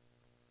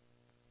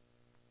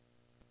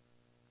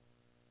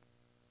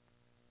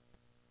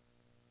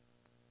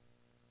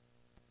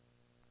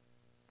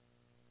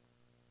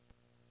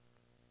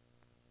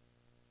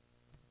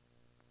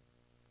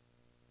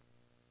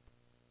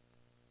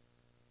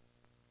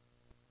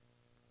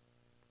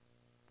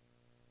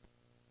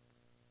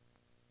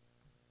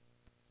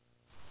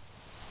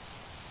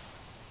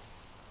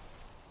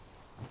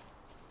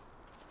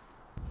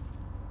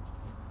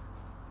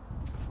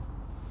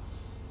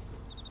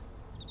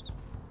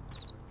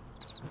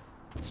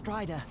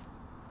 Strider,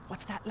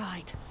 what's that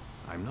light?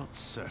 I'm not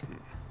certain.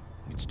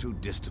 It's too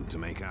distant to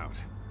make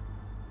out.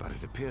 But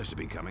it appears to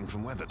be coming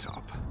from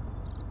Weathertop.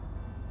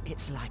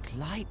 It's like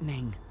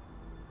lightning.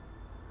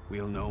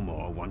 We'll know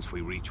more once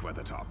we reach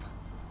Weathertop.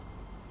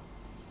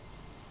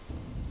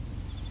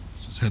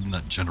 Just head in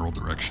that general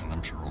direction.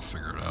 I'm sure we'll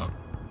figure it out.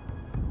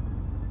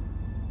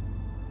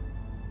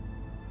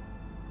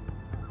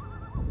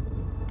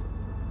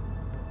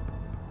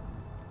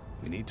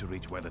 We need to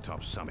reach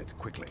Weathertop's summit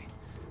quickly.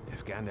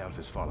 If Gandalf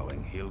is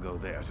following, he'll go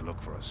there to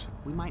look for us.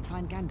 We might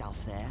find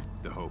Gandalf there.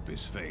 The hope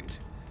is faint,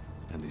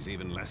 and he's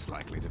even less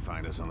likely to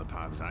find us on the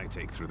paths I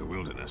take through the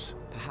wilderness.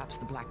 Perhaps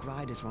the Black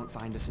Riders won't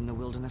find us in the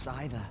wilderness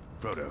either.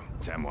 Frodo,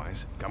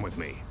 Samwise, come with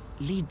me.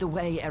 Lead the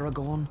way,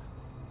 Aragorn.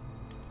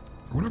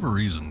 For whatever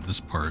reason, this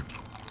part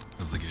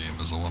of the game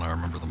is the one I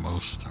remember the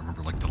most. I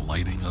remember like the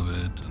lighting of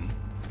it and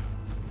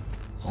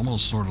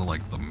almost sort of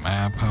like the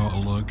map, how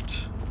it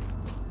looked.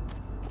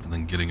 And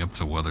then getting up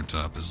to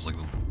Weathertop is like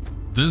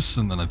this,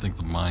 and then I think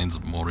the Mines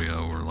of Moria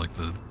were like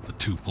the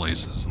 2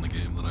 places in the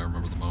game that I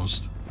remember the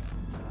most.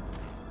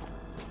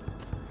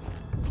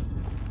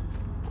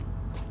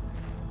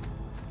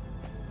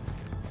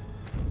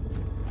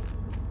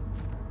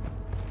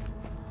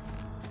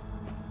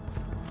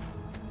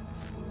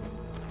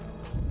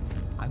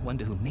 I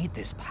wonder who made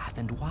this path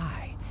and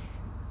why.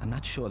 I'm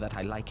not sure that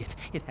I like it.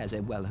 It has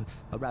a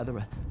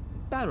rather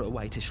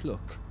barrow-whitish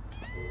look.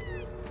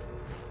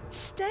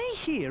 Stay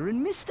here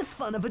and miss the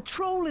fun of a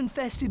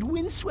troll-infested,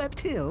 windswept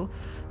hill?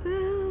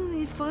 Well,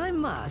 if I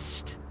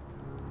must.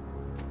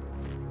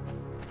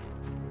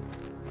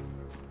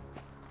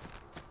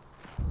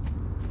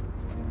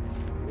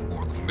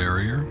 More the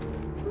merrier.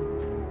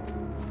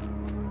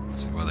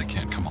 See why they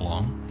can't come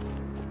along.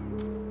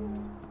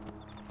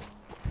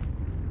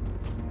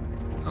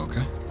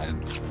 Okay, I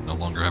no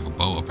longer have a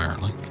bow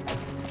apparently.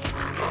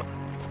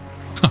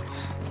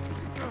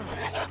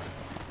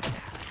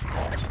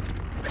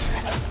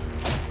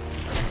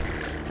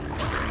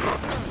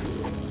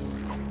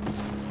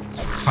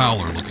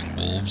 Fouler looking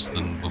wolves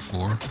than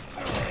before.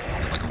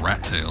 They're like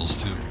rat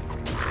tails too.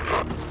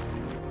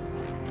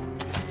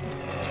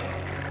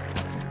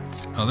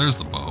 Oh, there's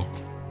the bow.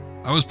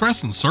 I was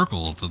pressing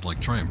circle to like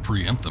try and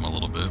preempt them a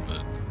little bit,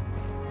 but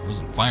I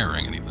wasn't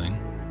firing anything.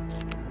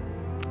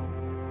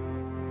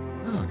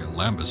 Oh, I got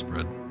lambus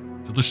bread.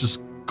 Delicious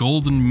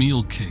golden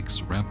meal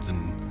cakes wrapped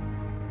in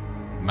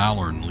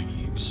mallorn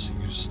leaves,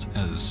 used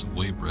as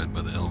way bread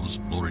by the elves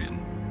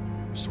Florian.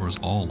 Restores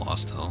all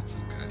lost health.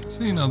 Okay,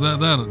 so you know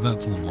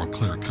that's a little more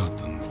clear cut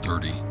than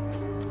dirty.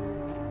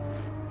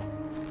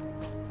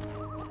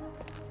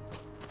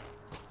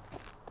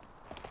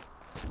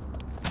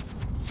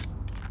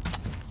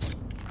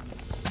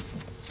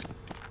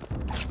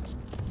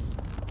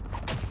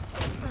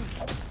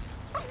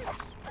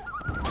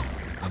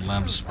 That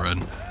lambus bread.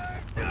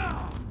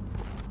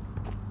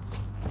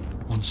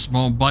 One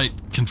small bite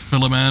can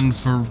fill a man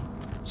for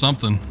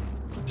something.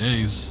 For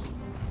days.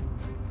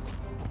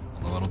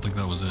 Although I don't think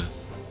that was it.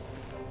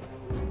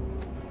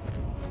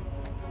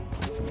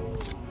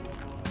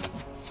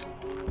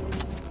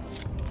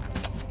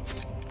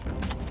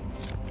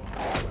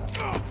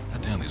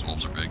 God damn, these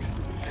wolves are big.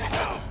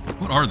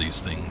 What are these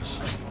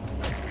things?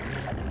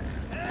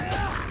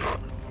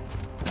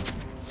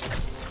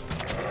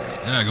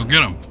 Yeah, go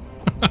get them.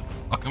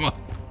 Fuck them up.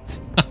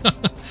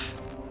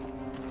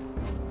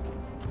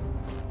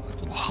 It's like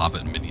little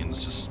hobbit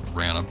minions just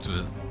ran up to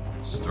it,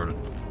 started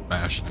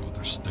bashing it with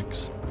their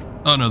sticks.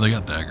 Oh no, they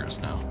got daggers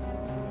now.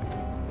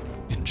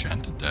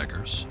 Enchanted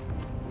daggers.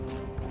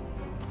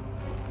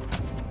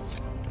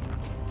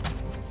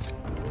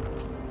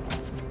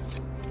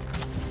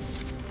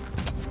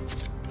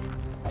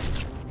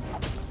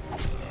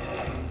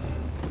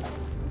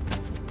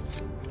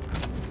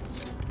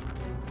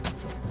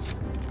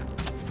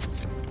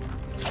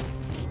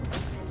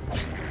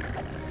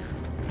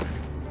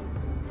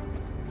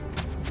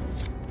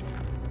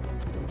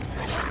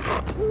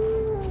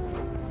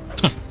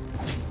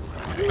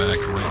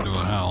 into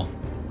a howl.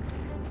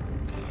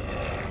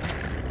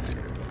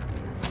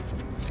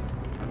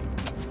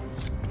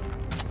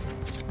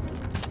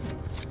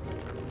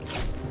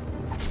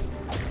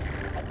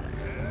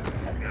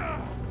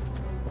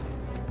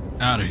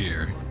 Out of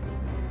here.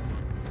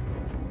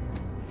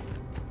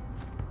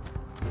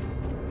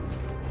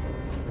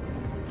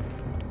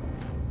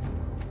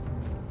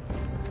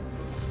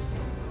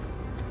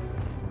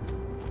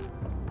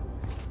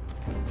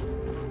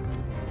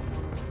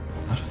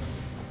 What?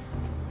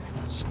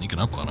 Sneaking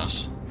up on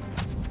us.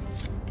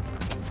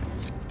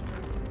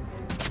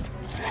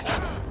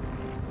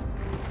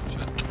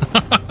 Shit.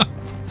 That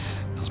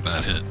was a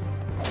bad hit.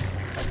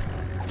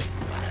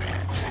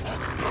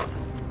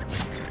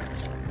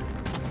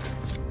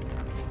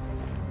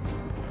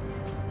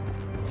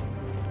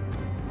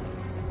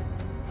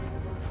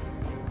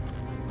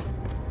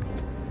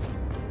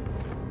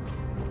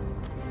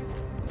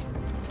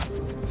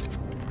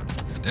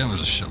 Damn,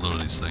 there's a shitload of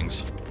these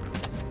things.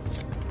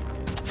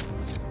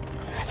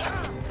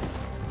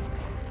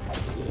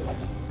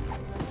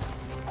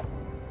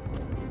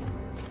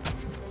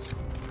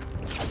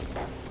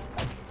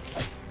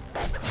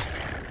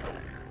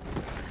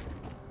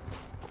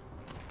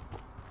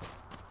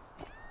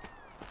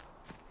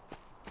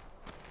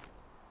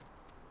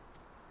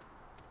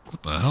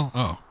 What the hell?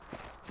 Oh.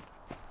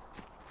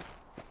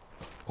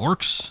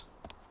 Orcs?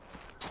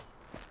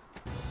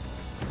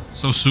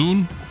 So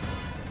soon?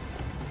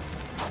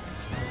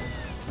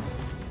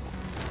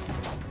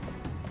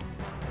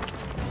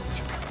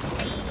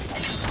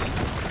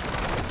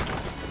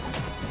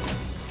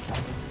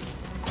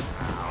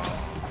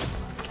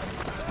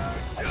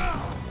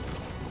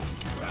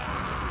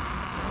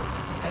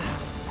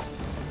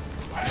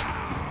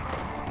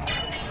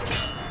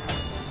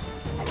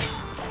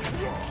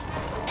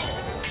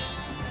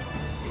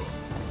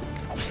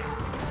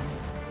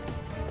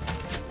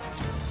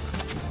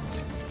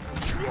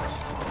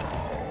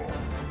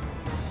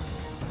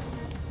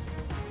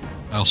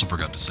 I also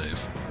forgot to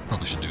save.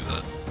 Probably should do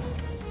that.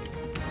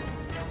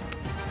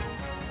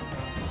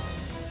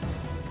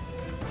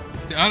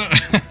 See, I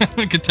don't.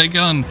 I could take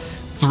on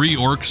 3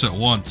 orcs at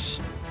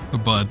once,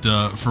 but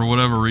for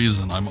whatever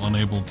reason, I'm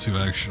unable to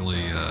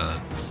actually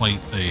fight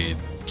a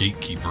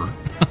gatekeeper,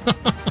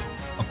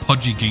 a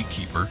pudgy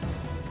gatekeeper.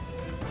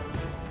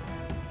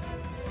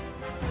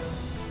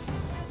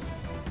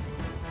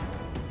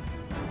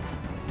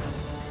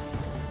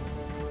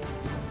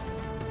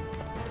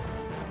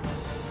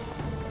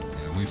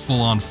 We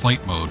full-on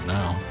fight mode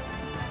now.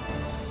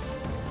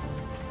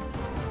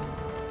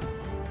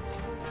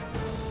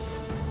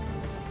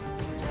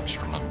 Make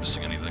sure I'm not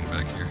missing anything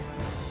back here.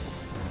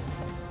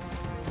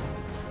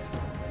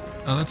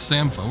 Oh, that's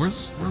Sam. Where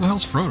the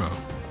hell's Frodo?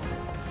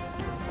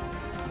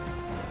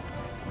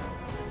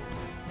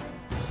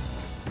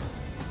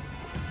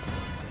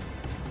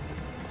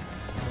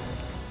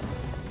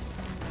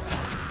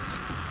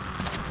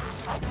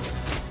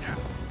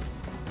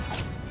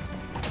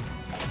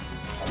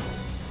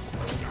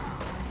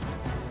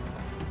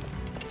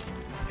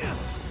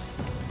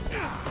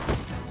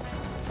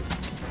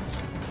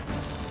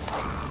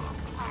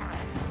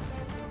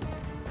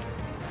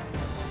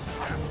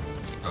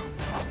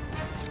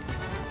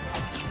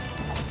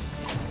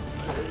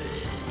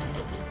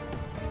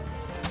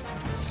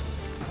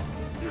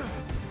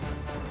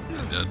 Is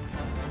it dead?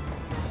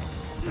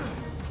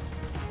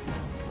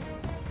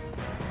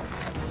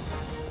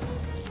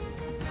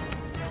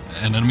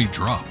 An enemy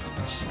drop.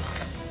 That's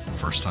the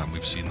first time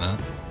we've seen that.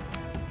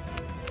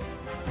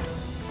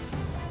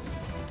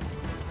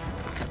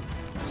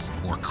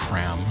 Some more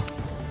cram.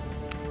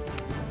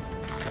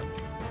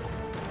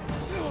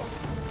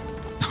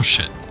 Oh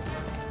shit.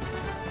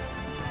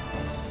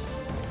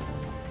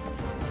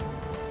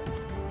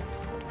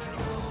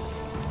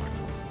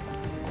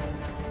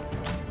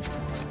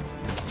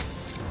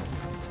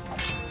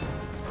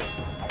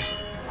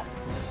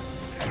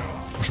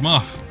 Push him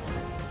off.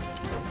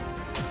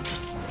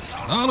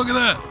 Oh, look at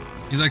that.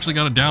 He's actually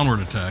got a downward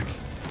attack.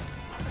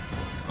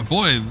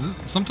 Boy,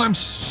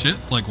 sometimes shit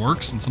like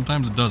works and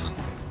sometimes it doesn't.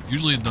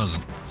 Usually it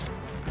doesn't.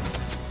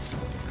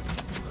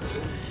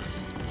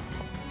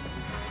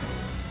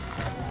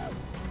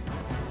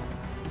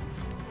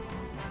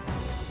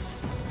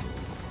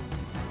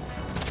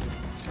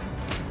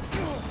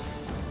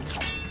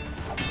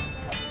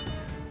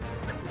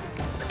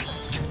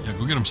 Yeah,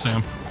 go get him,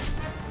 Sam.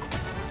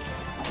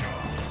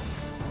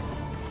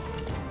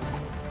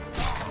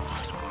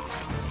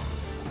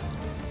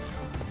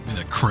 Give me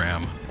that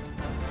cram.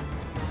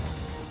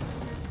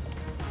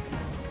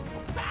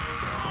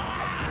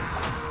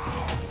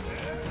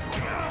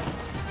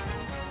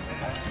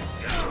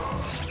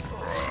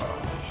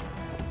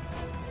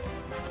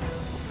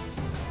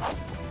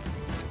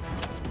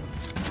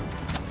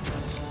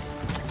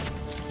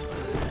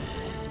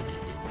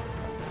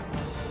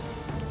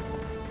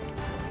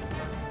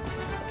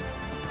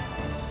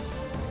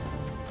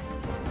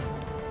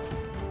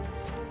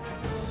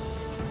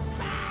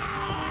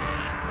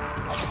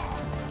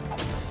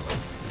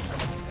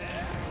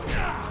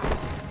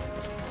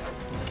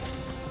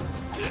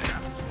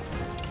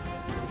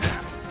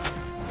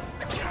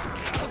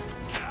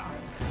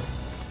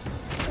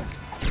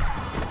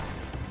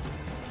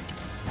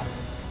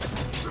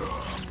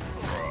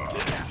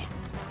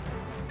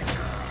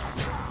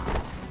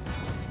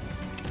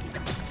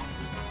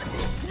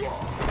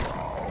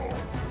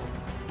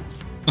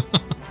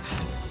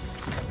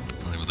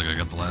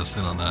 last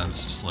hit on that.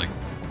 It's just like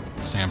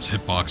Sam's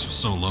hitbox was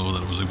so low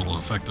that it was able to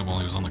affect him while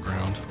he was on the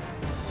ground.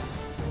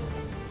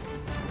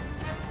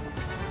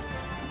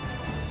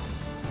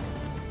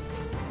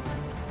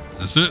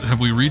 Is this it? Have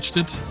we reached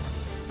it?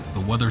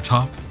 The weather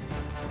top?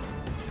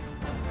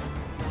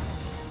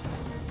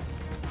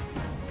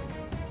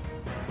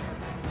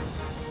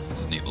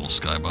 It's a neat little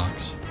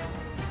skybox.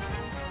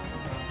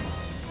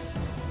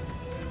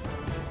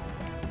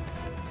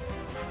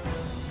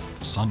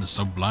 The sun is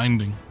so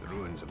blinding. The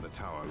ruins of the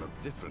tower look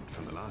different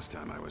from the last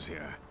time I was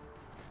here.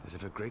 As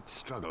if a great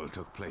struggle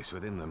took place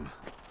within them.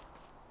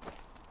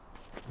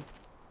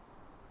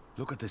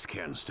 Look at this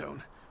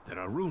cairnstone. There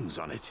are runes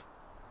on it.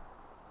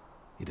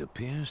 It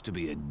appears to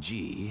be a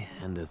G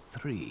and a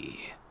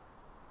 3.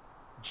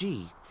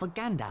 G for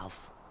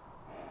Gandalf.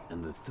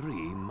 And the 3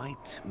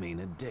 might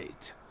mean a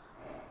date.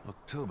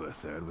 October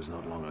 3rd was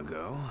not long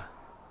ago.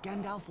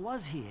 Gandalf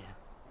was here.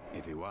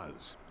 If he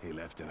was, he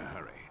left in a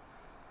hurry.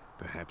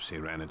 Perhaps he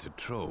ran into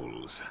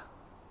trolls.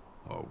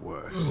 Or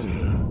worse. Is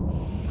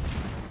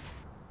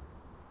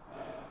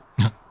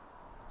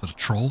that a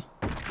troll?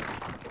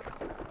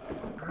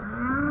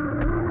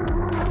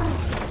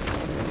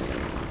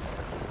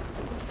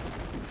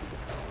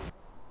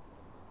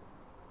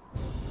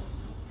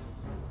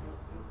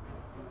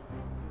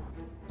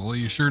 Boy,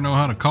 you sure know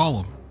how to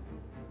call them.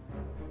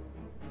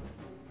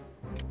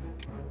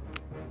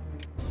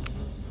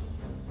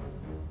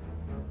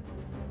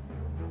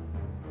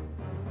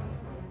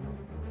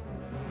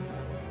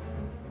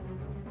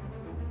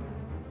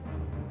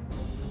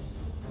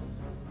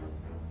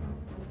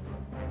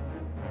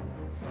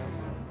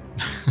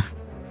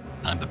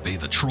 Time to pay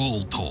the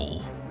troll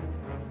toll.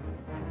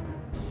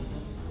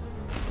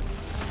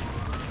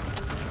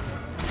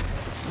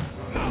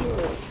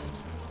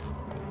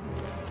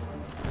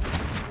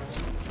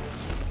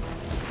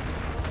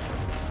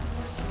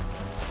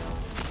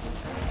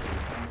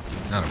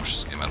 God, I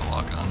wish this game had a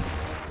lock on.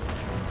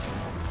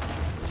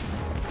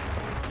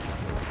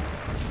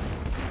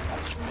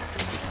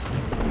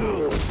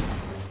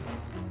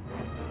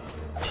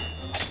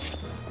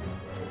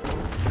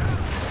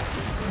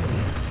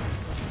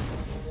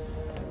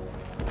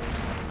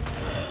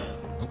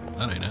 Oh,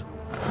 that ain't it.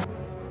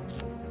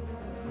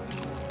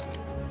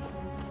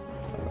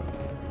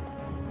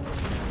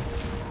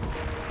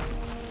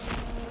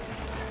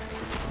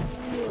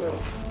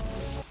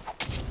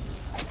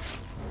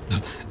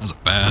 That was a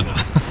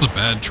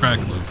bad track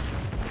loop.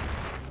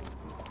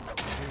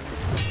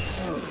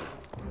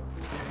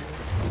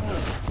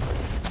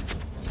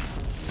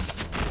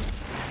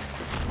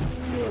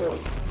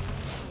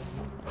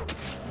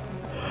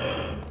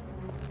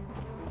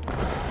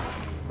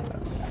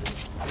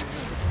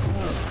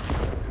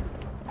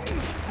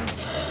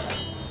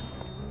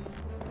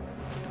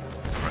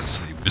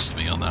 Surprised they missed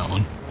me on that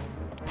one.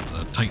 It's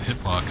a tight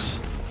hitbox.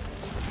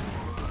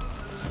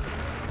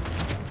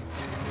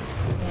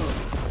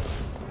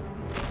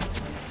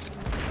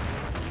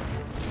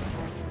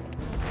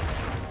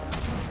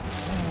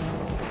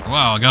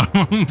 Wow, I got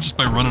him just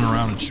by running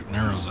around and shooting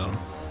arrows at him.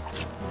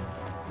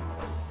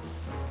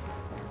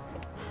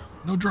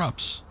 No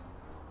drops.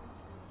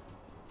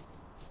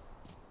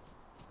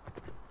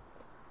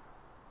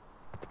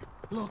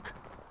 Look,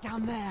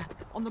 down there,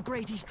 on the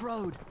Great East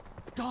Road.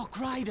 Dark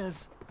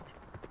Riders.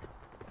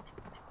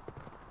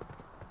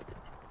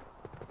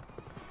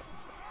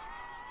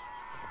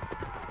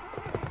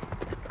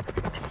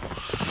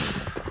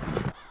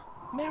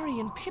 Merry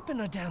and Pippin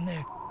are down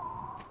there.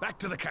 Back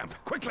to the camp,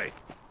 quickly!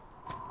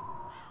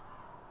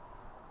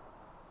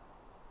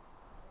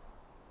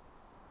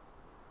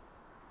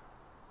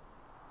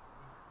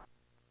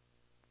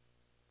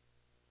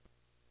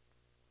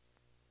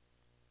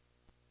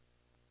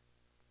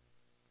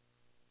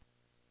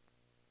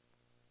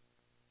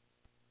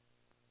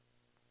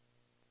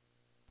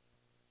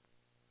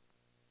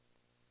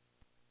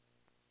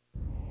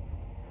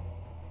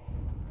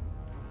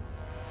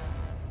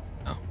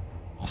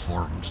 All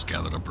four of them just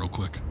gathered up real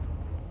quick.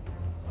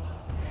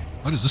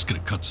 Why does this get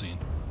a cutscene?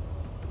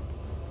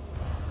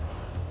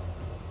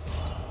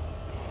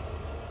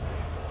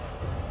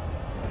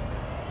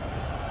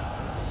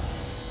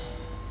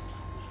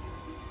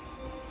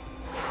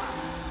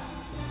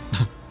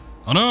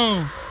 Oh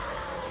no!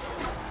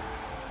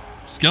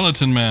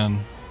 Skeleton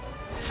Man.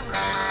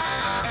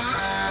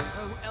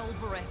 Oh,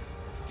 Elbereth,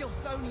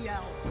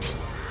 Gilthoniel.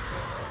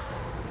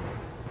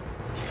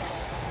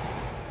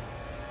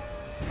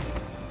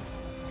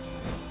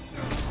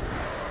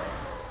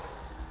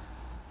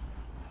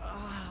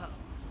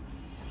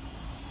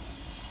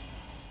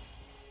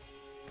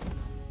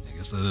 I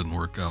guess that didn't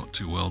work out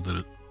too well, did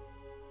it?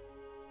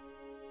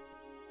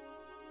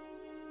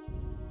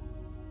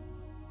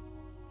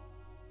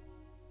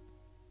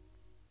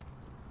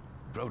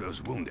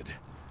 Frodo's wounded.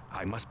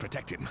 I must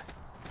protect him.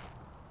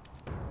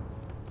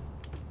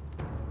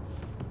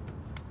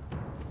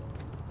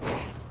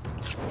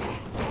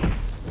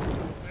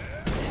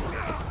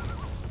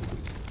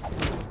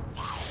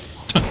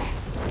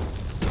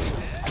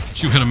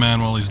 Did you hit a man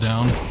while he's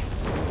down?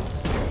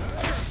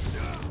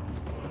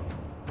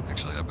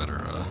 Actually, I better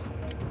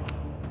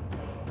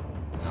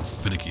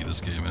finicky this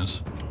game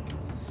is.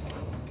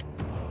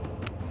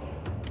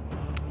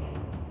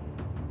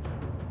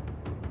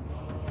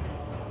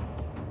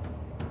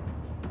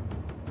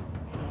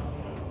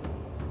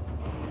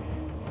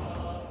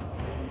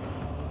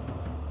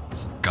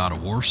 It's like God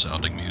of War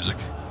sounding music.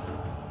 Is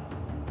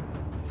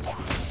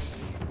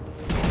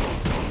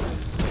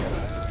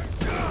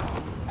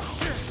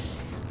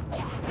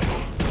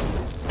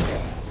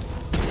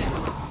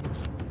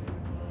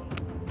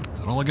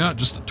that all I got?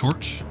 Just the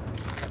torch?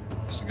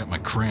 Guess I got my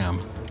cram.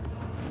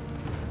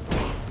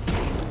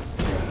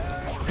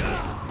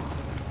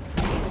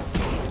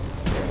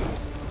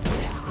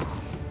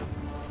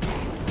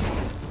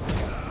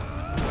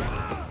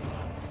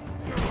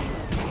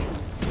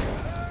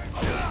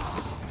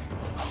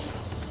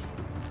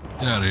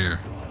 Get out of here.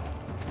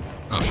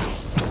 Oh shit.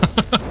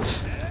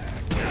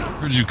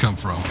 Where'd you come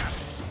from?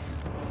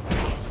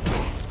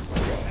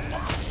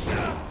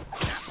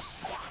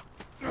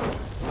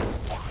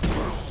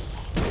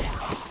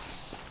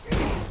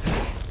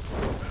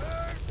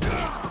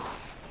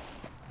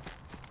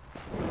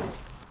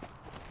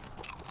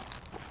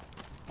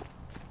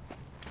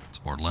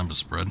 It's more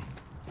lembas bread.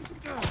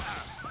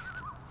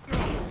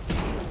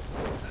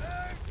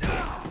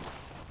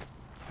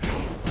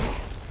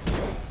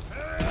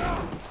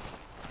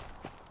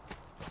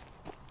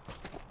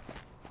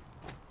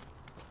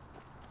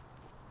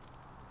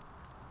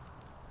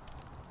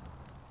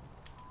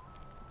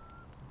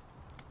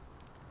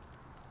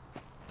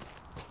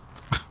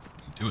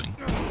 Doing?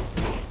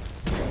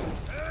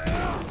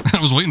 I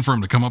was waiting for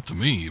him to come up to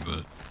me,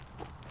 but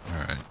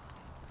alright.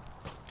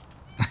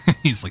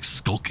 He's like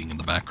skulking in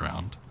the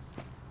background.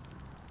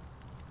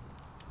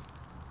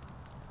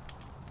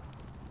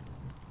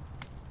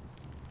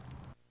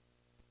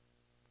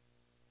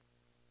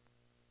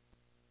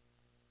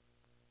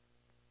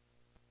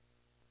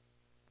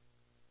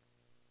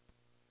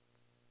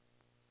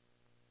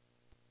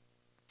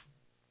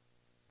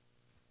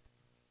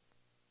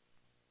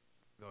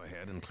 Go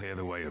ahead and clear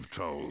the way of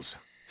trolls.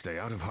 Stay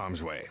out of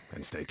harm's way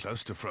and stay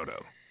close to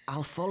Frodo.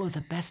 I'll follow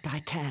the best I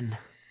can.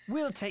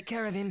 We'll take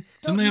care of him.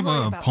 Didn't they have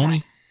a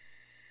pony?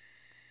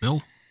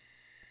 Bill?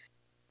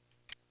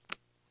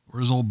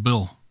 Where's old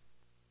Bill?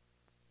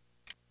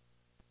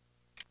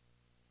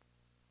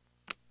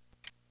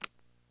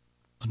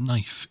 A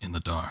knife in the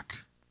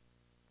dark.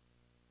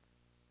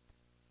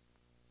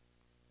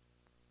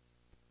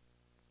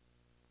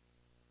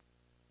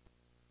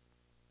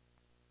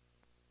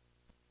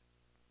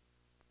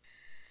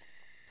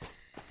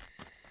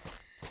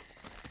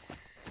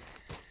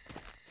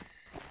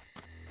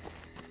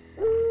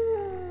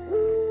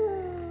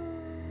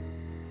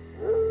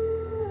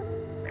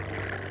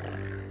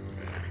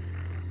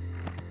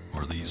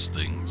 Or these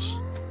things.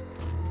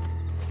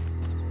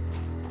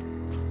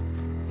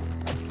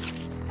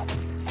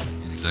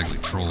 Ain't exactly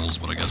trolls,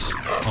 but I guess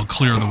I'll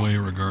clear the way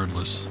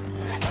regardless.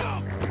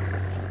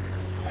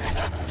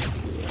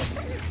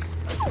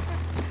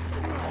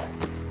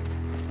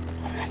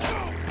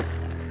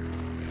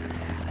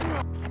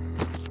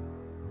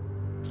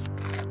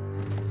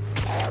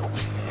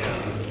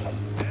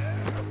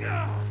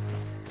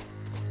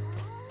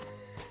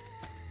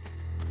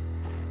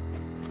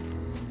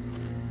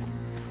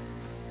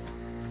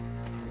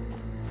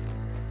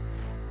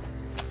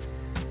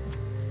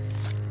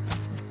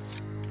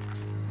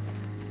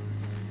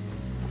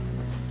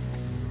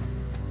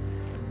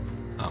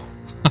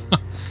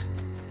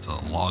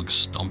 Log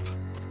stump.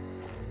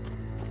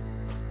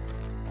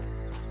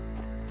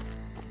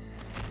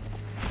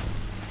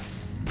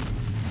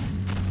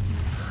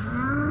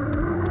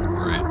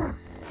 Great.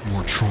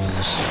 More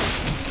trolls.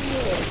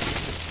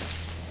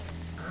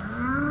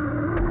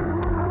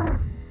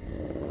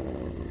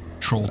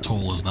 Troll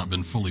toll has not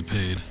been fully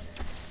paid.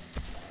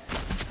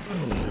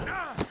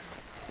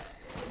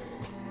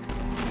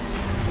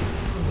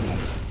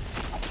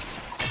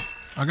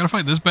 I gotta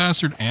fight this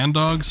bastard and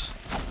dogs?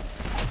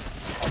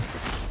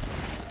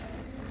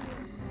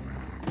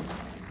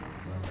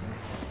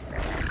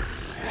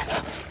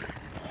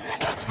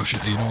 Oh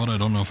shit, you know what? I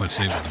don't know if I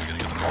saved at the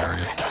beginning of the new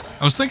area.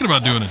 I was thinking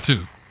about doing it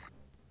too.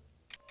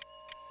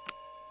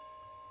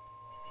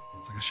 I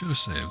was like, I should have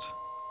saved.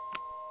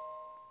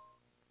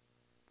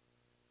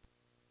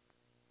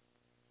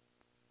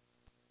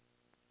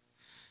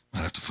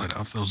 Might have to fight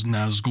off those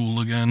Nazgul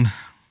again.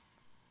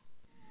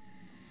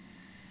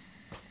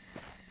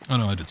 Oh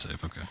no, I did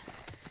save, okay.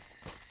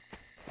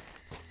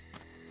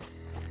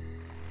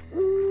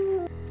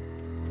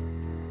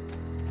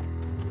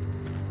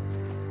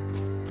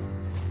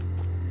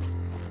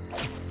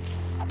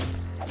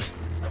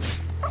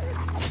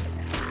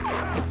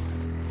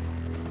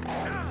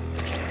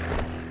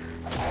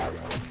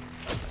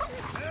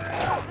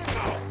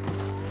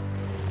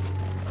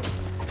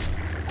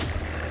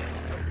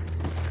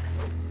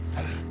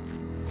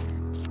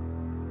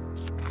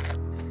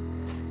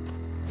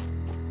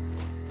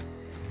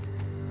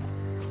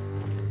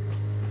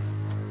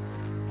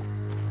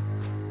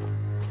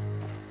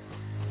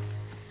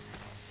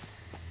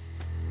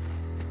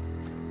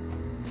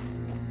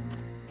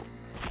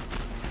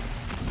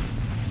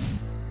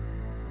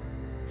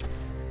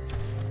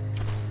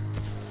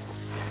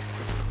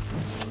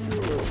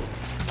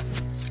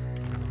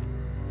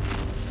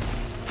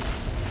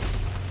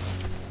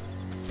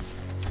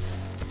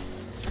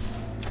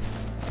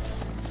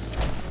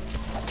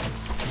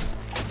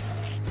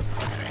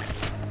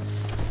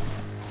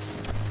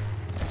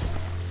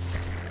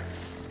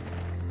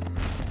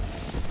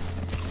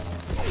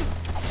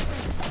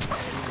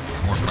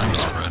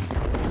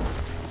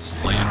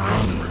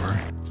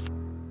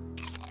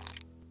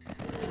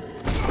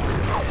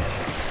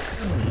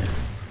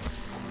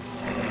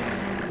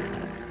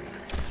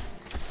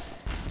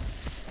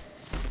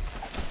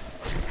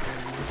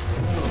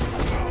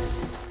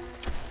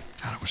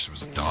 wish there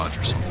was a dodge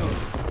or something.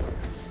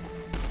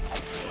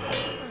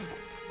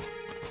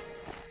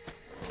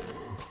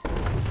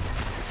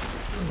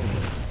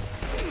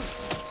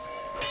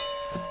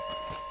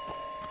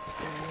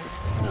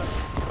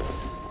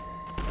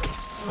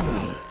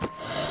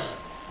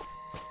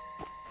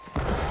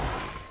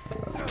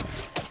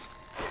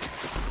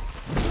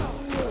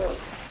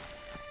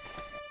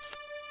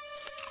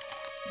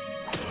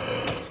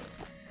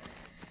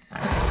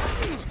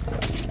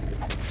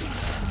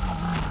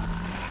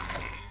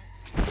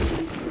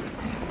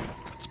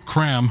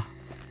 Cram.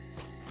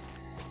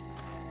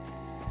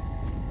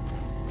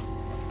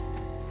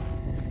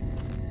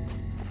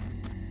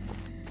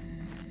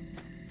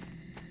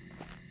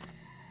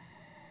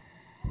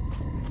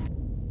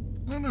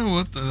 I don't know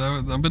what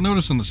I've been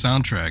noticing the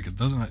soundtrack. It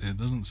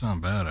doesn't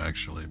sound bad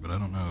actually, but I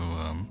don't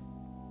know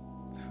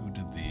who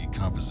did the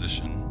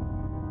composition.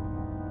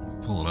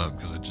 Let me pull it up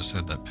because I just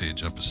had that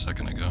page up a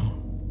second ago.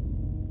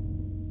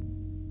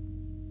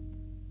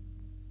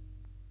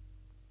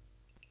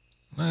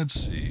 Let's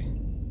see.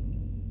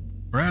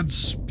 Brad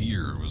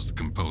Spear was the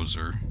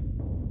composer.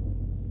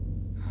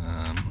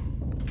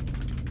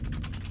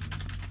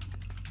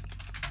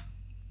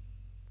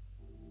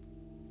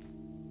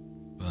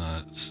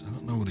 But I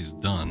don't know what he's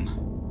done.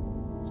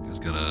 This guy's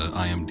got a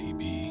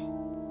IMDb.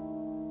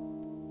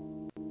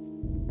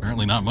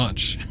 Apparently not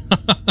much.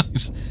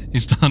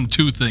 he's done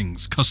 2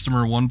 things: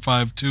 Customer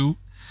 152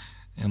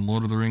 and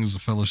Lord of the Rings: The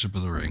Fellowship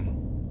of the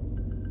Ring.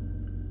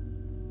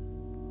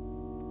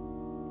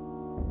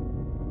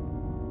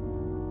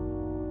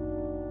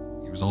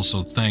 He was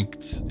also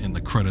thanked in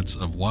the credits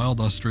of Wild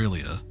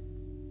Australia,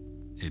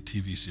 a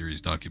TV series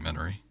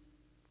documentary.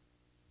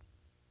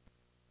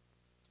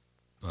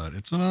 But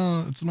it's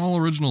an all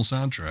original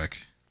soundtrack.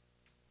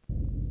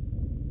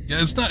 Yeah,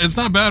 it's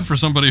not bad for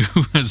somebody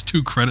who has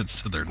 2 credits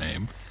to their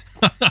name.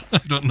 I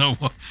don't know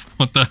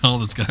what the hell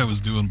this guy was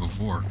doing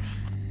before.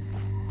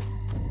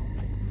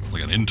 It's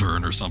like an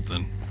intern or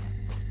something.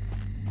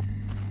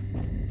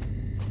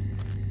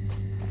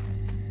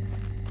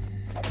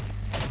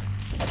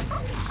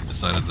 He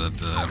decided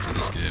that after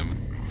this game,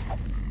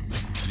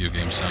 video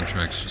game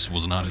soundtracks just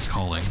was not his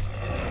calling,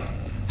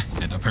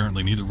 and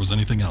apparently neither was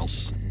anything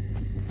else.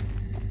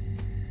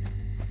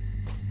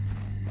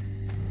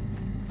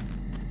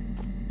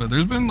 But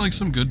there's been like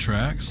some good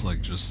tracks,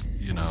 like just,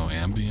 you know,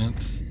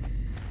 ambient,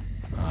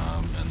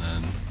 and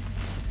then,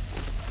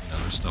 you know,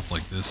 there's stuff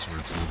like this where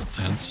it's a little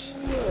tense.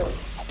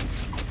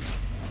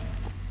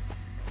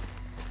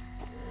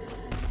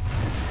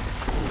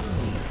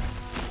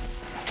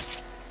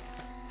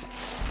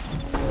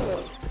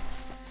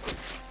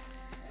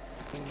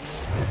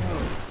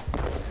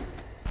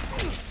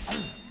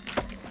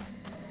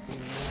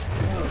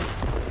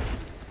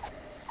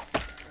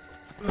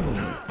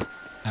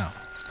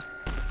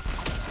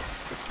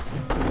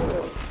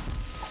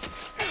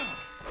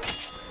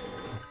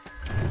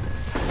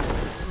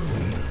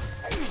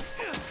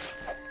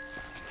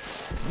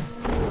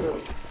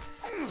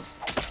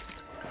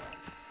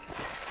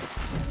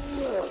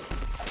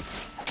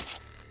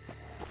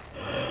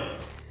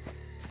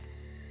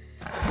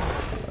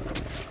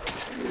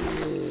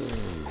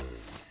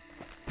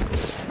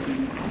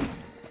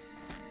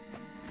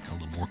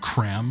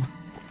 Cram.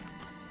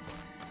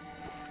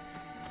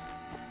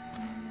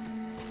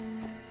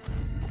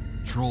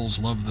 Trolls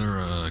love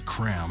their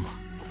cram.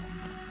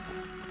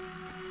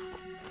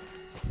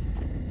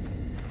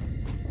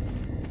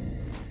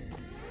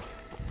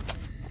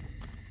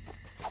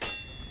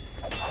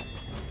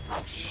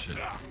 Shit.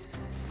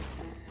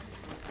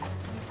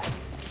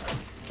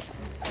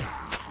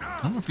 I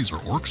don't know if these are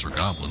orcs or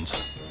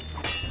goblins.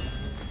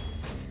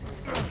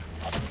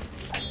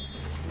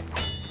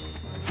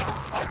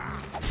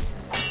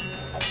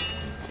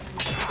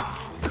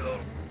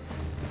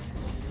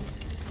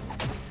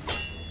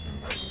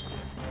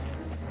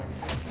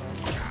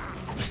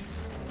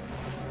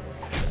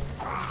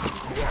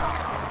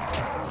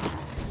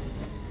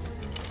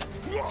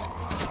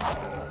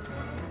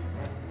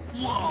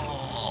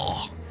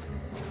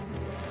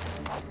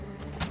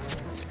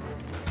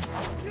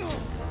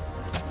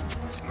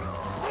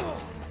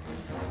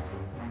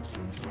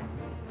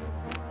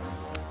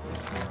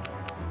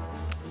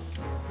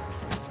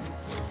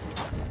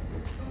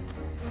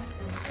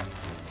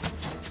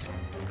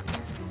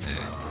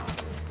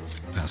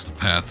 Past the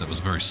path that was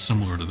very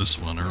similar to this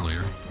one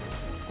earlier.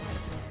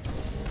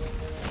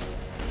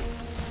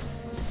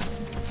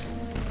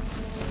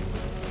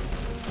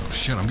 Oh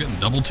shit, I'm getting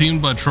double teamed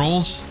by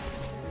trolls?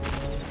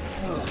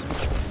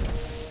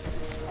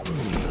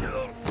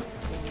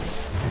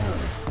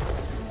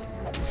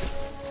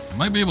 I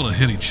might be able to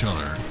hit each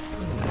other.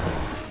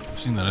 I've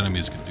seen that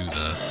enemies could do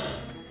that.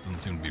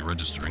 Doesn't seem to be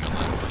registering on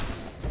them, but...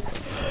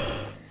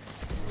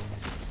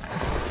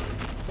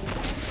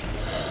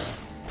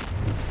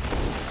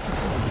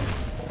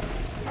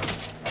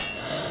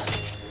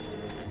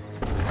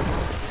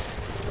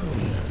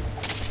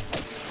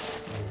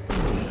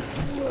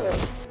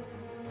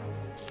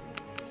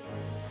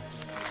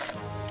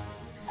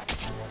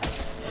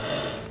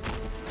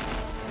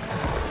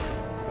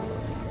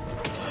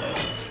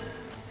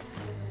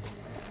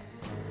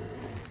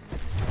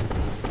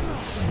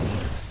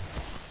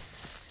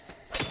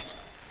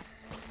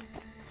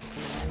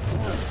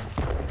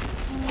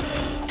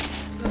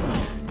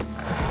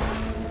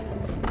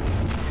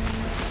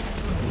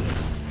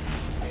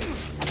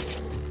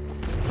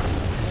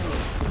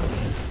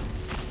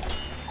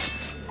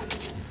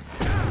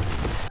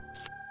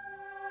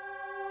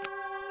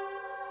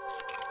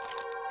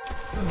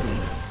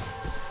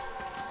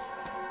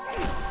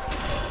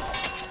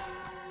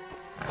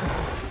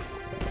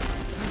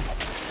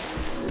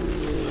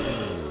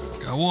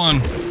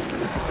 one.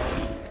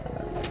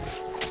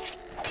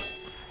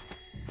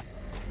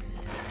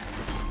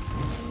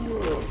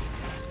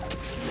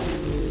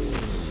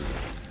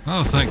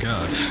 Oh, thank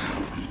God.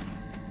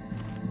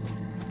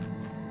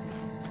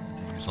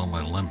 I used all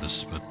my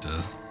Limbus, but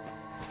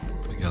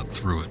we got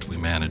through it. We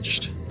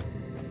managed.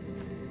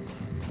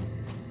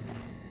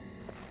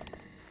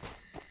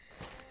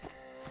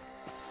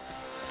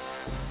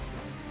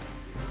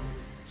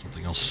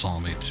 Something else saw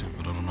me too,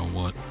 but I don't know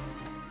what.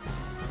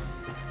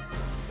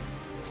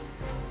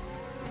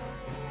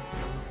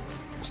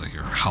 Because I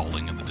hear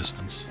howling in the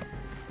distance.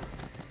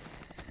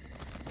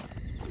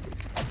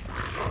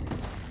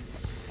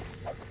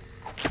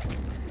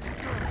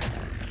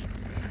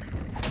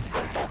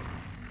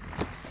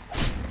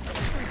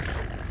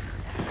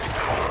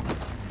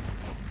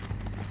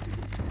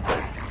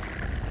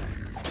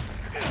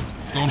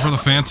 Going for the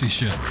fancy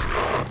shit.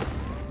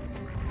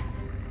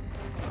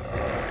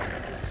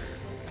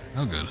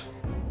 Oh, good.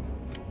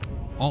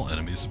 All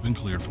enemies have been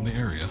cleared from the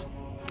area.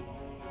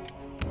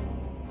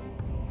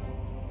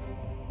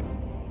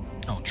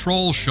 Oh,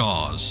 troll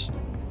shaws.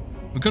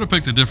 We could have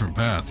picked a different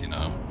path, you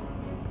know.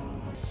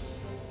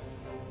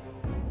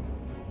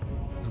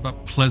 What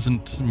about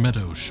Pleasant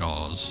Meadow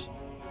shaws?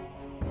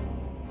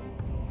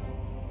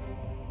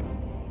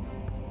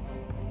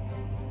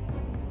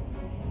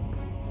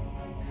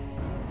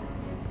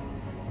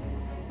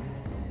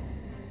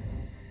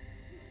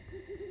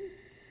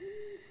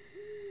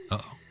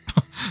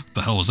 What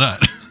the hell was that?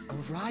 A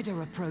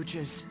rider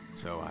approaches.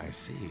 So I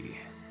see.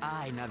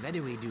 I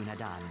Navedui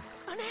Dunadan.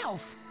 An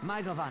elf!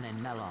 Mygovanen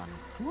Melon.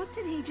 What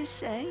did he just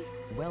say?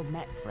 Well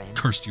met, friend.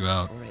 Cursed you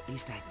out. Or at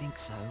least I think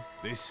so.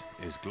 This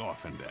is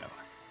Glorfindel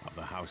of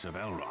the House of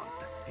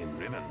Elrond in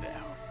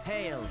Rivendell.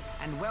 Hail,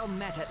 and well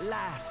met at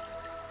last.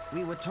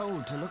 We were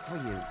told to look for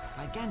you.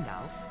 By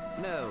Gandalf?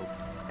 No.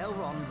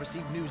 Elrond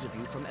received news of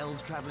you from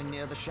elves traveling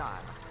near the Shire.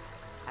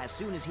 As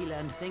soon as he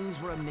learned things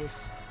were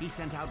amiss, he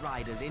sent out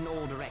riders in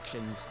all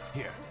directions.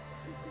 Here,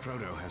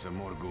 Frodo has a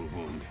Morgul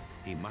wound.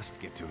 He must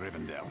get to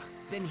Rivendell.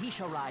 Then he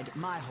shall ride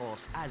my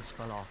horse,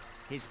 Asfaloth.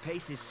 His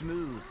pace is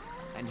smooth,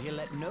 and he'll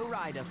let no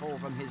rider fall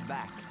from his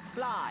back.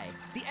 Fly!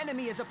 The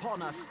enemy is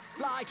upon us!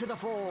 Fly to the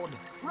ford!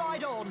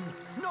 Ride on!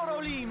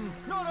 Norolim!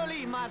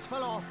 Norolim,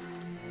 Asfaloth!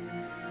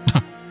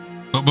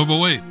 But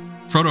wait.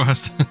 Frodo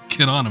has to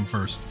get on him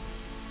first.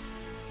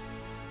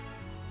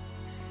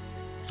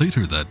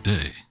 Later that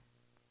day.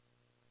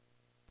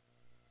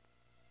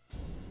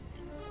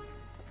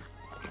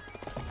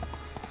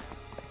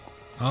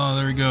 Oh,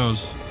 there he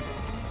goes.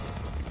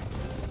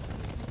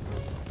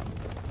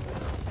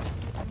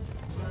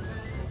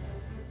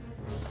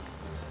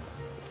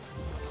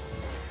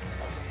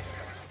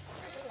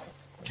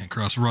 Can't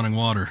cross running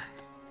water.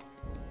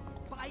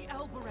 By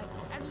Elbereth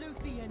and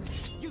Luthien,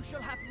 you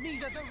shall have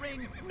neither the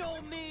ring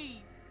nor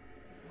me!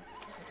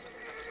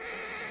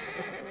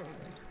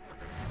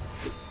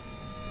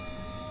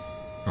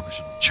 Probably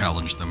shouldn't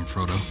challenge them,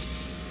 Frodo.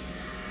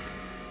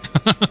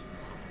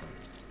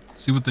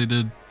 See what they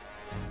did.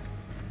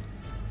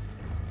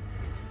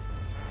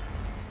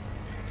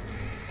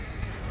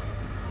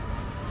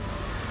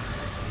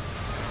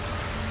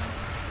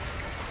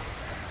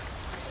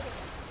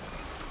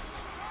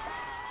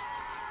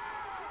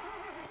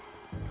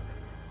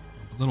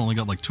 But that only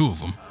got like 2 of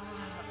them.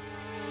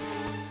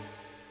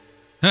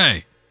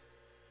 Hey!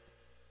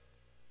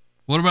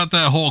 What about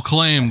that whole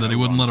claim that he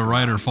wouldn't let a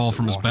rider fall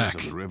from his back?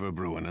 The river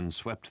Bruin and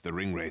swept the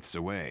ring wraiths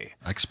away.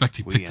 I expect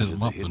he picked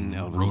them up and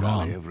rode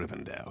on. Of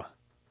Rivendell.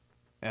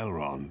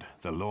 Elrond,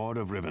 the Lord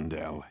of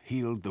Rivendell,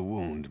 healed the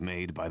wound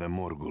made by the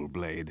Morgul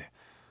blade.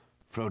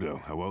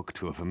 Frodo awoke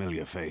to a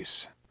familiar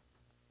face.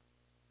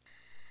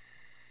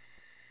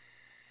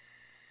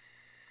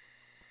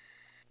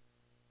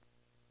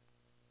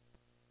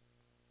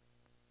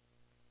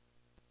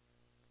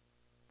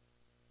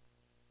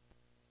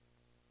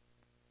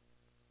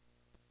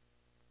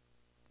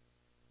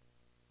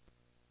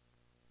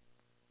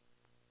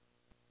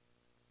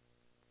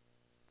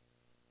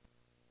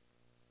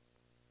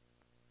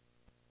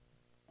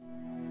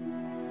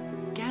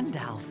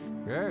 Gandalf.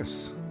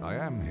 Yes, I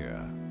am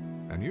here.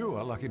 And you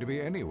are lucky to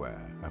be anywhere,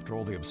 after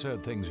all the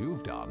absurd things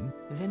you've done.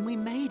 Then we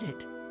made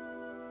it.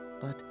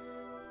 But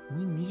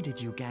we needed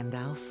you,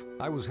 Gandalf.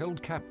 I was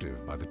held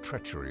captive by the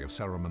treachery of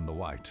Saruman the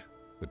White,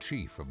 the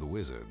chief of the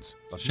wizards.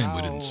 But shame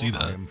we didn't see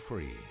that. I am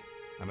free,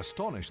 and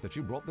astonished that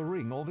you brought the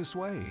ring all this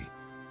way.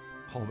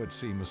 Hobbits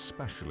seem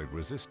especially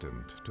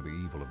resistant to the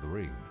evil of the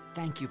ring.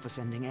 Thank you for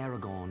sending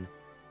Aragorn.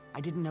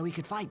 I didn't know he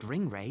could fight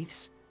ring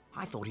wraiths.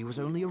 I thought he was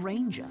only a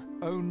ranger.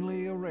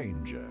 Only a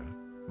ranger?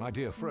 My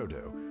dear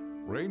Frodo,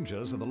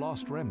 rangers are the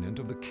lost remnant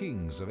of the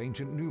kings of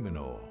ancient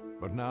Numenor.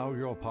 But now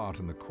your part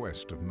in the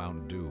quest of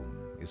Mount Doom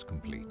is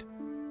complete.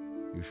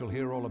 You shall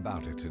hear all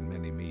about it in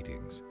many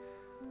meetings.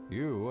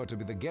 You are to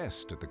be the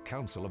guest at the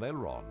Council of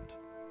Elrond.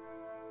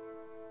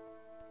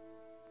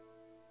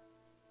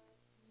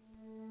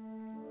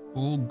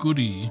 Oh,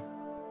 goody.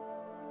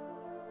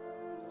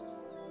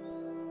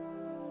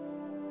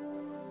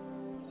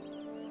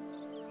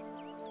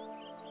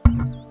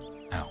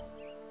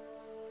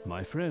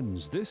 My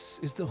friends, this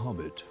is the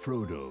hobbit,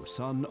 Frodo,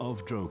 son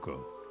of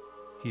Drogo.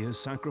 He has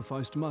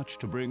sacrificed much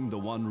to bring the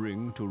One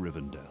Ring to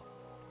Rivendell.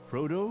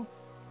 Frodo,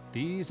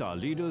 these are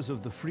leaders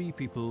of the free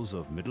peoples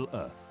of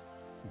Middle-earth.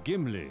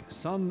 Gimli,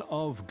 son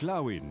of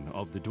Glawin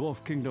of the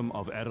dwarf kingdom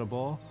of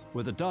Erebor,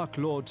 where the Dark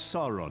Lord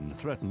Sauron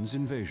threatens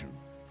invasion.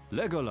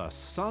 Legolas,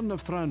 son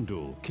of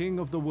Thranduil, king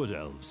of the Wood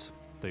Elves.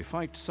 They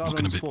fight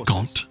Sauron's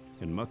forces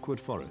in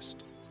Mirkwood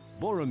Forest.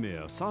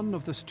 Boromir, son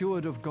of the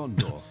Steward of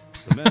Gondor.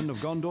 The men of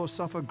Gondor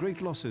suffer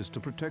great losses to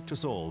protect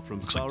us all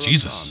from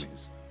Sauron's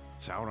armies.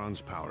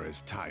 Sauron's power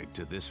is tied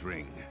to this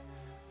ring.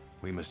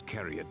 We must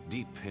carry it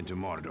deep into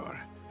Mordor.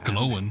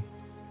 Glowin.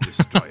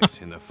 Destroy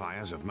it in the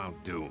fires of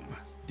Mount Doom.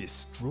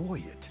 Destroy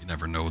it? You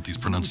never know with these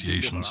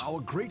pronunciations. Our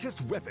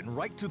greatest weapon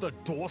right to the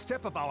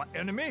doorstep of our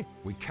enemy?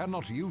 We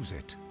cannot use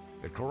it.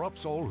 It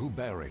corrupts all who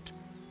bear it.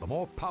 The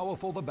more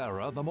powerful the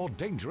bearer, the more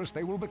dangerous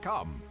they will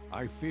become.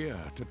 I fear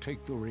to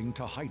take the ring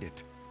to hide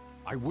it.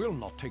 I will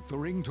not take the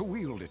ring to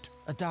wield it.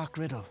 A dark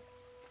riddle.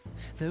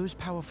 Those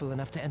powerful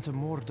enough to enter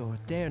Mordor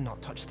dare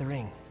not touch the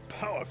ring.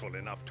 Powerful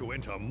enough to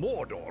enter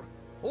Mordor?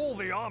 All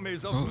the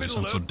armies of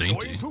Middle-earth so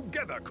joined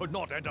together could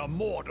not enter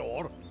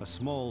Mordor. A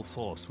small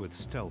force with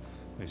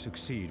stealth may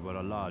succeed where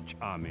a large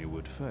army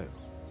would fail.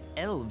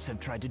 Elves have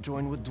tried to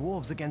join with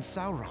dwarves against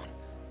Sauron,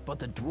 but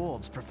the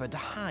dwarves prefer to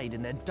hide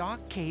in their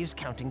dark caves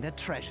counting their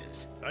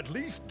treasures. At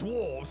least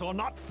dwarves are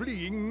not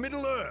fleeing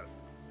Middle-earth,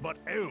 but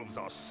elves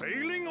are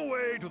sailing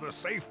away to the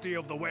safety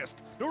of the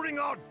West during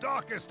our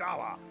darkest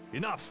hour.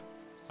 Enough!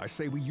 I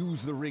say we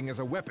use the ring as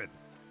a weapon,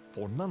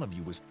 for none of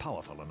you is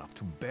powerful enough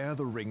to bear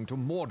the ring to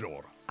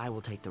Mordor. I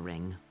will take the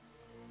ring,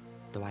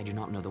 though I do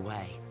not know the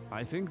way.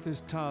 I think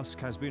this task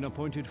has been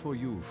appointed for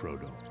you,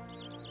 Frodo.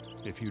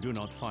 If you do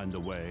not find the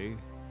way,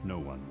 no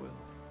one will.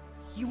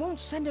 You won't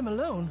send him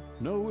alone?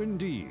 No,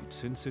 indeed,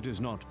 since it is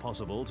not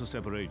possible to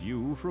separate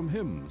you from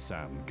him,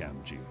 Sam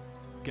Gamgee.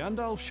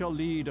 Gandalf shall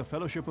lead a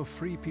fellowship of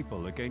free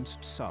people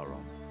against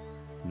Sauron.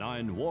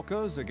 9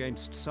 walkers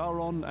against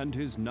Sauron and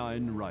his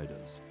 9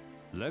 riders.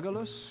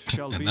 Legolas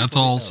shall be and that's for the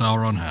all elves,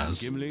 Sauron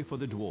has. Gimli for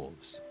the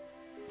dwarves.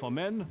 For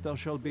men, there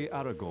shall be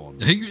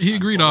Aragorn. He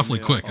agreed awfully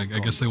quick. I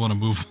guess they want to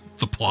move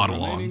the plot The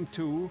along. remaining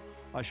 2,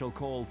 I shall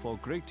call for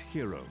great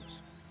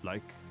heroes,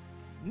 like...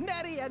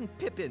 Merry and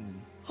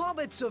Pippin!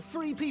 Hobbits are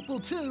free people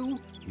too!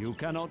 You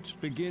cannot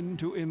begin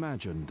to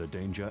imagine the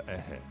danger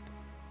ahead.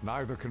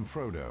 Neither can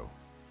Frodo,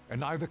 and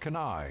neither can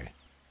I.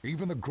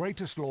 Even the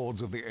greatest lords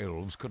of the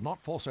elves could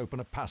not force open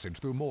a passage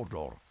through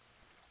Mordor.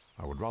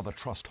 I would rather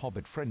trust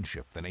hobbit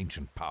friendship than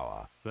ancient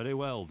power. Very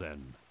well,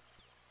 then.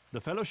 The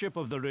Fellowship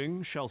of the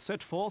Ring shall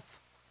set forth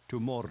to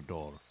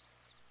Mordor.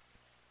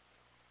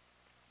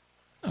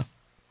 And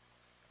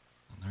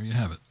there you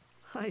have it.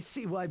 I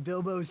see why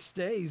Bilbo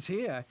stays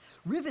here.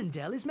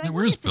 Rivendell is magnificent. Yeah,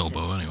 where's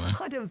Bilbo, anyway?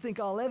 I don't think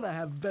I'll ever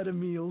have better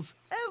meals.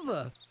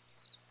 Ever!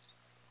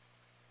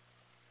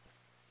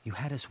 You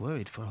had us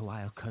worried for a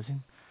while,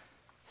 cousin.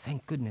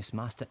 Thank goodness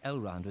Master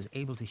Elrond was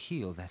able to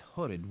heal that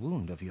horrid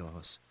wound of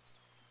yours.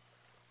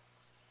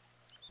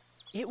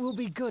 It will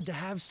be good to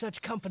have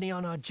such company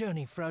on our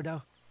journey,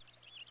 Frodo.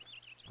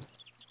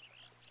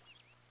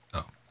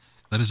 Oh,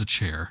 that is a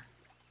chair.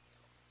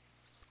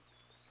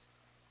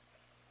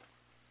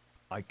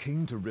 I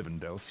came to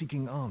Rivendell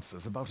seeking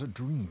answers about a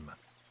dream.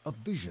 A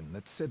vision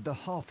that said the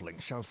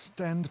halfling shall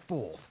stand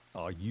forth.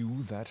 Are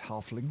you that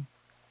halfling?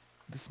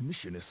 This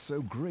mission is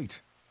so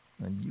great,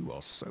 and you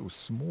are so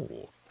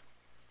small.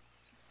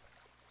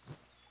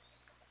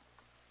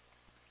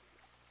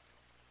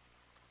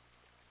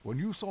 When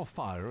you saw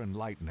fire and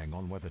lightning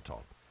on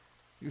Weathertop,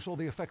 you saw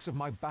the effects of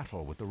my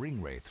battle with the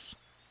Ringwraiths.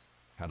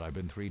 Had I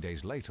been 3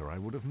 days later, I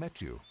would have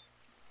met you.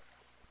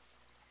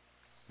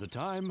 The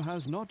time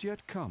has not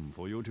yet come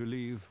for you to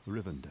leave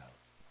Rivendell.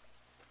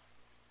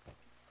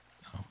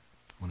 Oh,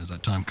 when is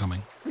that time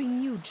coming?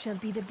 Renewed shall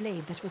be the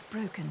blade that was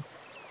broken.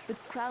 The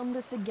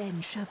crownless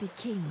again shall be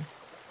king.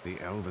 The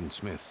elven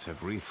smiths have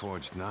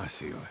reforged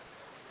Narsil,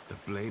 the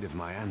blade of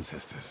my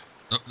ancestors.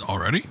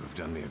 Already? You have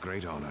done me a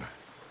great honor.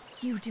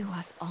 You do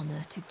us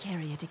honor to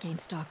carry it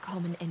against our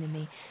common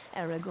enemy,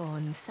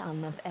 Aragorn,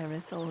 son of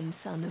Arathorn,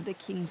 son of the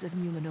kings of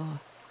Numenor.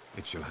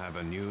 It shall have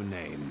a new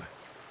name.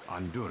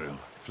 Andúril,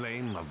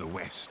 Flame of the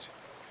West.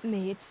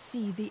 May it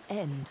see the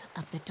end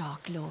of the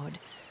Dark Lord,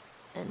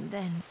 and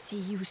then see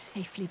you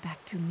safely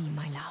back to me,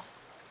 my love.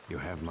 You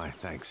have my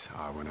thanks,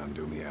 Arwen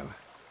Andúmiel,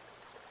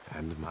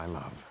 and my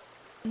love.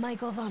 My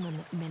Govanon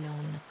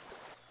Melon.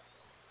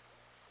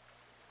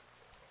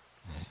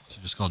 She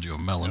just called you a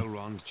melon.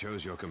 Elrond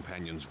chose your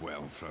companions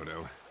well,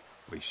 Frodo.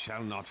 We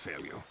shall not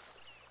fail you.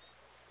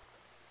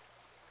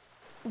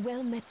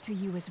 Well met to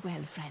you as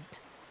well, friend.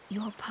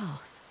 Your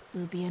path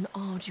will be an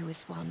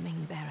arduous one,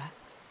 Ringbearer.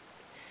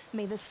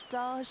 May the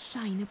stars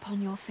shine upon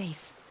your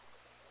face.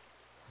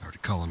 Already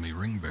calling me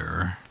ring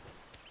bearer.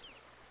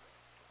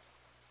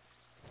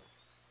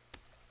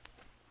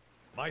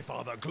 My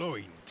father,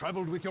 Glowin,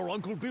 traveled with your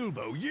uncle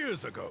Bilbo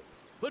years ago.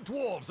 The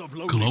dwarves of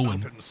Lonely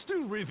Glowin. Mountain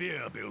still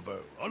revere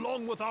Bilbo,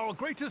 along with our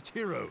greatest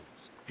heroes.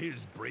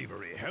 His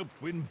bravery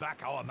helped win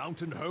back our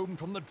mountain home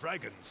from the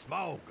dragon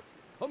Smaug.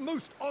 A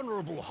most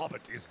honorable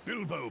hobbit is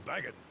Bilbo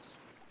Baggins.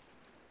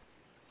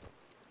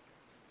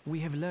 We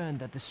have learned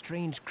that the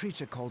strange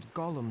creature called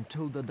Gollum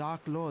told the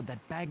Dark Lord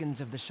that Baggins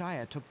of the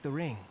Shire took the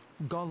ring.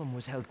 Gollum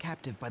was held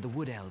captive by the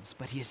Wood Elves,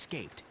 but he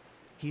escaped.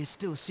 He is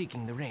still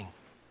seeking the ring.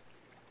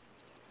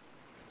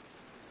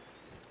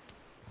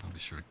 I'll be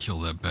sure to kill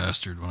that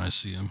bastard when I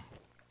see him.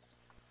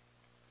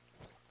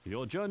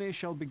 Your journey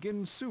shall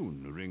begin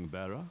soon,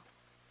 Ring-bearer.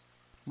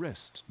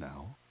 Rest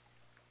now.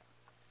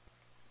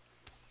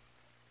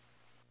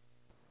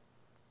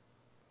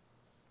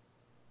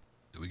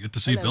 Do we get to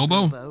see Hello,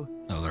 Bilbo?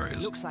 Oh, there he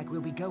is. Looks like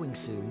we'll be going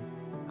soon.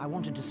 I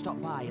wanted to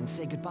stop by and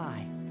say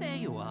goodbye. There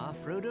you are,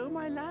 Frodo,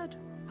 my lad.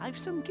 I've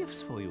some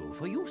gifts for you,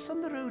 for use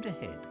on the road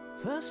ahead.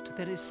 First,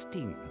 there is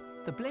Sting,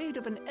 the blade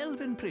of an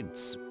elven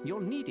prince.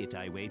 You'll need it,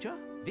 I wager.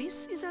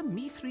 This is a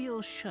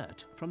mithril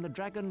shirt from the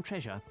Dragon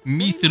Treasure.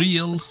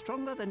 Mithril.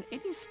 Stronger than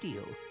any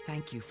steel.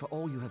 Thank you for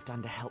all you have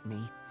done to help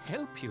me.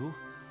 Help you?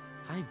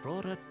 I've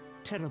brought a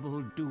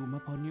terrible doom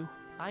upon you.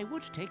 I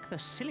would take the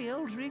silly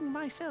old ring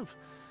myself,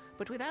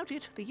 but without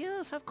it, the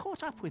years have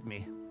caught up with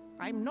me.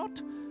 I'm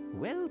not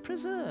well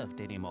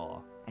preserved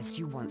anymore. As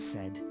you once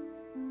said,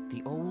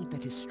 the old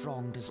that is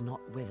strong does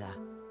not wither.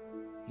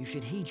 You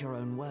should heed your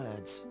own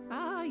words.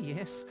 Ah,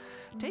 yes.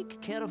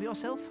 Take care of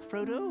yourself,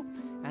 Frodo,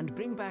 and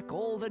bring back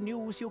all the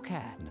news you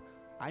can.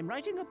 I'm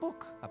writing a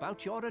book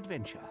about your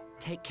adventure.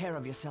 Take care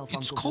of yourself,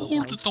 It's Uncle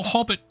called Bilbo. The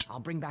Hobbit. I'll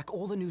bring back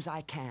all the news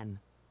I can.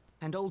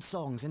 And old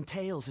songs and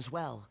tales as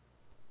well.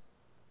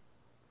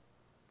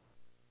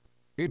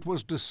 It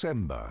was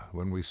December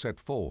when we set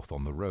forth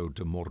on the road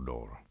to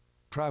Mordor.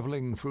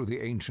 Traveling through the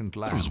ancient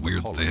land. It was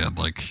weird that they had,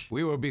 like,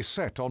 we were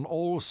beset on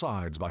all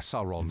sides by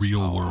Sauron's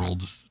real power.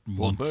 world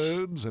For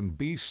birds and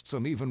beasts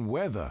and even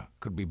weather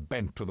could be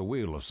bent to the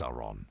will of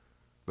Sauron.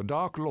 The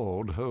Dark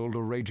Lord hurled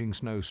a raging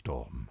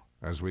snowstorm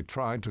as we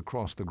tried to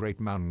cross the great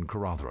mountain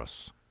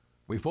Caradhras.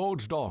 We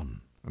forged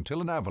on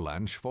until an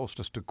avalanche forced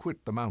us to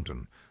quit the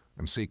mountain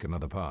and seek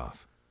another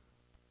path.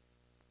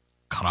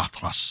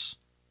 Caradhras.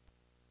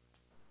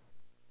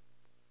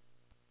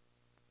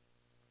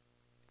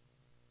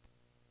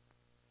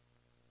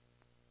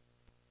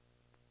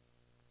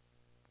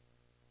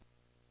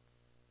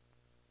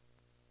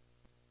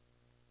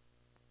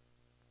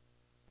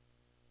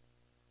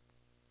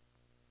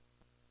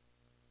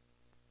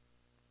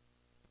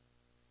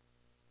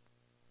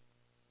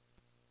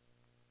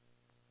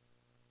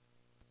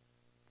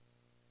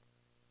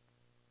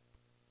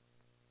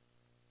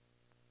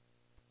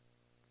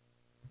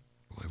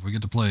 If we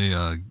get to play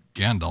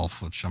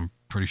Gandalf, which I'm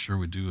pretty sure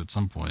we do at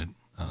some point,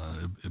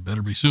 it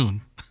better be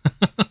soon.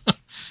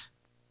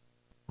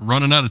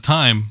 Running out of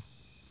time.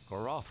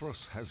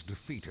 Caradhras has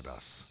defeated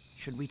us.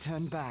 Should we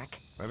turn back?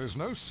 There is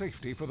no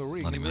safety for the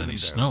ring. Not in even any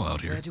Rivendell. snow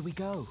out here. Where do we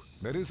go?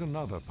 There is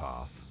another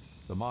path.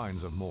 The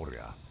mines of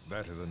Moria.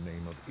 That is a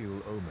name of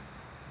ill omen.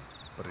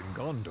 But in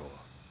Gondor,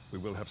 we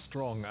will have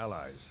strong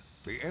allies.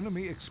 The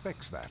enemy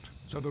expects that,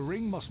 so the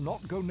ring must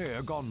not go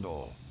near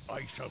Gondor.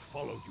 I shall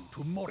follow you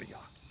to Moria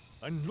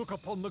and look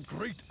upon the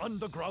great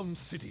underground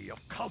city of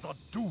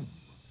Khazad-dûm.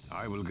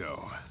 I will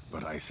go,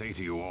 but I say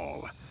to you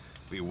all,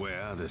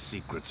 beware the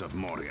secrets of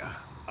Moria.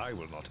 I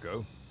will not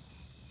go,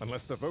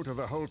 unless the vote of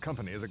the whole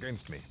company is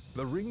against me.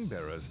 The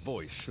ring-bearer's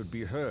voice should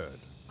be heard.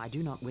 I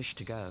do not wish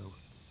to go,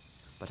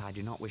 but I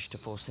do not wish to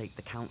forsake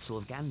the counsel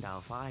of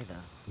Gandalf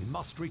either. We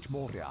must reach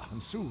Moria,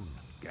 and soon.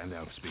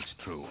 Gandalf speaks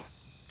true.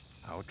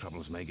 Our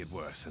troubles may get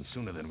worse, and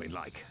sooner than we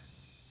like.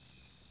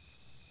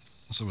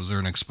 So was there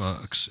an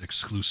Xbox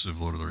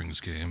exclusive Lord of the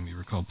Rings game? You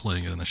recall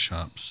playing it in the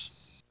shops?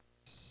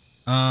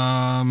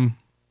 No,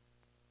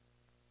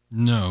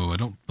 I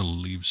don't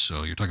believe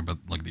so. You're talking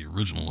about like the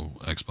original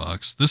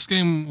Xbox. This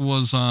game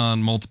was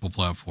on multiple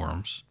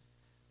platforms.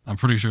 I'm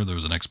pretty sure there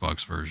was an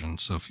Xbox version.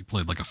 So if you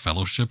played like a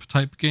Fellowship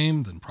type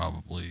game, then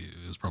probably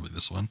it was probably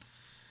this one.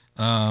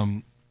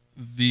 But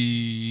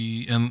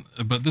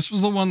this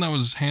was the one that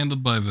was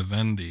handled by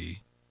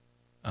Vivendi,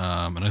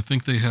 and I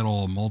think they had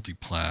all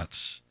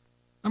multi-plats.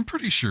 I'm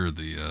pretty sure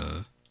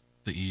the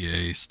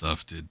EA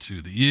stuff did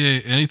too. The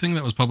EA, anything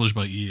that was published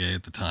by EA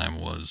at the time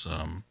was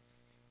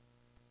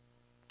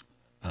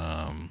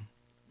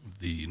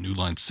the New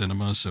Line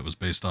Cinema, so it was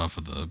based off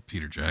of the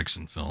Peter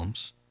Jackson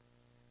films.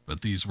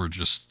 But these were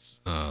just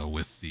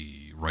with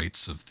the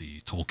rights of the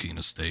Tolkien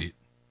estate.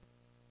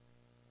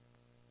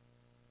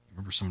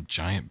 Remember some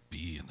giant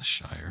bee in the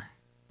Shire?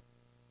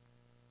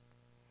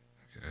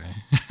 Okay.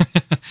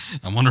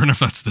 I'm wondering if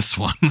that's this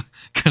one,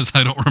 because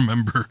I don't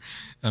remember.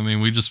 I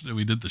mean, we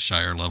did the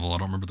Shire level. I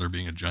don't remember there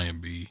being a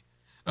giant bee.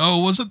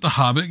 Oh, was it the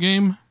Hobbit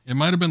game? It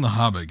might have been the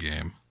Hobbit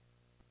game.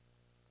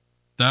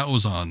 That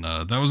was on,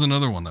 that was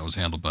another one that was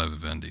handled by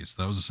Vivendi.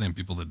 So that was the same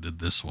people that did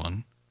this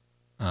one.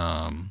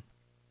 And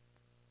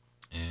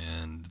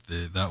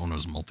that one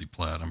was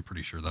multi-plat. I'm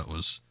pretty sure that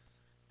was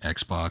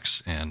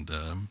Xbox and,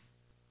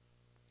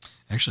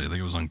 actually I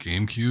think it was on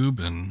GameCube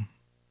and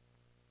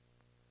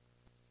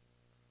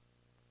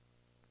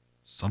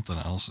something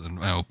else, and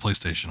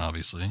PlayStation,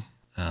 obviously.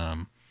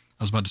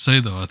 I was about to say,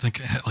 though, I think,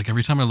 like,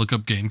 every time I look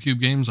up GameCube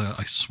games,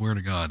 I swear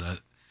to God,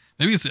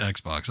 maybe it's the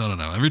Xbox, I don't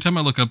know. Every time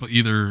I look up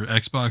either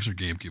Xbox or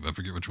GameCube, I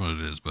forget which one it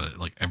is, but,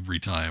 like, every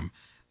time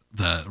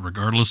that,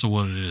 regardless of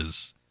what it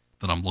is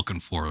that I'm looking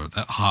for,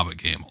 that Hobbit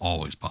game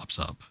always pops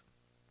up.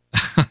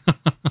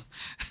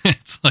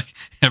 It's like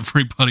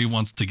everybody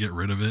wants to get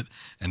rid of it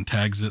and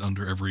tags it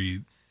under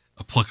every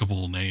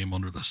applicable name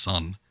under the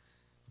sun.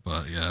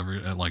 But, yeah,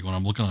 like, when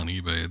I'm looking on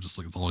eBay, it's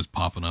always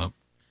popping up.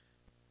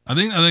 I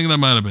think that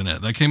might have been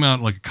it. That came out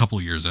like a couple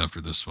years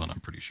after this one, I'm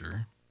pretty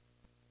sure.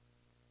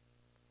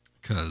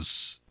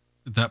 Because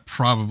that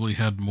probably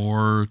had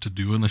more to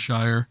do in the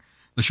Shire.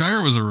 The Shire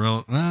was I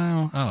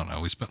don't know.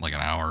 We spent like an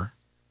hour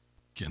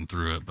getting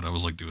through it, but I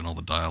was like doing all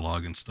the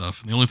dialogue and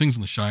stuff. And the only things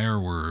in the Shire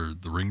were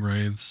the ring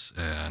wraiths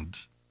and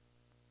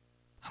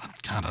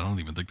God, I don't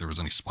even think there was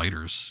any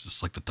spiders.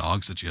 Just like the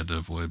dogs that you had to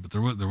avoid, but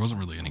there wasn't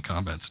really any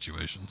combat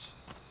situations.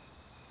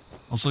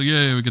 Also,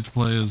 yay, we get to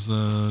play as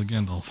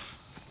Gandalf.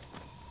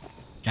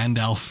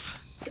 Gandalf.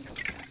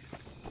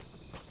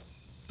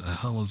 The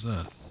hell is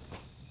that?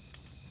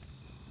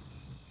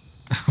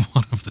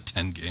 One of the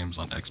 10 games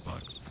on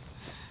Xbox.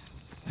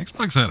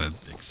 Xbox had an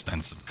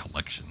extensive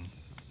collection.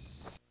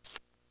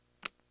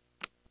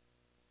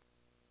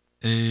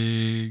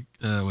 The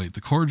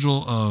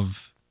cordial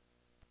of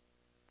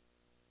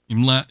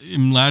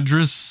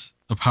Imladris,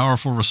 a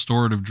powerful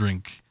restorative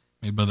drink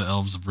made by the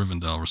elves of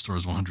Rivendell,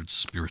 restores 100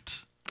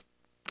 spirit.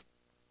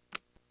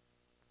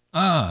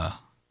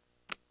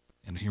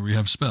 And here we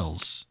have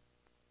spells.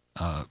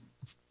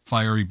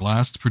 Fiery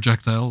blast,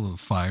 projectile of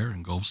fire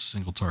engulfs a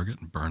single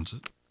target and burns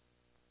it.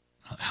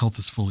 Health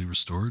is fully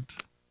restored.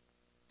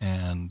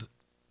 And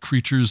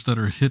creatures that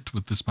are hit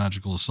with this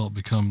magical assault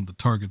become the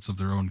targets of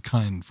their own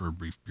kind for a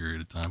brief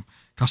period of time.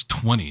 Cost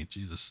 20,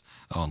 Jesus.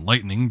 Oh, and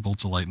lightning,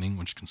 bolts of lightning,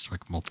 which can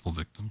strike multiple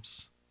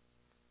victims.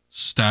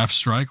 Staff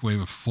strike,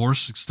 wave of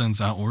force, extends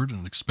outward,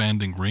 an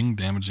expanding ring,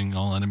 damaging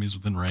all enemies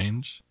within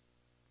range.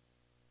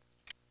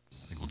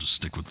 I think we'll just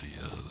stick with the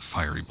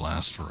fiery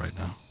blast for right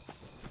now.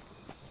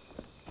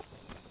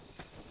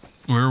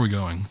 Where are we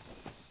going?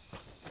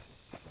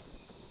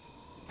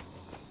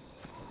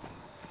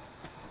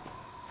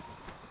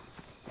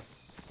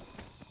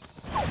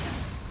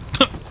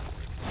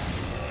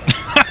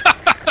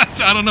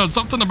 I don't know,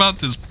 something about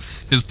his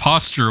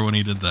posture when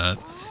he did that.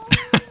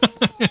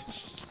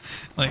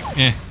 Like,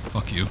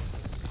 fuck you.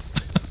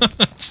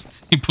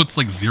 He puts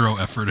like zero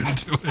effort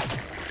into it.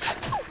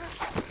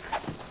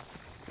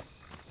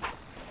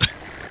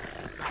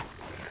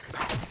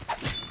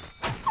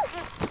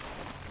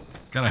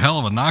 Got a hell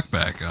of a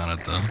knockback on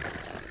it, though.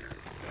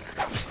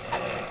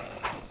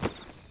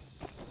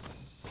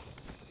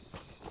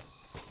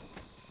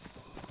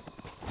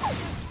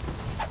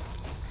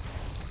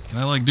 Can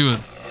I, like, do it?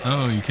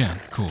 Oh, you can.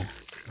 Cool.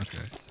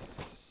 Okay.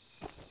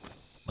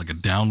 Like a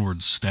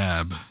downward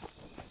stab.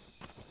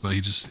 But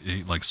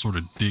he like, sort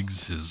of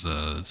digs his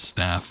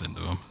staff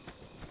into him.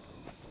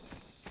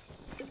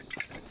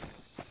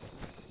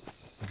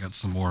 I got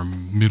some more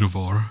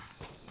Midivore.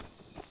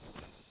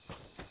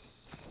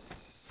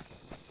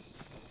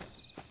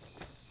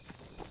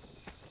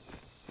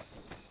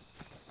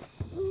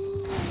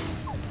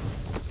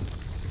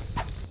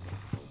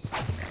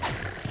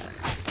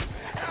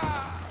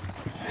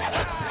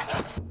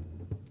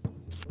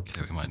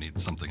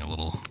 Something a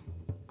little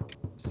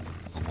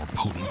more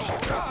potent.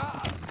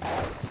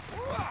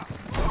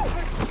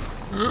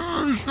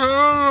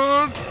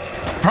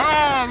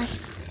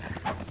 Pass!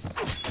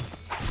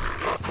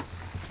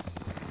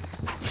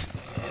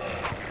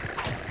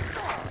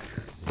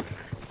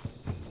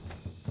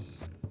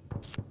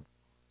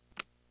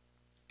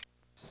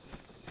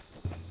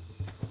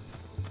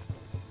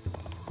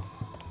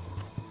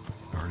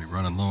 Already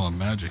running low on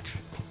magic.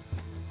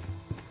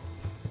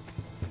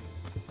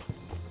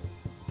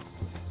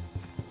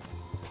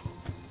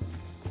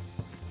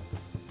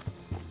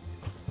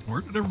 Where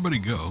did everybody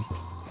go?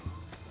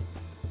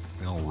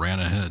 They all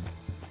ran ahead.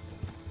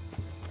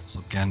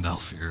 So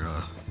Gandalf, your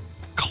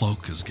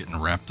cloak is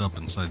getting wrapped up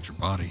inside your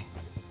body.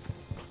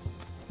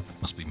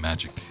 Must be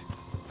magic.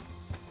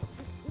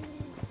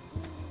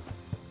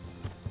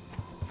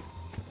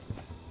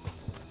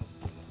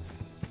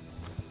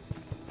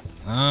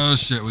 Oh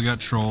shit, we got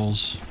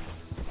trolls.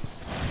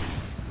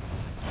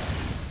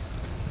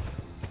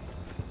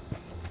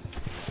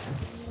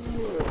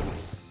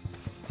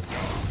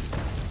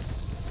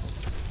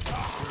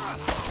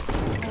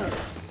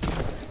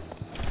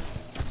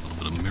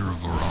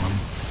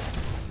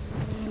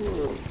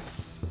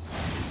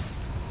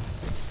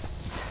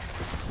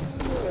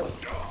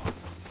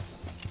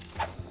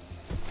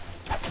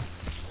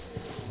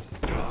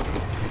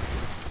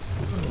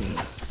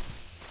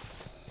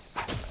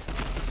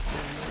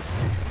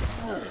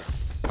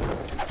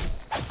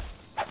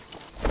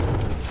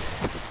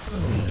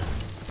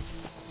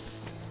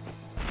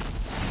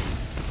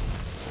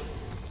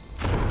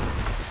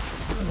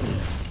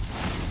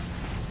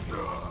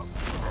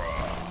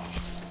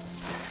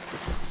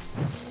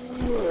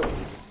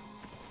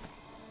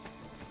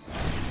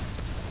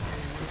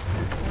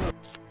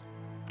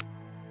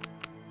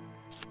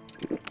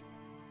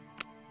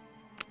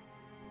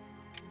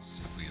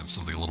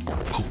 little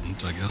more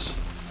potent, I guess.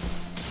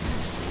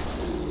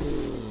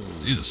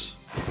 Jesus.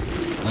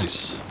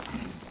 Nice.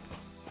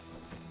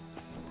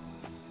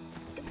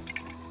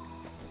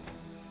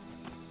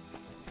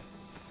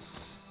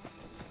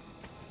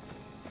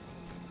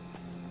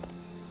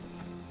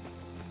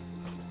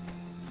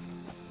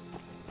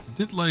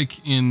 I did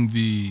like in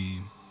the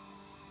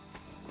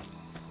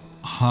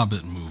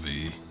Hobbit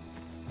movie.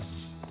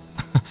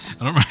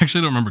 I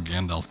actually don't remember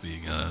Gandalf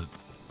being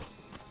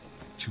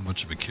too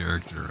much of a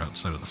character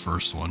outside of the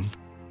first one,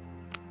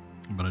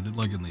 but I did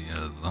like in the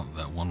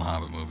that one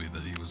Hobbit movie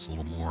that he was a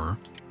little more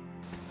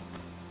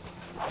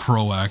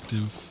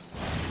proactive.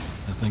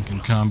 I think in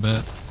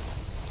combat,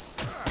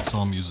 I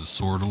saw him use his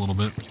sword a little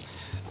bit.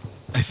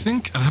 I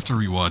think I'd have to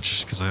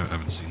rewatch because I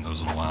haven't seen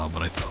those in a while,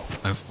 but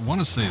I want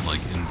to say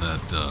like in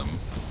that.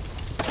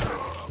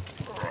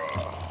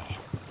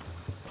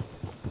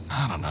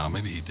 I don't know,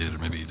 maybe he did or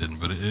maybe he didn't,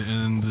 but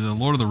in the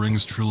Lord of the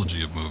Rings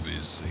trilogy of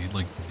movies,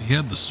 he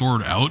had the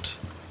sword out.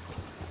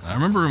 I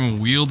remember him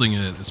wielding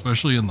it,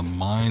 especially in the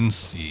mine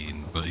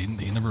scene, but he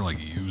never like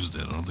used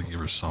it. I don't think you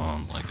ever saw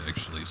him like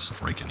actually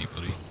strike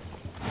anybody.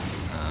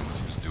 If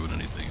he was doing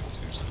anything, it was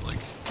usually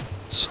like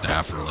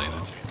staff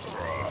related.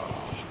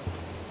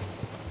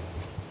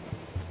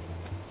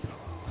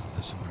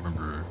 I seem to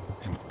remember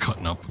him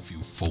cutting up a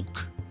few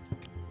folk.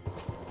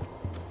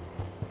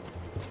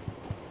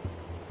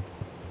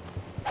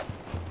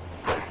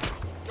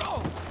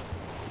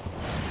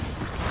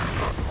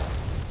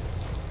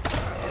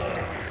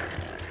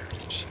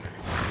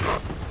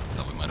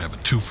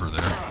 Twofer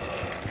there.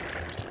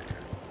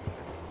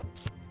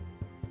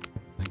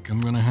 I think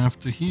I'm gonna have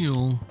to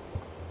heal.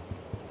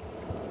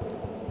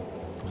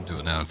 I'm gonna do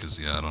it now because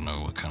yeah, I don't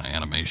know what kind of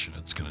animation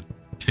it's gonna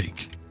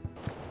take.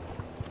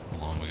 How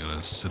long we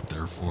gotta sit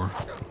there for.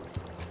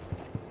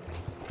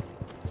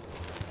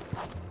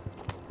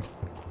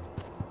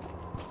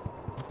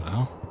 What the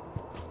hell?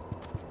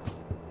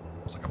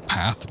 There's like a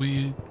path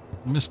we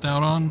missed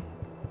out on.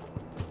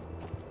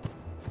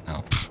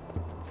 Oh,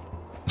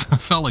 I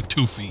felt like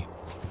 2 feet.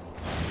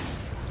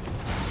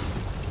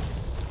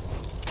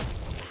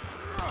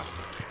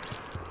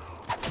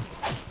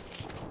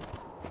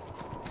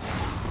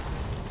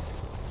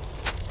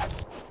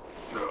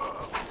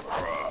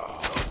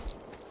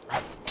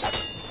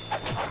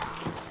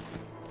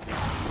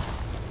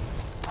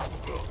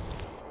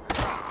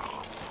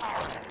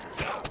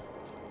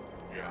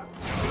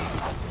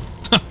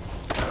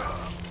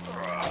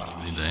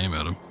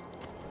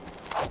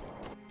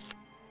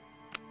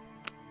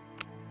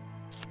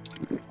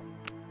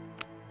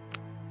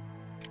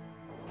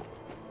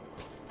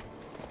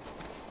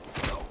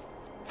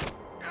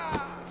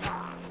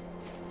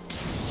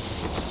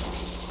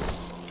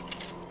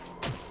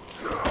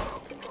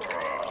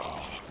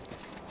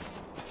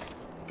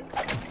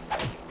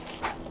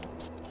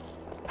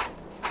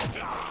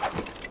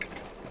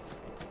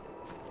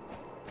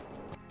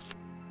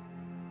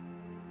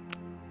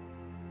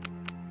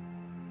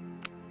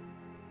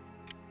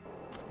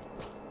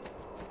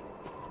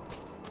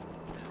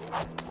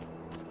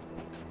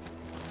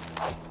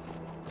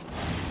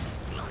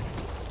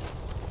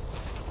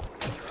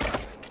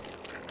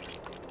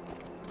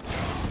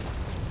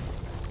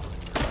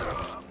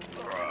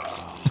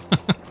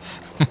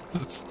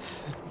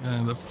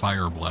 The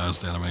fire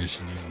blast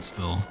animation, even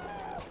still,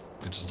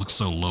 it just looks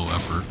so low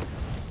effort.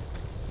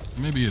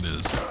 Maybe it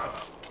is.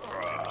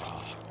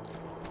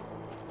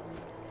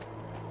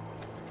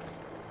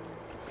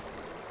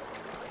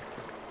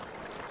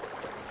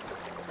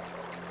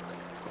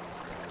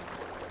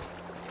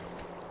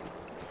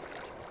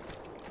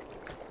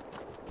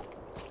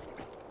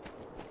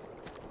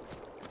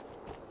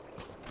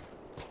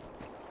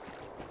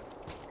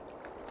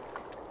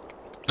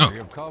 We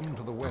have come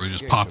to the west we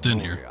just gate popped of in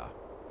Moria. here.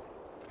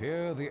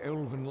 Here, the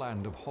elven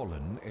land of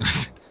Holland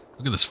ends.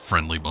 Look at this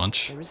friendly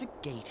bunch. There is a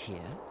gate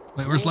here.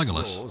 Wait, where's Those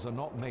Legolas? doors are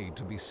not made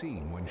to be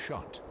seen when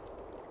shut.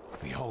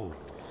 Behold.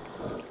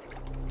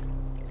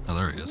 Oh,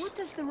 there he is. What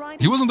does the writing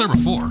He wasn't there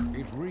before.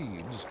 It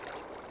reads,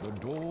 "The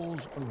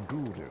doors of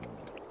Durin,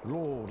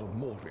 Lord of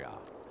Moria.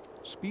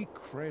 Speak,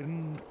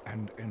 friend,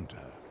 and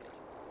enter."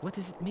 What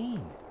does it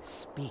mean?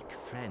 Speak,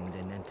 friend,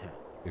 and enter.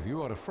 If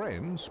you are a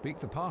friend, speak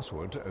the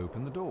password to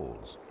open the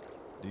doors.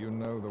 Do you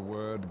know the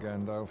word,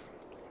 Gandalf?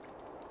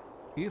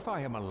 If I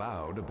am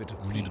allowed a bit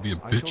of I need to be a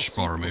peace, I shall bitch, seek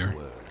the Boromir.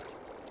 word.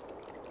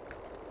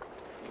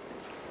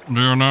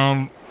 Do you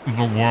know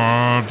the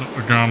word,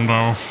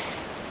 Gandalf?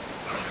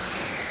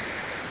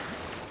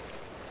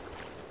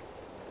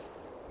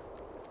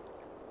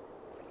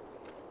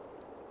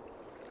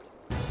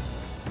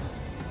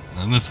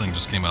 And this thing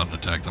just came out and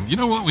attacked him. You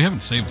know what? We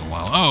haven't saved in a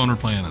while. Oh, and we're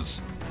playing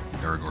as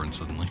Aragorn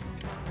suddenly.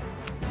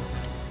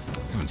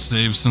 Haven't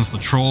saved since the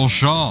Troll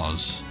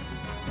Shaws.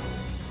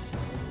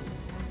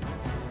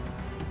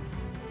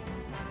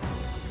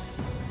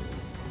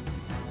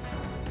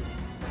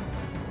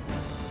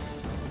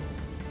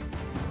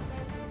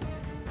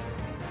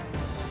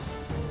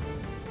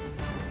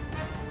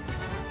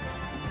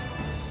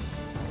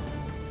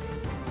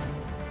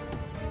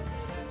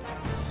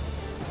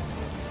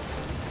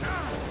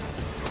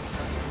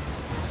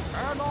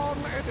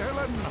 ahead,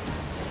 Helen.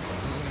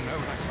 No,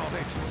 that's not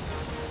it.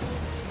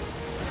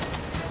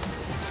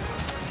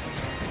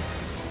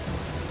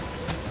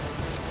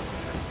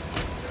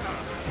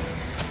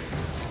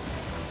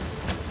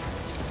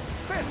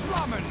 Beth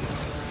Blummin!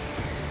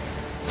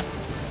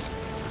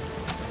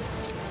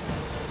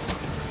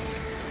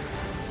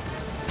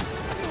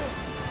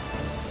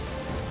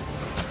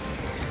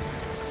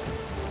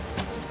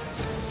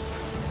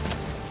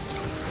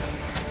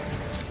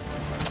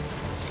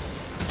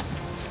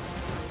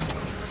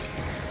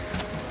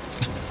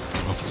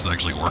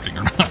 Actually working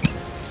or not.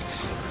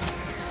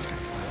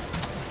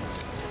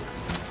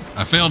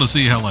 I fail to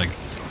see how, like,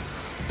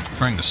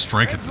 trying to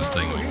strike at this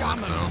thing will work,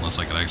 though, unless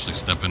I could actually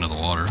step into the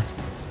water.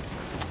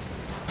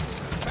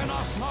 Can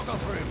I smuggle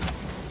through?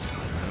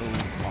 No,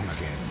 wrong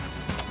again.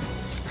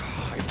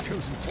 I've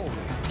chosen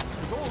poorly.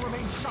 The door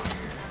remains shut.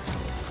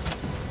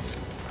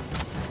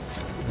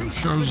 You've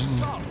chosen.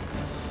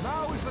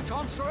 Now is the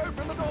chance to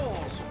open the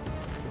doors.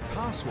 The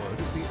password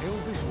is the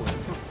Elvish word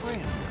for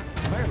friend.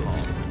 Melon.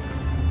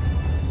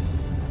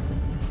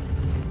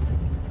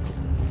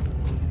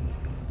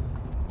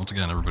 Once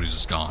again, everybody's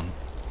just gone.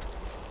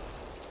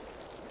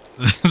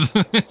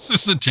 This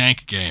is a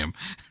jank game.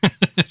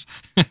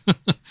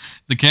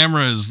 The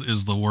camera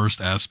is the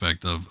worst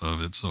aspect of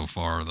it so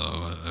far,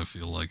 though. I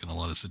feel like in a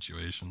lot of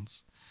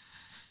situations.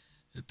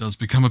 It does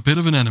become a bit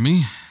of an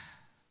enemy.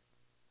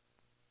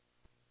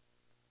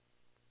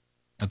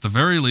 At the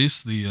very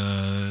least, the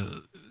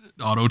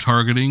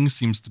auto-targeting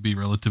seems to be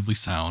relatively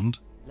sound.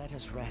 Let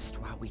us rest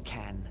while we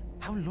can.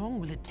 How long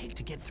will it take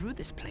to get through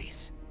this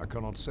place? I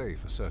cannot say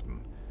for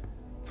certain.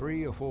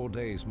 3 or 4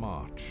 days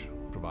march,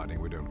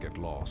 providing we don't get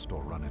lost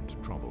or run into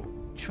trouble.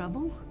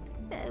 Trouble?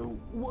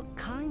 What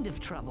kind of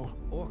trouble?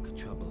 Orc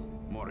trouble.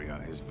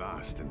 Moria is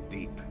vast and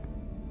deep.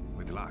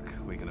 With luck,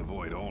 we can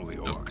avoid all the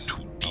orcs.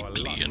 Too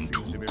deeply and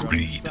too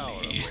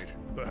greedily.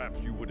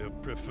 Perhaps you would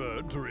have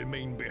preferred to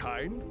remain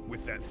behind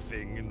with that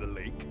thing in the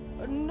lake?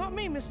 Not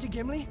me, Mr.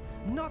 Gimli.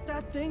 Not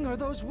that thing or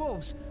those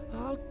wolves.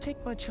 I'll take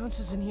my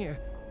chances in here.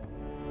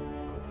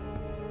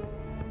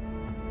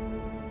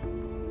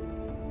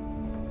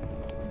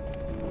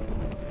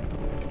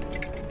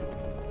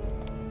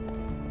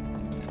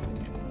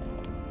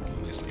 At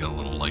least we got a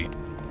little light.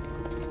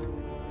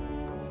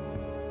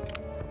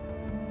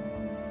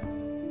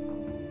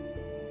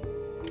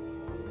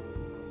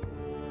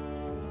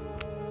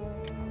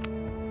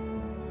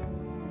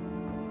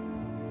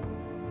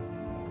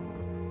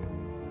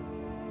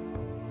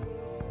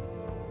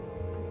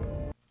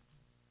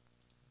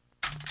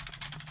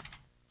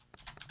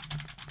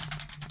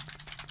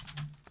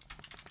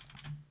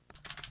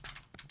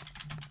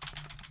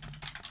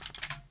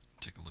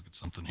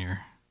 Something here.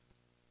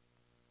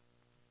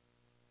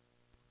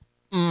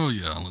 Oh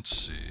yeah, let's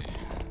see.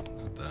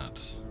 Not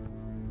that.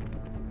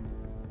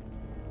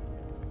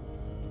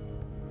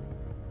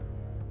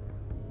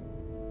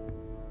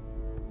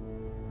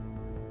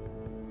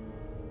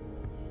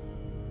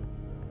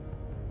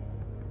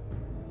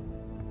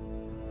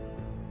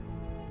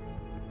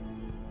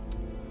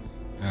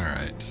 All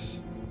right.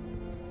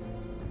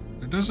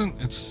 There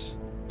doesn't. It's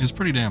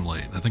pretty damn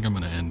late. I think I'm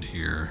gonna end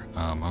here.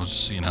 I was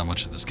just seeing how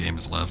much of this game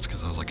is left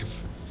because I was like,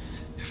 if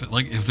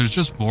there's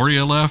just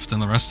Moria left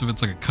and the rest of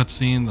it's like a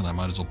cutscene, then I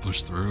might as well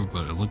push through.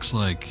 But it looks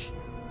like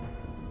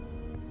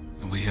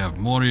we have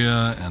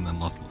Moria, and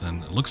then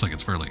and it looks like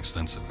it's fairly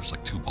extensive. There's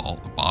like 2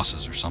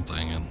 bosses or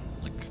something, and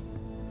like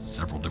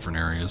several different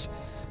areas.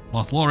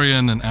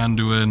 Lothlorien and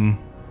Anduin.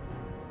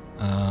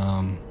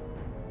 I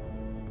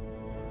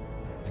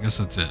guess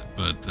that's it.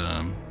 But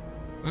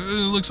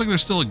it looks like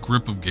there's still a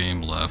grip of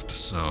game left,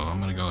 so I'm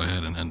going to go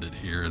ahead and end it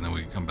here, and then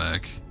we can come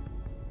back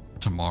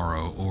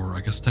tomorrow, or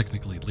I guess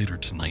technically later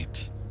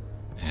tonight,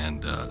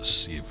 and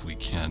see if we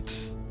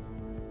can't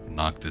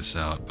knock this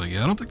out. But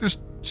yeah, I don't think there's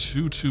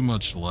too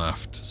much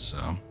left,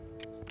 so.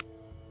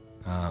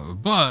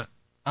 But,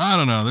 I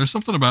don't know, there's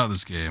something about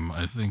this game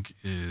I think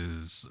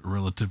is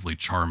relatively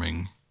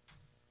charming,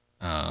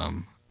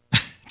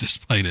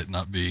 despite it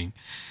not being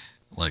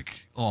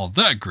like all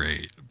that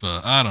great.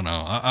 But I don't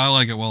know, I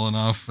like it well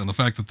enough, and the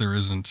fact that there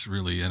isn't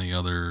really any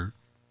other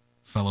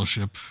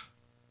Fellowship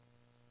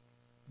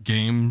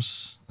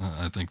games,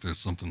 I think there's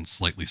something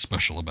slightly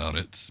special about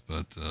it,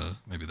 but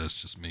maybe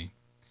that's just me.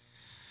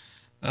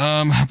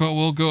 But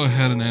we'll go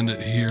ahead and end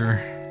it here.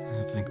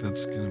 I think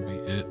that's gonna be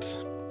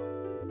it.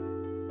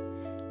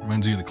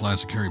 Reminds you of the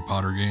classic Harry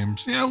Potter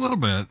games? Yeah, a little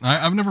bit.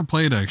 I've never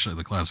played actually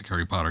the classic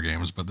Harry Potter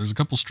games, but there's a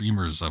couple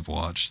streamers I've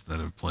watched that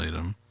have played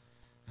them,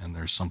 and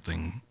there's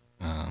something,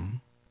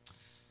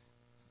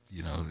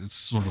 you know, it's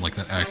sort of like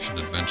that action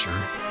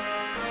adventure.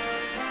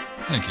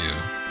 Thank you.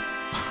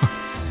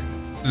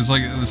 There's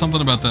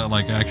something about that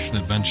like action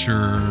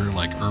adventure,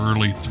 like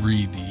early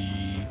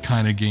 3D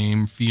kind of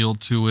game feel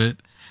to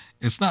it.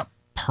 It's not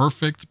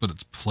perfect, but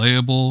it's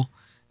playable,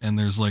 and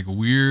there's like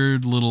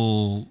weird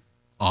little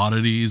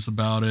oddities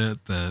about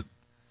it that,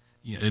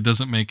 you know, it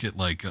doesn't make it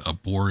like a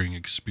boring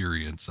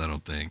experience, I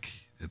don't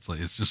think. It's like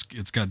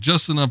it's got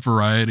just enough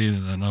variety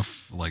and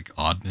enough like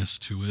oddness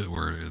to it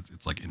where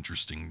it's like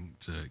interesting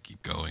to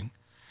keep going.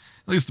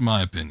 at least in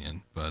my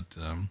opinion. But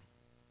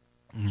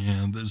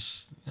yeah,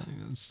 it's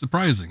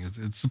surprising.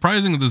 It's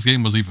surprising that this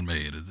game was even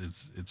made.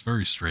 It's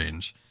very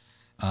strange.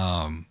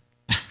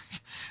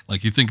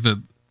 Like, you think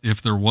that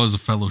if there was a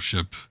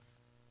Fellowship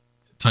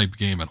type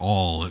game at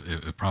all,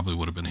 it probably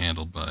would have been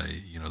handled by,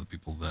 you know, the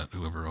people that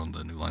whoever owned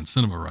the New Line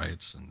Cinema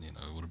rights, and, you know,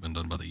 it would have been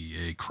done by the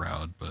EA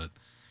crowd. But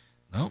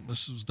no,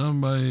 this was done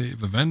by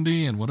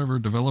Vivendi and whatever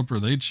developer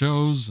they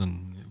chose,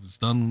 and it was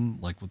done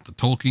like with the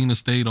Tolkien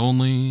estate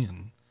only.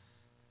 And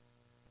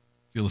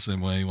feel the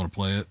same way. You want to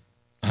play it?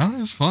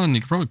 It's fun.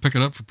 You could probably pick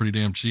it up for pretty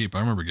damn cheap. I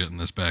remember getting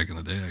this back in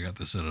the day. I got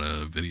this at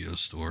a video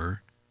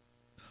store,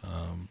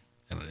 and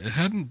it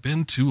hadn't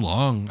been too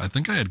long. I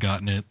think I had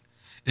gotten it.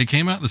 It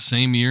came out the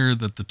same year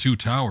that the Two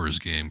Towers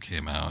game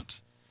came out,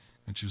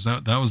 which was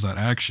that was that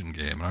action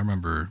game. And I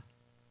remember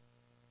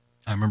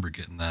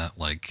getting that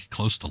like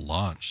close to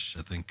launch.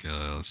 I think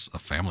a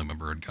family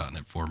member had gotten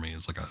it for me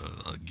as like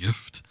a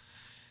gift.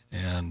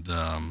 And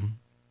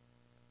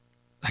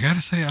I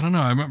gotta say, I don't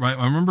know.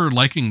 I remember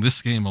liking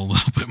this game a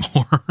little bit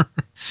more.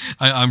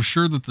 I'm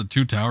sure that the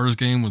Two Towers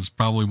game was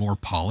probably more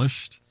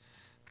polished,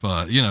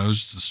 but, you know, it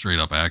was just a straight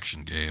up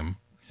action game,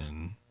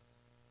 and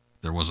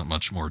there wasn't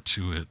much more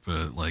to it.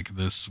 But like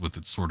this, with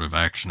its sort of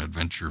action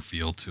adventure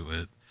feel to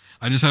it,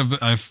 I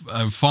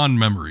have fond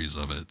memories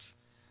of it.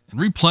 And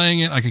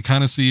replaying it, I could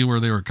kind of see where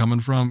they were coming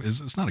from.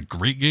 It's not a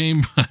great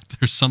game, but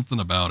there's something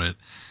about it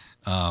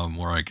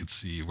where I could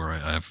see where I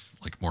have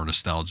like more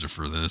nostalgia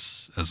for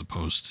this as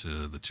opposed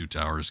to the Two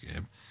Towers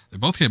game. They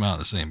both came out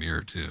the same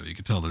year too. You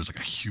could tell there's like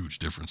a huge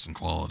difference in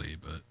quality,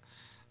 but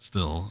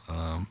still,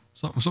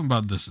 something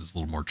about this is a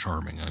little more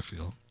charming, I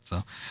feel. So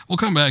we'll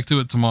come back to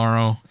it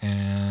tomorrow,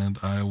 and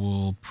I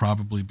will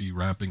probably be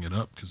wrapping it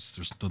up because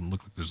doesn't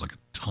look like there's like a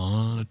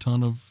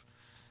ton of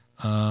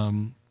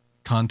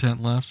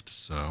content left.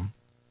 So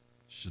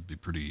should be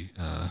pretty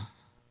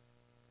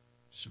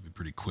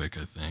quick,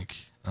 I think.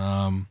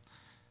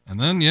 And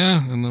then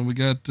we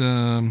got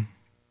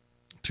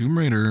Tomb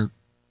Raider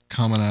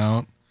coming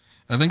out.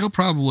 I think I'll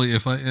probably,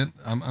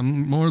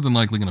 I'm more than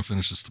likely going to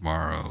finish this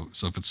tomorrow.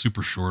 So if it's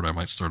super short, I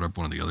might start up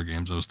one of the other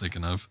games I was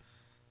thinking of,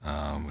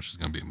 which is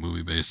going to be a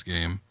movie-based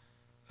game.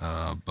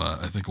 But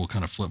I think we'll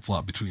kind of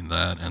flip-flop between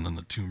that and then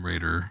the Tomb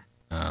Raider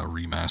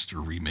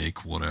remaster,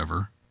 remake,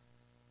 whatever.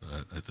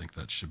 But I think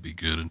that should be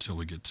good until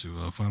we get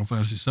to Final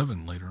Fantasy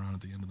VII later on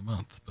at the end of the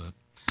month. But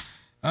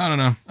I don't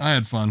know. I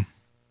had fun.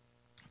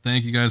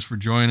 Thank you guys for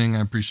joining.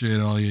 I appreciate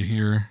all you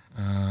here.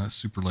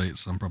 Super late,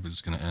 so I'm probably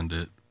just going to end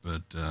it.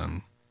 But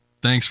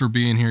thanks for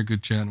being here.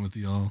 Good chatting with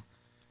you all.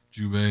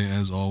 Jube,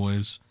 as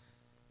always.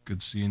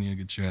 Good seeing you.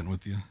 Good chatting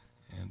with you.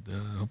 And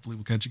hopefully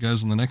we'll catch you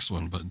guys on the next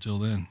one. But until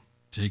then,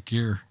 take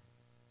care.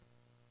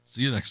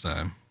 See you next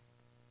time.